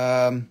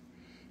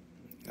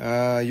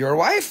 Your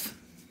wife?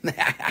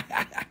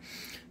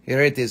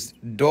 Here it is.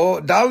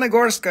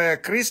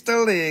 Dalnegorsk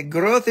crystal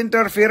growth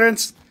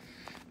interference.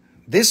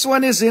 This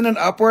one is in an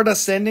upward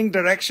ascending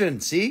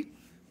direction. See?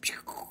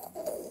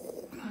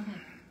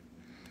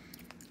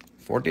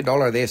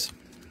 $40 this.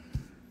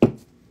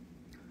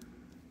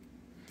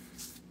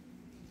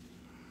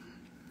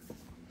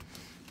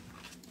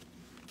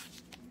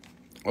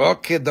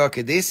 Okay,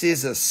 dokie. This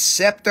is a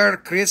scepter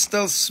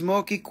crystal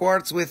smoky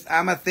quartz with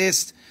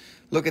amethyst.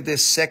 Look at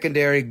this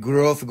secondary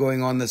growth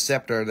going on the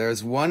scepter.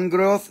 There's 1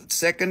 growth,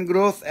 2nd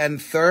growth, and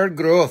 3rd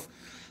growth.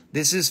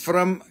 This is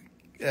from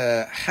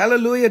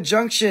Hallelujah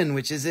Junction,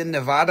 which is in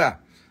Nevada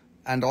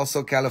and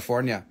also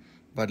California.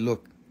 But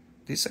look,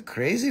 this is a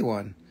crazy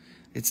one.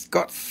 It's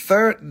got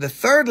the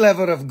 3rd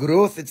level of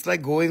growth. It's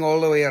like going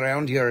all the way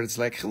around here. It's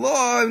like, hello,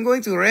 I'm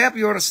going to wrap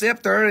your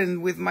scepter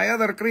with my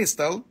other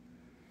crystal.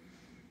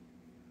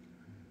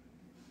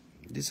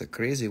 This is a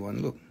crazy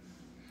one. Look,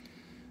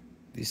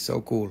 this is so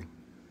cool.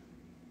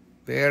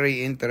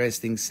 Very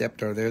interesting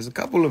scepter. There's a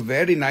couple of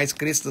very nice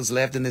crystals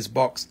left in this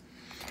box.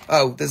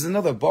 Oh, there's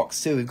another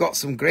box too. We've got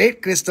some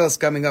great crystals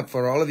coming up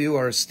for all of you who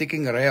are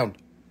sticking around.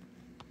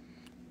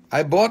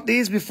 I bought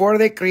these before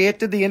they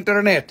created the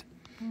internet.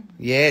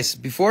 Yes,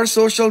 before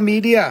social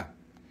media.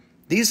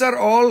 These are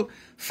all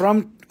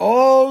from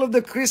all of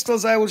the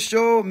crystals I will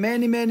show.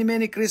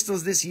 Many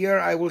crystals this year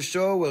I will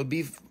show will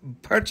be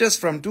purchased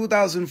from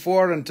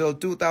 2004 until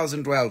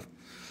 2012.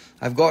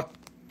 I've got,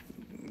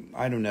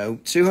 I don't know,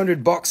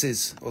 200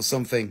 boxes or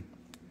something.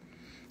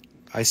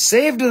 I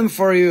saved them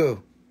for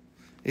you.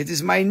 It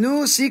is my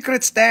new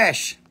secret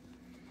stash.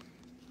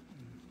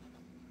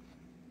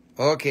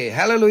 Okay,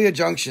 Hallelujah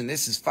Junction.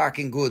 This is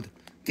fucking good.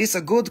 This is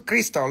a good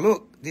crystal.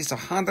 Look, this is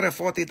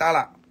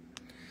 $140.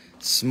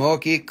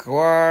 Smoky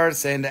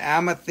quartz and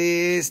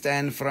amethyst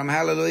and from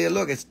Hallelujah.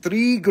 Look, it's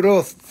 3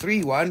 growth.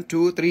 3, 1,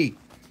 2, 3.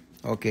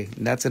 Okay,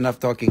 that's enough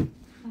talking.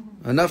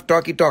 Enough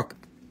talky talk.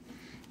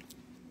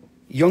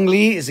 Young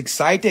Lee is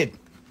excited.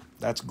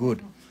 That's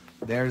good.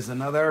 There's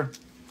another,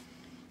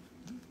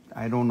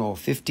 I don't know,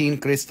 15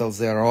 crystals.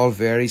 They're all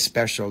very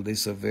special.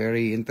 These are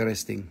very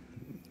interesting.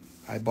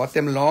 I bought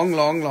them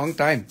long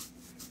time.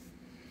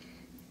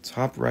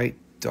 Top right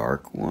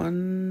dark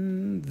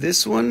one.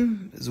 This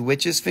one is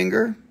witch's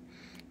finger.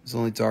 It's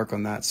only dark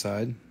on that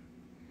side.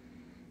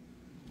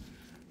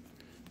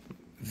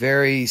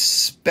 Very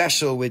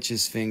special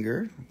witch's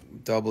finger.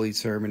 Doubly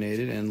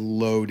terminated and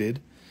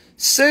loaded.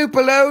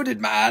 Super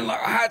loaded, man.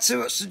 Like I had too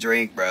much to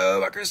drink,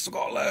 bro. My crystal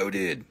got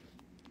loaded.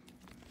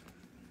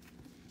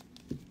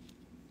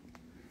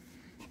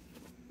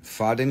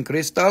 Faden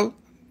crystal.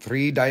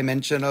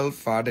 3-dimensional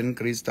Faden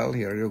crystal.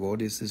 Here you go.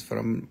 This is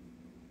from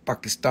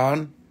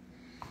Pakistan.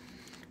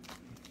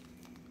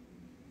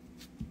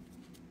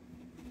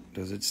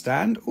 Does it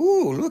stand?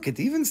 Ooh, look, it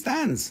even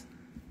stands.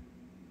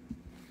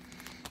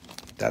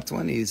 That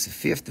one is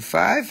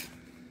 55.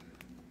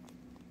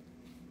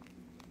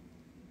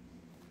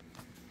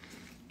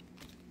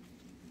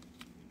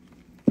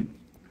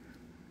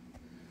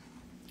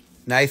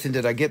 Nathan,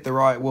 did I get the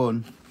right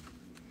one?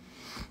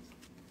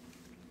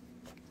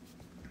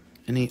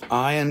 Any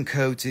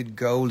iron-coated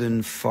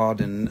golden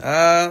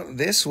Faden?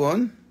 This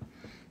one.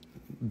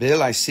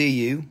 Bill, I see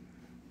you.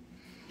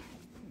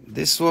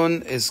 This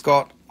one has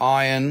got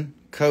iron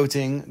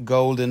coating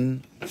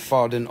golden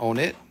Faden on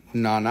it.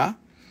 Nana.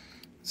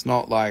 It's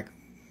not like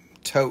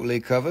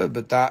totally covered,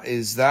 but that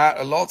is that.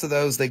 A lot of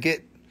those they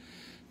get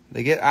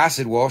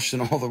acid washed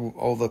and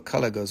all the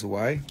color goes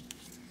away.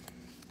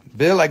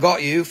 Bill, I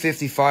got you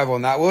 55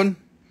 on that one.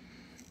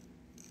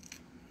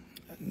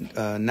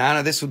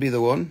 Nana, this would be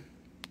the one.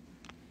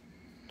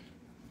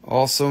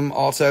 Awesome.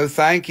 Also,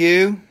 thank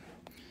you.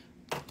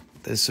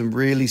 There's some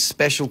really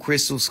special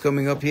crystals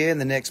coming up here in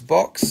the next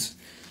box.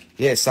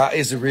 Yes, that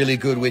is a really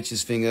good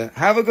witch's finger.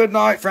 Have a good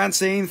night,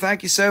 Francine.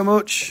 Thank you so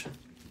much.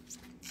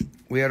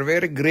 We are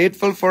very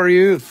grateful for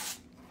you.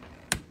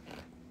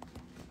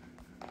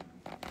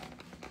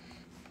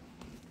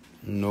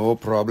 No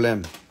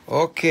problem.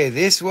 Okay,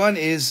 this one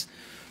is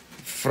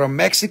from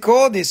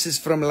Mexico. This is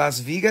from Las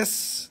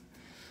Vegas.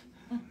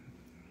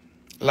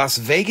 Las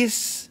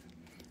Vegas.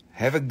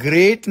 Have a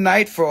great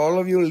night for all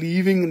of you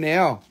leaving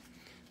now.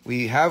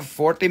 We have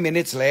 40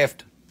 minutes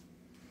left.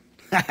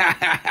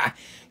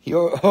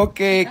 You're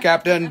okay,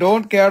 Captain.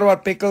 Don't care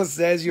what Pickles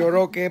says. You're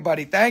okay,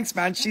 buddy. Thanks,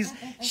 man.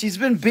 She's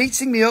been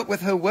beating me up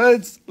with her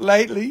words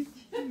lately.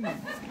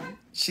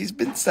 She's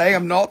been saying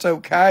I'm not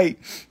okay.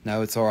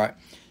 No, it's all right.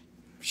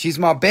 She's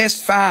my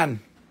best fan.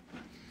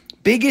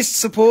 Biggest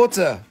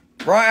supporter.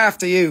 Right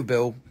after you,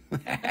 Bill.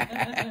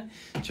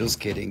 Just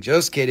kidding.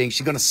 Just kidding.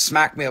 She's going to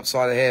smack me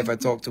upside the head if I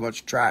talk too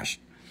much trash.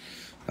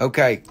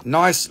 Okay,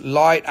 nice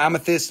light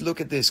amethyst. Look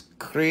at this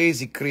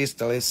crazy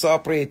crystal. It's so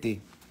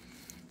pretty.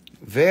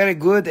 Very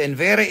good and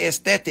very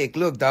aesthetic.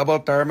 Look, double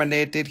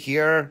terminated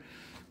here.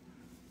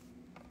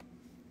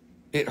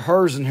 It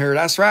hers and her.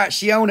 That's right.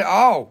 She owned it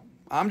all.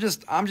 I'm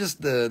just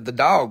the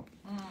dog.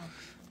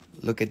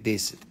 Look at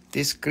this.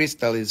 This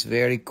crystal is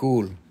very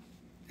cool.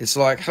 It's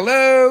like,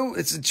 hello.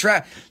 It's a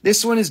trap.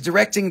 This one is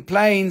directing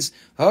planes.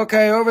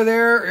 Okay, over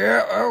there.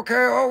 Yeah.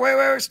 Okay. Oh,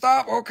 wait.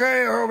 Stop.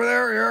 Okay, over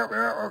there.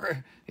 Yeah.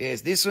 Okay.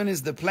 Yes, this one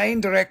is the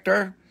plane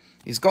director.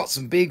 He's got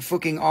some big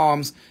fucking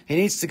arms. He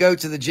needs to go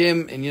to the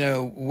gym and, you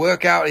know,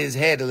 work out his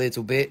head a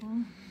little bit.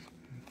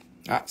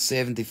 Ah,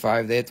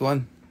 75, that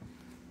one.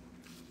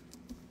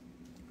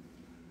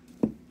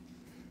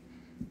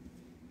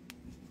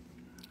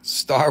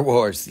 Star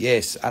Wars.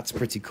 Yes, that's a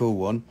pretty cool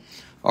one.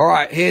 All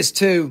right, here's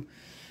two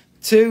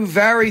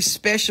very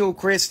special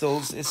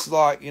crystals. It's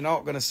like you're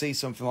not going to see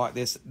something like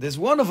this. There's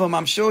one of them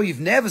I'm sure you've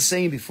never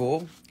seen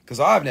before, because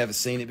I've never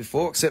seen it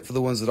before, except for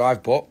the ones that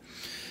I've bought.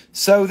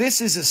 So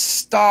this is a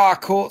star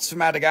quartz from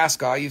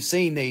Madagascar. You've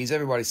seen these.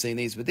 Everybody's seen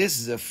these. But this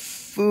is a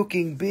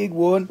fucking big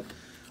one.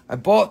 I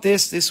bought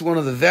this. This is one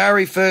of the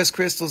very first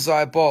crystals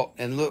I bought.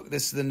 And look,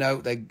 this is the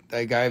note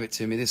they gave it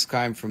to me. This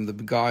came from the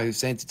guy who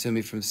sent it to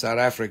me from South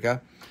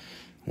Africa.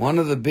 One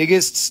of the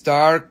biggest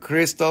star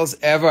crystals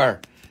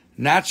ever.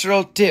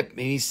 Natural tip. And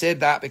he said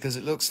that because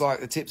it looks like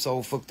the tip's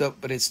all fucked up.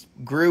 But it's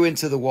grew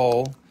into the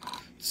wall.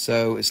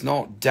 So it's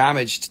not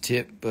damaged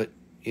tip. But,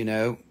 you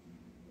know,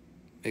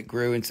 it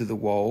grew into the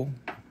wall.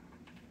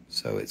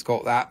 So it's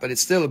got that. But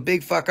it's still a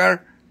big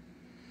fucker.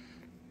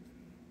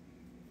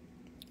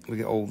 Look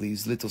at all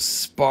these little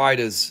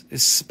spiders.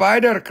 It's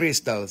spider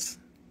crystals.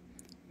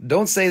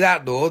 Don't say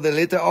that though. All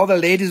the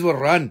ladies will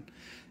run.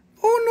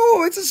 Oh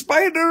no, it's a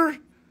spider.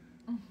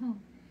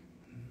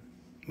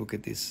 Look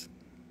at this.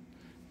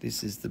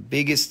 This is the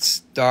biggest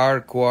star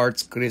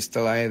quartz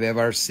crystal I have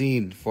ever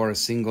seen for a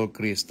single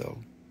crystal.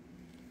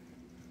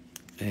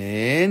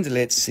 And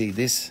let's see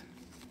this.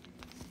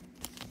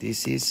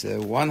 This is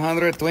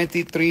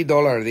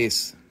 $123.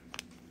 This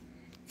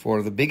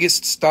for the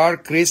biggest star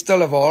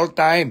crystal of all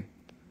time.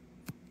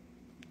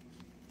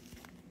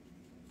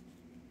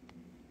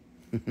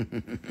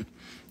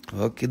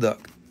 Okie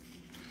doke.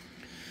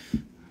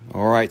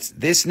 All right,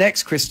 this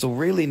next crystal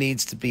really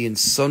needs to be in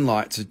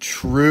sunlight to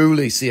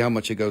truly see how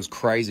much it goes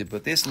crazy.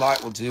 But this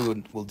light will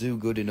do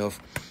good enough.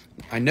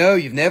 I know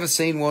you've never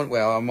seen one.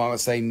 Well, I'm not gonna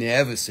say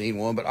never seen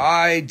one, but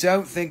I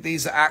don't think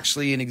these are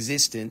actually in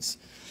existence.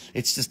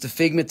 It's just a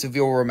figment of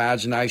your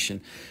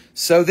imagination.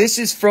 So this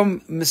is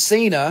from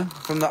Messina,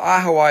 from the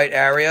Ajoite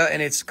area,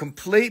 and it's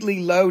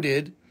completely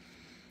loaded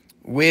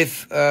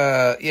with,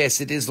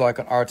 yes, it is like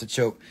an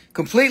artichoke.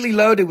 Completely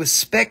loaded with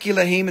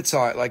specular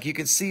hematite. Like you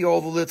can see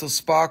all the little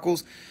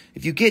sparkles.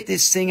 If you get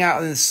this thing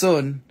out in the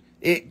sun,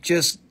 it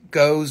just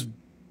goes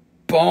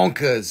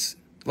bonkers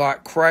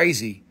like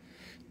crazy.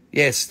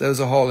 Yes, those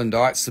are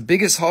Hollandites. The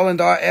biggest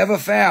Hollandite ever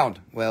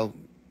found. Well,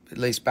 at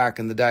least back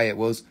in the day it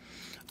was.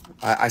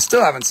 I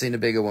still haven't seen a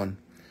bigger one.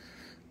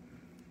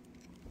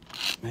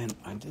 Man,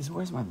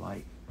 where's my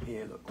light?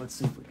 Here, look, let's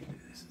see if we can do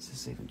this. Is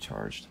this even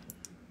charged?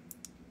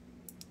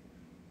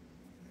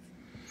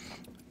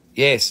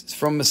 Yes, it's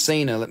from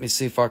Messina. Let me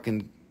see if I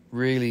can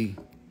really...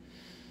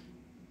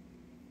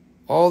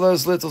 All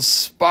those little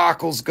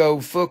sparkles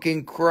go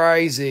fucking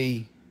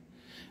crazy.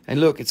 And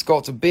look, it's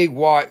got a big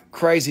white,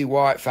 crazy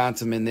white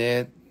phantom in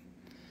there.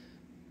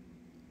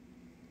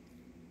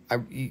 I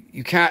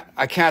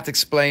can't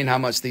explain how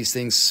much these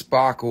things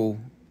sparkle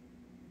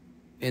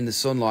in the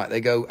sunlight.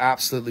 They go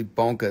absolutely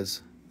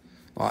bonkers.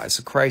 Like, it's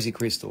a crazy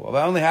crystal.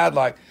 I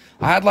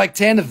had like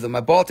 10 of them.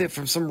 I bought it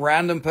from some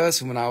random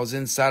person when I was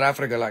in South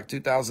Africa, like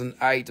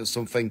 2008 or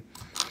something.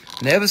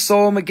 Never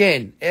saw them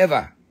again,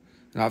 ever.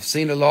 And I've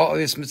seen a lot of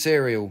this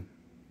material.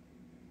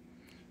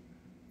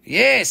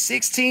 Yeah,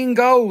 16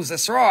 goals,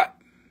 that's right.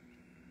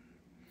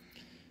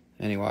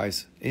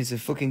 Anyways, it's a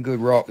fucking good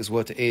rock is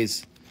what it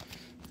is.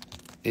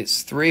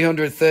 It's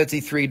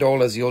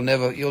 $333.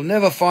 You'll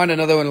never find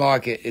another one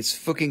like it. It's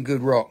fucking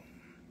good rock.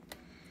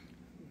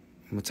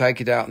 We'll take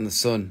it out in the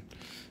sun.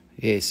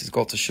 Yes, it's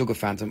got the sugar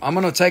phantom. I'm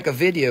going to take a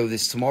video of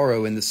this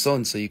tomorrow in the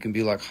sun so you can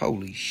be like,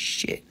 holy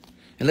shit.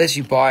 Unless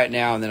you buy it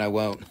now and then I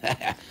won't.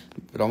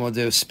 But I'm going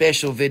to do a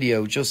special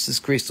video, just this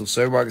crystal,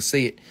 so everybody can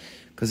see it.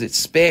 Because it's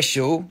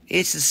special.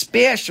 It's a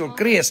special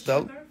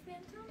crystal.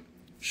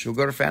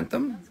 Sugar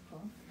phantom? That's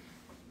cool.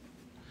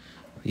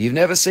 You've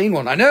never seen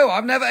one. I know,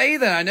 I've never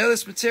either. I know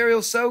this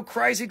material's so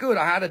crazy good.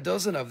 I had a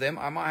dozen of them.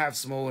 I might have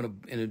some more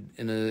in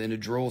a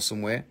drawer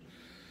somewhere.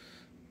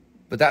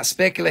 But that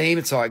specular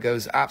hematite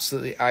goes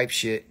absolutely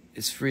apeshit.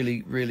 It's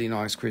really, really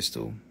nice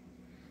crystal.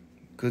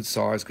 Good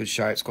size, good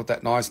shape. It's got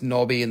that nice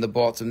knobby in the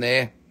bottom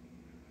there.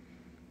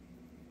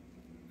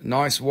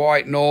 Nice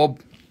white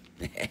knob.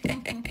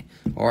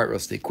 All right,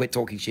 Rusty, quit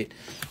talking shit.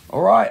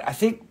 All right, I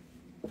think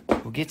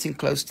we're getting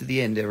close to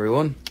the end,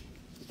 everyone.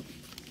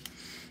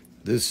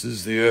 This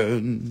is the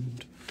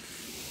end.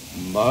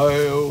 My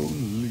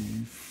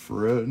only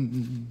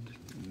friend.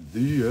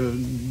 The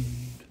end.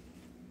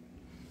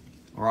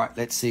 All right,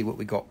 let's see what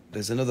we got.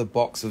 There's another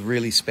box of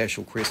really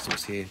special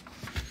crystals here.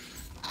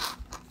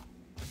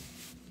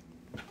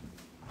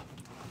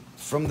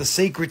 From the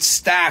secret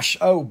stash.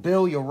 Oh,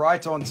 Bill, you're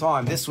right on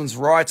time. This one's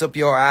right up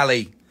your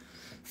alley.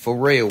 For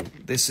real.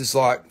 This is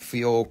like for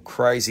your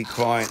crazy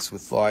clients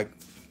with like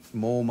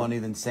more money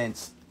than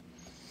sense.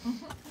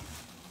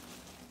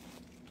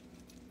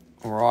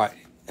 All right.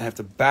 I have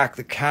to back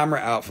the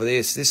camera out for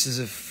this. This is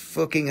a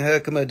fucking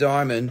Herkimer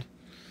diamond.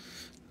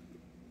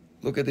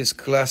 Look at this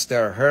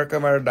cluster.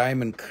 Herkimer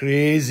diamond.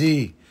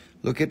 Crazy.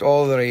 Look at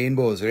all the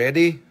rainbows.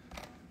 Ready?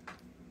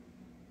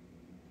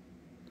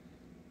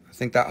 I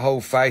think that whole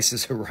face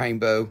is a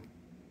rainbow.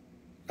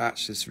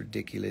 That's just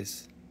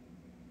ridiculous.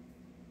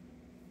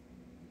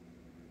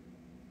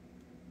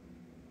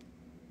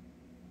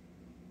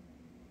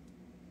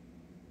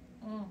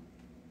 Oh,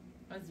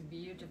 that's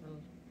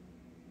beautiful.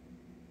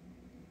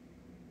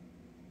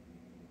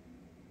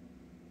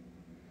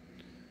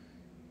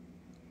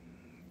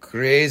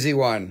 Crazy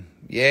one.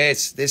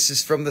 Yes, this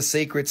is from the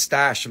secret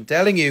stash. I'm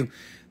telling you,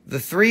 the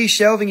 3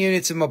 shelving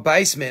units in my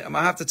basement, I'm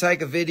going to have to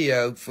take a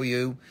video for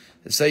you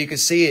so you can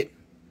see it.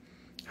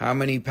 How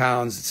many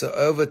pounds?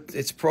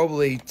 It's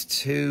probably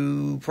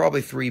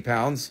 3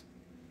 pounds.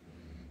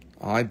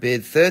 I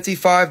bid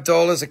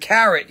 $35 a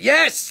carat.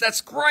 Yes,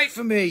 that's great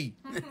for me.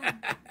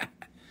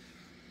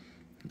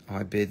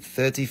 I bid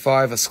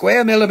 35 a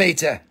square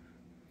millimeter.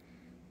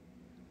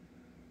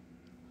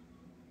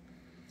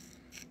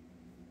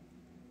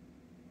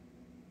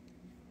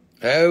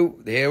 Oh,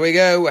 here we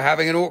go. We're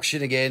having an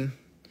auction again.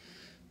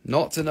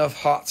 Not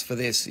enough hearts for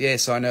this.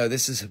 Yes, I know.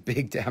 This is a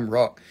big damn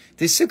rock.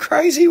 This is a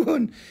crazy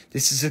one.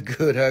 This is a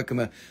good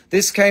Herkimer.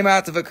 This came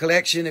out of a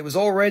collection. It was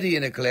already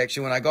in a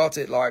collection when I got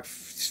it like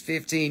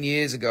 15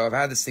 years ago. I've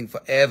had this thing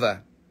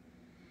forever.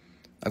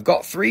 I've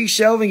got 3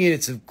 shelving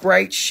units of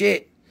great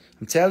shit.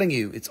 I'm telling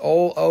you, it's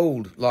all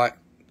old. Like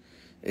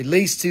at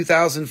least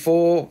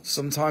 2004,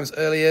 sometimes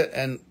earlier,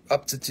 and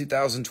up to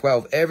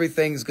 2012.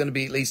 Everything's going to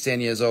be at least 10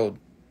 years old.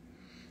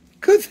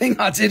 Good thing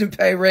I didn't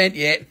pay rent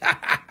yet.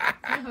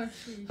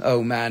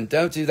 Oh, man,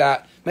 don't do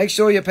that. Make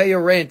sure you pay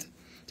your rent.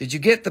 Did you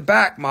get the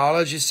back, Marla?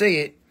 Did you see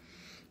it?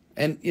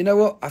 And you know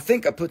what? I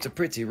think I put a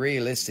pretty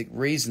realistic,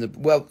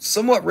 reasonable, well,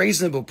 somewhat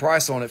reasonable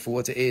price on it for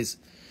what it is.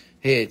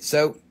 Here,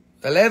 so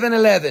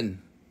 1111,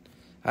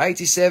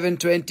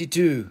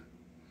 8722,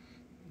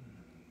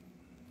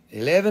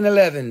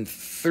 1111,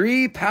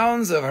 3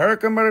 pounds of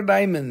Herkimer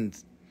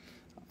diamond.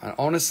 And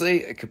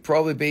honestly, it could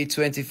probably be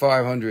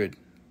 2,500.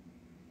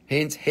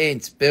 Hint,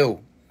 hint,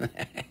 Bill.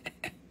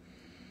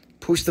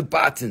 Push the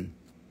button.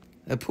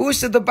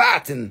 Push the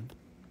button.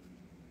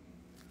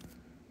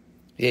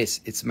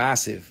 Yes, it's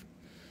massive.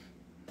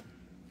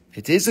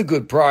 It is a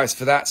good price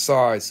for that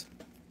size.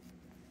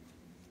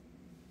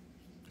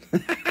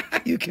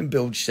 You can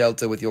build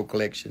shelter with your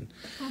collection.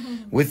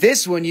 With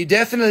this one, you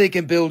definitely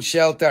can build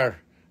shelter.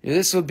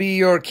 This will be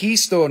your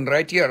keystone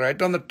right here,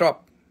 right on the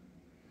top.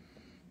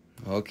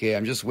 Okay,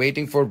 I'm just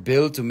waiting for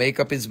Bill to make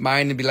up his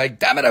mind and be like,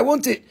 damn it, I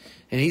want it.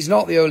 And he's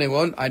not the only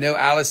one. I know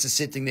Alice is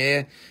sitting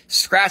there,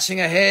 scratching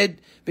her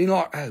head, being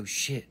like, oh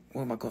shit,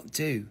 what am I going to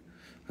do?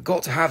 I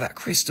got to have that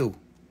crystal.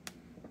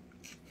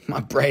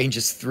 My brain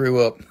just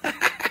threw up.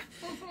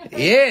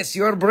 Yes,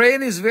 your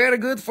brain is very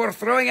good for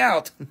throwing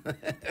out.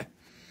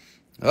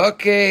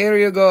 Okay, here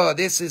you go.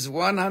 This is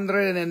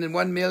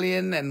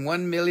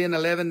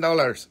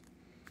 $101,011.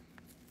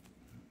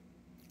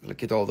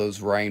 Look at all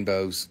those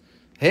rainbows.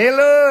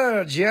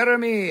 Hello,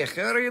 Jeremy.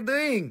 How are you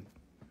doing?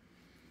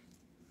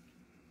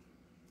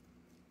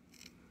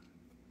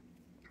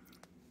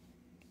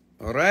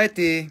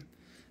 Alrighty.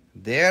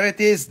 There it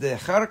is. The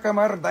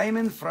Herkimer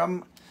diamond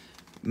from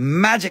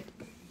Magic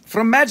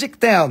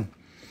Town.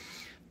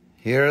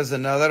 Here's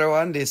another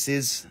one. This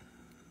is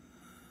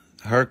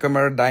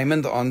Herkimer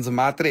diamond on the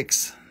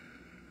matrix.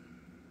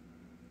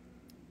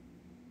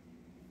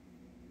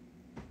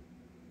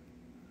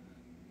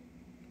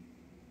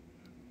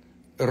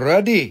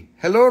 Ruddy.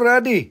 Hello,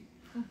 Ruddy.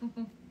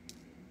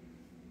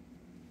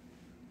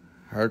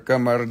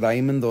 Herkimer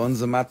diamond on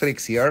the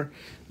matrix here.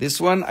 This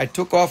one, I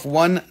took off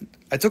one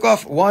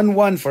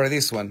for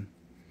this one.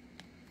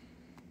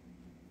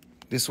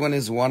 This one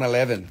is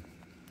 111.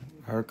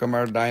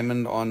 Herkimer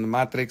diamond on the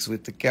matrix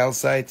with the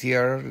calcite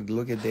here.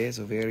 Look at this,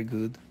 so very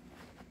good.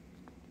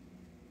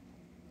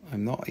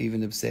 I'm not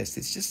even obsessed.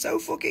 It's just so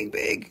fucking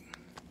big.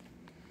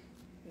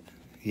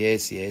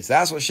 Yes, yes,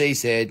 that's what she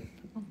said.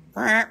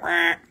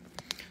 Okay,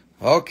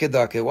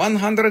 dokie,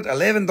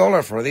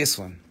 $111 for this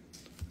one.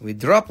 We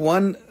drop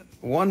one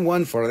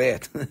for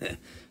that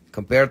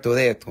compared to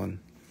that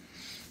one.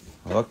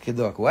 Okay,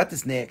 doc. What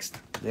is next?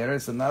 There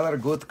is another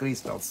good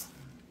crystals.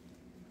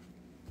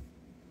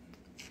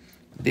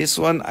 This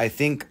one, I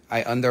think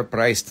I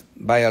underpriced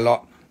by a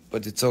lot,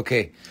 but it's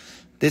okay.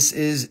 This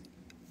is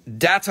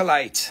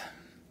Datalite.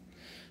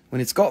 When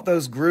it's got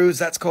those grooves,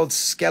 that's called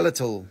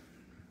skeletal.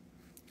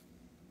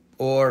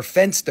 Or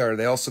Fenster.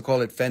 They also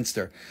call it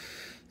Fenster.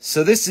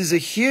 So this is a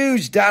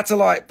huge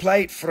Datalite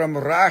plate from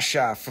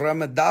Russia,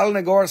 from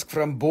Dalnegorsk,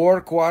 from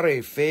Bor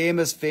Quarry,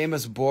 famous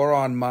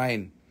boron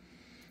mine.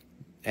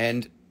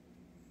 And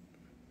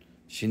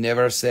she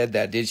never said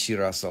that, did she,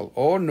 Russell?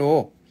 Oh,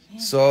 no. Yeah.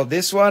 So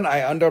this one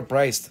I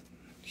underpriced.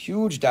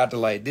 Huge data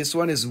light. This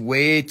one is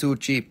way too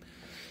cheap.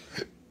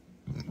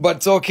 But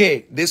it's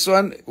okay. This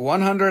one,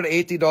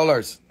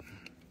 $180.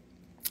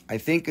 I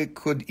think it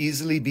could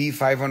easily be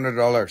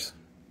 $500.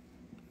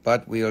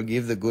 But we'll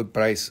give the good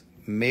price.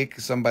 Make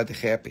somebody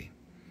happy.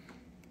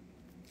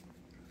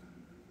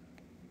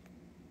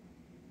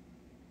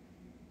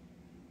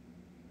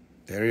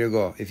 There you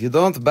go. If you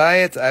don't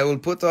buy it, I will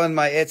put on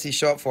my Etsy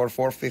shop for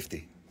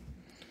 $450.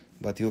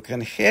 But you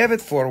can have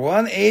it for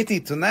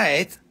 $180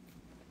 tonight.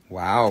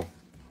 Wow.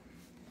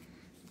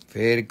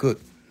 Very good.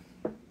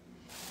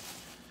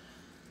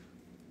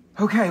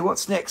 Okay,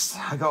 what's next?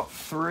 I got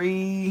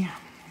 3.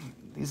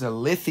 These are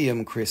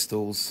lithium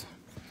crystals.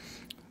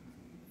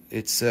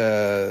 It's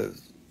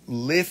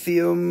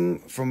lithium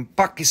from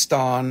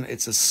Pakistan.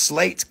 It's a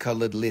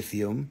slate-colored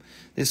lithium.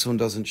 This one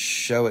doesn't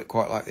show it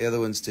quite like the other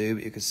ones do,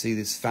 but you can see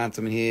this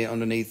phantom here.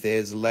 Underneath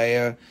there's a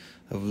layer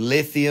of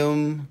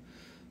lithium.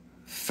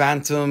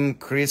 Phantom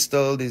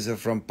crystal. These are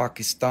from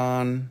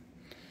Pakistan.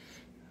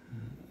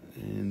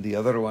 And the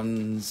other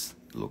ones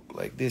look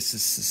like this.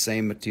 It's the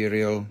same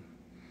material.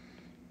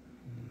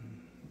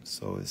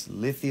 So it's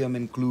lithium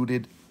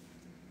included.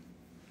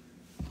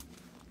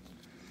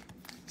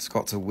 It's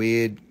got a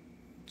weird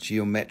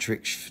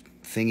geometric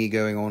thingy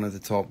going on at the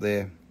top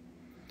there.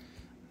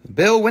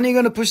 Bill, when are you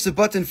going to push the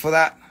button for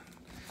that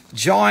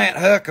giant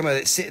Herkimer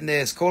that's sitting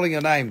there, it's calling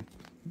your name?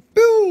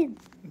 Bill,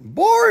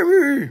 buy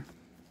me.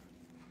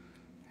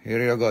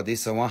 Here you go.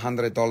 This is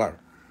 $100.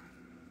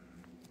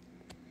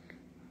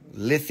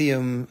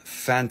 Lithium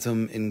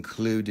phantom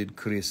included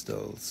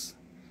crystals.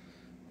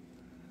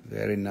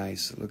 Very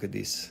nice. Look at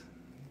this.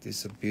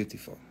 These are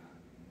beautiful.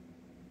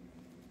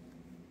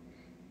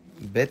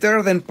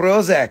 Better than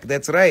Prozac.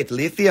 That's right.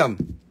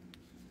 Lithium.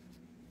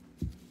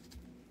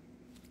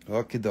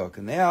 Okie doke.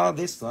 Now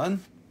this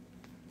one.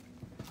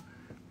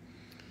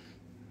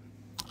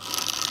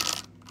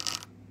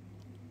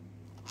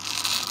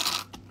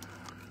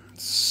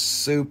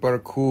 Super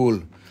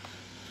cool.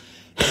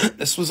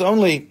 This was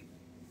only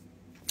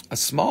a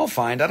small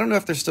find. I don't know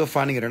if they're still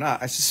finding it or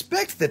not. I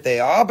suspect that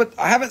they are, but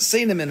I haven't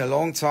seen them in a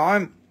long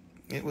time.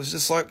 It was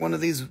just like one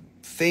of these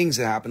things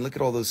that happened. Look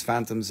at all those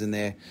phantoms in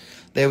there.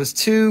 There was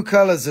 2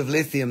 colors of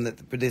lithium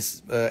that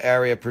this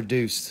area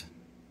produced.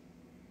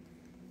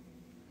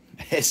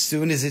 As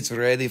soon as it's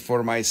ready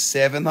for my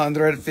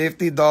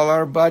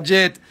 $750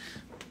 budget,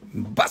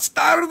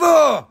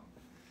 bastardo,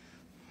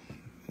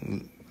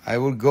 I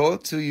will go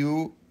to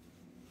you.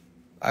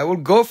 I will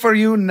go for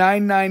you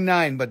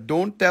 $999, but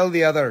don't tell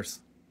the others.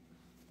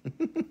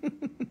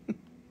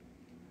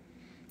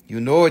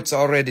 You know it's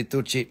already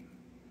too cheap.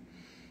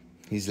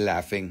 He's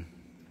laughing.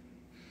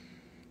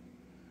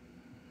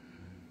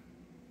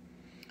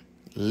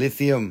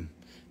 Lithium.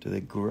 Do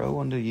they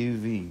grow under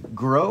UV?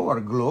 Grow or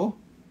glow?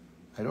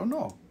 I don't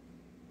know.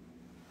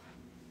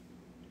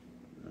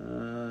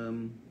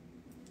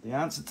 The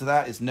answer to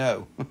that is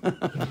no.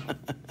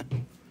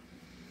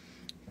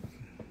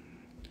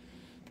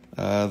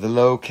 The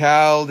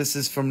locale, this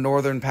is from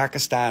northern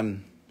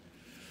Pakistan.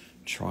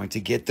 Trying to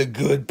get the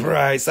good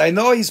price. I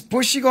know he's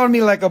pushing on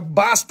me like a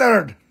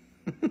bastard.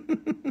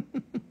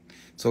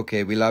 It's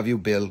okay, we love you,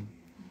 Bill.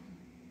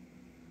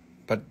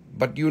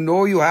 But you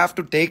know you have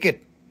to take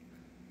it.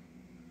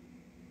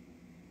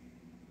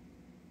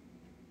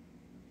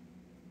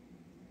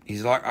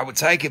 He's like, I would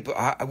take it, but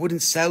I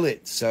wouldn't sell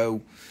it.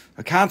 So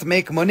I can't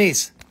make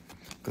monies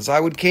because I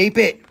would keep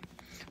it.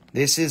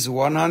 This is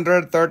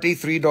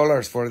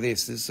 $133 for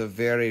this. This is a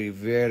very,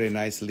 very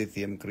nice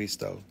lithium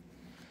crystal.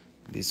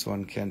 This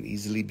one can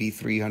easily be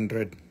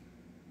 $300.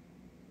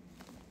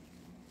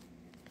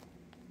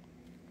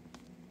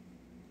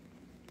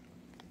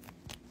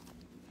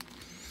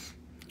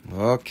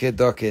 Okay,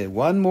 dokie.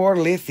 One more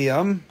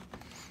lithium.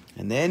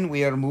 And then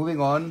we are moving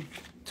on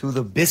to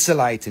the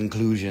Sugilite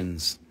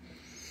inclusions.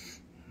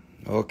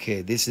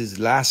 Okay, this is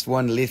last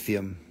one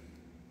lithium.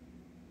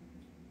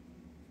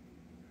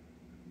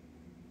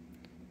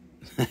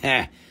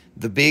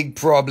 The big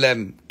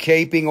problem,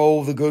 caping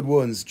all the good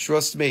ones.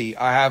 Trust me,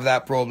 I have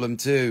that problem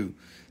too.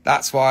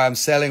 That's why I'm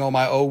selling all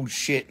my old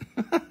shit.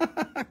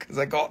 Because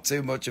I got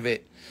too much of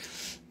it.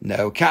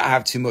 No, can't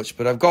have too much,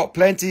 but I've got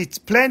plenty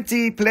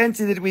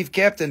that we've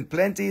kept and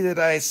plenty that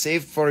I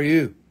saved for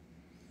you.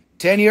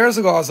 10 years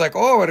ago, I was like,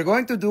 oh, we're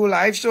going to do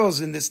live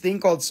shows in this thing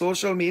called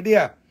social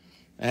media.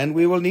 And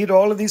we will need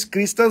all of these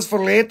crystals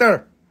for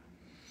later.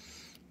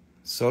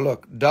 So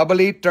look,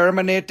 doubly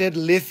terminated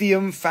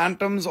lithium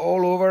phantoms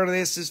all over.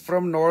 This is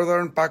from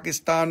northern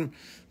Pakistan,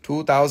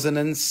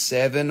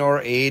 2007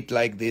 or 8,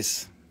 like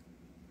this.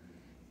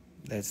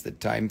 That's the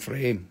time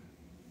frame.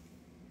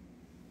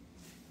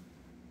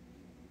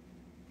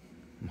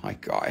 My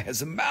guy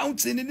has a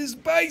mountain in his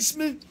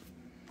basement.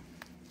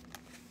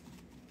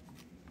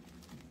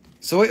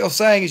 So what you're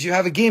saying is you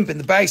have a gimp in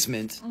the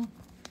basement. Mm.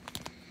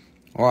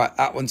 All right,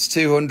 that one's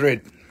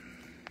 200.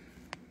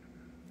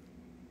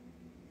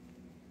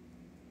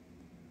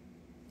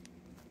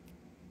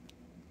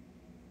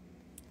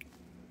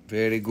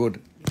 Very good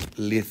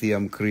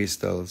lithium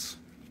crystals.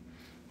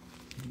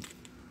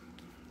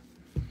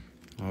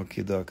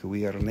 Okay, doc,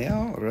 we are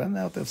now run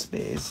out of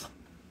space.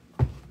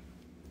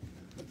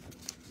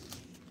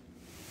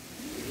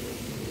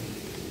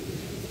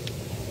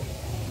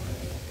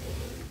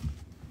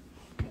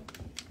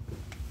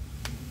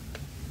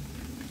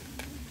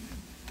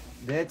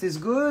 That is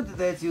good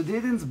that you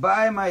didn't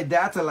buy my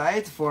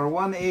Datalite for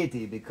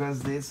 180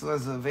 because this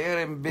was a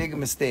very big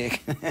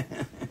mistake.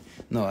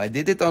 No, I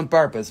did it on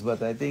purpose,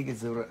 but I think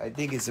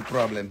it's a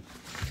problem.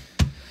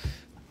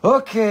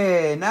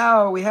 Okay,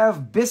 now we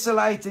have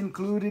Bisolite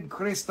included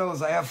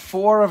crystals. I have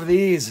 4 of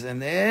these,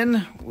 and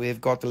then we've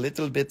got a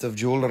little bit of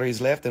jewelries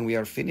left, and we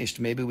are finished.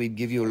 Maybe we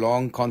give you a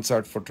long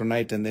concert for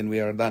tonight, and then we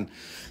are done.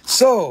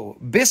 So,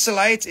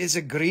 Bisolite is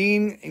a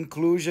green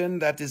inclusion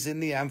that is in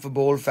the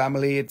amphibole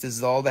family. It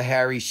is all the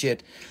hairy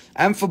shit.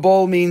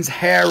 Amphibole means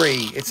hairy.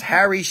 It's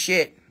hairy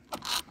shit,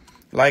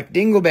 like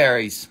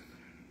dingleberries.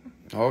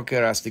 Okay,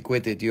 Rusty,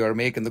 quit it. You are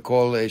making the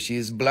call. She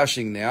is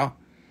blushing now.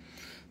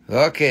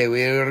 Okay,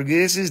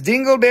 this is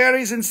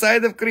dingleberries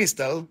inside of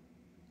crystal.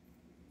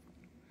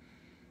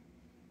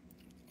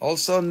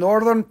 Also,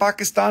 northern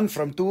Pakistan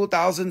from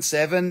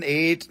 2007,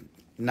 8,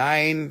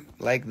 9,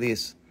 like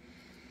this.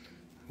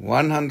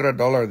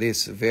 $100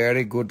 this.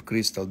 Very good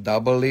crystal.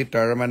 Doubly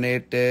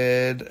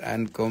terminated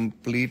and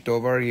complete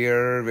over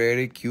here.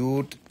 Very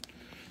cute.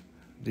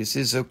 This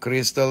is a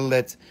crystal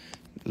that,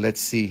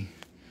 let's see.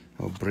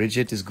 Oh,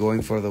 Bridget is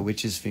going for the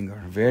witch's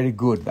finger. Very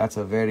good. That's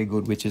a very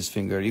good witch's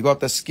finger. You got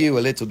the skew a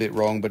little bit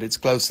wrong, but it's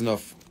close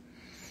enough.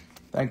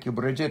 Thank you,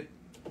 Bridget.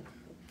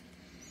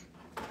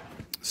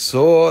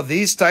 So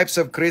these types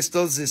of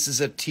crystals, this is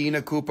a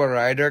Tina Cooper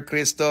Ryder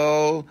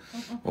crystal,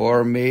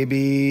 or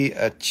maybe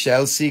a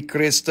Chelsea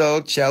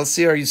crystal.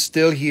 Chelsea, are you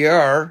still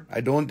here? I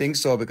don't think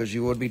so, because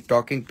you would be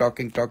talking.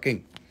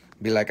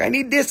 Be like, I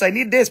need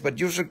this, but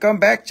you should come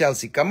back,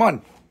 Chelsea. Come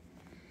on.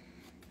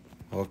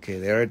 Okay,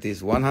 there it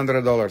is,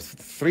 $100.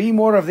 3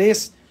 more of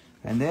this,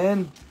 and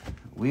then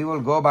we will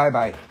go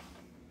bye-bye.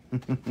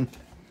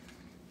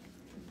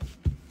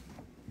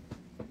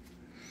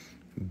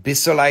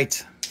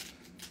 Bisolite.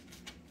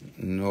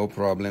 No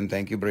problem.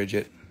 Thank you,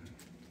 Bridget.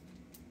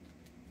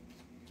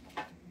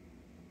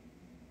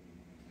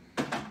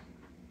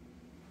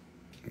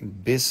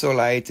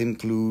 Bisolite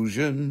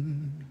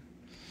inclusion.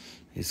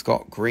 It's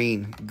got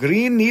green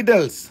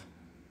needles.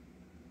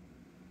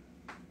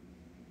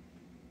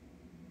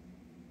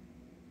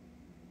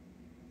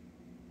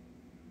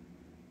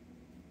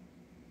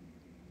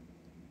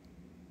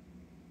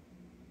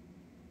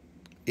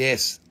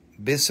 Yes,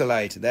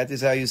 Bisolite. That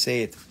is how you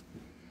say it.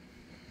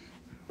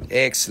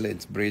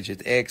 Excellent,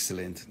 Bridget.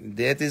 Excellent.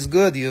 That is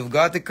good. You've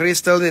got a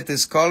crystal that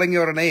is calling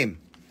your name.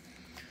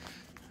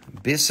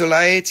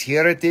 Bisolite.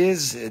 Here it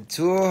is.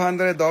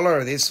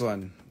 $200. This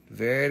one.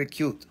 Very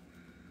cute.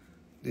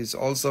 This is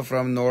also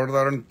from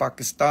northern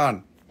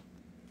Pakistan.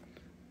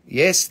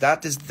 Yes,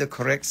 that is the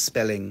correct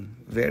spelling.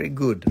 Very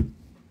good.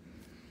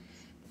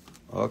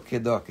 Okay,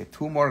 doc.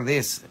 2 more of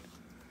this.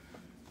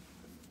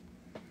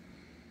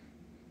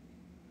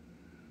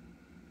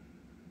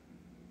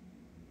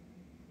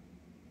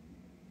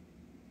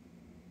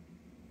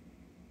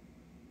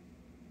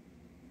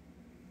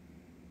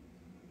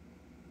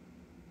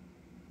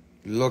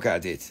 Look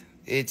at it.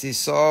 It is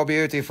so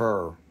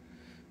beautiful.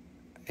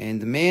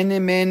 And many,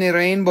 many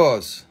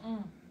rainbows.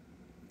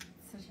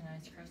 Such a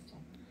nice crystal.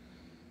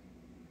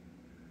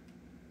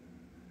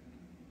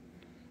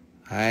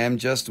 I am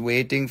just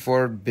waiting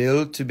for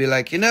Bill to be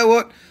like, you know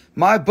what?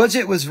 My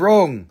budget was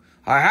wrong.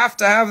 I have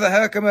to have the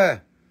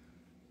Herkimer.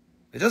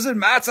 It doesn't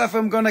matter if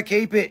I'm going to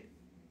keep it.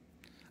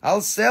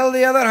 I'll sell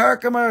the other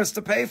Herkimers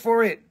to pay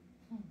for it.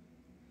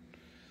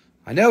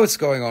 I know what's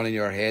going on in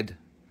your head.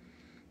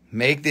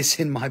 Make this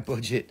in my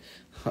budget.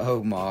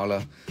 Oh,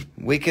 Marla.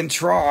 We can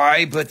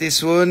try, but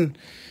this one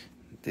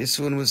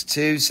was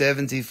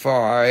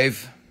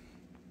 $275.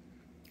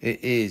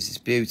 It is. It's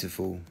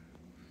beautiful.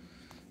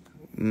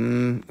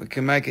 We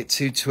can make it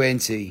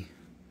 $220.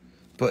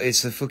 But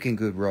it's a fucking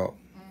good rock.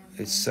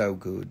 It's so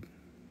good.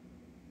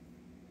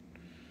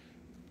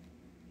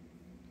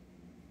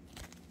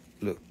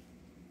 Look.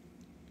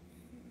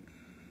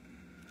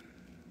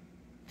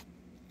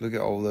 Look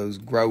at all those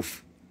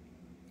growth.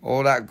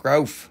 All that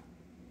growth.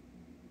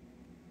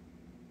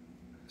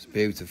 It's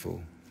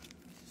beautiful.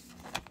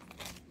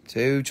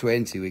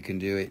 $220, we can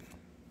do it.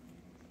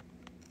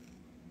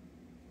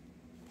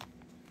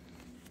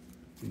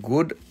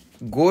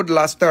 Good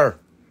luster.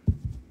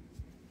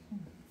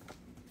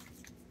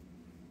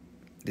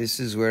 This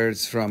is where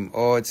it's from.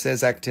 Oh, it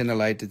says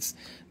actinolite. It's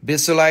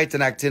Bisolite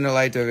and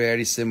actinolite are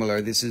very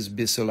similar. This is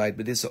Bisolite,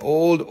 but this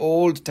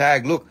old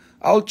tag. Look,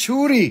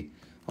 Alchuri.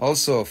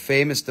 Also a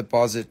famous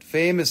deposit,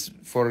 famous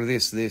for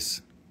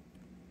this.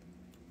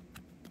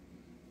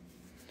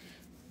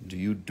 Do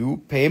you do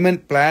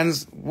payment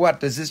plans?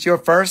 What, is this your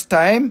first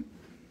time?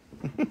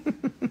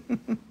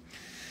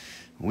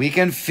 We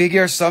can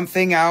figure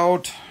something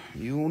out.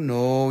 You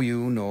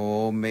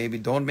know. Maybe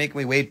don't make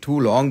me wait too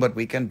long, but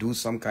we can do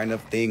some kind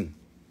of thing.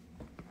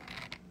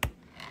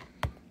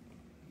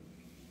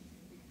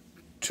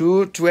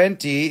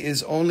 220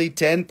 is only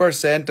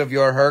 10% of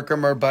your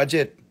Herkimer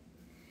budget.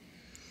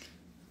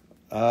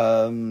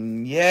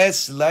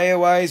 Yes,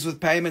 layaways with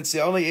payments.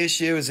 The only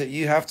issue is that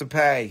you have to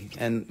pay.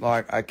 And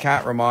like, I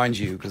can't remind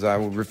you because I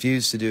will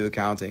refuse to do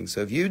accounting.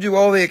 So if you do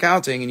all the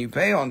accounting and you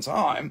pay on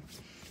time,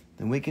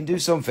 then we can do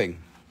something.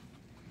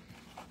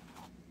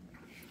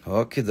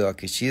 Okie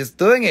dokie. She is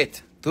doing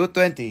it.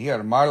 220. Here,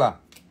 Marla. Oh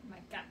my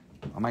God.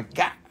 Oh my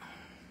God.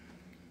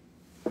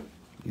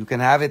 You can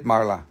have it,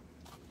 Marla.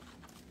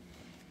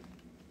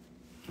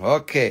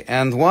 Okay,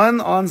 and one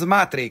on the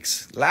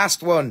matrix.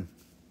 Last one.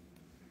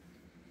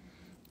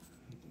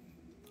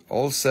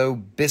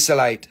 Also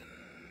Sugilite.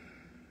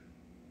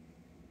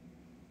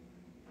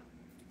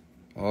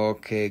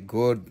 Okay,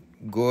 good.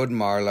 Good,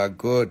 Marla,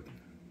 good.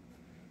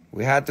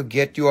 We had to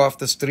get you off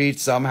the street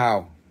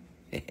somehow.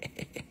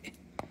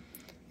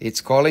 It's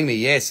calling me.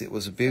 Yes, it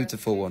was a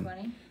beautiful one.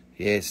 220?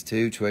 Yes,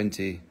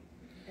 220.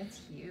 It's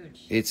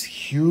huge. It's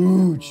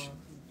huge.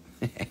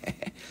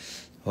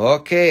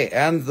 Okay,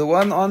 and the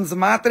one on the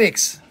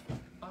matrix.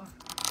 Oh.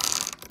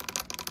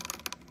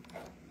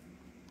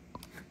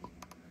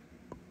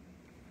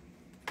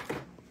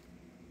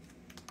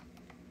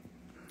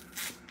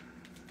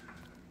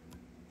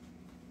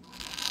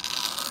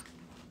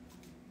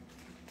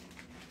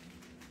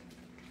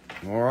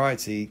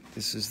 Alrighty,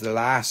 this is the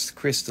last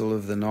crystal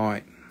of the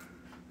night.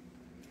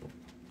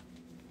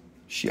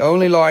 She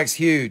only likes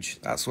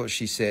huge. That's what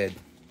she said.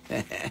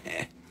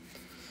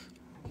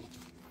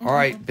 All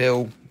right,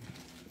 Bill.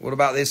 What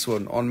about this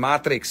one? On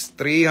Matrix,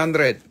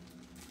 300.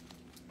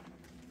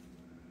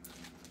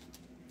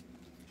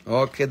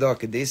 Okay,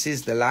 dokie. This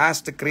is the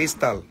last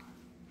crystal.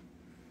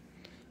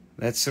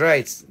 That's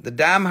right. The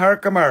damn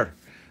Herkimer.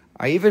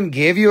 I even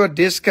gave you a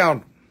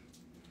discount.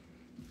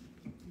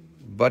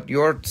 But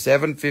your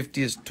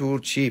 750 is too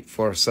cheap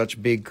for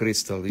such big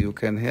crystal. You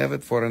can have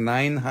it for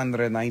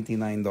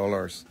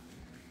 $999.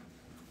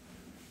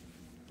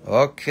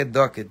 Okay,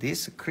 dokie.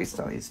 This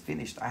crystal is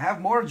finished. I have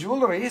more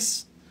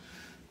jewelries.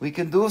 We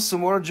can do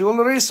some more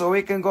jewelry so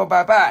we can go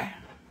bye-bye.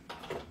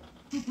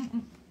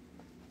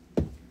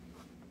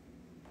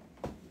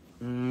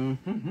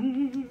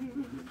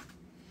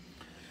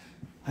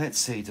 Let's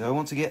see. Do I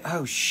want to get...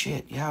 Oh,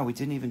 shit. Yeah, we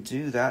didn't even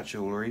do that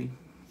jewelry.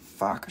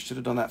 Fuck, I should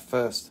have done that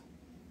first.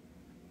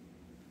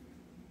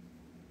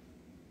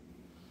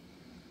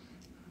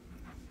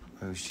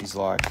 Oh, she's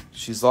like,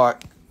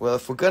 well,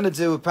 if we're going to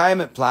do a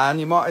payment plan,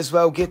 you might as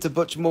well get a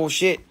bunch more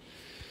shit.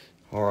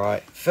 All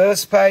right.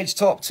 First page,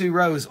 top 2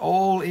 rows,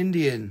 all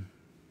Indian.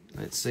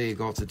 Let's see,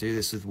 got to do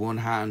this with one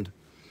hand.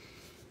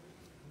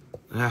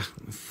 Ah,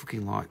 I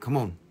fucking like, come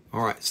on.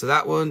 All right, so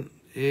that one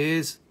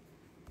is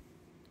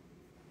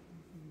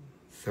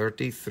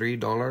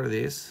 $33,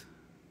 this.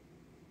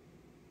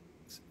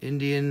 It's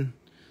Indian,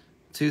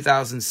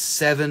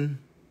 2007.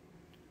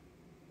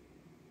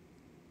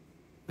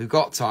 We've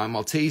got time.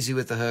 I'll tease you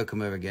with the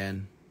Herkimer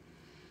again.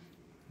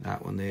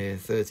 That one there,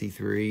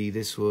 33.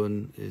 This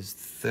one is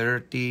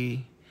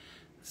 30.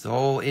 It's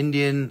all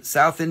Indian,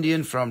 South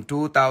Indian from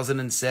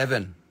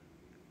 2007.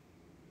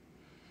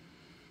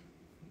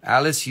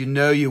 Alice, you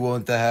know you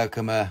want the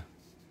Herkimer.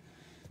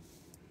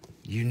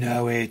 You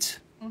know it.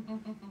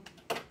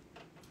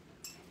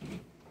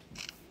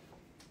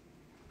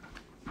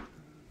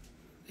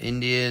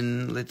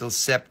 Indian, little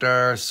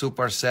scepter,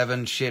 Super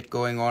 7 shit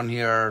going on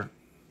here.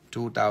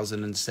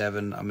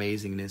 2007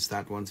 amazingness.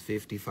 That one's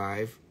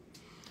 55.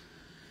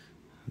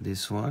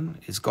 This one,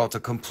 it's got a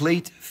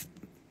complete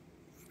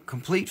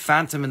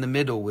phantom in the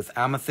middle with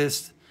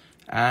amethyst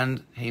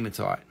and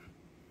hematite.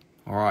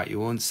 All right, you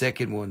want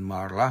second one,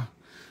 Marla?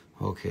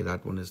 Okay,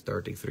 that one is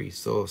 33.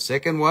 So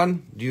second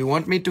one, do you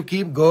want me to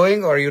keep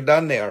going or are you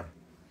done there?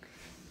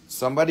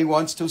 Somebody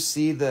wants to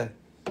see the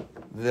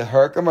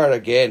Herkimer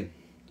again.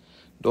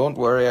 Don't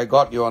worry, I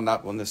got you on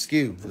that one. The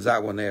skew is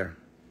that one there.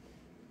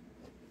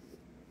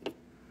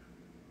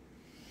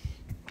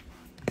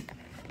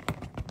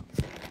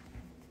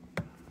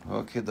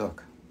 Okay,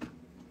 doc.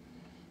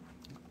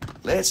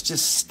 Let's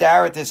just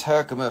stare at this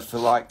Herkimer for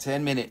like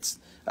 10 minutes.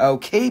 Oh,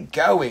 keep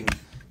going.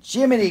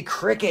 Jiminy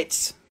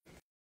crickets.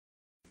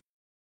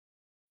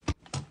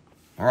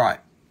 All right.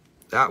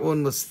 That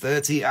one was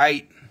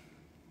 38.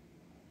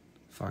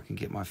 If I can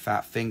get my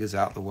fat fingers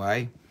out the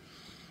way.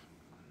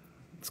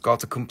 It's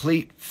got a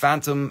complete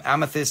phantom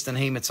amethyst and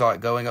hematite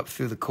going up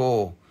through the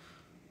core.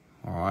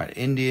 All right,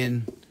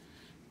 Indian.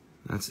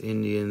 That's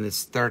Indian.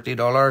 It's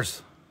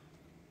 $30.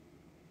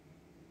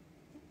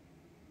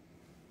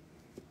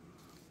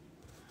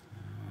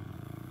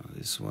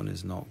 This one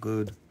is not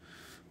good.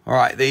 All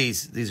right,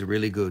 these are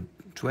really good.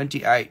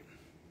 28.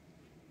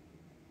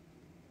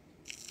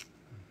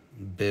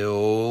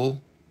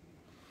 Bill,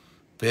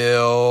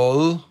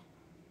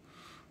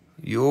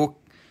 you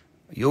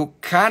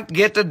can't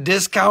get a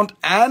discount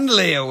and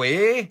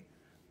layaway.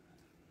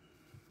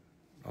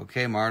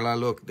 Okay, Marla,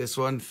 look, this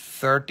one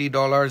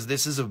 $30.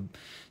 This is a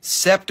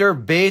Scepter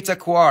Beta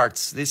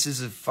Quartz. This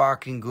is a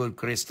fucking good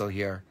crystal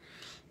here.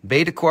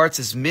 Beta Quartz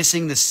is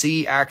missing the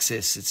C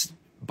axis. It's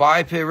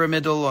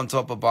bipyramidal on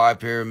top of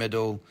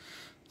bipyramidal.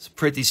 It's a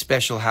pretty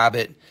special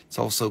habit. It's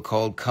also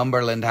called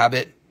Cumberland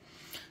habit.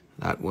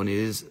 That one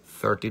is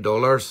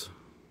 $30.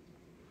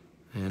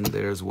 And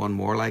there's one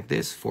more like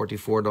this,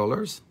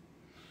 $44.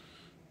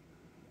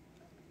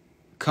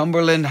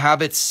 Cumberland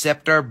habit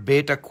scepter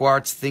beta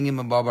quartz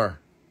thingamabobber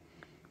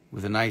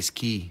with a nice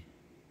key.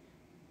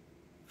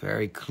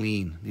 Very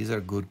clean. These are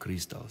good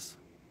crystals.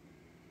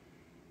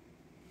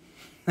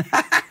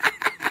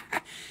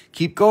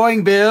 Keep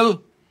going,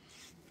 Bill.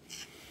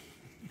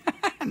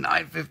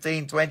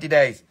 9:15, 20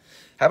 days.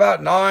 How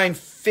about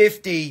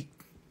 9:50,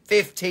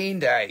 15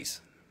 days?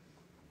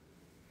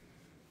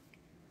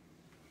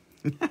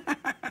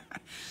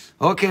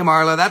 Okay,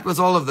 Marla, that was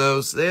all of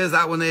those. There's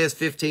that one. There's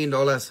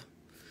 $15.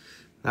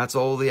 That's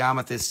all the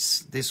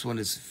amethysts. This one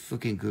is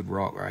fucking good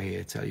rock right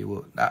here. Tell you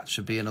what, that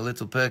should be in a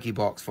little perky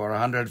box for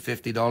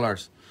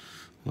 $150.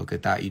 Look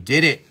at that. You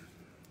did it.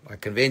 I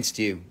convinced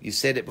you. You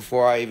said it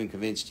before I even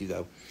convinced you,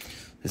 though.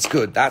 It's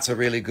good. That's a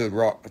really good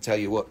rock. I tell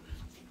you what.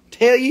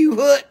 Tell you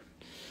what.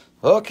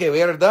 Okay,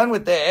 we are done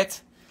with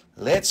that.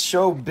 Let's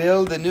show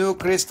Bill the new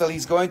crystal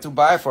he's going to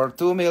buy for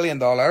 $2 million.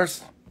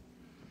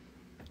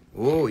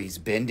 Oh, he's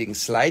bending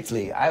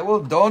slightly. I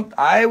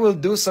will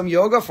do some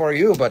yoga for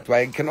you, but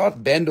I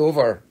cannot bend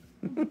over.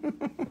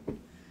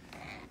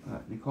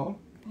 Nicole,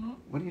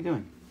 what are you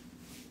doing?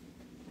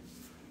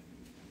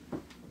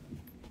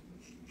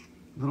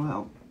 Little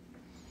help.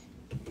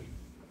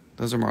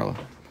 Those are Marla.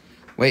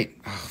 Wait.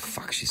 Oh,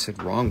 fuck, she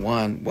said wrong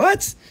one.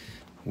 What?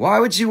 Why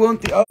would you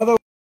want the other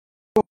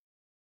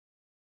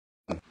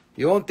one?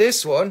 You want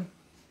this one?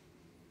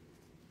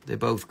 They're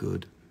both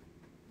good.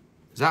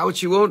 Is that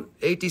what you want?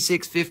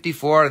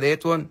 86.54,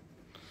 that one?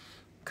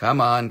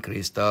 Come on,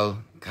 Crystal.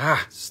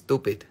 Ah,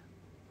 stupid.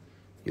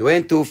 You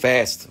went too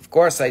fast. Of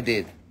course I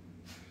did.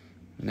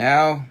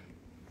 Now.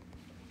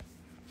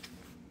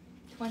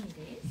 20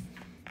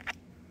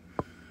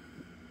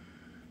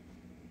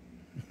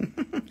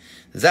 days.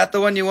 Is that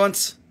the one you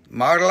want,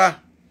 Marla?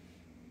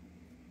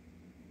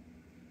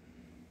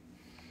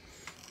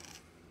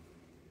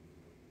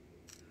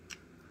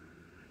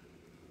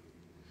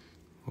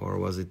 Or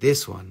was it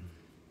this one?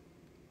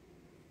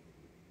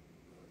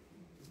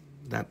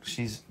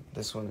 She's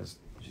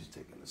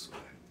taking this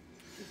one.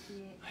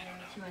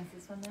 She wants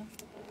this one though?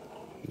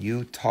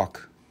 You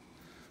talk.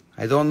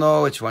 I don't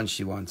know which one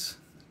she wants.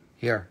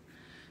 Here.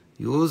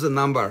 Use a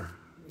number.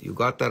 You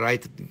got the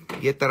right,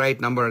 get the right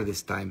number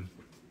this time.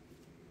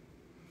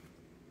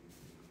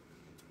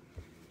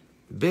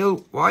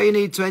 Bill, why you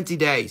need 20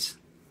 days?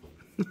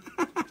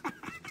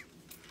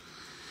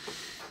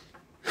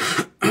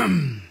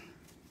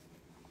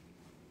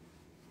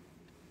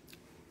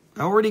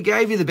 I already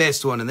gave you the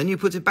best one, and then you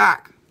put it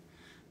back.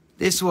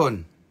 This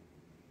one.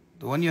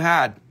 The one you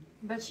had.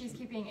 But she's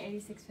keeping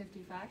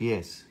 86.55?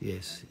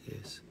 Yes.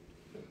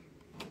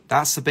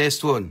 That's the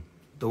best one.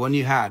 The one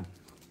you had.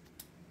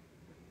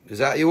 Is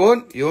that you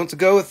want? You want to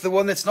go with the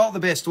one that's not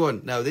the best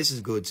one? No, this is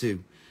good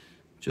too.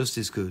 Just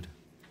as good.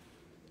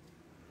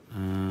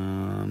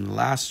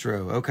 Last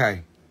row.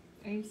 Okay.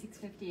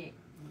 86.58.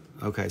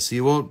 Okay, so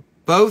you want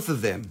both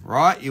of them,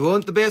 right? You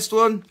want the best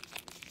one?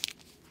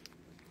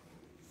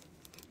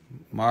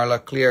 Marla,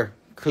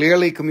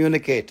 clearly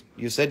communicate.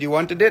 You said you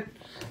wanted it?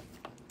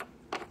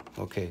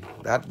 Okay,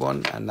 that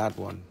one and that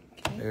one.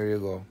 Okay. There you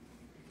go.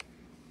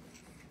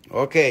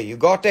 Okay, you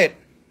got it.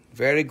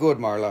 Very good,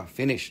 Marla.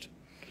 Finished.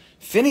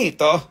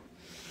 Finito.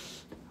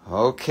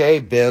 Okay,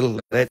 Bill.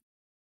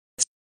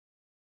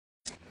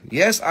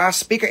 Yes, I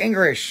speak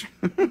English.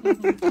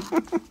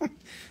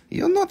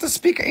 You're not a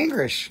speaker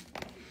English.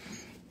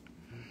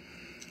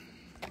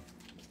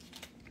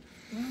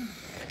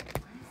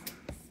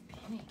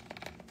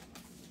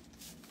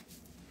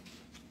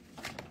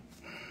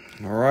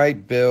 All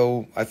right,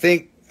 Bill. I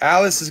think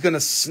Alice is going to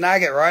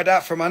snag it right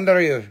out from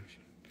under you.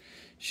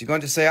 She's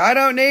going to say, I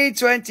don't need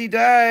 20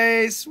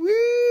 days.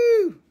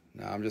 Woo!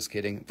 No, I'm just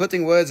kidding.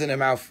 Putting words in her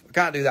mouth. I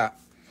can't do that.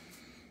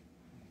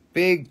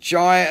 Big,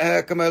 giant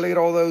Herkimer, look at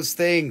all those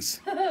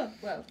things.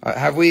 Whoa.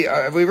 Have we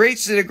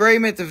reached an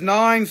agreement of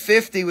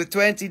 950 with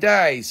 20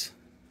 days?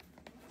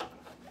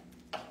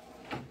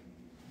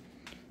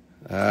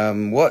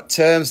 What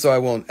terms do I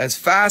want? As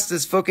fast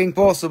as fucking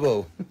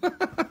possible.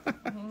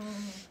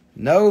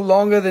 No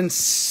longer than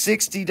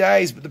 60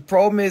 days. But the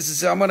problem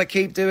is I'm going to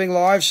keep doing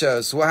live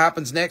shows. So what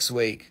happens next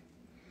week?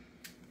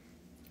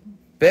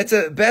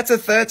 Better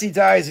 30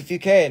 days if you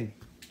can.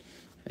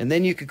 And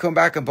then you can come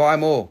back and buy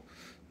more.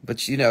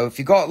 But, you know, if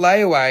you got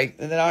layaway,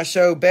 and then I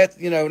show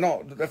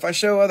if I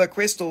show other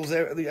crystals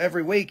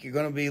every week, you're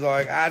going to be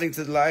like adding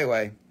to the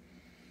layaway.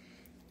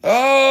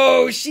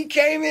 Oh, she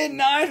came in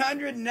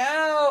 900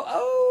 now.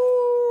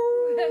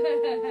 Oh,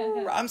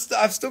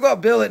 I've still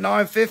got Bill at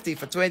 950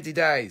 for 20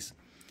 days.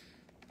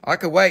 I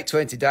could wait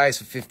 20 days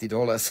for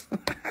 $50.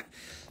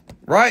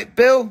 Right,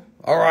 Bill?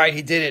 All right,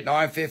 he did it.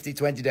 950,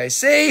 20 days.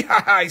 See?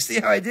 See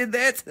how I did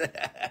that?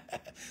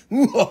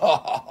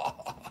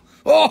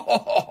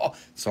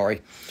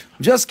 Sorry.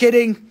 I'm just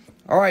kidding.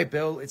 All right,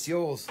 Bill, it's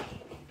yours.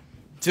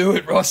 Do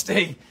it,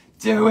 Rusty.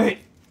 Do it.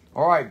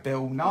 All right,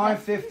 Bill,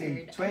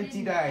 950,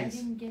 20 days. I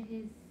didn't get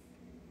his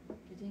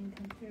didn't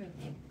come through.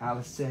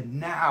 Alice said,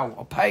 now.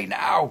 I'll pay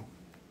now.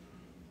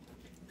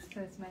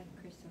 So it's my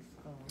crystal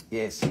skull.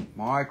 Yes,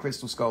 my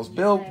crystal skulls. You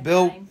Bill. said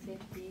Bill.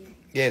 $9.50.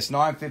 Yes,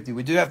 $9.50.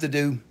 We do have to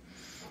do.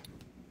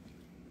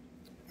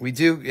 We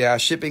do. Yeah,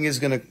 shipping is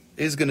gonna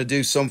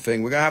do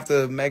something. We're gonna have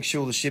to make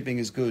sure the shipping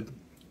is good,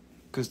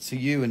 because to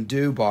you in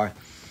Dubai,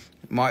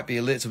 it might be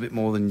a little bit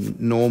more than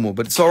normal,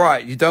 but it's all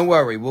right. You don't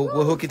worry.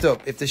 We'll hook it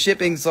up. If the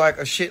shipping's like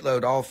a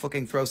shitload, I'll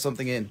fucking throw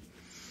something in.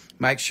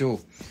 Make sure.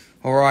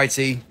 All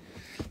righty.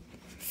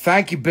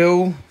 Thank you,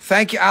 Bill.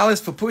 Thank you,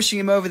 Alice, for pushing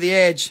him over the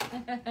edge.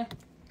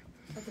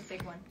 That's a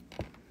big one.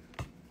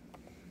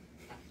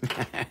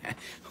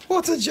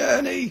 What a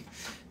journey.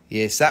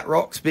 Yes, that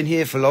rock's been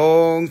here for a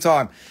long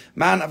time.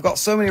 Man, I've got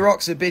so many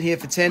rocks that have been here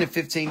for 10 and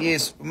 15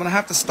 years. I'm going to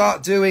have to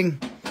start doing...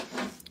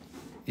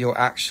 You're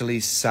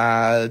actually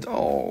sad.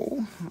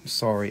 Oh, I'm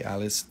sorry,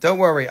 Alice. Don't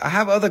worry. I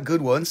have other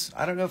good ones.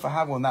 I don't know if I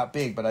have one that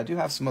big, but I do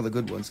have some other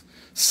good ones.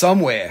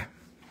 Somewhere.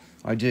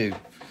 I do.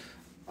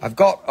 I've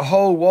got a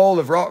whole wall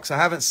of rocks I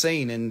haven't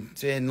seen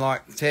in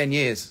like 10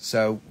 years.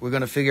 So we're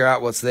going to figure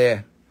out what's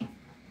there.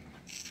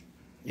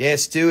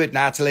 Yes, do it,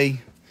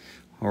 Natalie.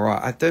 All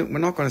right, we're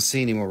not going to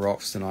see any more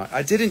rocks tonight.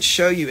 I didn't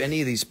show you any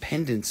of these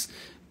pendants.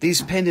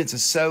 These pendants are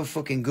so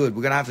fucking good.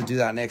 We're going to have to do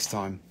that next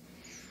time.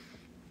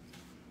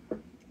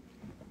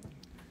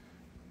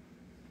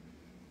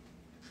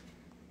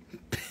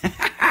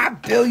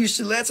 Bill, you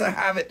should let her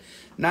have it.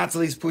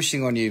 Natalie's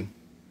pushing on you.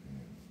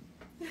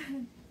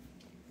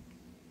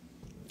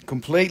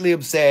 Completely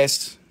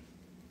obsessed.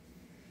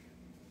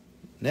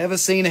 Never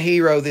seen a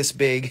hero this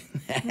big.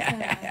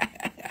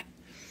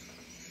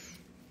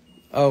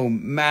 Oh,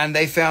 man,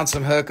 they found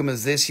some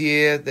Herkimas this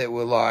year that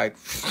were like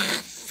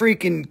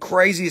freaking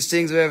craziest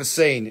things I've ever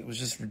seen. It was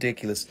just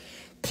ridiculous.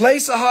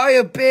 Place a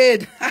higher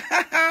bid.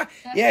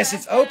 Yes,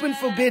 it's open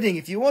for bidding.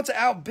 If you want to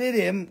outbid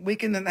him, we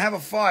can have a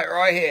fight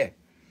right here.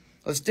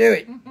 Let's do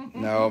it.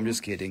 No, I'm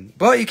just kidding.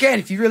 But you can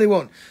if you really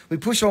want. We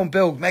push on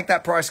Bill, make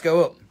that price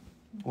go up.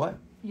 What?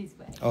 He's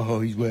wagging.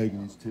 Oh, he's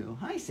wagging his tail.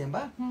 Hi,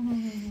 Simba.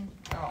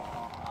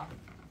 Aww.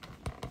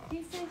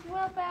 He says,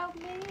 what about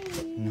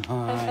me?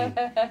 Hi.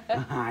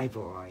 Hi,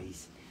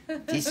 boys.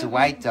 This is a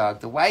white dog.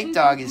 The white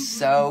dog is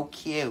so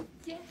cute.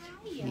 Yeah,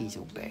 He's a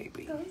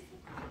baby.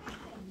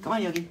 Come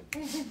on, Yogi.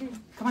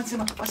 Come on,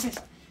 Simba. What's this?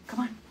 Come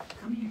on.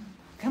 Come here.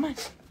 Come on.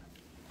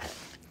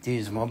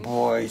 These are my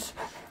boys.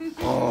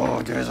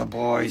 Oh, there's our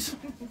boys.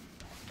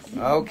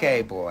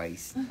 Okay,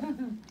 boys.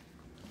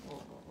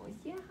 Oh,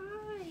 yeah,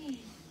 hi.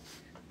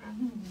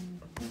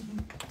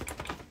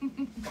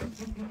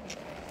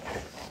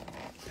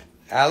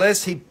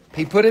 Alice, he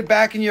put it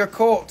back in your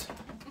court.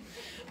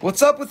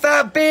 What's up with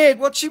that bid?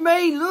 What you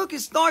mean? Look,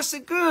 it's nice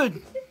and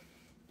good.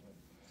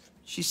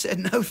 She said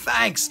no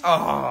thanks.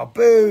 Oh,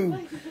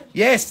 boo.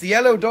 Yes, the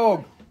yellow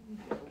dog.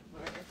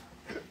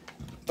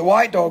 The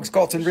white dog's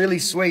gotten really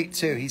sweet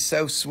too. He's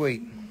so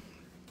sweet.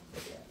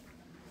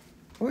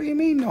 What do you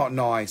mean not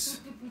nice?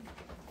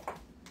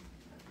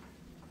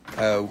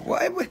 Oh,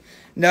 what?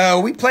 No,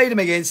 we played them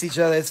against each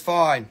other. It's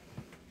fine.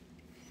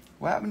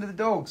 What happened to the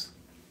dogs?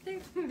 They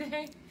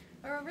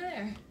are over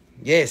there.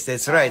 Yes,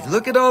 that's right.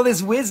 Look at all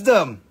this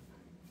wisdom.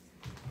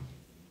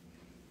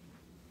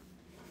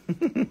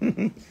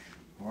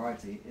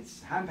 Alrighty,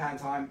 it's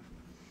handpan time.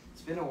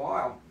 It's been a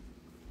while.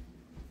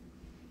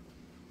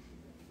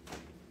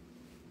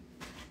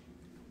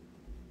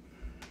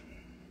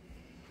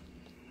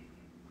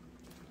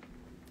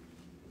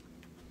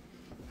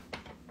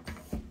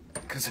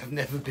 Because I've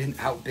never been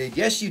outbid.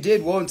 Yes, you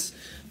did once.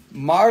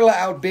 Marla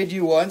outbid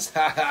you once.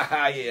 Ha ha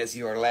ha. Yes,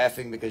 you are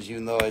laughing because you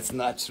know it's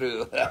not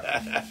true.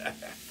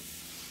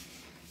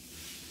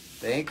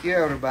 Thank you,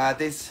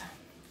 everybody.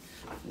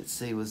 Let's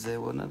see, was there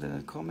one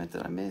other comment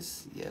that I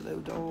missed? Yellow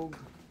dog.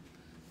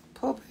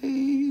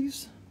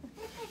 Puppies.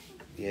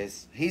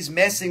 Yes, he's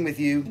messing with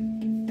you.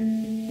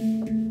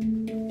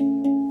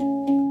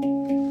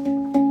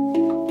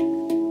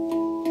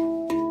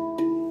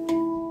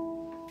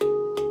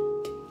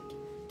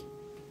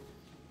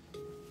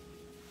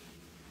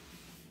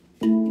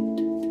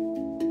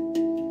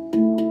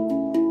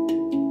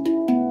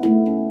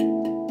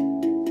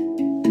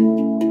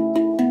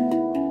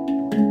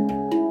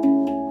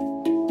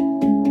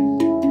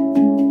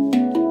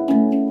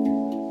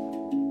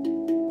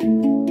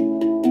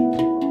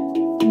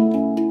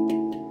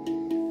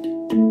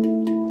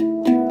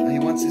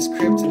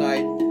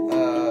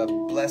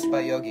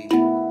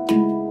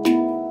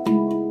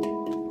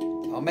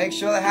 Make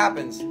sure that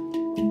happens.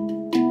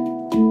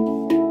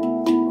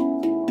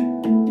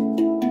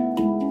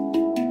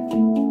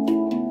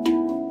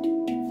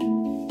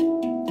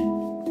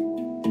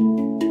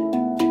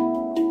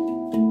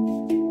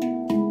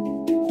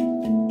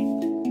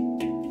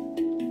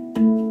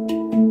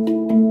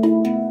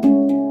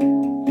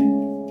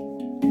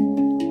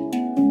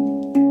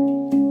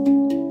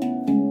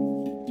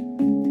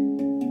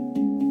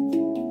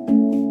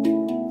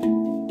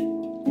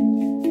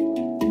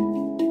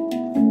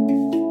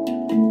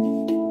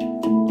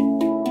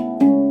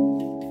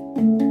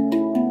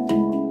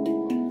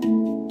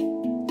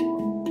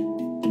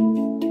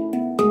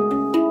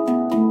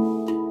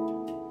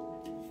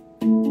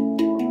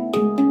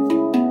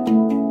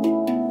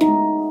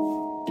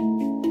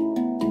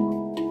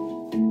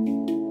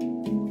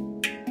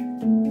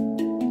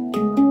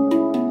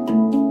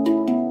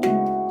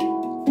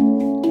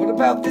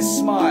 about this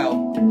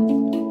smile?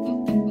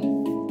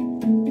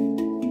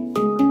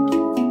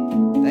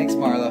 Thanks,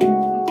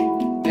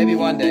 Marla. Maybe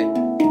one day.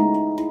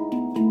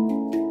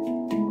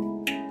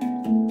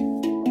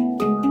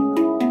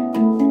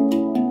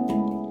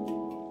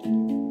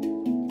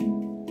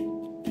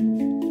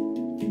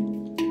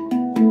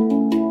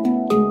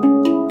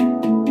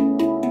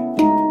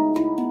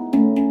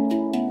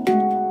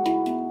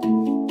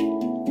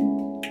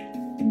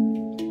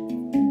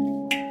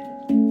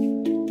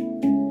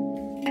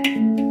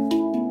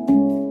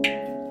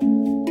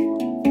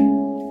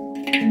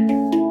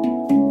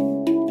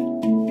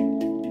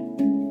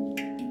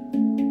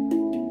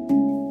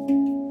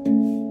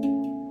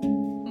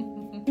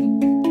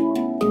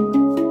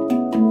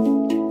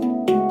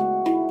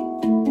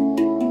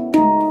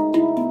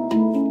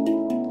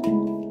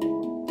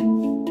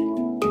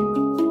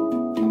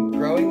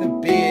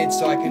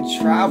 So I can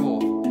travel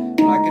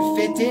and I can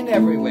fit in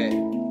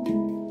everywhere.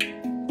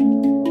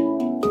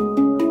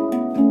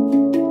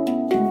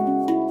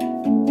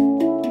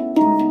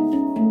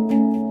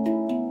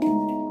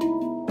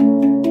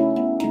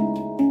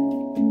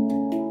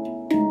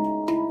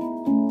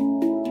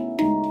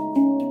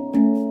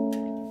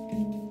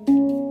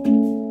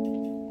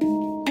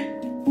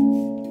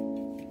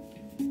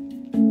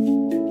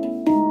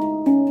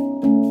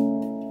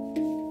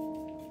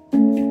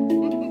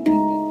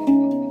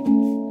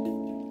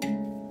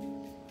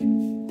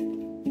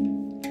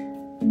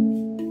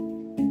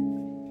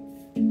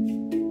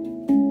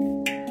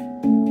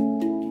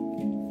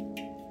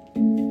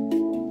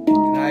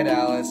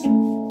 Alice.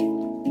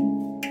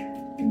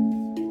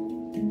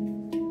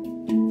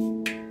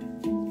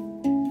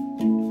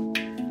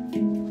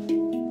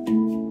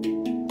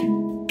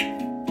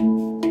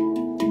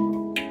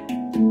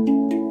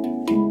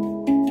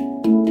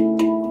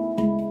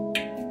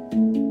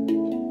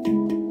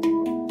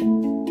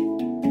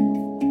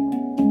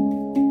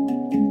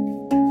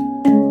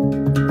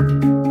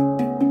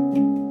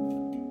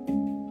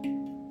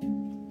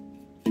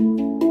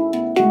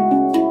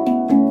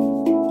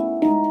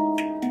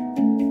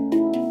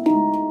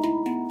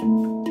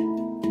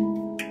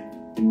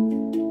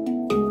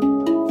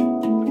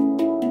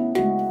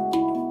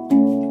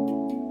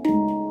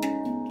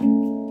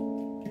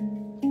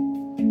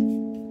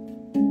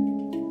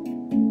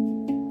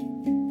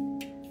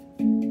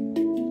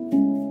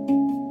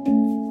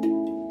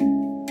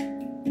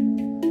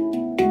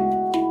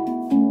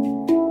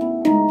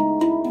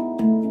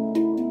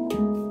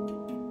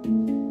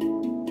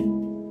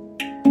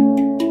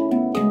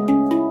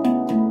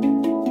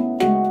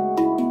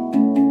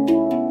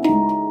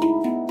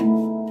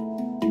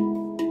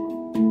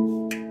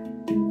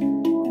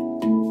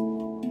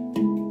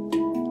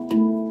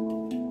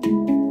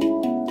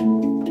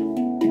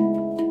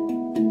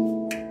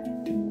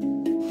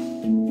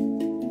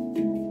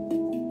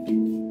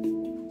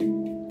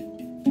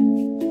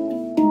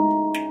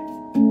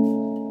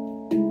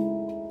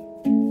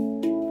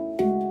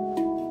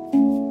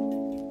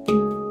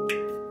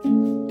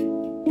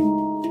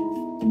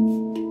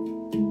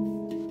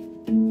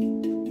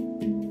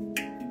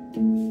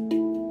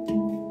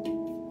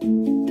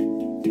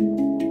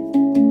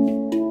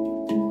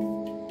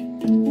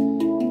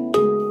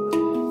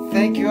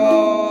 Thank you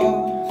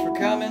all for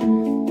coming.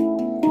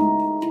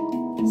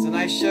 It's a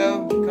nice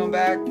show. Come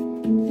back.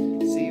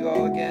 See you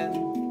all again.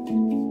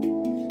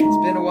 It's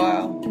been a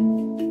while.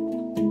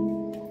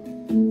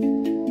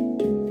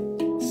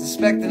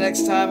 Suspect the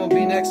next time will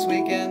be next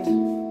weekend.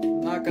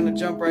 I'm not going to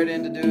jump right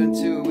into doing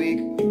 2 a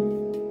week.